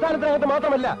നമ്മുടെ സംസ്ഥാനത്തിനകത്ത്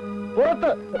മാത്രമല്ല,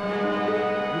 പുറത്ത്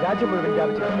ഈ രാജ്യം മുഴുവൻ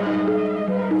വ്യാപിച്ചു.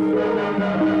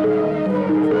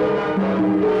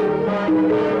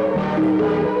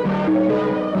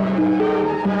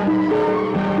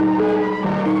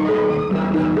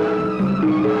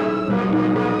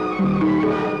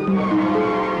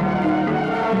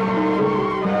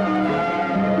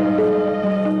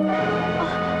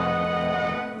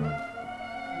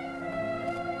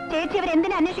 ചേച്ചി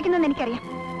അവരെന്തിനാ അന്വേഷിക്കുന്നതെന്ന് എനിക്കറിയാം.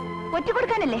 ഒറ്റ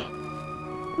കൊടുക്കാനല്ലേ?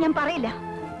 ഞാൻ പറയില്ല.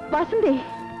 വസന്തി,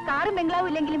 കാറും ബംഗ്ലാവും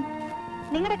ഇല്ലെങ്കിലും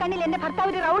നിങ്ങളുടെ കണ്ണിൽ എന്റെ ഭർത്താവ്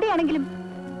ഒരു റൗഡിയാണെങ്കിലും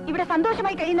ഇവിടെ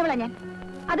സന്തോഷമായി കഴിയുന്നവളാ ഞാൻ.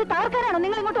 അത് തകർക്കാനാണോ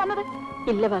നിങ്ങൾ ഇങ്ങോട്ട് വന്നത്?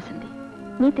 ഇല്ല വാസന്തി,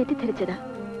 നീ തെറ്റിദ്ധരിച്ചതാ.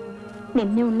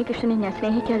 നിന്നെ ഉണ്ണികൃഷ്ണനെ ഞാൻ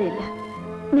സ്നേഹിക്കാതെയല്ല.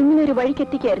 നിങ്ങളൊരു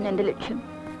വഴിക്കെത്തിക്കായിരുന്നു എന്റെ ലക്ഷ്യം.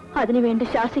 അതിനുവേണ്ടി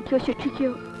ശാസിക്കുകയോ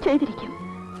ശിക്ഷിക്കുകയോ ചെയ്തിരിക്കും.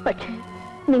 പക്ഷേ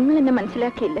നിങ്ങൾ എന്നെ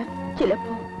മനസ്സിലാക്കിയില്ല.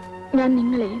 ചിലപ്പോ ഞാൻ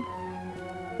നിങ്ങളെയും.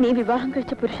 നീ വിവാഹം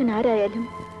കഴിച്ച പുരുഷൻ ആരായാലും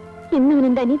ഇന്നവൻ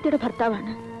എന്റെ അനിയത്തിയുടെ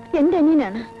ഭർത്താവാണ്, എന്റെ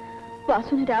അനിയനാണ്.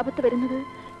 വാസുവിന് ആപത്ത് വരുന്നത്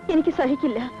എനിക്ക്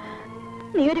സഹിക്കില്ല.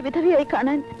 നീ ഒരു വിധവയായി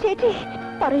കാണാൻ. ചേച്ചി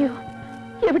പറയൂ,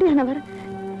 എവിടെയാണവർ?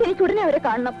 എനിക്ക് ഉടനെ അവരെ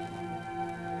കാണണം.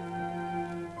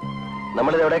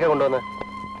 നമ്മളിത് എവിടെയൊക്കെ കൊണ്ടുവന്ന്?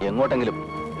 എങ്ങോട്ടെങ്കിലും.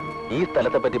 ഈ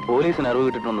സ്ഥലത്തെ പറ്റി പോലീസിന് അറിവ്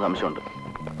കിട്ടിയിട്ടുണ്ടെന്ന് സംശയമുണ്ട്.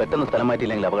 പെട്ടെന്ന് സ്ഥലം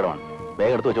മാറ്റിയില്ലെങ്കിൽ അപകടമാണ്.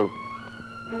 വേഗം എടുത്തു വെച്ചോളൂ.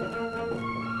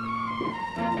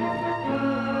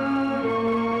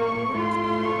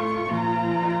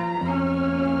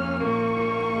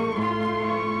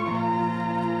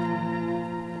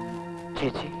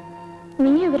 ചേച്ചി,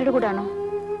 നീ അവരുടെ കൂടാണോ?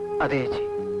 അതെ ചേച്ചി,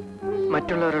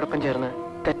 മറ്റുള്ളവരോടൊപ്പം ചേർന്ന്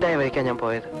തെറ്റായ വഴിക്കാൻ ഞാൻ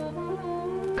പോയത്.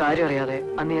 കാര്യം അറിയാതെ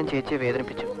അന്ന് ഞാൻ ചേച്ചിയെ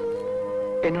വേദനിപ്പിച്ചു.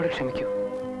 എന്നോട് ക്ഷമിക്കൂ.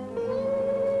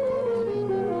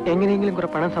 എങ്ങനെയെങ്കിലും കുറെ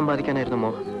പണം സമ്പാദിക്കാനായിരുന്നു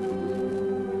മോഹം.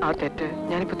 ആ തെറ്റ്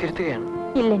ഞാനിപ്പോ തിരുത്തുകയാണ്.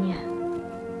 ഇല്ല,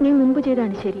 നീ മുമ്പ്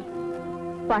ചെയ്താണ് ശരി.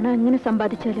 പണം എങ്ങനെ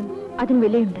സമ്പാദിച്ചാലും അതിന്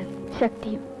വിലയുണ്ട്,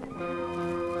 ശക്തിയും.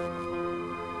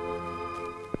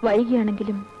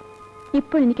 വൈകിയാണെങ്കിലും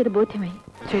ഇപ്പോൾ എനിക്കത് ബോധ്യമായി.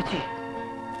 ചേച്ചി,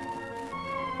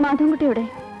 മാധവൻകുട്ടിയോടെ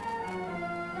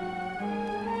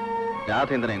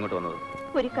രാധേന്ദ്രൻ എങ്ങോട്ട് വന്നത്?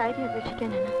 ഒരു കാര്യം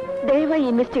അപേക്ഷിക്കാനാണ്. ദയവായി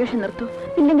ഇൻവെസ്റ്റിഗേഷൻ നിർത്തൂ,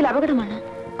 ഇല്ലെങ്കിൽ അപകടമാണ്.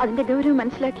 അതിന്റെ ഗൗരവം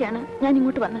മനസ്സിലാക്കിയാണ് ഞാൻ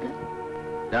ഇങ്ങോട്ട് വന്നത്.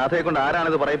 രാധയെ കൊണ്ട്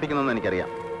ആരാണിത് പറയിപ്പിക്കുന്നതെന്ന് എനിക്കറിയാം.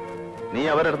 നീ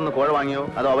അവരുടെ അടുത്ത് നിന്ന് കോഴ വാങ്ങിയോ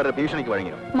അതോ അവരുടെ ഭീഷണിക്ക്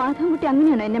വഴങ്ങിയോ? മാധവൻകുട്ടി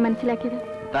അങ്ങനെയാണോ എന്നെ മനസ്സിലാക്കിയത്?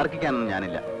 തർക്കിക്കാനൊന്നും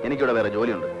ഞാനില്ല. എനിക്കിവിടെ വേറെ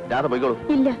ജോലിയുണ്ട്. രാധ പോയിക്കോളൂ.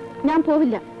 ഇല്ല, ഞാൻ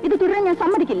പോവില്ല. ഇത് തുടരാൻ ഞാൻ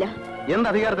സമ്മതിക്കില്ല. എന്ത്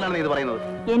അധികാരത്തിലാണ് നീ ഇത് പറയുന്നത്?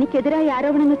 എനിക്കെതിരായ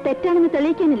ആരോപണങ്ങൾ തെറ്റാണെന്ന്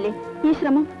തെളിയിക്കാനല്ലേ ഈ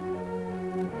ശ്രമം?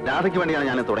 രാധയ്ക്ക് വേണ്ടിയാണ്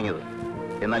ഞാൻ തുടങ്ങിയത്.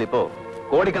 എന്നാൽ ഇപ്പോ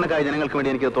കോടിക്കണക്കായ ജനങ്ങൾക്ക്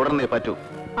വേണ്ടി എനിക്ക് തുടർന്നേ പറ്റൂ.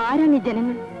 ആരാണ് ഈ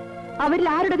ജനങ്ങൾ? അവരിൽ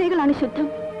ആരുടെ കൈകളാണ് ശുദ്ധം?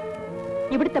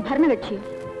 ഇവിടുത്തെ ഭരണകക്ഷിയോ,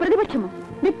 പ്രതിപക്ഷമോ,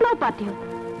 വിപ്ലവ പാർട്ടിയോ?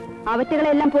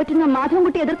 അവറ്റകളെല്ലാം പോറ്റുന്ന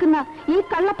മാധവൻകുട്ടി എതിർക്കുന്ന ഈ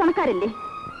കള്ളപ്പണക്കാരല്ലേ?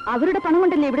 അവരുടെ പണം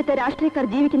കൊണ്ടല്ലേ ഇവിടുത്തെ രാഷ്ട്രീയക്കാർ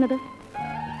ജീവിക്കുന്നത്,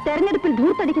 തെരഞ്ഞെടുപ്പിൽ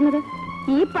ധൂർത്തടിക്കുന്നത്?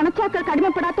 ഈ പണച്ചാക്കൾക്ക്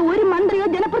അടിമപ്പെടാത്ത ഒരു മന്ത്രിയോ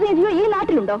ജനപ്രതിനിധിയോ ഈ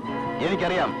നാട്ടിലുണ്ടോ?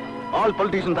 എനിക്കറിയാം. All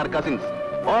politicians are cousins.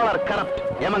 All are corrupt.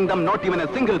 Among them not even a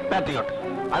single patriot.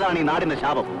 അതാണ് ഈ നാടിന്റെ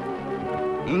ശാപം.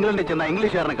 ഇംഗ്ലണ്ടിൽ ചെന്ന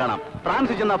ഇംഗ്ലീഷുകാരനെ കാണാം,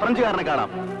 ഫ്രാൻസിൽ ചെന്ന ഫ്രഞ്ചുകാരനെ കാണാം.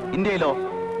 ഇന്ത്യയിലോ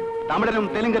തമിഴനും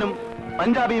തെലുങ്കനും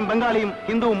പഞ്ചാബിയും ബംഗാളിയും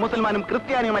ഹിന്ദുവും മുസൽമാനും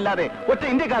ക്രിസ്ത്യാനിയും അല്ലാതെ ഒറ്റ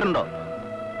ഇന്ത്യക്കാരുണ്ടോ?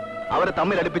 അവരെ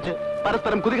തമ്മിൽ അടുപ്പിച്ച്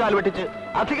പരസ്പരം കുതികാൽ വെട്ടിച്ച്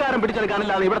അധികാരം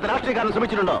പിടിച്ചെടുക്കാനല്ലാതെ ഇവിടുത്തെ രാഷ്ട്രീയക്കാരൻ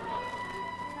ശ്രമിച്ചിട്ടുണ്ടോ?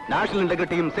 നാഷണൽ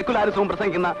ഇന്റഗ്രിറ്റിയും സെക്കുലാരിസവും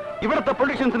പ്രസംഗിക്കുന്ന ഇവിടുത്തെ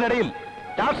പൊളിറ്റീഷ്യൻസിന്റെ ഇടയിൽ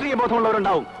രാഷ്ട്രീയ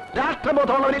ബോധമുള്ളവരുണ്ടാവും,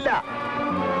 രാഷ്ട്രബോധമുള്ളവരില്ല.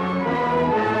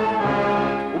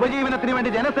 ഉപജീവനത്തിന് വേണ്ടി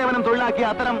ജനസേവനം തൊഴിലാക്കിയ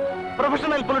അത്തരം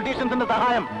പ്രൊഫഷണൽ പൊളിറ്റീഷ്യൻസിന്റെ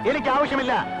സഹായം എനിക്ക്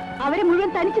ആവശ്യമില്ല. അവരെ മുഴുവൻ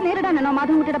തനിച്ച് നേരിടാനാണോ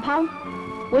മാധവൻകുട്ടിയുടെ ഭാവം?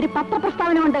 ഒരു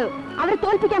പത്രപ്രസ്താവന കൊണ്ട് അവരെ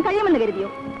തോൽപ്പിക്കാൻ കഴിയുമെന്ന് കരുതിയോ?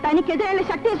 തനിക്കെതിരെയുള്ള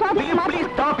ശക്തിയെ സ്വാധീനം.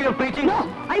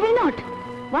 I will not.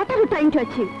 What are you trying to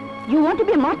achieve? You want to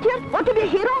be a martyr? Want to be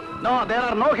a hero? No, there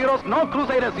are no heroes, no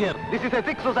crusaders here. This is a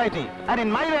sick society, and in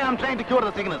my way I am trying to cure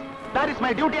the sickness. That is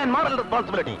my duty and moral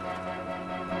responsibility.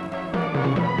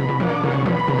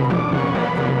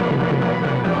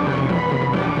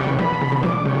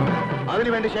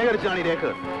 അതിനുവേണ്ടി ശേഖരിച്ചാണ് ഈ രേഖ.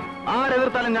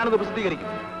 ആരെതിർത്താലും ഞാനത് പ്രസിദ്ധീകരിക്കും.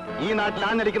 ഈ നാട്ടിൽ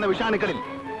ആഞ്ഞടിക്കുന്ന വിഷാണുക്കളിൽ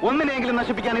ഒന്നിനെങ്കിലും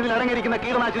നശിപ്പിക്കാൻ ഇതിൽ അടങ്ങിയിരിക്കുന്ന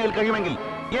കീടനാശിനികൾ കഴിയുമെങ്കിൽ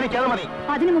എനിക്കത് മതി.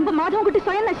 അതിനു മുമ്പ് മാധവൻകുട്ടി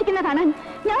സ്വയം നശിക്കുന്നതാണ്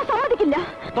ഞാൻ സമ്മതിക്കില്ല.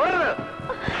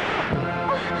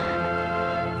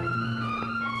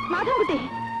 Madhavankutty,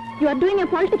 you are doing a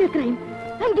political crime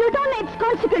and you don't know its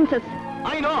consequences.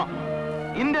 I know.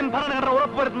 Indian ഭരണഘടന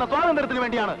ഉറപ്പുവരുത്തുന്ന സ്വാതന്ത്ര്യത്തിന്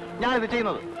വേണ്ടിയാണ് ഞാനിത്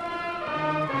ചെയ്യുന്നത്.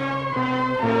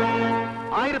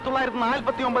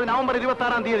 1949 നവംബർ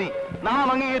 26 നാം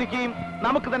അംഗീകരിക്കുകയും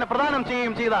നമുക്ക് തന്നെ പ്രദാനം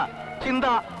ചെയ്യുകയും ചെയ്ത ചിന്ത,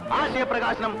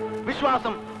 ആശയപ്രകാശനം,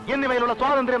 വിശ്വാസം എന്നിവയിലുള്ള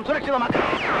സ്വാതന്ത്ര്യം സുരക്ഷിതമാക്കണം.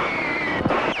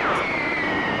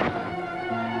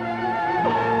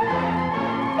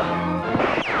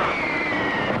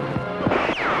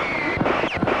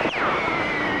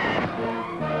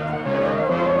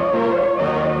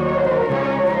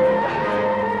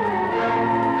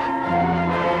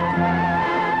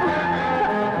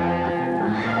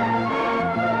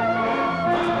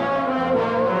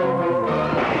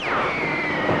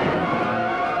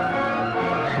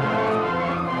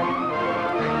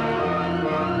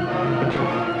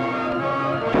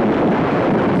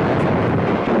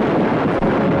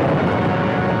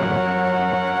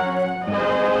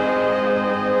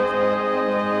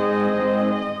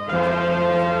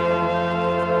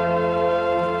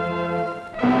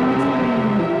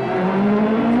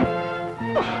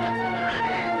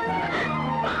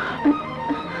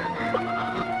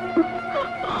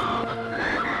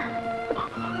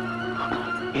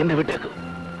 എന്നെ വിട്ടേക്ക്.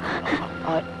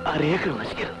 ആ രേഖ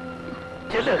നശിക്കരുത്.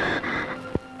 ചെല്ല്.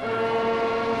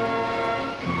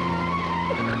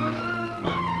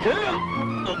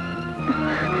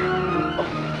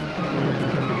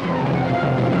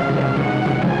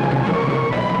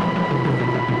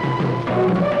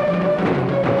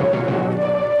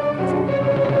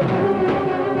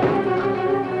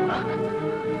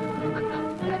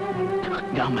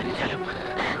 ഞാൻ മരിച്ചാലും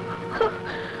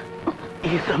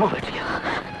ഈ ശ്രമം പറ്റില്ല.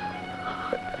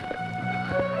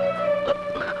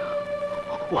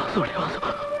 വാസുവിടെ വാസു.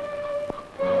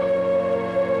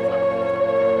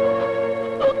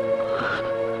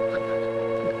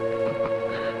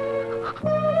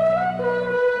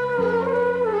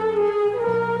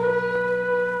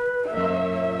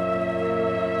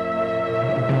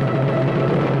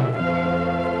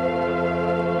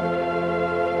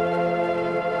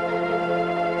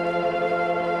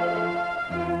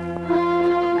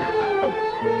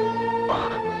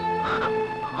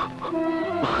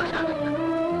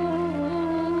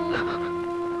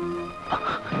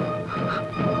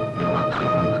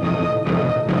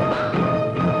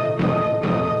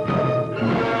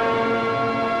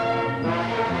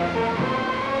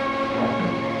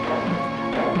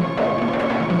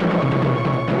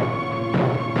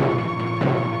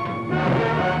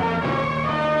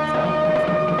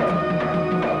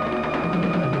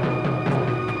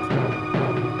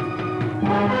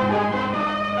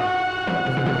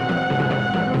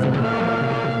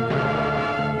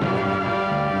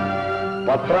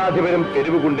 പത്രാധിപരും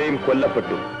തെരുവുകുണ്ടയും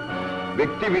കൊല്ലപ്പെട്ടു.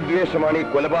 വ്യക്തിവിദ്വേഷമാണ് ഈ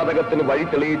കൊലപാതകത്തിന് വഴി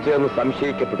തെളിയിച്ചതെന്ന്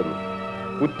സംശയിക്കപ്പെടുന്നു.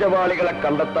 കുറ്റവാളികളെ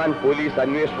കണ്ടെത്താൻ പോലീസ്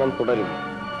അന്വേഷണം തുടരുന്നു.